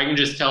I can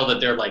just tell that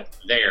they're like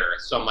there.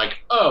 So I'm like,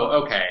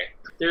 oh, okay,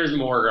 there's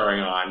more going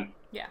on.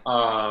 Yeah.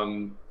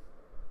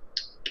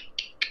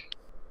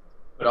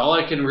 But all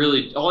I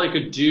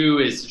could do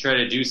is to try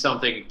to do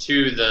something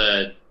to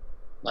the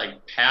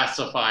like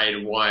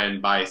pacified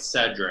one by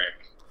Cedric.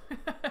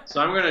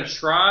 So I'm gonna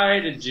try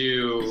to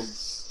do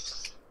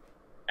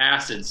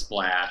acid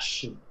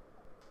splash.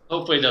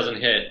 Hopefully it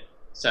doesn't hit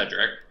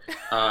Cedric.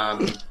 Why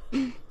would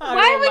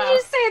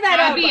you say that?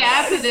 That would be out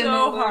loud? acid in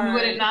So the wound,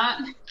 would hard. it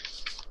not?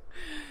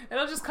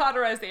 It'll just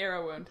cauterize the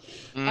arrow wound.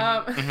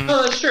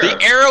 Oh, sure.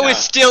 The arrow Yeah. is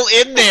still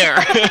in there.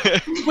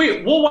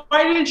 Wait, well,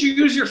 why didn't you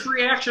use your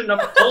free action to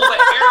pull the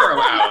arrow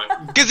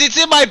out? Because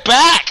it's in my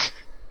back,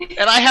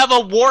 and I have a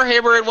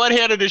warhammer in one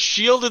hand and a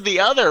shield in the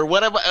other.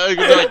 What am I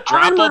gonna like,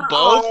 drop them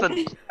both?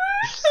 And...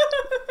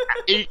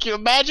 You can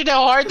imagine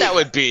how hard that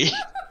would be.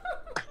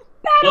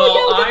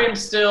 Well, I am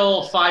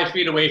still 5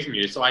 feet away from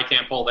you, so I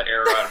can't pull the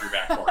arrow out of your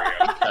back for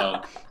you.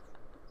 So.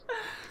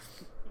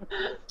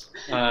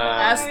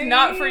 Ask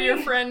not for your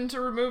friend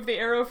to remove the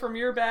arrow from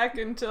your back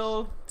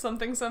until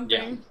something.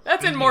 Yeah.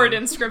 That's in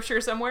Moradin scripture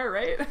somewhere,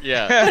 right?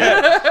 Yeah.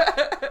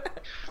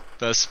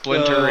 The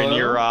splinter in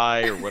your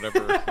eye or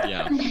whatever.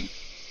 Yeah.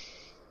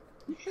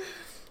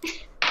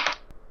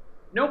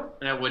 Nope,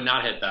 and I would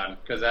not hit them,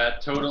 because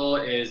that total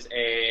is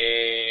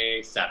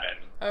a 7.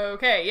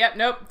 Okay, yep,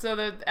 nope. So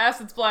the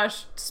acid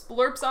splash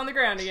splurps on the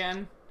ground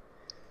again.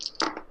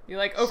 You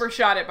like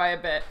overshot it by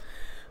a bit.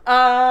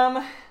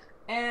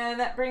 And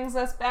that brings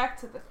us back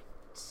to the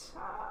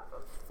top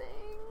of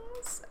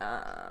things.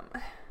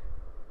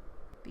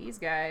 These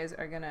guys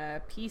are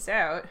gonna peace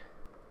out,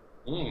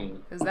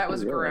 because that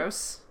was Really?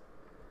 gross.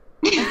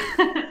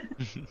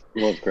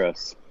 Love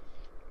gross.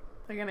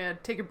 They're gonna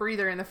take a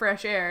breather in the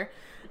fresh air.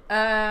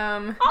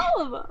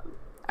 All of them.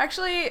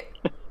 Actually,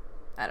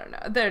 I don't know.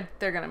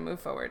 They're gonna move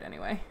forward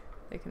anyway.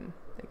 They can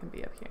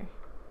be up here.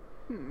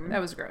 That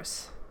was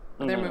gross.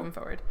 They're moving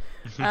forward.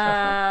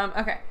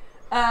 Okay.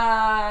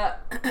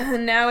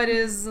 Now it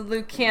is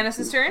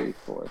Lucanus' turn. 3,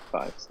 4,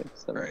 5, 6,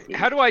 7. Right. 8,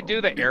 How do I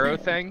do the 9, arrow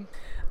 10. thing?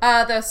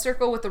 The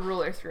circle with the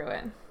ruler through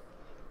it.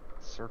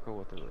 Circle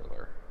with the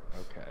ruler.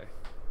 Okay.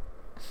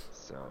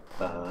 So.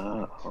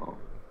 Oh.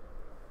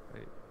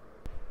 Wait.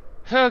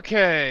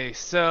 Okay,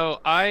 so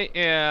I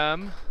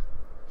am.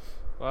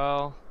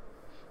 Well,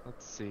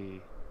 let's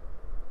see.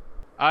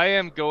 I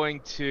am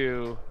going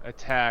to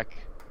attack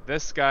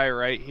this guy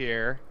right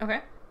here. Okay.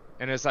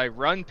 And as I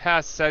run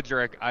past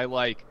Cedric, I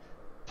like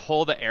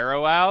pull the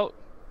arrow out.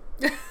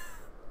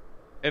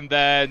 And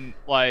then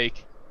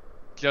like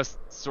just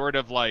sort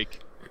of like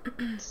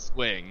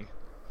swing.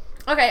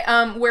 Okay,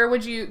 where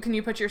can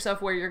you put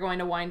yourself where you're going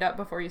to wind up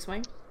before you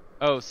swing?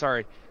 Oh,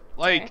 sorry.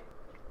 Like,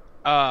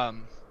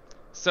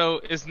 so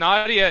is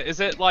Nadia, is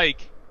it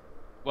like,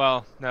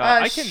 well,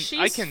 no, She's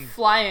I can,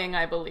 flying,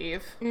 I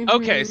believe.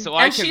 okay, so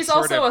I And can she's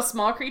sort also of, a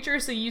small creature,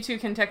 so you two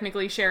can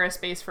technically share a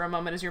space for a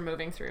moment as you're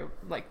moving through,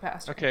 like,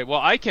 past her. okay, well,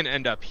 I can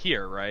end up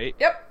here, right?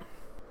 Yep.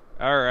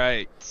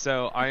 Alright,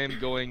 so I am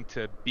going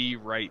to be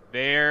right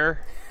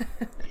there.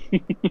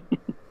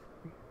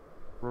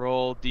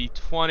 Roll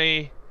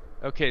d20.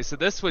 Okay, so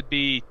this would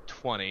be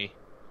 20.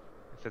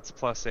 If it's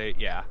plus 8,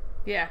 yeah.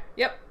 Yeah.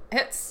 Yep.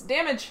 Hits.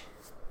 Damage.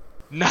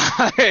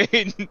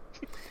 9!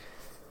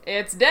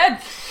 It's dead.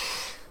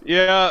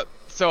 Yeah,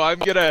 so I'm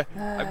gonna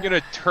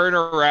turn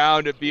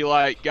around and be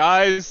like,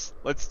 guys,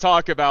 let's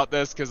talk about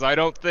this, because I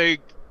don't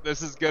think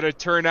this is gonna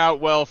turn out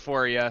well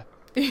for you.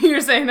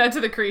 You're saying that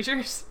to the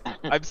creatures?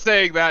 I'm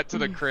saying that to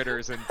the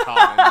critters in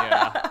common,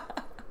 yeah.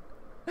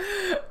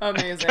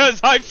 Amazing. Because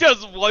I've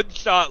just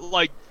one-shot,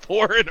 like,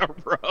 4 in a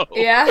row.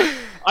 Yeah?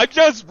 I'm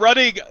just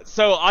running,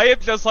 so I am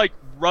just, like,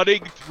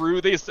 running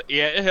through this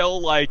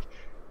anthill, like,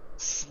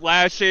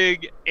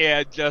 slashing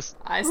and just...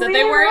 I said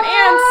they weren't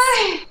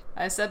ants!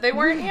 I said they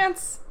weren't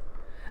ants.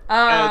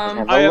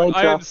 I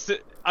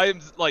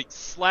am like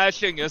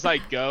slashing as I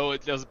go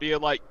and just being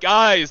like,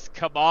 guys,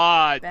 come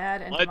on.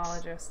 Bad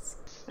entomologists.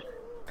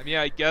 I mean,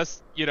 I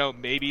guess, you know,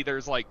 maybe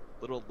there's like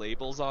little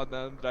labels on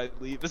them that I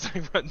leave as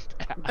I run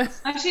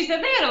past. She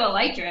said they had a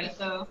elytra,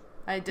 so.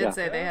 I did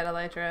say they had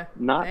elytra.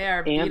 Not They are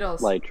ant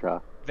beetles.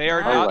 lytra. They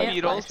are Oh, not yeah,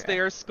 beetles, Elytra. they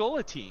are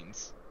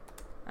skeletines.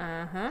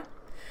 Uh-huh.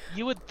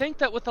 You would think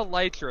that with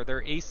Elytra,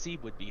 their AC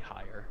would be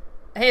higher.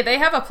 Hey, they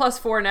have a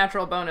 +4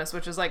 natural bonus,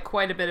 which is like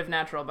quite a bit of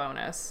natural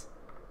bonus.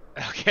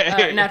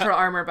 Okay. Natural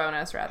armor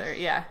bonus, rather.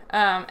 Yeah.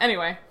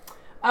 Anyway.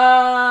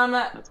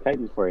 That's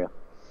chitin for you.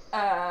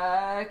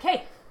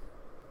 Okay.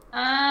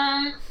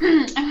 I'm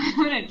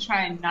gonna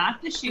try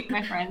not to shoot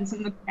my friends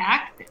in the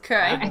back.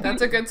 Okay,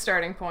 that's a good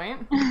starting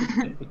point.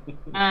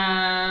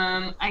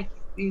 I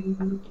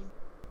can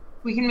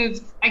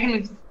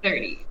move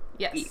 30.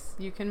 Yes,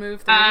 you can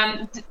move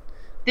 30.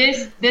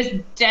 This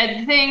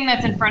dead thing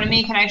that's in front of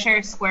me, can I share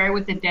a square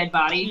with the dead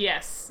body?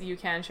 Yes, you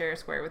can share a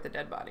square with a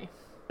dead body.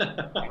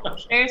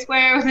 Share a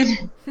square with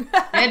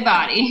a dead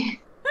body.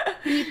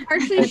 You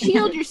partially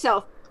shield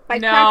yourself by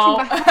No.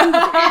 crouching behind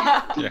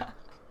the Yeah.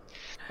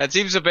 That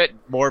seems a bit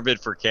morbid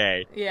for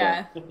Kay.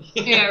 Yeah.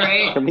 Yeah,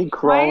 right. Can we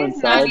crawl Why is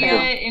inside Nadia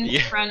the in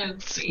Yeah. front of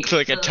me? It's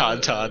like a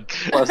tauntaun.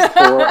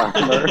 +4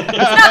 armor? It's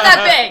not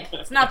that big.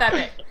 It's not that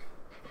big.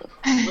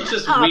 Let's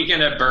just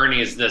weekend at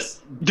Bernie's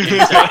this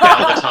insect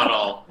down the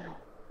tunnel.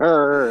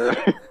 Arr.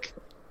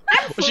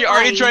 Well, she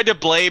already tried to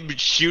blame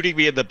shooting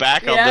me in the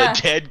back on Yeah.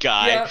 the dead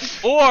guy. Yep.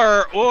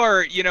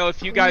 Or, you know,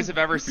 if you guys have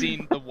ever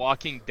seen The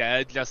Walking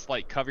Dead, just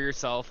like cover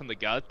yourself in the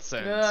guts,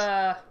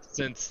 and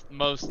since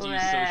most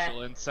Bleh.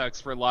 social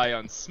insects rely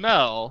on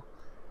smell,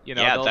 you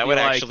know, Yeah, they'll that be would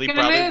like, actually Can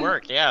I probably move?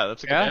 work. Yeah,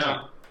 that's a good Yeah.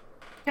 point.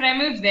 Can I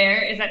move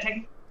there? Is that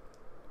technically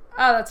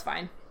Oh, that's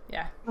fine.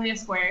 Yeah. a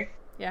square?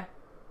 Yeah.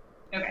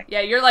 Okay.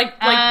 Yeah, you're like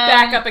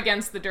back up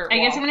against the dirt I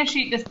wall. guess I'm gonna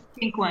shoot this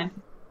pink one.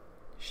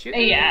 Shoot.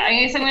 Yeah, I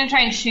guess I'm gonna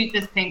try and shoot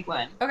this pink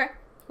one. Okay.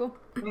 Cool.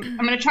 I'm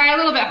gonna try a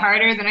little bit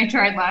harder than I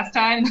tried last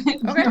time.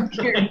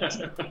 Okay.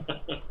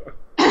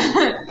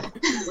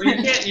 Well,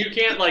 you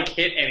can't like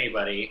hit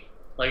anybody.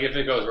 Like if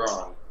it goes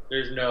wrong,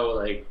 there's no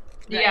like.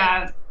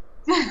 Yeah.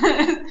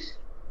 Come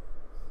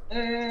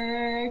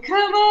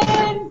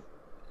on.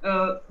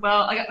 Well,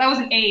 that was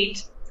an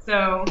 8.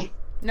 So.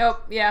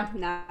 Nope. Yeah.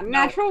 Not a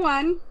natural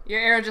one. Your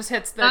arrow just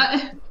hits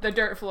the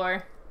dirt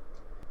floor.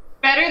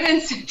 Better than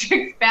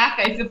Cedric's back,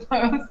 I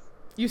suppose.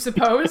 You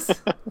suppose?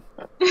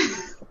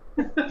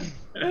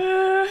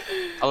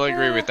 I'll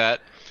agree with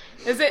that.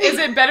 Is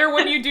it better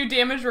when you do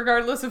damage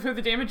regardless of who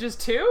the damage is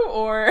to,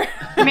 or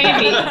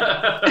Maybe.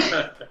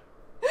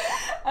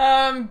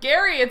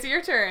 Gary, it's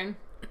your turn.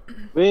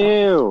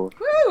 Woo!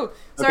 Woo!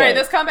 Sorry, Okay.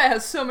 this combat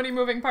has so many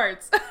moving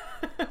parts.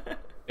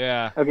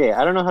 yeah. Okay,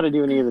 I don't know how to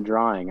do any of the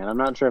drawing, and I'm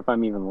not sure if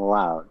I'm even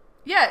allowed.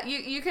 Yeah,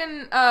 you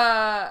can.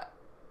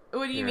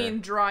 What do you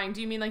mean drawing?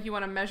 Do you mean like you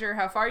want to measure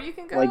how far you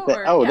can go? Like the,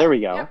 or- oh, yeah. there we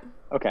go. Yep.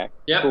 Okay.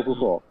 Yep.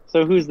 Cool.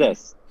 So who's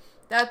this?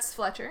 That's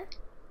Fletcher.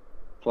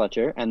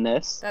 Fletcher, and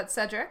this, That's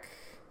Cedric.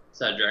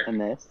 Cedric.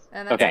 and this.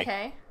 And that's Okay.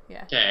 Kay.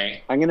 Yeah.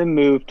 Okay. I'm gonna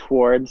move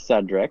towards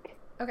Cedric.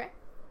 Okay.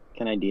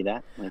 Can I do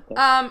that? Like this?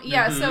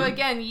 Yeah, so Mhm.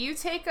 again, you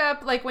take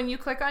up, like, when you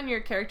click on your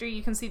character,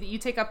 you can see that you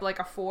take up, like,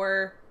 a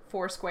four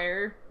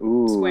square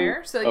Ooh.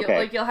 square. So,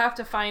 okay. you'll have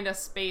to find a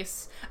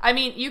space. I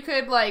mean, you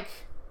could, like,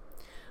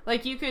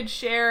 you could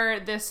share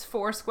this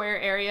 4 square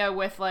area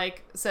with,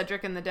 like,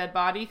 Cedric and the dead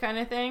body kind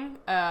of thing.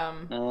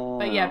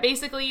 But yeah,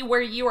 basically,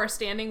 where you are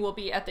standing will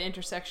be at the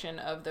intersection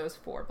of those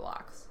 4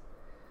 blocks.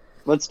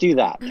 Let's do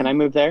that. Can I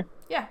move there?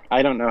 Yeah.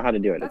 I don't know how to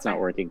do it. That's it's not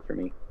fine. working for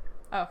me.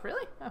 Oh,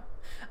 really?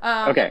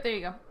 Oh. Okay. Yep, there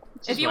you go.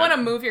 If is you fine. want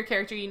to move your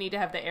character, you need to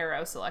have the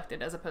arrow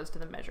selected as opposed to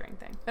the measuring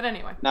thing. But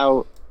anyway.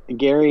 Now,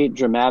 Gary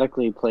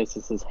dramatically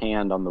places his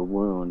hand on the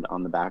wound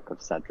on the back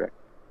of Cedric.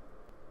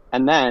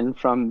 And then,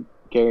 from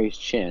Gary's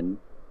chin,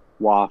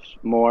 waft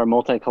more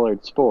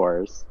multicolored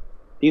spores,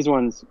 these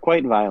ones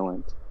quite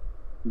violent,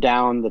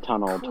 down the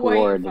tunnel Quite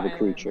toward the violent.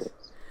 creatures.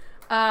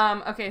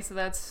 Okay, so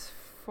that's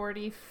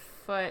 40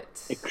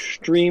 foot.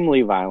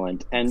 Extremely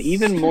violent, and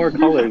even more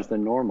colors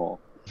than normal.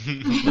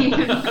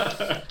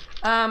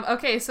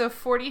 Okay, so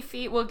 40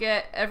 feet will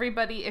get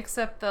everybody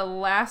except the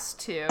last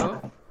 2.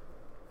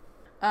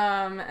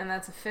 And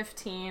that's a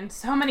 15.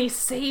 So many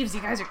saves,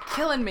 you guys are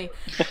killing me.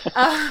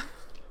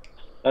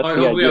 That's I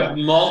the hope we idea. have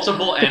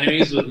multiple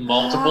enemies with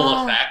multiple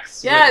Oh,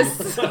 effects.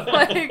 Yes!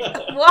 Like,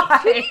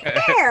 why?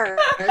 There.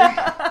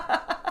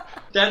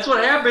 That's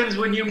what happens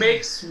when you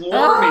make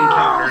swarm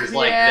encounters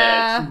like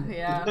yeah, this.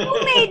 Yeah.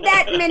 Who made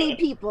that many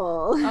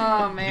people?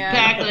 Oh, man.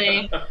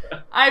 Exactly.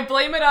 I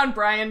blame it on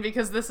Brian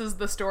because this is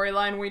the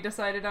storyline we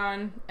decided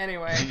on.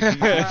 Anyway. We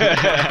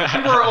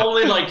were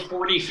only like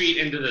 40 feet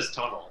into this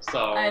tunnel,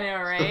 so. I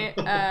know, right?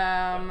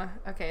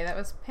 Okay, that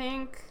was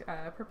pink,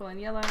 purple and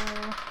yellow.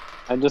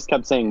 I just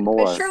kept saying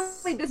more.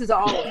 Surely this is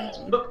all.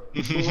 Purple.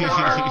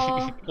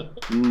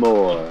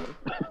 More.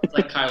 It's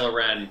like Kylo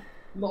Ren.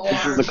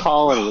 This is a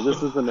colony.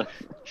 This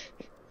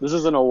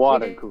isn't a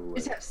water cooler.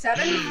 Is that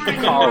 7 more and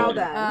then we're all Colony.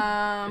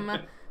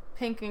 done?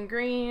 Pink and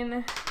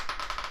green.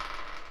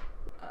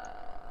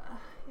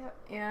 Yep,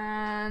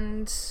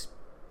 and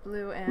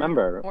blue and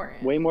Remember,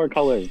 orange. way more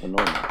colors than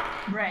normal.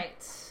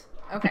 Right.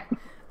 Okay.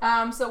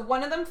 So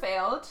one of them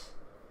failed,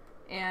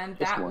 and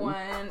Just that one?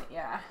 one,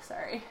 yeah.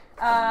 Sorry.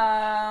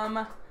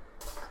 And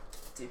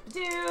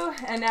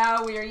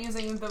now we are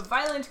using the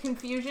violent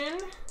confusion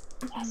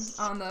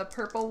on the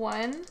purple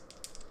one.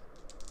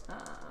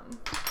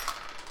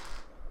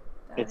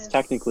 It's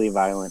technically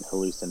violent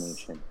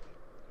hallucination,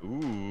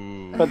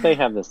 Ooh. but they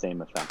have the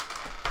same effect.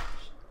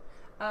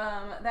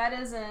 That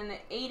is an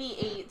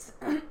 88.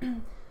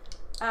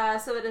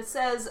 So it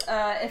says,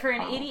 if for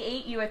an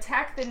 88, you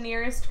attack the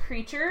nearest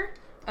creature,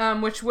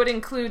 which would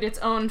include its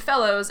own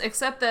fellows,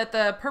 except that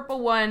the purple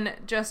one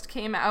just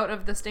came out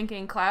of the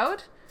stinking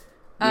cloud.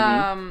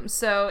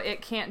 So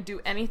it can't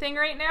do anything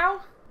right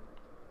now.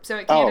 So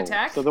it can't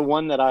attack. So the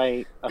one that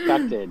I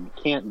affected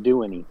can't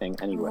do anything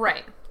anyway.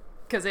 Right.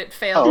 Because it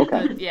failed. Oh,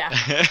 okay. Yeah.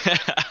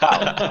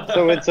 Wow.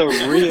 So it's a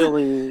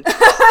really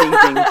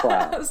stinking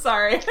cloud.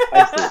 Sorry.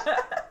 I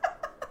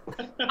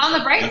On the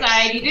bright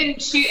side, you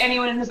didn't shoot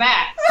anyone in the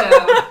back, so.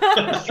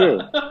 It's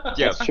true.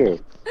 Yep. It's true.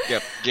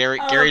 Yep.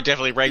 Gary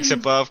definitely ranks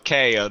above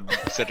Kay on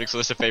Cedric's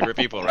list of favorite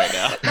people right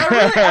now.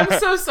 I'm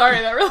so sorry.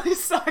 That really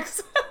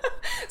sucks.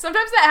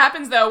 Sometimes that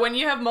happens, though. When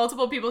you have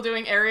multiple people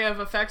doing area of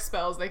effect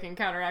spells, they can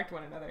counteract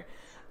one another.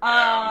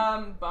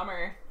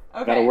 Bummer.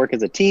 Okay. Gotta work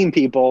as a team,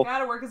 people.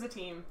 Gotta work as a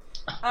team.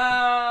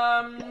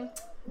 Trying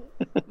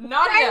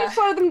Nadia. to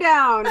slow them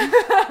down.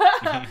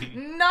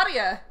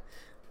 Nadia.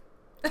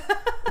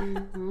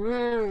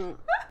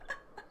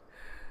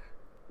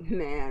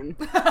 Man.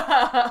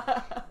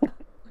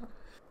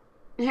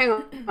 Hang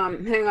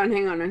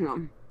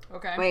on.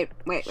 Okay.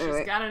 Wait.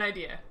 She's got an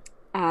idea.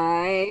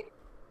 I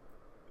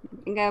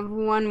think I have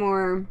one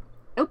more.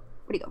 Oh,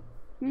 where'd he go?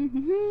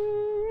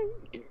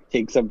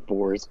 Takes up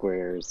 4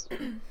 squares.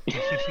 Yeah,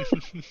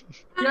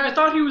 I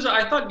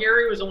thought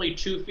Gary was only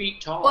 2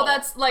 feet tall. Well,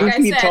 that's like 2 I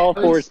feet said. tall,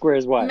 4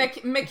 squares wide.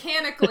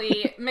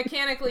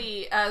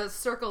 Mechanically, a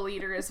circle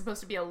leader is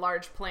supposed to be a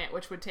large plant,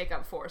 which would take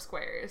up 4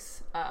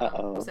 squares.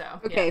 Uh-oh. So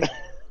Okay. yeah.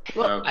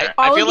 Well, Okay. I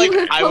all feel of you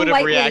like have I would have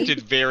politely-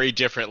 reacted very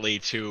differently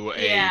to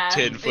a Yeah,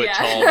 10-foot yeah.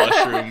 tall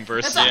mushroom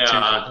versus a Yeah.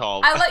 2-foot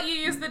tall. I let you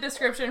use the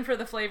description for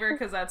the flavor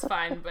because that's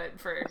fine, but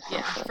for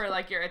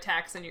like your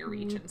attacks and your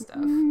reach and stuff.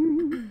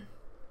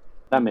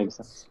 That makes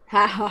sense.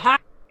 Ha ha ha.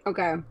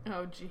 Okay.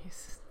 Oh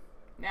jeez.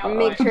 Now I'll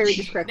what? make sure I read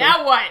this correctly.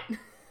 Now what?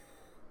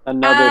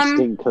 Another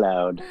stink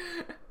cloud.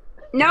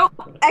 Nope.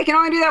 I can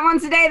only do that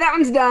once a day. That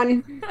one's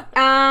done.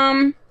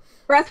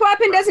 Breath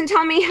weapon doesn't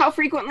tell me how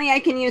frequently I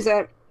can use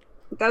it.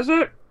 Does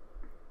it?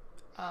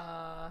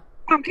 I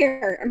don't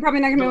care. I'm probably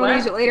not gonna be able to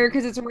use it later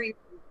because it's a ring.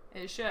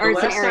 It should. Or The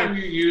it's an last area. time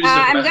you used a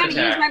I'm breath gonna use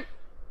attack, my.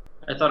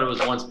 I thought it was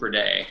once per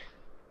day.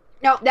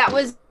 No, that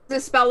was the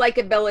spell-like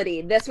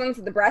ability. This one's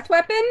the breath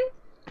weapon,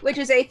 which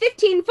is a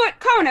 15-foot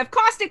cone of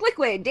caustic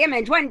liquid.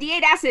 Damage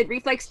 1d8 acid.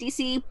 Reflex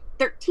DC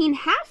 13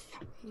 half.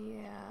 Yeah.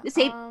 The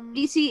save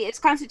DC is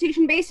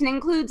Constitution based and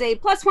includes a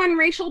 +1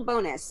 racial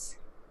bonus.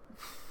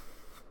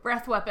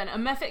 Breath weapon. A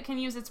mephit can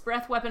use its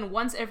breath weapon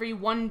once every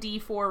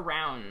 1d4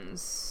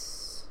 rounds.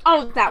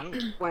 Oh, that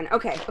one.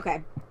 Okay.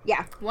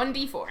 Yeah.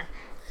 1d4.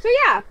 So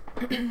yeah,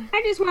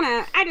 I just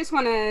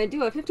wanna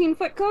do a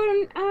 15-foot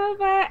cone of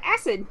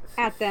acid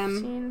at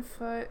them.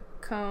 15-foot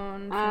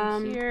cone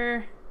from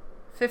here.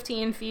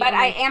 15 feet. But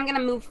I am gonna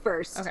move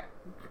first. Okay.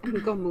 I'm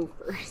gonna go move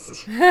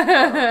first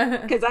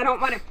because I don't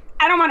want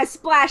to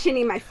splash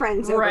any of my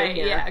friends over Right,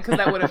 here. yeah, because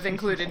that would have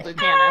included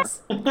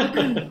Lucanus.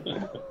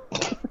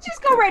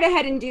 Just go right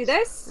ahead and do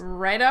this.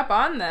 Right up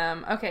on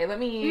them. Okay, let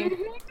me... I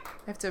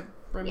have to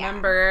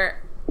remember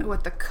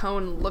what the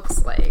cone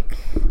looks like.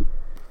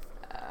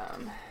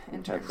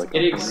 In terms of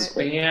It what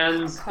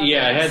expands. covers.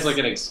 Yeah, it has like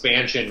an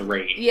expansion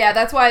rate. Yeah,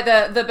 that's why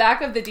the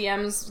back of the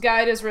DM's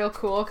guide is real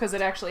cool, because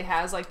it actually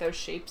has, like, those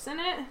shapes in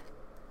it.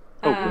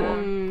 Oh,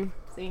 cool.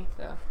 See?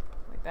 So,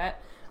 like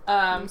that.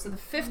 So the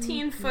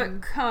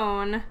 15-foot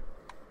cone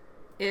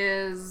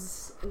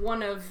is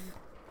one of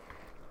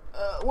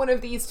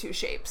these two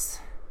shapes.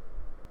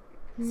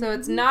 So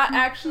it's not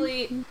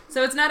actually.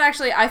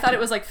 I thought it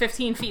was like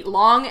 15 feet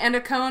long and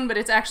a cone, but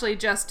it's actually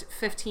just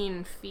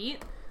 15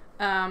 feet.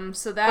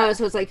 So that. Oh,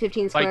 so it's like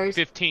 15 Like squares.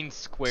 15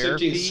 square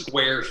 15 feet.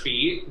 square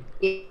feet.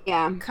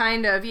 Yeah.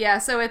 Kind of, yeah.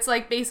 So it's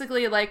like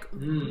basically like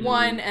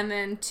 1 and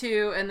then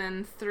 2 and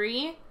then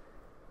 3.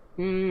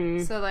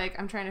 Mm. So like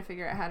I'm trying to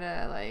figure out how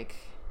to like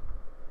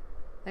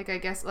I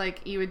guess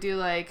like you would do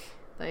like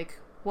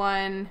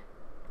 1,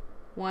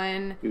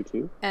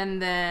 2.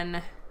 and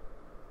then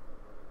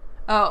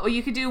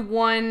you could do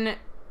 1,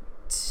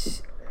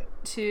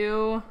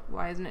 2.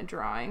 Why isn't it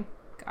drawing?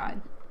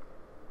 God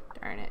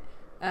darn it.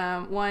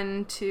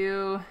 1,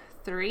 2,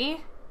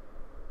 3.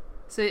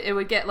 So it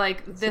would get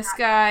like this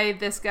guy,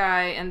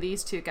 and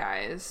these two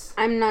guys.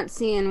 I'm not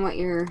seeing what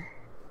you're.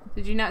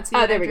 Did you not see? Oh,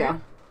 what I there we drew?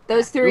 go.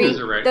 Those three. Those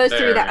are right those three.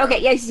 there, That. yeah. Okay.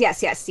 Yes.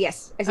 I see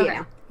it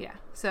now. Yeah.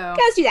 So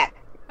Okay, let's do that.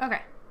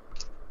 okay.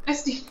 I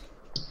see.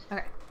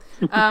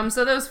 Okay.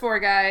 So those 4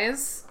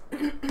 guys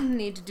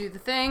need to do the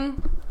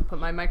thing. Put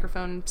my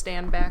microphone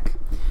stand back.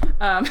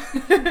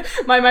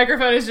 My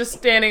microphone is just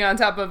standing on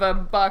top of a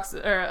box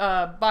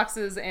or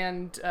boxes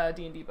and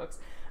D&D books.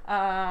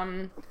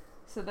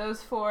 So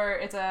those 4.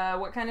 It's a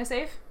what kind of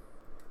save?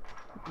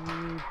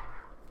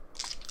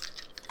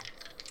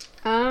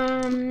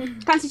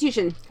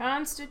 Constitution.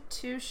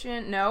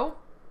 Constitution. No.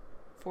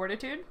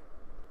 Fortitude.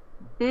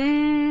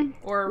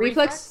 Or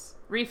Reflex?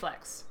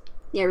 Reflex.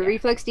 Yeah,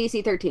 reflex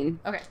DC 13.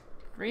 Okay.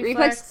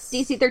 Reflex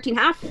DC 13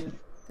 half.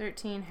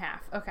 13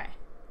 half. Okay.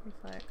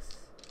 Reflex.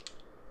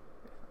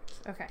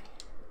 Okay.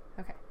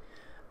 Okay.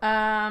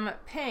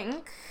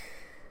 Pink.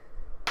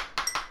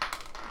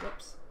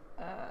 Whoops.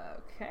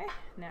 Okay.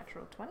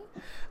 Natural 20.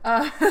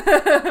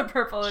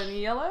 Purple and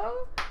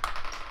yellow.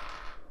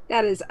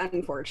 That is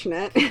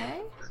unfortunate.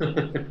 Okay.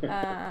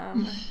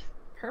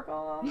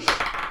 Purple.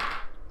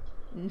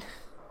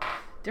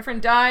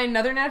 Different die,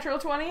 another natural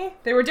 20.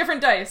 They were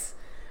different dice.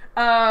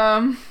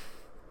 And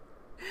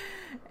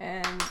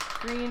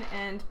green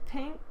and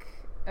pink.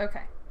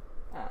 Okay.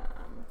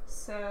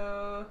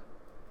 So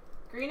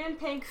green and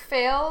pink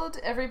failed.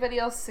 Everybody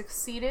else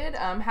succeeded.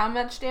 How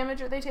much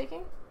damage are they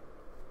taking?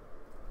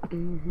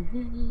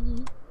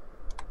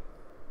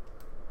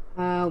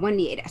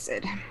 1d8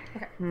 acid.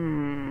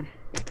 Okay.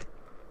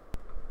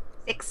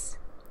 6.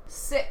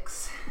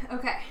 6.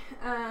 Okay.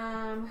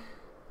 Sorry,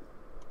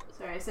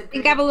 I said. I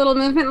think I have a little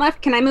movement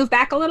left. Can I move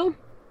back a little?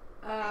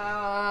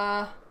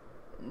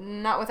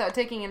 Not without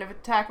taking an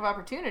attack of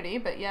opportunity,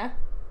 but yeah.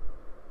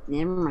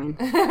 Never mind.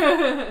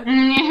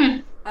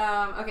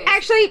 Okay.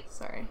 Actually,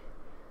 sorry.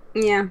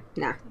 Yeah,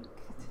 nah.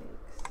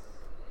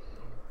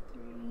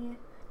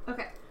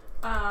 Okay.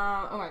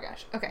 Oh my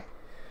gosh. Okay.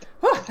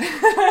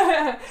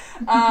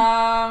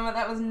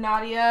 That was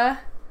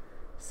Nadia.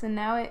 So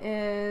now it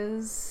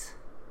is.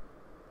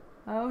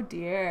 Oh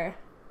dear.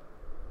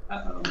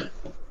 Uh-oh.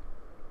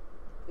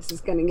 This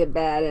is gonna get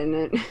bad, isn't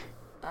it?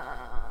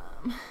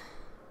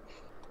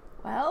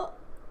 Well,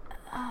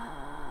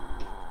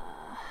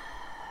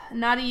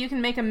 Nadia, you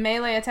can make a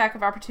melee attack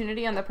of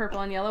opportunity on the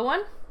purple and yellow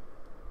one.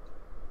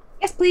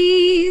 Yes,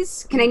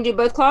 please. Can I do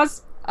both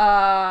claws?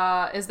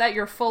 Is that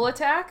your full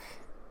attack?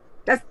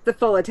 That's the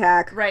full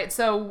attack. Right,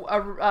 so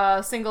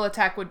a single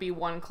attack would be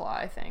 1 claw,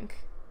 I think.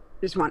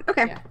 Just one.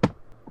 Okay. Yeah.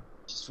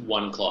 Just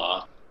one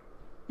claw.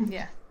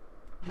 Yeah.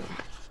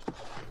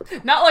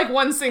 Not like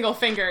one single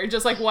finger,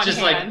 just like one Just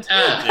hand.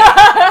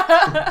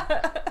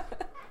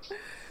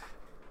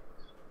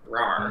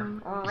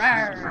 Rawr.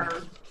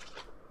 Rawr.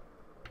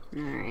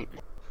 Alright.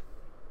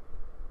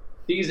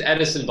 These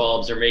Edison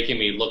bulbs are making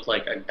me look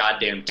like a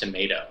goddamn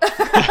tomato.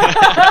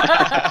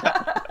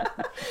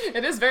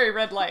 It is very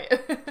red light.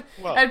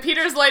 Well. And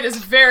Peter's light is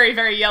very,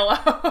 very yellow.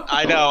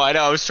 I know.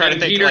 I was trying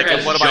And to think, Peter like,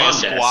 has what am I, a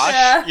jaundice.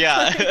 squash?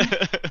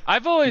 Yeah.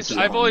 I've always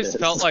Jaundice.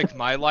 felt like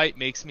my light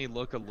makes me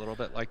look a little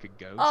bit like a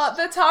ghost.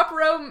 The top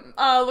row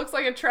looks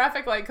like a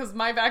traffic light because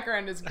my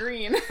background is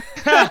green.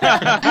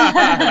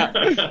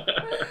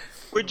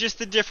 We're just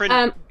the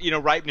different,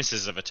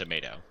 ripenesses of a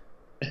tomato.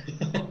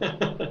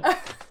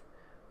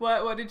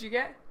 What did you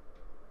get?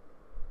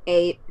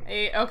 8.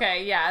 8.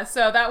 Okay, yeah.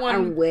 So that I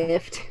one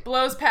whiffed.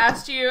 blows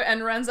past you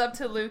and runs up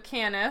to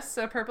Lucanus.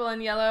 So purple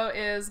and yellow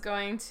is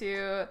going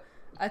to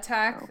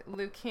attack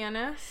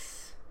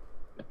Lucanus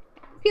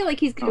I feel like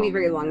he's gonna be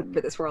very long for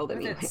this world with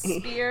anyway. its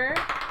spear.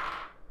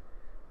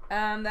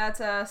 That's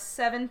a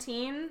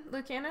 17,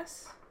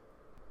 Lucanus.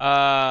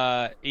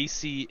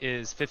 AC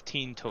is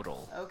 15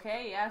 total.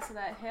 Okay, yeah, so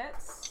that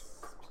hits.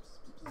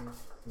 Where did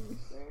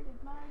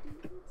my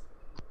dude?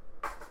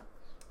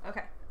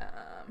 Okay,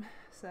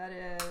 so that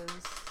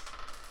is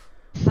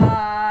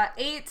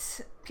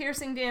 8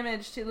 piercing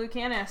damage to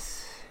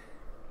Lucanus.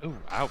 Ooh,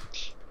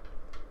 ouch.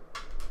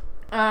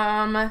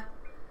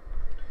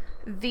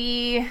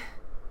 The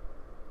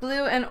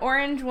blue and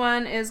orange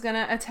one is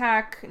gonna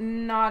attack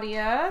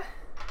Nadia.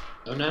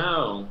 Oh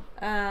no.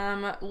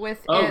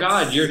 With Oh its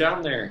god, you're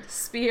down there.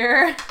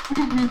 spear.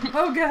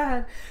 Oh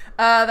god.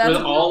 That's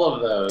With all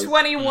of those.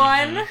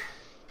 21.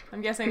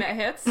 I'm guessing that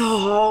hits.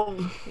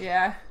 Oh.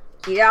 Yeah.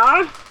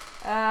 Yeah.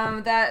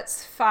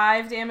 That's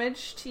 5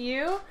 damage to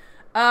you.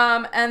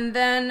 And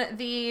then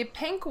the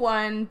pink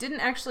one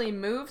didn't actually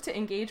move to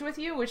engage with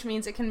you, which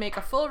means it can make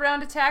a full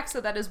round attack, so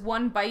that is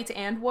 1 bite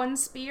and 1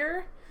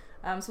 spear.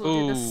 So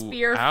we'll do the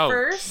spear ouch.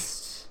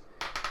 first.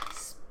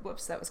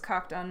 Whoops, that was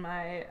cocked on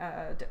my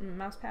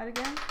mouse pad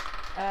again.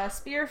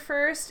 Spear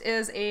first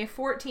is a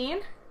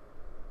 14.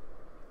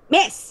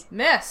 Miss.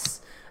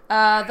 Miss.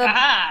 The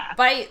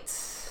bite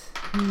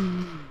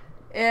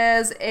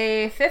is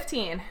a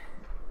 15.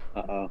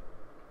 Uh-oh.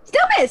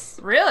 Still miss.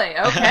 Really?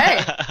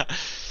 Okay.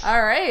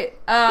 All right.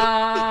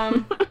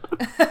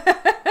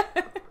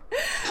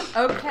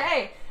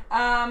 Okay.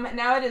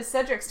 Now it is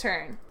Cedric's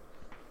turn.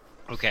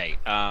 Okay.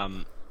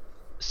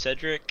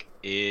 Cedric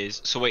is.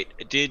 So wait,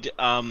 did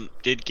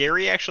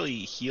Gary actually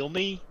heal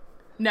me?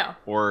 No.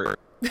 Or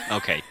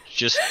okay,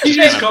 just He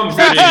just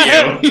comforted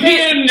you. He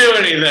didn't do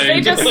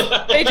anything.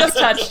 They just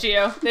touched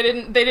you. They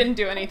didn't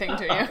do anything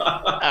to you.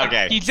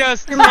 okay. He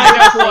just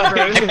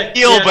I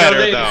feel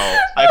better though.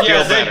 I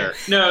feel better.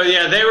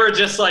 They were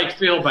just like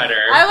feel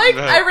better.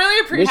 I really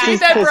This appreciate is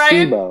that,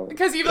 Brian, placebo.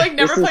 because you've like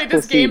never This is played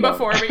this game placebo.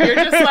 before, but you're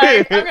just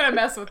like, I'm gonna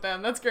mess with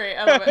them. That's great.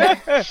 I love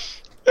it.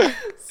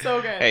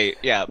 So good. Hey,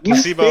 yeah, You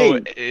placebo.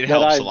 think It that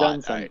helps I've a lot.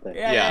 done something.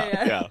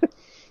 Yeah.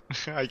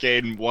 I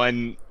gain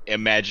 1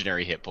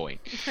 imaginary hit point.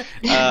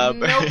 Nope.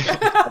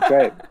 That's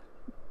right.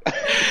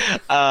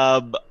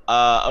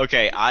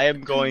 Okay, I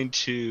am going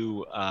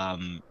to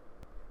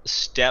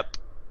step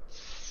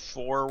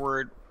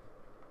forward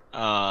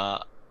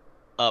up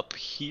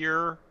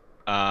here,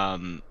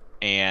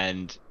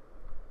 and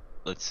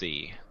let's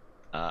see.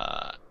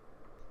 I'm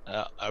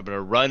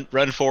gonna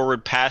run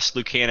forward past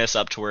Lucanus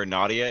up to where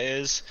Nadia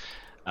is,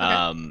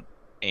 and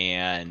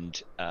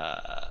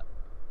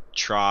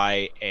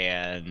try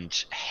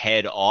and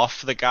head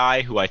off the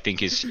guy who I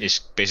think is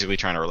basically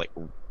trying to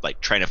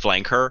like trying to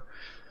flank her,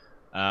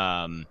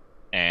 and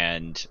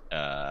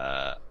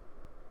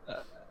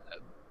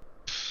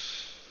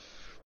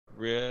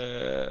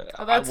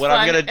Oh, that's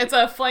fun. It's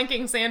a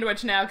flanking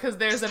sandwich now because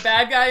there's a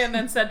bad guy and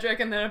then Cedric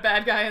and then a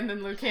bad guy and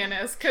then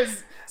Lucanus.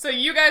 So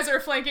you guys are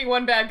flanking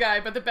one bad guy,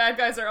 but the bad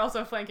guys are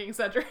also flanking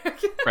Cedric.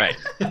 Right.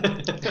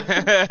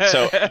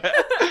 So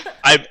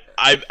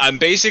I'm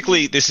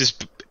basically, this is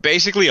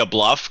basically a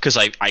bluff because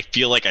I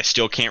feel like I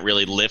still can't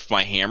really lift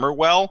my hammer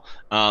well.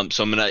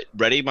 So I'm gonna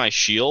ready my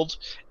shield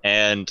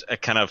and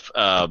kind of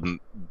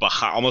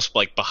almost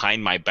like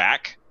behind my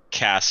back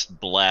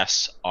cast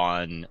Bless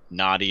on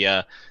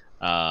Nadia,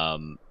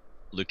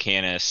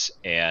 Lucanus,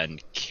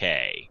 and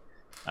Kay.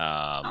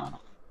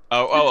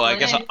 I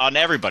guess on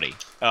everybody.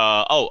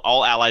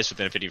 All allies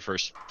within a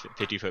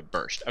 50-foot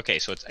burst. Okay,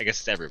 so I guess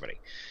it's everybody.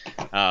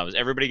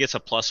 Everybody gets a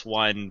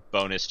 +1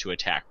 bonus to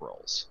attack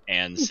rolls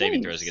and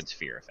saving throws against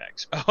fear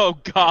effects. Oh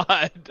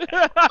God!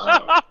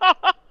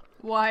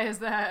 Why is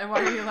that?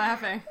 Why are you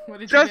laughing? What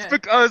did you Just get?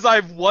 because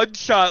I've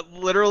one-shot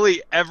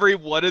literally every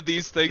one of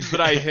these things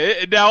that I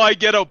hit, and now I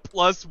get a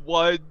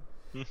 +1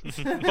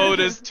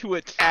 bonus to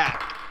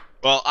attack.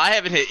 Well, I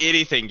haven't hit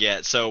anything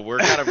yet, so we're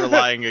kind of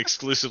relying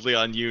exclusively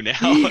on you now.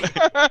 What's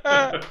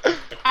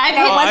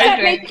that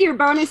make your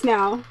bonus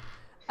now?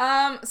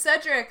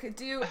 Cedric,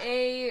 do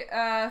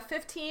a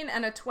 15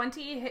 and a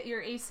 20 hit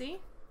your AC?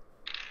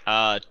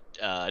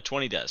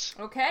 20 does.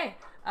 Okay,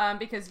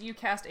 because you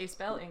cast a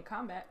spell in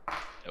combat.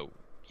 Oh,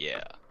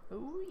 yeah.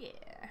 Oh, yeah.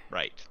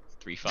 Right.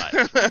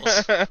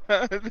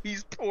 3/5.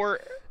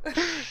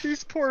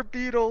 These poor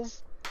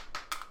beetles.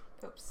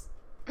 Oops.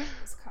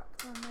 This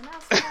cock's on my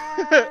mouse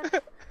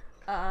pad.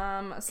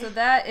 So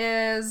that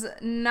is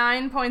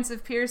 9 points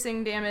of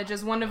piercing damage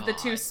as one of the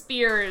two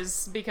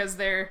spears because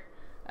they're,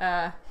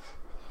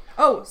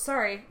 oh,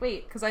 sorry,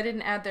 wait, because I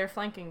didn't add their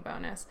flanking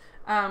bonus.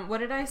 What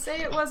did I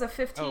say it was? A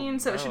 15,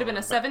 so it should have been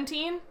a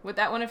 17? Would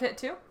that one have hit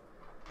too?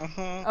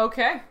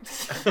 Okay.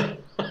 So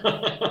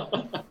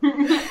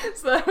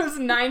that was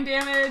 9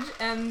 damage,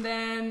 and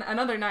then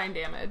another 9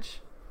 damage.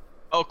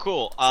 Oh,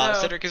 cool.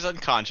 Cedric is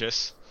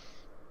unconscious.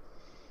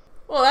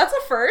 Well, that's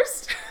a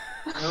first.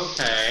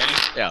 Okay.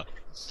 Yeah.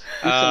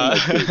 Our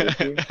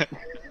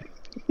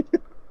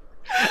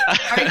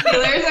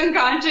healer's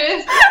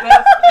unconscious.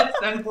 That's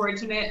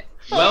unfortunate.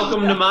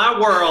 Welcome to my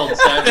world,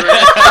 Cedric.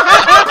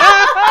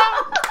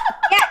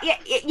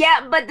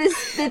 Yeah, but the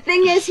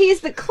thing is, he's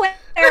the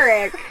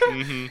cleric.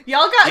 Mm-hmm.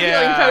 Y'all got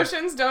healing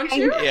potions, don't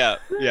you? Yeah.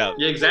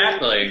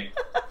 Exactly.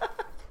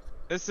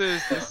 This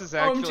is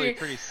actually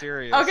pretty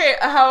serious. Okay,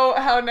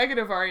 how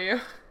negative are you?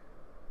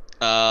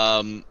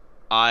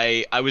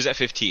 I was at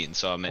 15,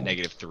 so I'm at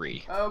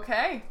 -3.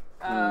 Okay.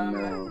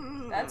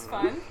 That's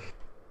fun.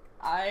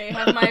 I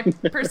have my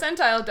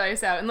percentile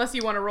dice out, unless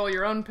you want to roll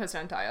your own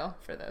percentile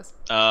for this.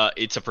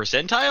 It's a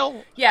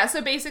percentile? Yeah,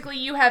 so basically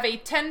you have a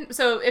 10,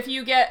 so if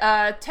you get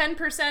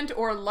 10%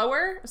 or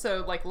lower,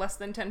 so like less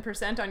than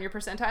 10% on your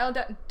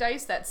percentile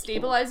dice, that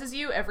stabilizes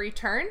you every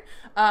turn.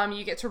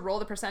 You get to roll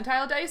the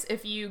percentile dice.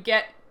 If you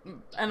get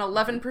an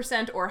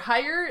 11% or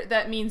higher,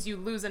 that means you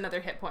lose another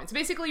hit point. So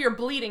basically you're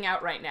bleeding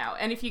out right now,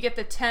 and if you get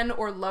the 10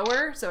 or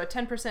lower, so a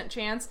 10%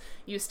 chance,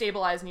 you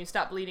stabilize and you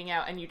stop bleeding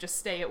out and you just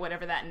stay at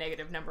whatever that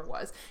negative number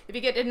was. If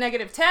you get to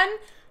 -10,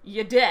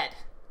 you're dead.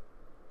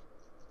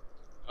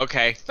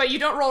 Okay. But you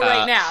don't roll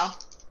right now,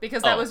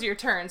 because that was your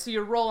turn, so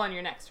you roll on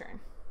your next turn.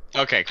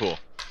 Okay, cool.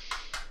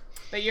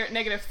 But you're at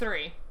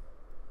 -3.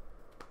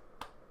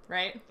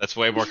 Right? That's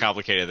way more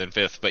complicated than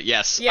 5th, but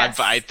yes. Yes,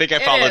 I think I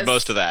followed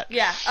most of that.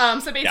 Yeah,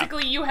 so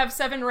basically you have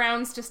 7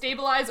 rounds to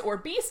stabilize or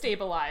be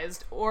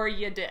stabilized, or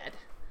you dead.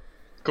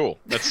 Cool.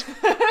 That's...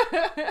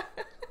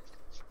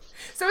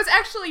 So it's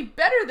actually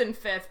better than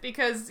 5th,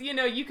 because,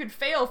 you could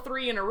fail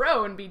 3 in a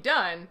row and be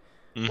done,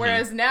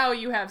 whereas now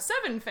you have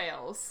 7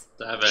 fails.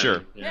 7.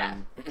 Sure. Yeah.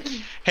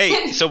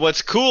 Hey, so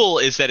what's cool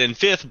is that in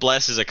 5th,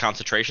 Bless is a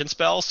concentration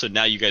spell, so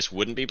now you guys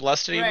wouldn't be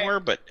blessed anymore,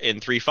 but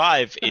in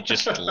 3/5, it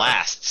just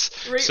lasts.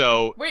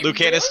 So Lucanus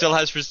really? still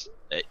has...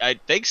 I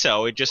think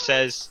so. It just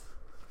says...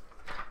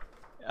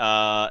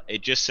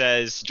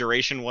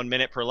 duration 1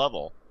 minute per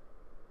level.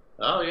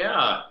 Oh,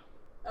 yeah.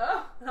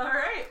 Oh,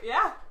 alright,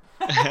 yeah.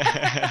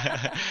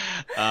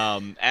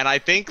 And I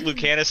think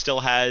Lucanus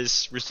still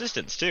has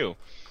resistance, too.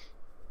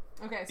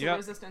 Okay, so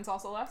resistance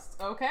also lasts?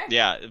 Okay.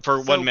 Yeah, for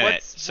 1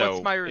 minute.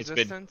 What's my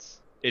resistance?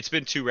 It's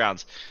been 2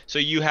 rounds. So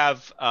you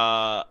have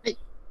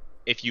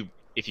if you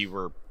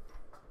were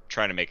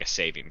trying to make a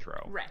saving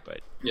throw. Right.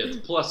 But yeah, it's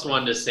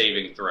 +1 to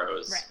saving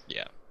throws. Right.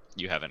 Yeah.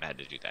 You haven't had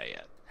to do that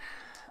yet.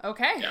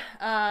 Okay.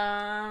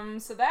 Yeah.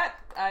 So that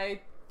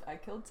I I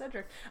killed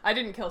Cedric. I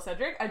didn't kill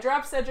Cedric. I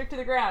dropped Cedric to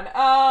the ground.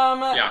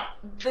 Yeah.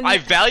 I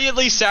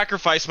valiantly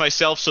sacrificed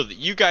myself so that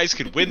you guys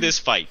could win this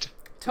fight.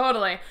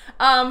 Totally.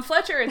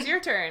 Fletcher, it's your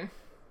turn.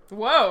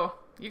 Whoa,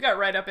 you got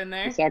right up in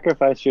there. You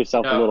sacrificed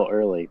yourself a No. little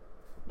early.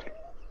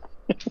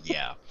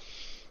 Yeah.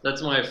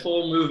 That's my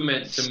full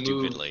movement to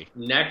Stupidly.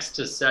 move next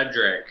to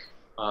Cedric.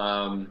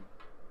 And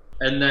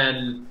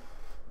then...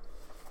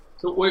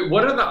 So wait,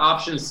 what are the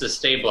options to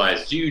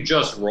stabilize? Do you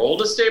just roll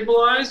to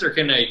stabilize, or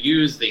can I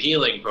use the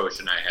healing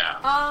potion I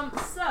have?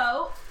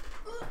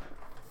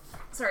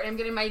 Sorry, I'm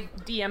getting my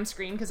DM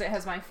screen because it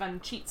has my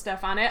fun cheat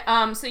stuff on it.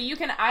 So you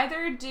can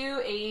either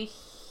do a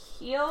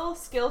heal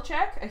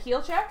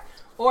check,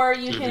 or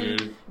you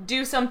can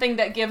do something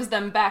that gives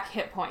them back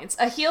hit points.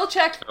 A heal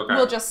check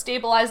will just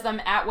stabilize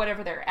them at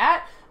whatever they're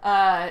at.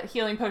 A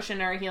healing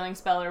potion or a healing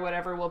spell or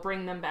whatever will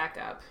bring them back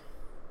up.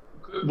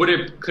 Could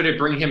it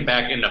bring him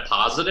back into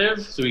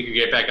positive so he could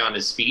get back on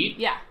his feet?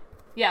 Yeah,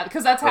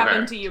 because that's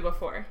happened to you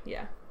before.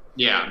 Yeah.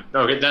 Yeah.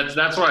 Okay, that's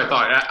what I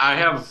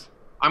thought.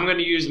 I'm going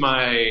to use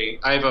I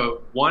have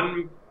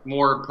one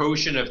more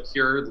potion of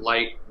cured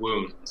light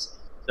wounds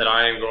that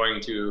I am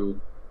going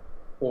to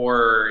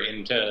pour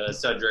into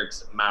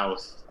Cedric's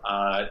mouth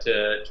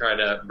to try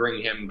to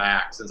bring him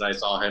back, since I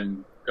saw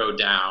him go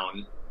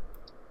down.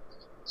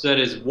 So that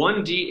is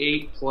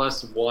 1d8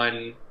 plus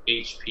 1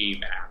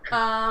 HP back.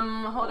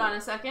 Hold on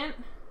a second.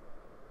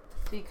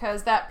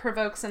 Because that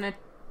provokes an...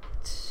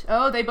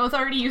 Oh, they both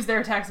already used their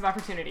attacks of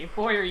opportunity.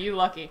 Boy, are you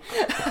lucky.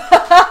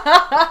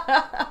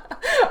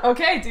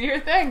 Okay, do your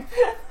thing.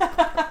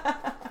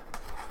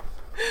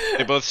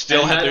 They both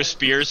still have their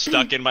spears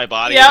stuck in my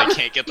body, Yep. and I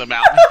can't get them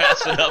out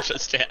fast enough to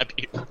stab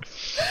you.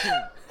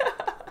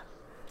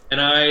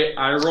 And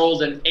I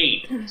rolled an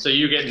 8, so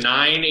you get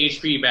 9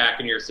 HP back,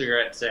 and you're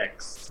at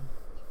 6.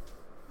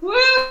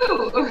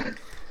 Woo!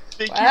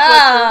 Thank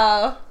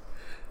Wow.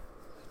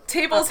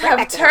 Tables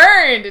have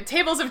turned.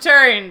 Tables have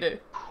turned.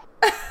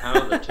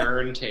 How the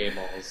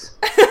turntables.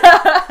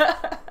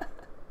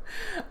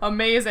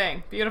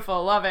 Amazing.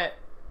 Beautiful. Love it.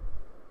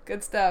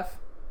 Good stuff.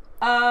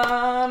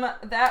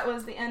 That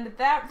was the end of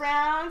that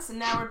round. So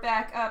now we're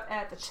back up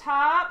at the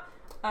top.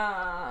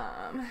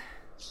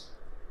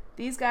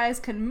 These guys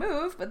can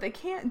move, but they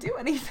can't do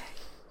anything.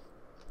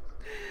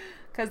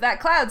 Because that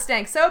cloud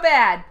stank so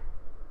bad.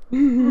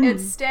 It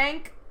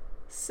stank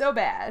so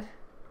bad.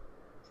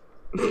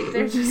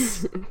 They're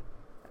just...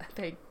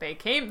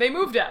 They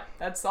moved up.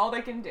 That's all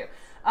they can do.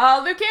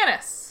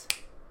 Lucanus.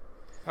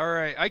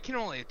 Alright, I can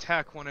only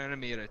attack one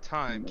enemy at a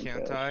time,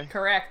 can't I?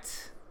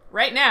 Correct.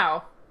 Right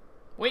now.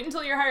 Wait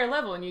until you're higher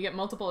level and you get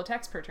multiple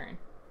attacks per turn.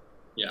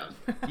 Yeah.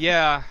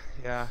 Yeah.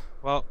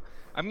 Well,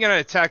 I'm gonna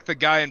attack the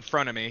guy in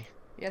front of me.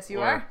 Yes, you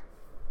Or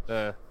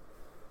are.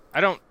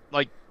 I don't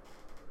like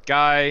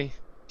guy,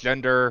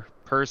 gender,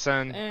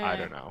 person. I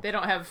don't know. They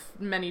don't have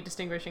many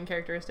distinguishing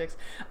characteristics.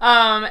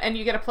 And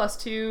you get a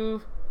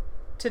 +2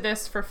 to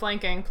this for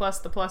flanking, plus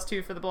the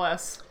 +2 for the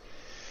bless.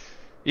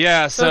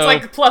 Yeah, So it's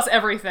like plus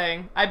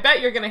everything. I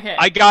bet you're gonna hit.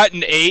 I got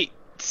an 8,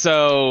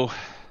 so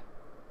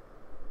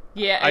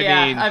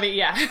I mean,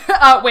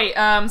 yeah. Wait,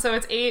 so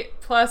it's 8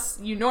 plus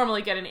you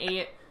normally get an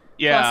 8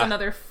 plus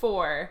another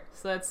 4.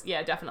 So that's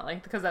definitely,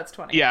 because that's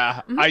 20.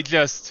 Yeah, I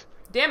just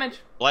damage.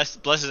 Bless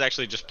is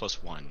actually just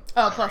 +1.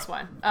 Oh,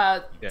 +1.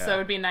 So it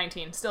would be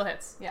 19. Still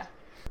hits. Yeah.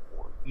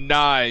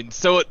 9.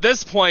 So at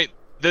this point,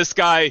 this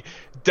guy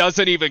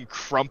doesn't even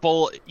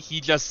crumple.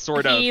 He just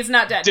sort of He's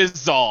not dead.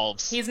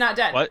 dissolves. He's not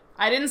dead. What?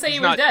 I didn't say He's he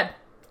was not- dead.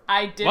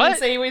 I didn't What?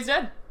 say he was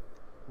dead.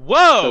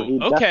 Whoa. So he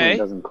definitely Okay.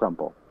 doesn't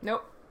crumple.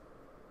 Nope.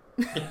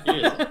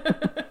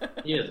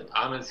 He is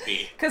on his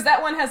feet. Because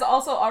that one has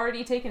also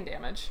already taken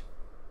damage.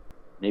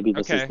 Maybe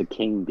this Okay. is the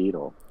king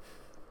beetle.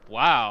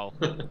 Wow.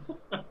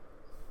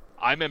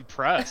 I'm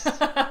impressed.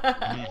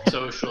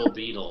 Social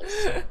beetles.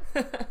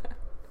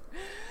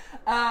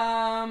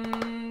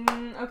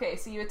 Okay,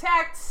 so you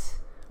attacked.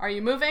 Are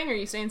you moving? Or are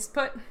you staying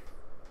put?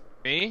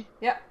 Me?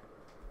 Yep.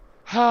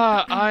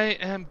 I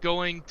am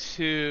going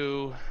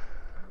to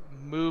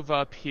move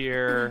up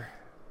here,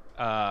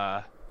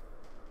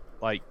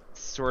 like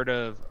sort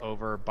of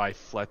over by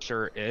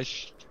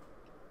Fletcher-ish.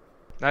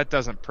 That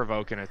doesn't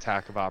provoke an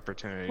attack of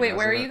opportunity. Wait, does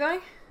where are it? you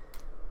going?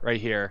 Right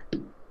here.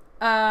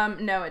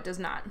 No, it does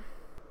not.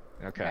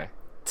 Okay.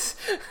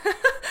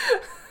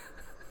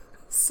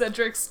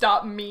 Cedric,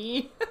 stop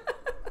me.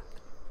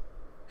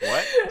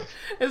 What?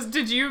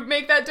 Did you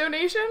make that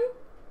donation?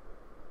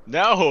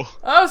 No.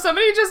 Oh,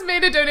 somebody just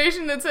made a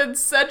donation that said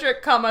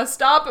Cedric,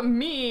 stop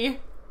me. ...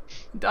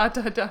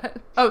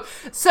 Oh,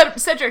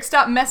 Cedric,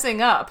 stop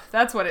messing up.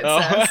 That's what it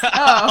says.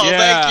 Oh. Yeah.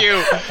 Thank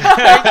you.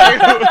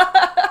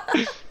 Thank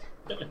you.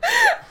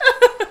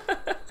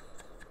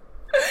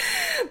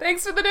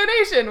 Thanks for the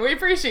donation. We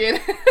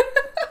appreciate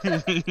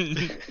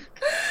it.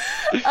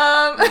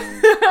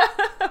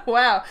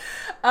 Wow.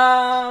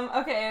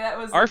 Okay, that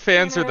was Our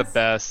fans are the Lucanus.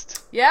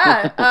 best.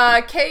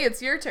 Yeah. Kay,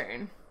 it's your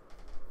turn.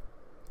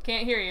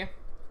 Can't hear you.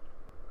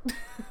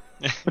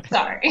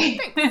 Sorry.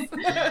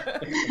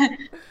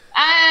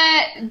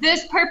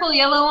 This purple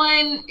yellow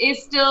one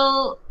is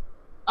still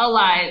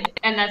alive,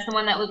 and that's the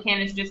one that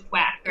Lucanus just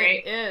whacked,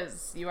 right? It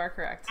is. You are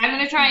correct. I'm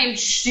gonna try and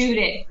shoot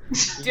it.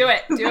 Do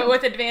it. Do it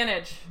with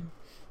advantage.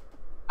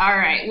 All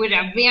right, with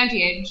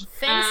advantage.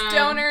 Thanks,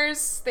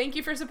 donors. Thank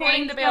you for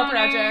supporting the thanks, Bail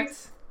donors.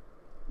 Project.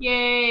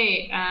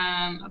 Yay.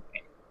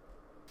 Okay.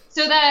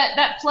 So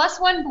that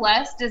 +1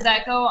 bless, does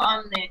that go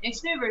on the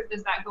initiative, or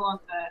does that go on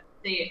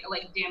the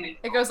like damage?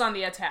 It goes on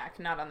the attack,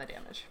 not on the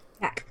damage.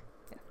 Heck.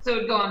 So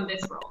it'd go on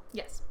this roll.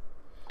 Yes.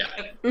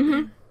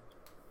 Mm-hmm.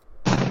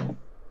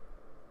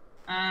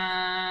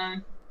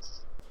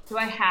 Do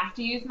I have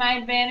to use my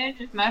advantage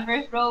if my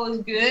first roll is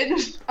good?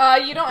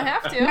 You don't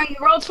have No, to. you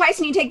roll twice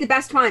and you take the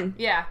best one.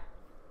 Yeah.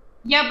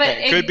 Yeah, but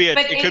it could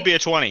be a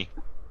 20.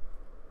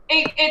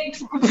 It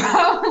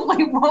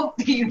probably won't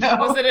be though.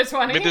 Was it a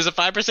 20? But there's a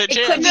 5% It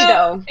chance. could be, No,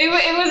 though. it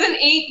was an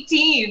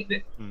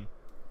 18.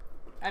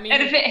 I mean,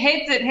 And if it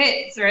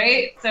hits,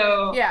 right?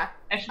 So yeah.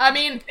 should- I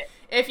mean,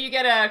 if you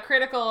get a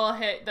critical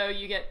hit, though,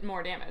 you get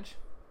more damage.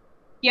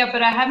 yeah,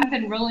 but I haven't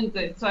been rolling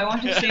good, so I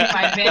want to save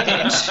my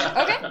advantage.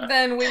 Okay,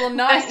 then we will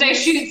not. Lest I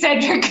shoot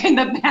Cedric in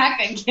the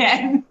back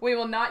again. We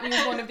will not use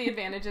one of the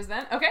advantages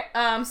then. Okay.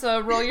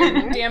 So roll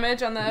your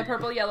damage on the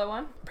purple yellow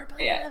one. Purple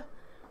Yeah. yellow.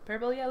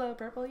 Purple yellow.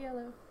 Purple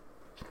yellow.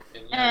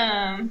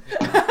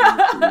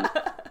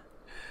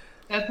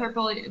 The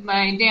purple,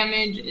 my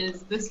damage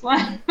is this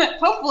one.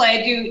 Hopefully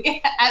I do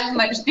as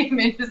much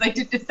damage as I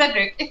did to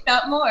Cedric, if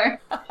not more.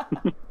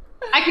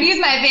 I could use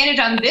my advantage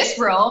on this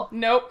roll.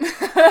 Nope.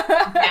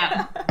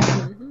 Yeah.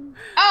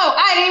 Oh,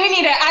 I didn't even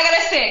need it. I got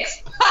a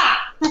 6.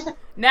 Ha!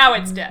 Now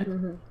it's dead.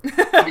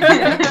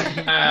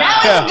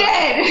 Now it's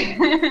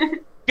dead.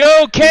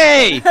 Go,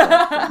 Kay!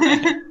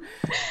 I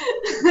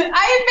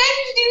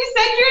avenged you,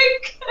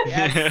 Cedric.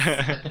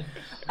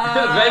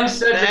 Avenge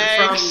Cedric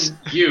thanks. from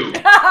you.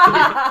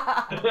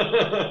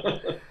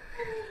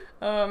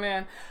 Oh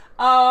man.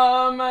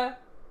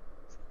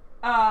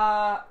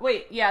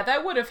 Wait, yeah,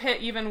 that would have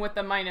hit even with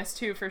the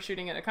 -2 for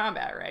shooting into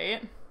combat,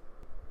 right?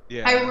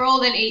 Yeah. I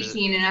rolled an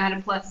 18 and I had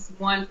a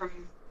 +1 from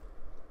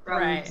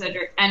Right.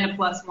 Cedric and a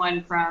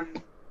 +1 from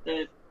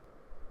the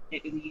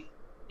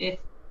if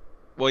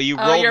Well, you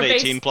Oh, rolled your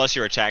 18 base- plus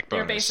your attack bonus.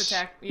 Your base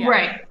attack. Yeah.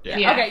 right. Yeah.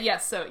 Yeah. Okay,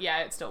 yes, so yeah,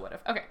 it still would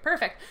have. Okay,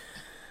 perfect.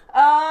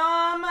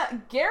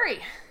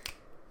 Gary.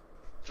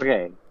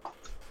 Okay.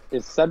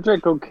 Is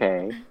Cedric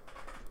okay?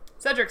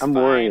 Cedric's I'm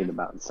fine. worried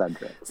about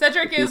Cedric.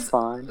 Cedric He's is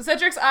fine.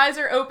 Cedric's eyes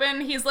are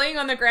open. He's laying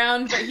on the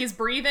ground, but he's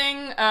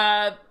breathing.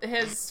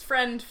 His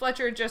friend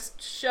Fletcher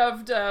just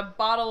shoved a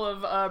bottle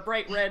of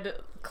bright red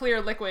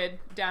clear liquid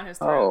down his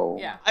throat. Oh.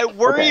 Yeah. I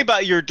worry Okay.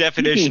 about your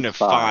definition of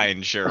Fine.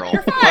 fine, Cheryl.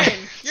 You're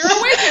fine. You're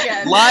awake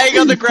again. Lying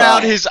on the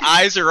ground, Fine. his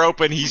eyes are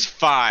open, he's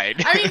fine.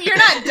 I mean, you're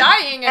not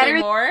dying Better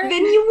anymore. than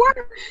you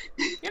were.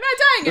 You're not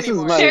dying This is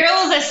anymore. my-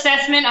 Cheryl's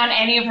assessment on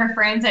any of her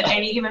friends at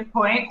any given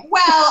point.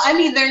 Well, I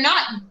mean, they're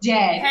not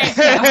dead.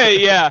 Hey.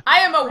 Yeah.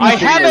 I am a I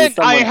wilderness. haven't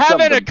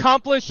something.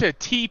 accomplished a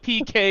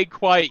TPK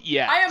quite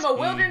yet. I am a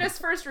wilderness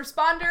first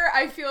responder.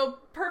 I feel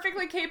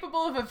perfectly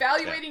capable of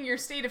evaluating your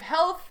state of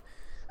health.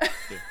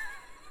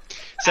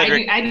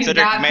 Cedric, I do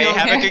Cedric not may feel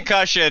have a good.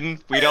 concussion.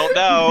 We don't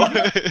know.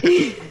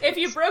 If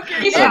you broke your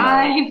He's neck,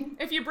 fine.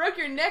 if you broke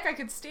your neck, I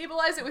could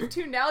stabilize it with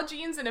 2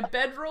 Nalgene's and a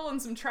bedroll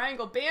and some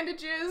triangle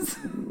bandages.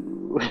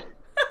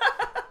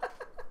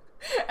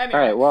 Anyway, All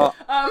right. Well,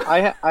 um,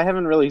 I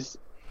haven't really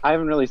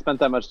spent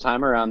that much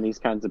time around these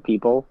kinds of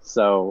people,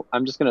 so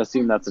I'm just gonna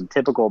assume that's a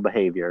typical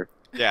behavior,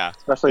 Yeah.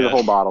 especially Yeah. the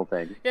whole bottle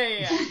thing.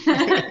 yeah,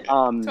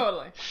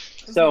 totally.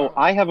 It's So normal.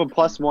 I have a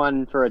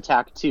 +1 for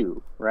attack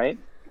 2, right?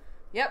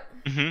 Yep.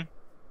 hmm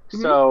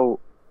So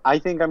I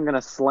think I'm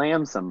gonna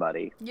slam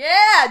somebody.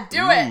 Yeah,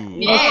 do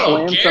it. Yeah. Oh,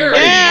 Slam Gary.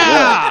 somebody.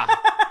 Yeah!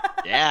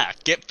 Yeah,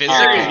 get Gary's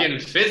physical. getting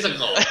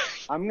physical.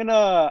 I'm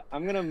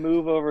gonna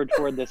move over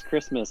toward this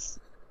Christmas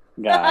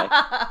guy,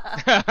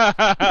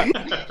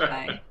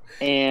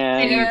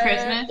 and Merry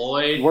Christmas.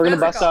 Lloyd. we're gonna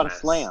Physical. bust out a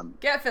slam.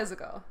 Get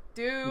physical.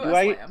 Do Do a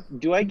I slam.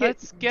 get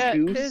Let's get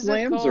 2 physical.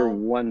 slams or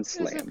 1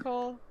 slam?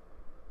 Physical.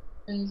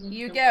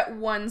 You get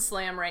 1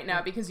 slam right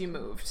now because you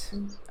moved.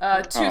 2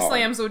 Oh.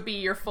 slams would be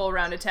your full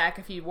round attack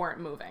if you weren't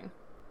moving.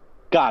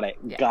 Got it.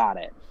 Yeah. Got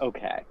it.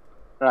 Okay.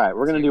 All right,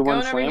 we're gonna you're do 1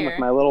 going over slam here. with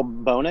my little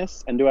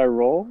bonus. And do I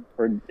roll,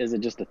 or is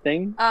it just a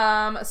thing?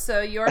 So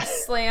your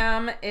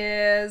slam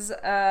is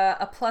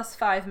a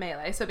 +5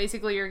 melee. So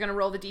basically, you're gonna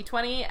roll the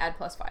d20, add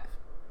 +5.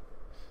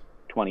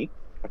 20.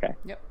 Okay.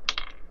 Yep.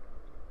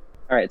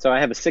 All right, so I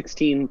have a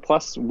 16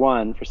 plus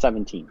 1 for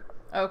 17.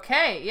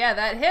 Okay, yeah,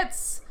 that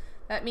hits.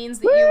 That means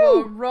that you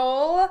will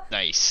roll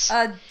Nice.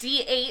 a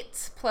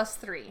d8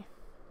 +3.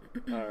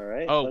 All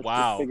right. Oh, let's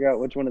wow. Just figure out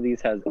which one of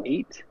these has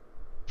 8.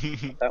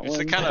 that It's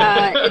the one?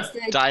 kind of It's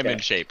the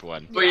diamond shaped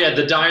one. But yeah,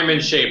 the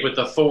diamond shape with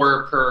the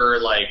 4 per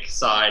like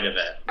side of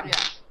it. Yeah.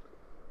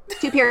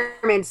 2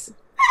 pyramids.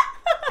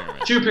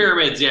 2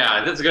 pyramids,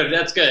 yeah, that's good.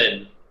 That's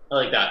good. I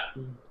like that.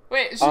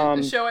 Wait,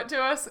 show it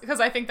to us because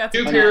I think that's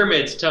 2 a 10.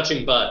 pyramids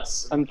touching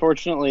butts.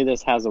 Unfortunately,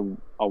 this has a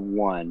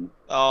 1.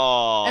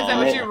 Oh. Is that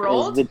what And you it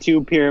rolled? is the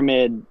 2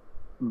 pyramid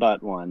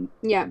butt one.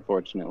 Yeah.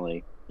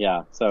 Unfortunately.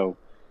 Yeah, so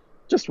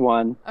Just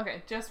one.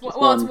 Okay, just one. Just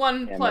Well, it's one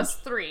 1 damage. plus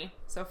 3,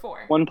 so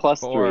 4. 1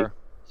 plus 3, 4.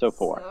 so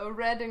 4. So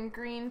red and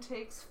green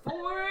takes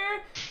 4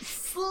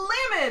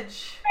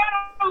 slammage.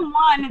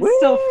 One, it's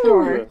still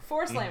 4.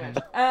 4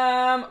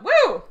 slammage.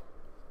 Woo!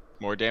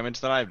 More damage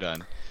than I've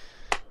done.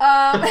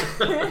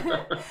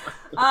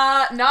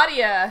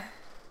 Nadia.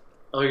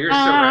 Oh, you're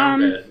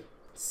surrounded.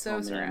 So Oh,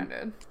 man.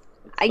 surrounded.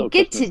 I So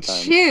get to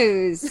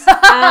Christmas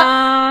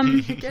time.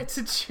 choose. You get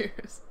to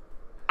choose.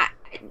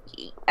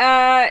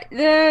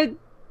 The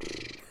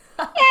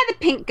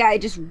pink guy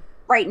just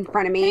right in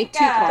front of me. Pink 2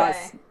 guy.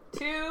 claws.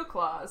 2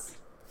 claws.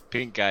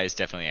 Pink guy is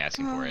definitely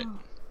asking for it.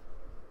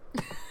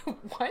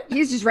 What?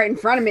 He's just right in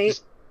front of me.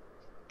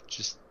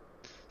 Just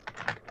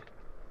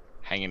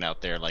hanging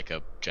out there like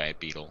a giant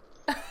beetle.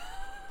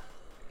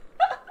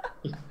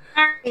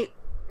 Alright.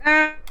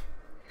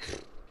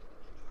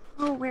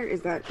 Oh, where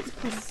is that? It's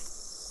plus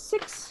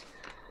 6.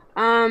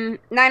 9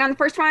 on the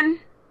first one,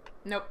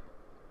 Nope.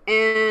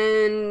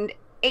 and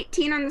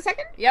 18 on the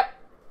second. Yep.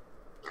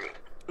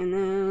 And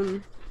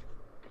then,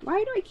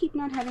 why do I keep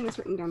not having this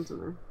written down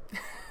somewhere?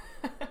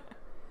 I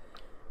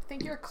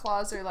think your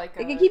claws are like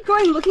Like, I a... keep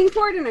going looking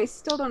for it, and I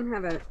still don't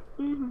have it.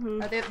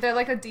 Mm-hmm. They're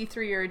like a D3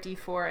 or a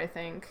D4, I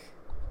think.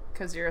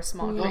 Because you're a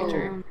small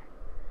creature.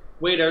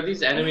 Wait, are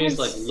these enemies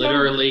like so-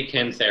 literally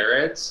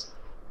cantharids?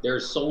 They're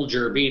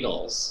soldier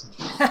beetles.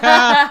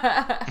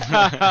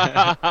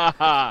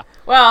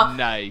 Well,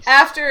 Nice.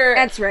 after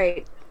That's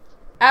right.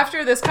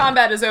 this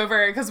combat is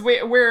over, because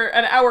we're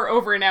an hour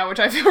over now, which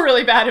I feel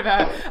really bad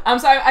about.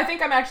 So I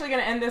think I'm actually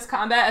going to end this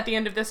combat at the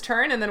end of this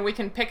turn, and then we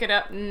can pick it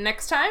up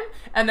next time.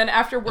 And then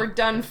after we're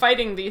done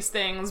fighting these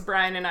things,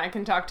 Brian and I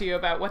can talk to you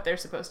about what they're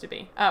supposed to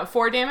be.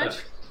 4 damage?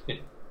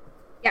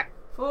 Yeah.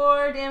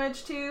 4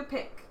 damage to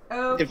pick.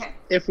 Okay.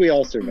 If we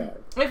all survive.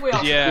 If we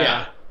all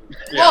Yeah.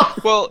 Well,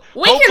 Well,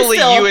 We can hopefully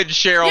still- you and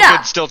Cheryl yeah.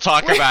 could still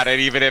talk about it,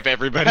 even if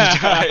everybody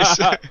dies.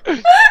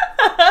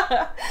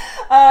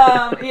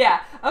 yeah.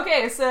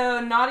 Okay,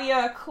 so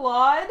Nadia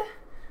Claude.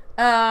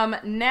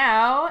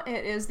 Now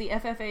it is the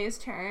FFA's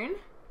turn.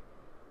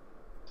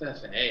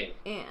 FFA.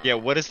 And Yeah,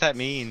 what does that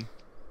mean?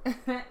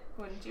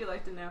 wouldn't you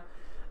like to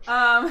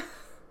know?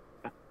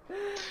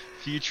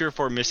 Future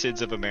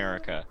Formicids of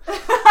America.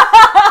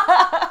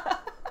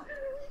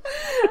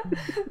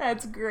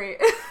 That's great.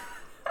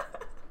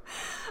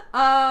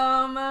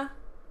 The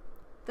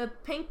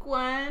pink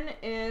one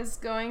is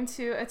going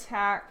to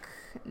attack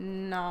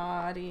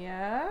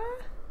Nadia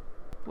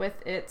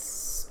with its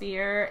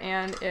spear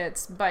and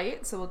its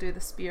bite. So we'll do the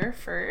spear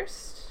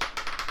first.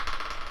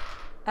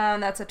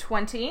 That's a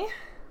 20.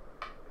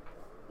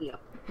 Yep.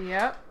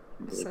 Yep.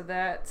 So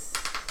that's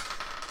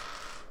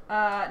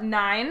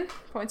 9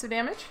 points of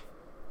damage.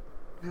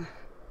 I'm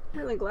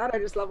really glad I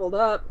just leveled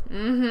up.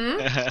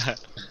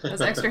 Mm-hmm.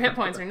 Those extra hit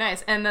points are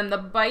nice. And then the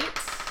bite,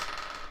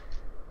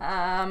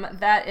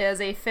 that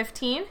is a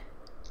 15.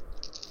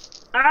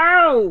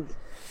 Oh!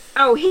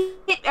 Oh,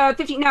 hit,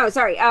 15. No,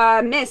 sorry.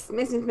 Miss.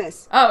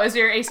 Oh, is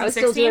your AC I was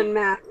 16? still doing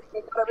math.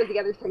 I thought it was the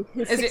other thing.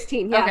 It's Is it-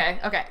 16, yeah.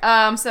 Okay.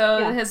 So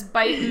Yeah. his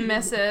bite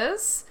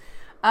misses.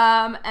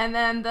 And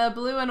then the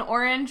blue and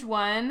orange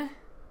one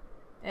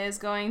is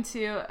going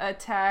to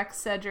attack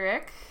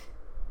Cedric.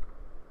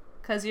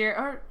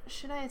 Or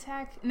should I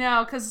attack?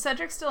 No, because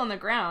Cedric's still on the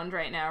ground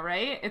right now,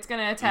 right? It's going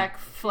to attack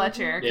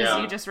Fletcher because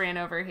Yeah. you just ran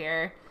over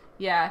here.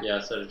 Yeah.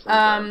 Yeah, so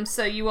it's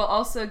So you will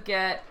also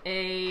get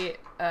a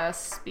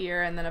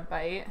spear and then a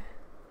bite.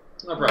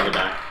 I'll probably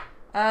die.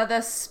 The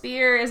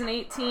spear is an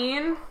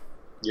 18.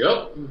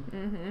 Yep.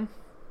 Mm-hmm.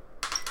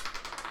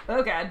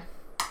 Oh god.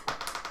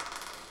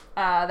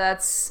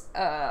 That's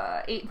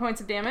 8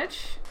 points of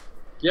damage.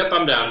 Yep,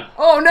 I'm down.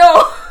 Oh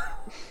no!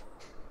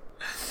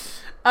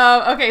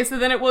 Okay, so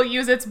then it will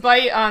use its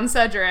bite on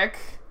Cedric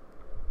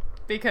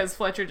because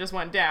Fletcher just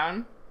went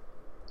down.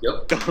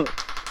 Yep.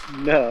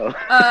 No.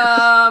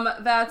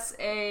 That's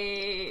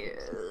a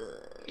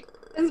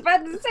I was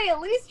about to say, at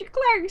least your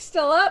cleric's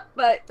still up,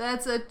 but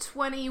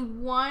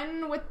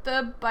 21 with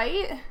the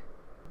bite.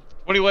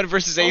 21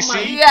 versus Oh AC?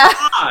 my Yeah.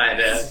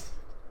 God.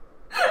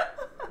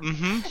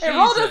 Mm-hmm.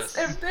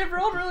 It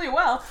rolled really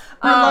well.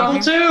 Level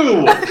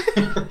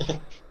 2!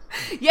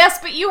 Yes,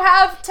 but you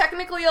have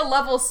technically a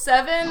level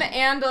 7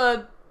 and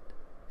a...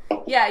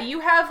 Yeah,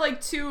 you have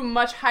like 2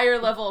 much higher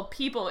level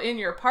people in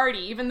your party,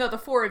 even though the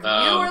 4 of you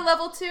are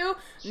level 2.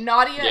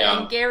 Nadia Yeah.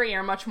 and Gary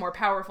are much more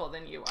powerful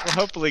than you are. Well,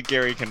 hopefully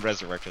Gary can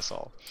resurrect us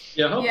all.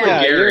 Yeah, hopefully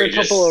Yeah, You're Gary a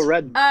couple of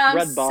red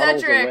bottles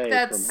Cedric, away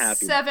that's from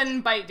happy.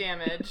 7 bite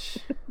damage.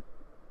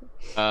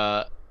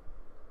 Yeah.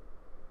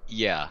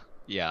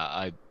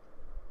 I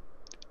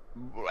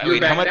You're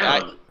mean, how back much?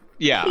 down.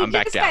 Yeah, he I'm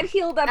back just down. got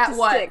healed up At to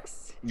what? 6.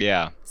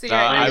 Yeah. So you're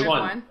at negative I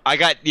 1.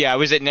 I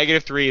was at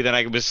 -3, then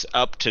I was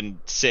up to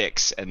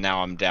 6, and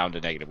now I'm down to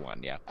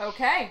 -1, yeah.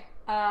 Okay.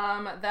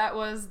 That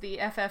was the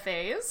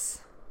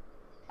FFAs.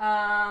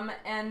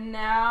 And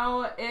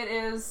now it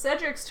is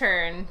Cedric's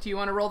turn. Do you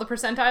want to roll the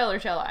percentile or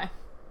shall I?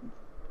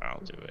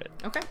 I'll do it.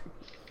 Okay.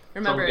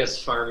 Remember.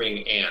 Fungus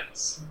farming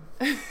ants.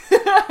 You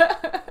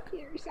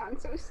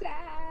sound so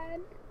sad.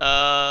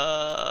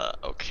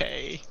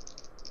 Okay.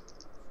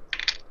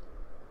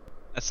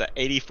 That's a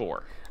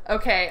 84.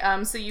 Okay,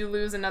 so you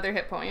lose another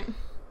hit point.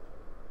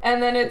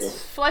 And then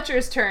it's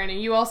Fletcher's turn,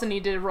 and you also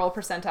need to roll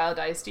percentile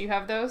dice. Do you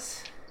have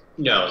those?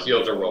 No, so you'll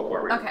have to roll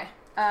for me. Okay.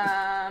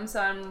 So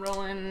I'm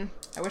rolling.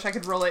 I wish I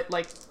could roll it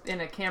like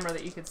in a camera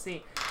that you could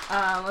see.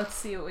 Let's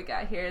see what we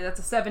got here. That's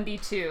a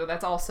 72.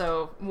 That's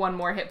also one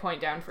more hit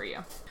point down for you.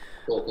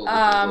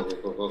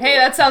 Hey,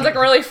 that sounds like a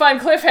really fun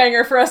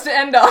cliffhanger for us to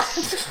end on.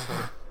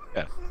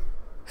 Yeah.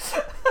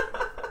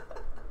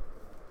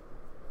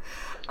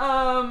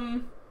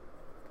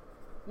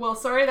 Well,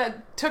 sorry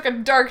that took a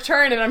dark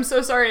turn, and I'm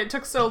so sorry it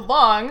took so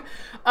long.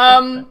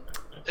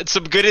 It's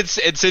some good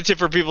incentive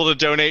for people to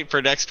donate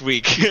for next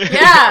week.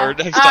 Yeah. Or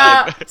next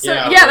time.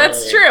 Yeah,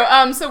 that's true.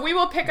 So we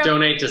will pick up...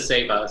 Donate to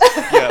save us.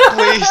 Yeah,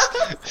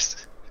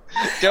 please.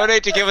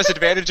 Donate to give us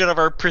advantage out of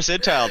our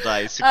percentile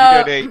dice if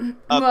you donate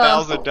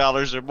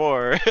 $1,000 or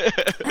more.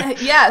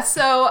 Yeah,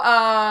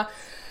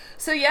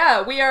 so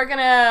yeah, we are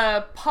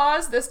gonna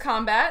pause this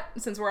combat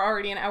since we're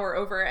already an hour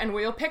over, and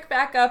we'll pick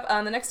back up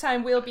the next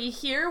time we'll be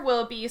here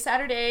will be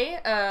Saturday,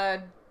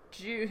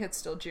 June, it's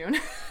still June,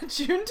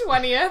 June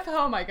 20th,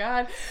 oh my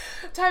god,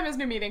 time is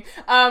new meeting.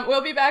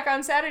 We'll be back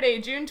on Saturday,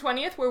 June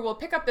 20th, where we'll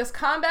pick up this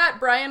combat.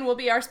 Brian will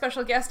be our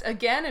special guest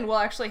again, and we'll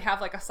actually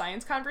have like a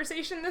science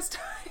conversation this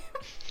time.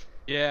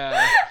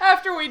 Yeah.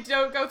 After we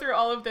don't go through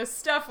all of this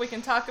stuff, we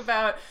can talk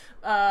about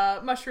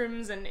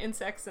mushrooms and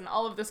insects and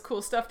all of this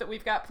cool stuff that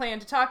we've got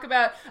planned to talk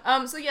about.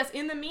 So yes,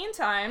 in the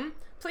meantime,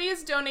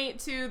 please donate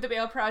to the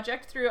Bail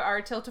Project through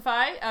our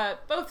Tiltify,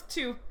 both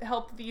to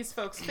help these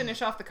folks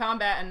finish off the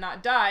combat and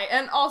not die,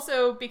 and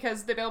also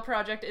because the Bail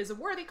Project is a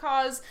worthy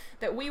cause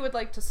that we would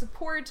like to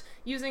support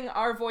using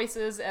our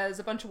voices as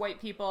a bunch of white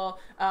people.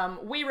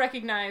 We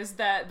recognize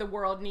that the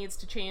world needs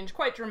to change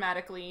quite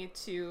dramatically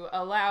to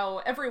allow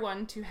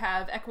everyone to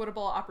have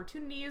equitable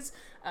opportunities.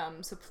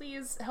 So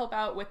please help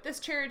out with this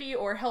charity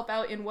or help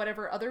out in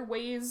whatever other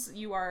ways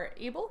you are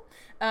able.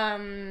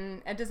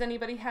 And does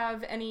anybody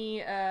have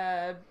any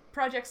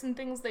projects and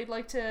things they'd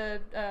like to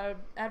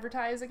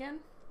advertise again?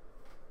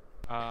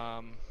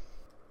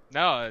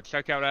 No,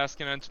 check out Ask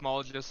an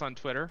Entomologist on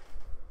Twitter.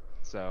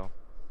 So,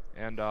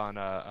 and on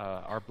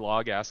our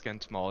blog,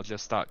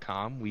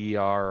 askentomologist.com, we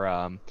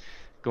are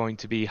going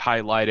to be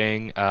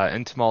highlighting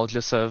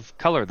entomologists of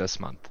color this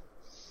month.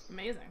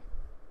 Amazing.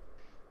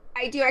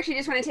 I do actually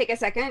just want to take a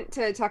second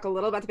to talk a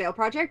little about the Bail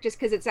Project, just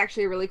because it's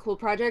actually a really cool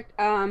project.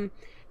 You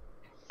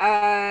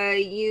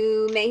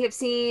may have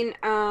seen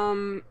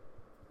all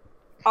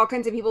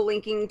kinds of people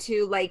linking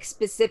to like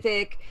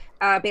specific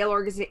bail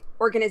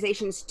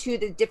organizations to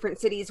the different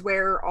cities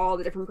where all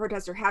the different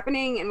protests are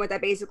happening. And what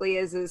that basically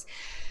is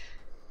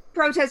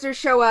protesters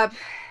show up,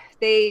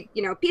 they,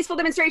 peaceful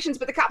demonstrations,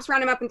 but the cops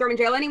round them up and throw them in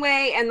jail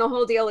anyway. And the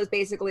whole deal is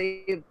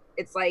basically,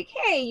 it's like,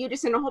 hey, you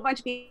just sent a whole bunch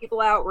of people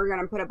out. We're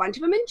going to put a bunch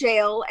of them in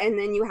jail, and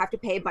then you have to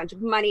pay a bunch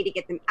of money to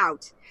get them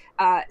out.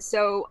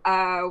 So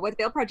what the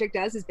Bail Project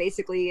does is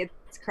basically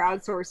it's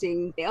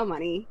crowdsourcing bail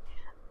money.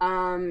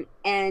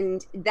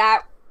 And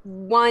that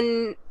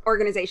one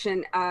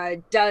organization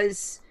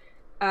does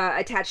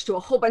attach to a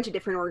whole bunch of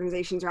different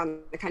organizations around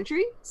the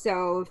country.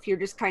 So if you're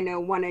just kind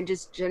of want to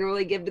just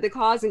generally give to the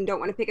cause and don't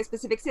want to pick a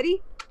specific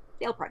city,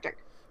 Bail Project.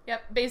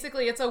 Yep,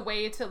 basically it's a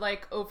way to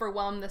like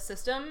overwhelm the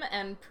system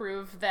and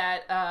prove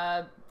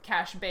that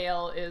cash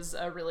bail is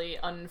a really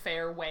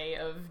unfair way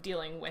of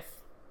dealing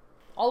with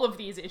all of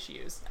these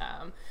issues.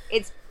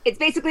 It's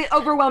basically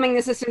overwhelming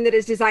the system that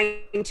is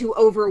designed to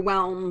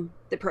overwhelm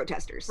the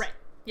protesters. Right,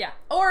 yeah.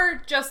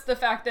 Or just the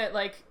fact that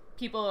like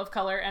people of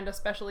color and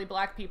especially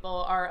black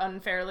people are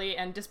unfairly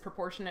and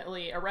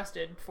disproportionately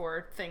arrested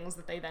for things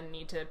that they then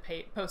need to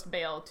post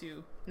bail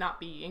to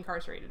not be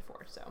incarcerated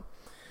for, so...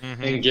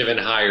 Mm-hmm. And given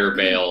higher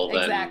bail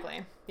than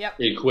exactly. Yep.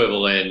 the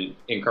equivalent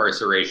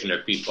incarceration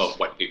of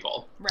white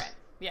people. Right.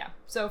 Yeah.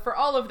 So for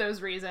all of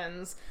those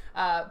reasons,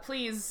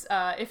 please,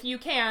 if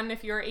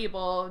you're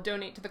able,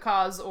 donate to the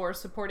cause or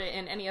support it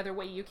in any other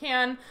way you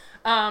can.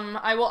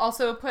 I will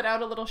also put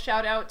out a little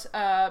shout out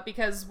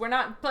because we're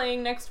not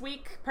playing next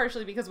week,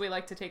 partially because we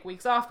like to take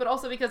weeks off, but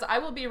also because I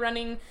will be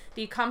running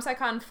the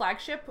ComSciCon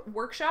flagship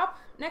workshop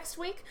next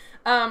week.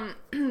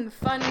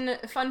 Fun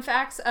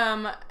facts.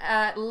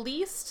 At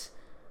least...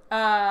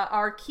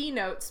 our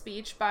keynote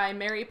speech by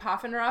Mary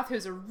Poffenroth,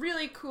 who's a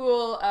really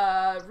cool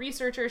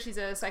researcher. She's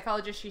a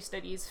psychologist. She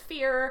studies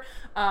fear,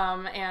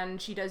 and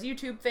she does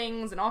YouTube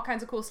things and all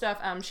kinds of cool stuff.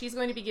 She's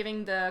going to be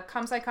giving the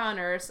ComSciCon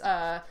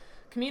or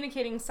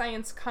Communicating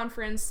Science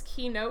Conference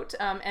keynote,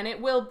 and it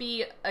will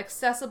be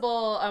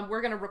accessible.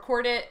 We're going to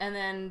record it and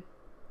then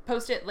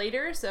post it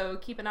later, so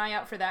keep an eye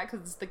out for that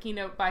because the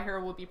keynote by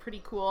her will be pretty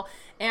cool.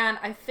 And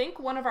I think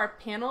one of our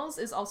panels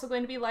is also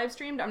going to be live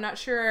streamed. I'm not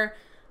sure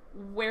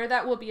where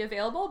that will be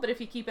available, but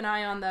if you keep an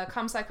eye on the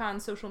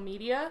ComSciCon social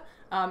media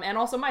and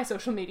also my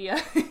social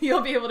media, you'll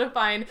be able to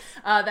find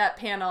that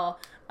panel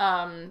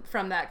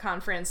from that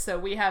conference. So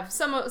we have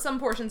some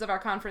portions of our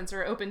conference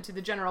are open to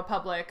the general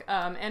public,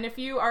 and if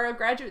you are a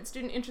graduate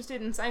student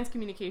interested in science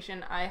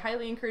communication, I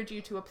highly encourage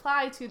you to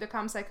apply to the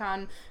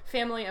ComSciCon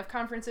family of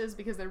conferences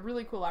because they're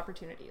really cool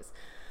opportunities.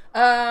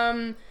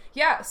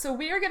 Yeah, so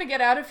we are going to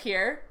get out of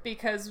here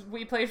because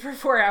we played for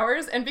 4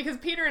 hours and because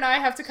Peter and I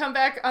have to come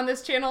back on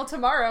this channel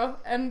tomorrow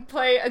and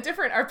play a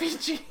different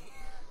RPG.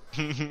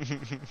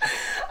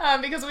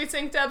 Because we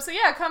synced up. So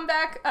yeah, come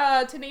back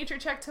to Nature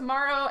Check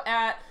tomorrow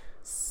at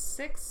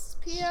 6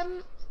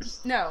 p.m.?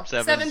 No,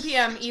 7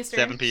 p.m. Eastern.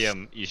 7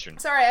 p.m. Eastern.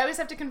 Sorry, I always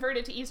have to convert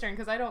it to Eastern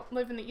because I don't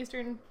live in the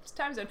Eastern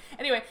time zone.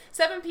 Anyway,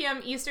 7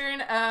 p.m. Eastern.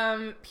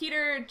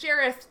 Peter,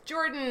 Jareth,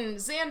 Jordan,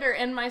 Xander,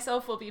 and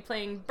myself will be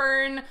playing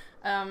Burn.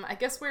 I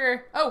guess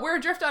we're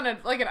adrift on an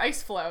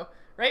ice floe,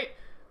 right?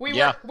 We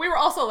were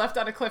also left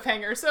on a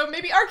cliffhanger, so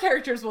maybe our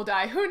characters will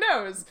die. Who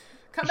knows?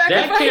 Come back.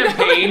 That and find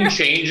campaign out.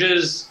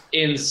 changes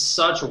in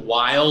such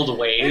wild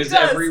ways It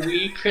does. every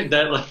week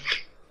that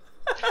like.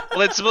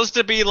 Well, it's supposed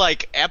to be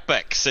like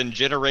epochs and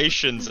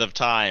generations of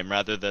time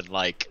rather than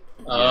like.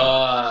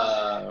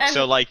 And-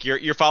 So like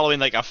you're following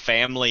like a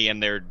family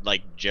and their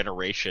like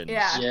generations.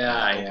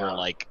 Yeah. Over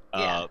like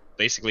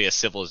basically a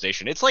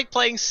civilization. It's like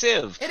playing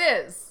Civ. It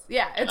is.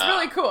 Yeah, it's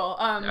really cool.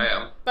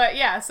 Yeah. But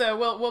yeah, so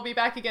we'll be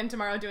back again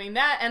tomorrow doing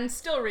that and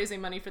still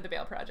raising money for the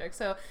Bale Project.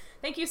 So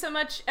thank you so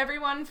much,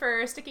 everyone,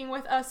 for sticking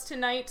with us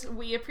tonight.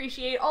 We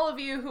appreciate all of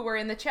you who were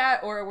in the chat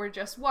or were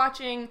just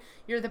watching.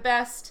 You're the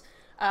best.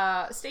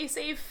 Stay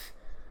safe.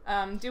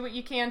 Do what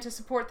you can to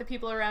support the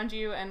people around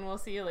you, and we'll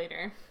see you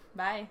later.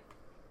 Bye.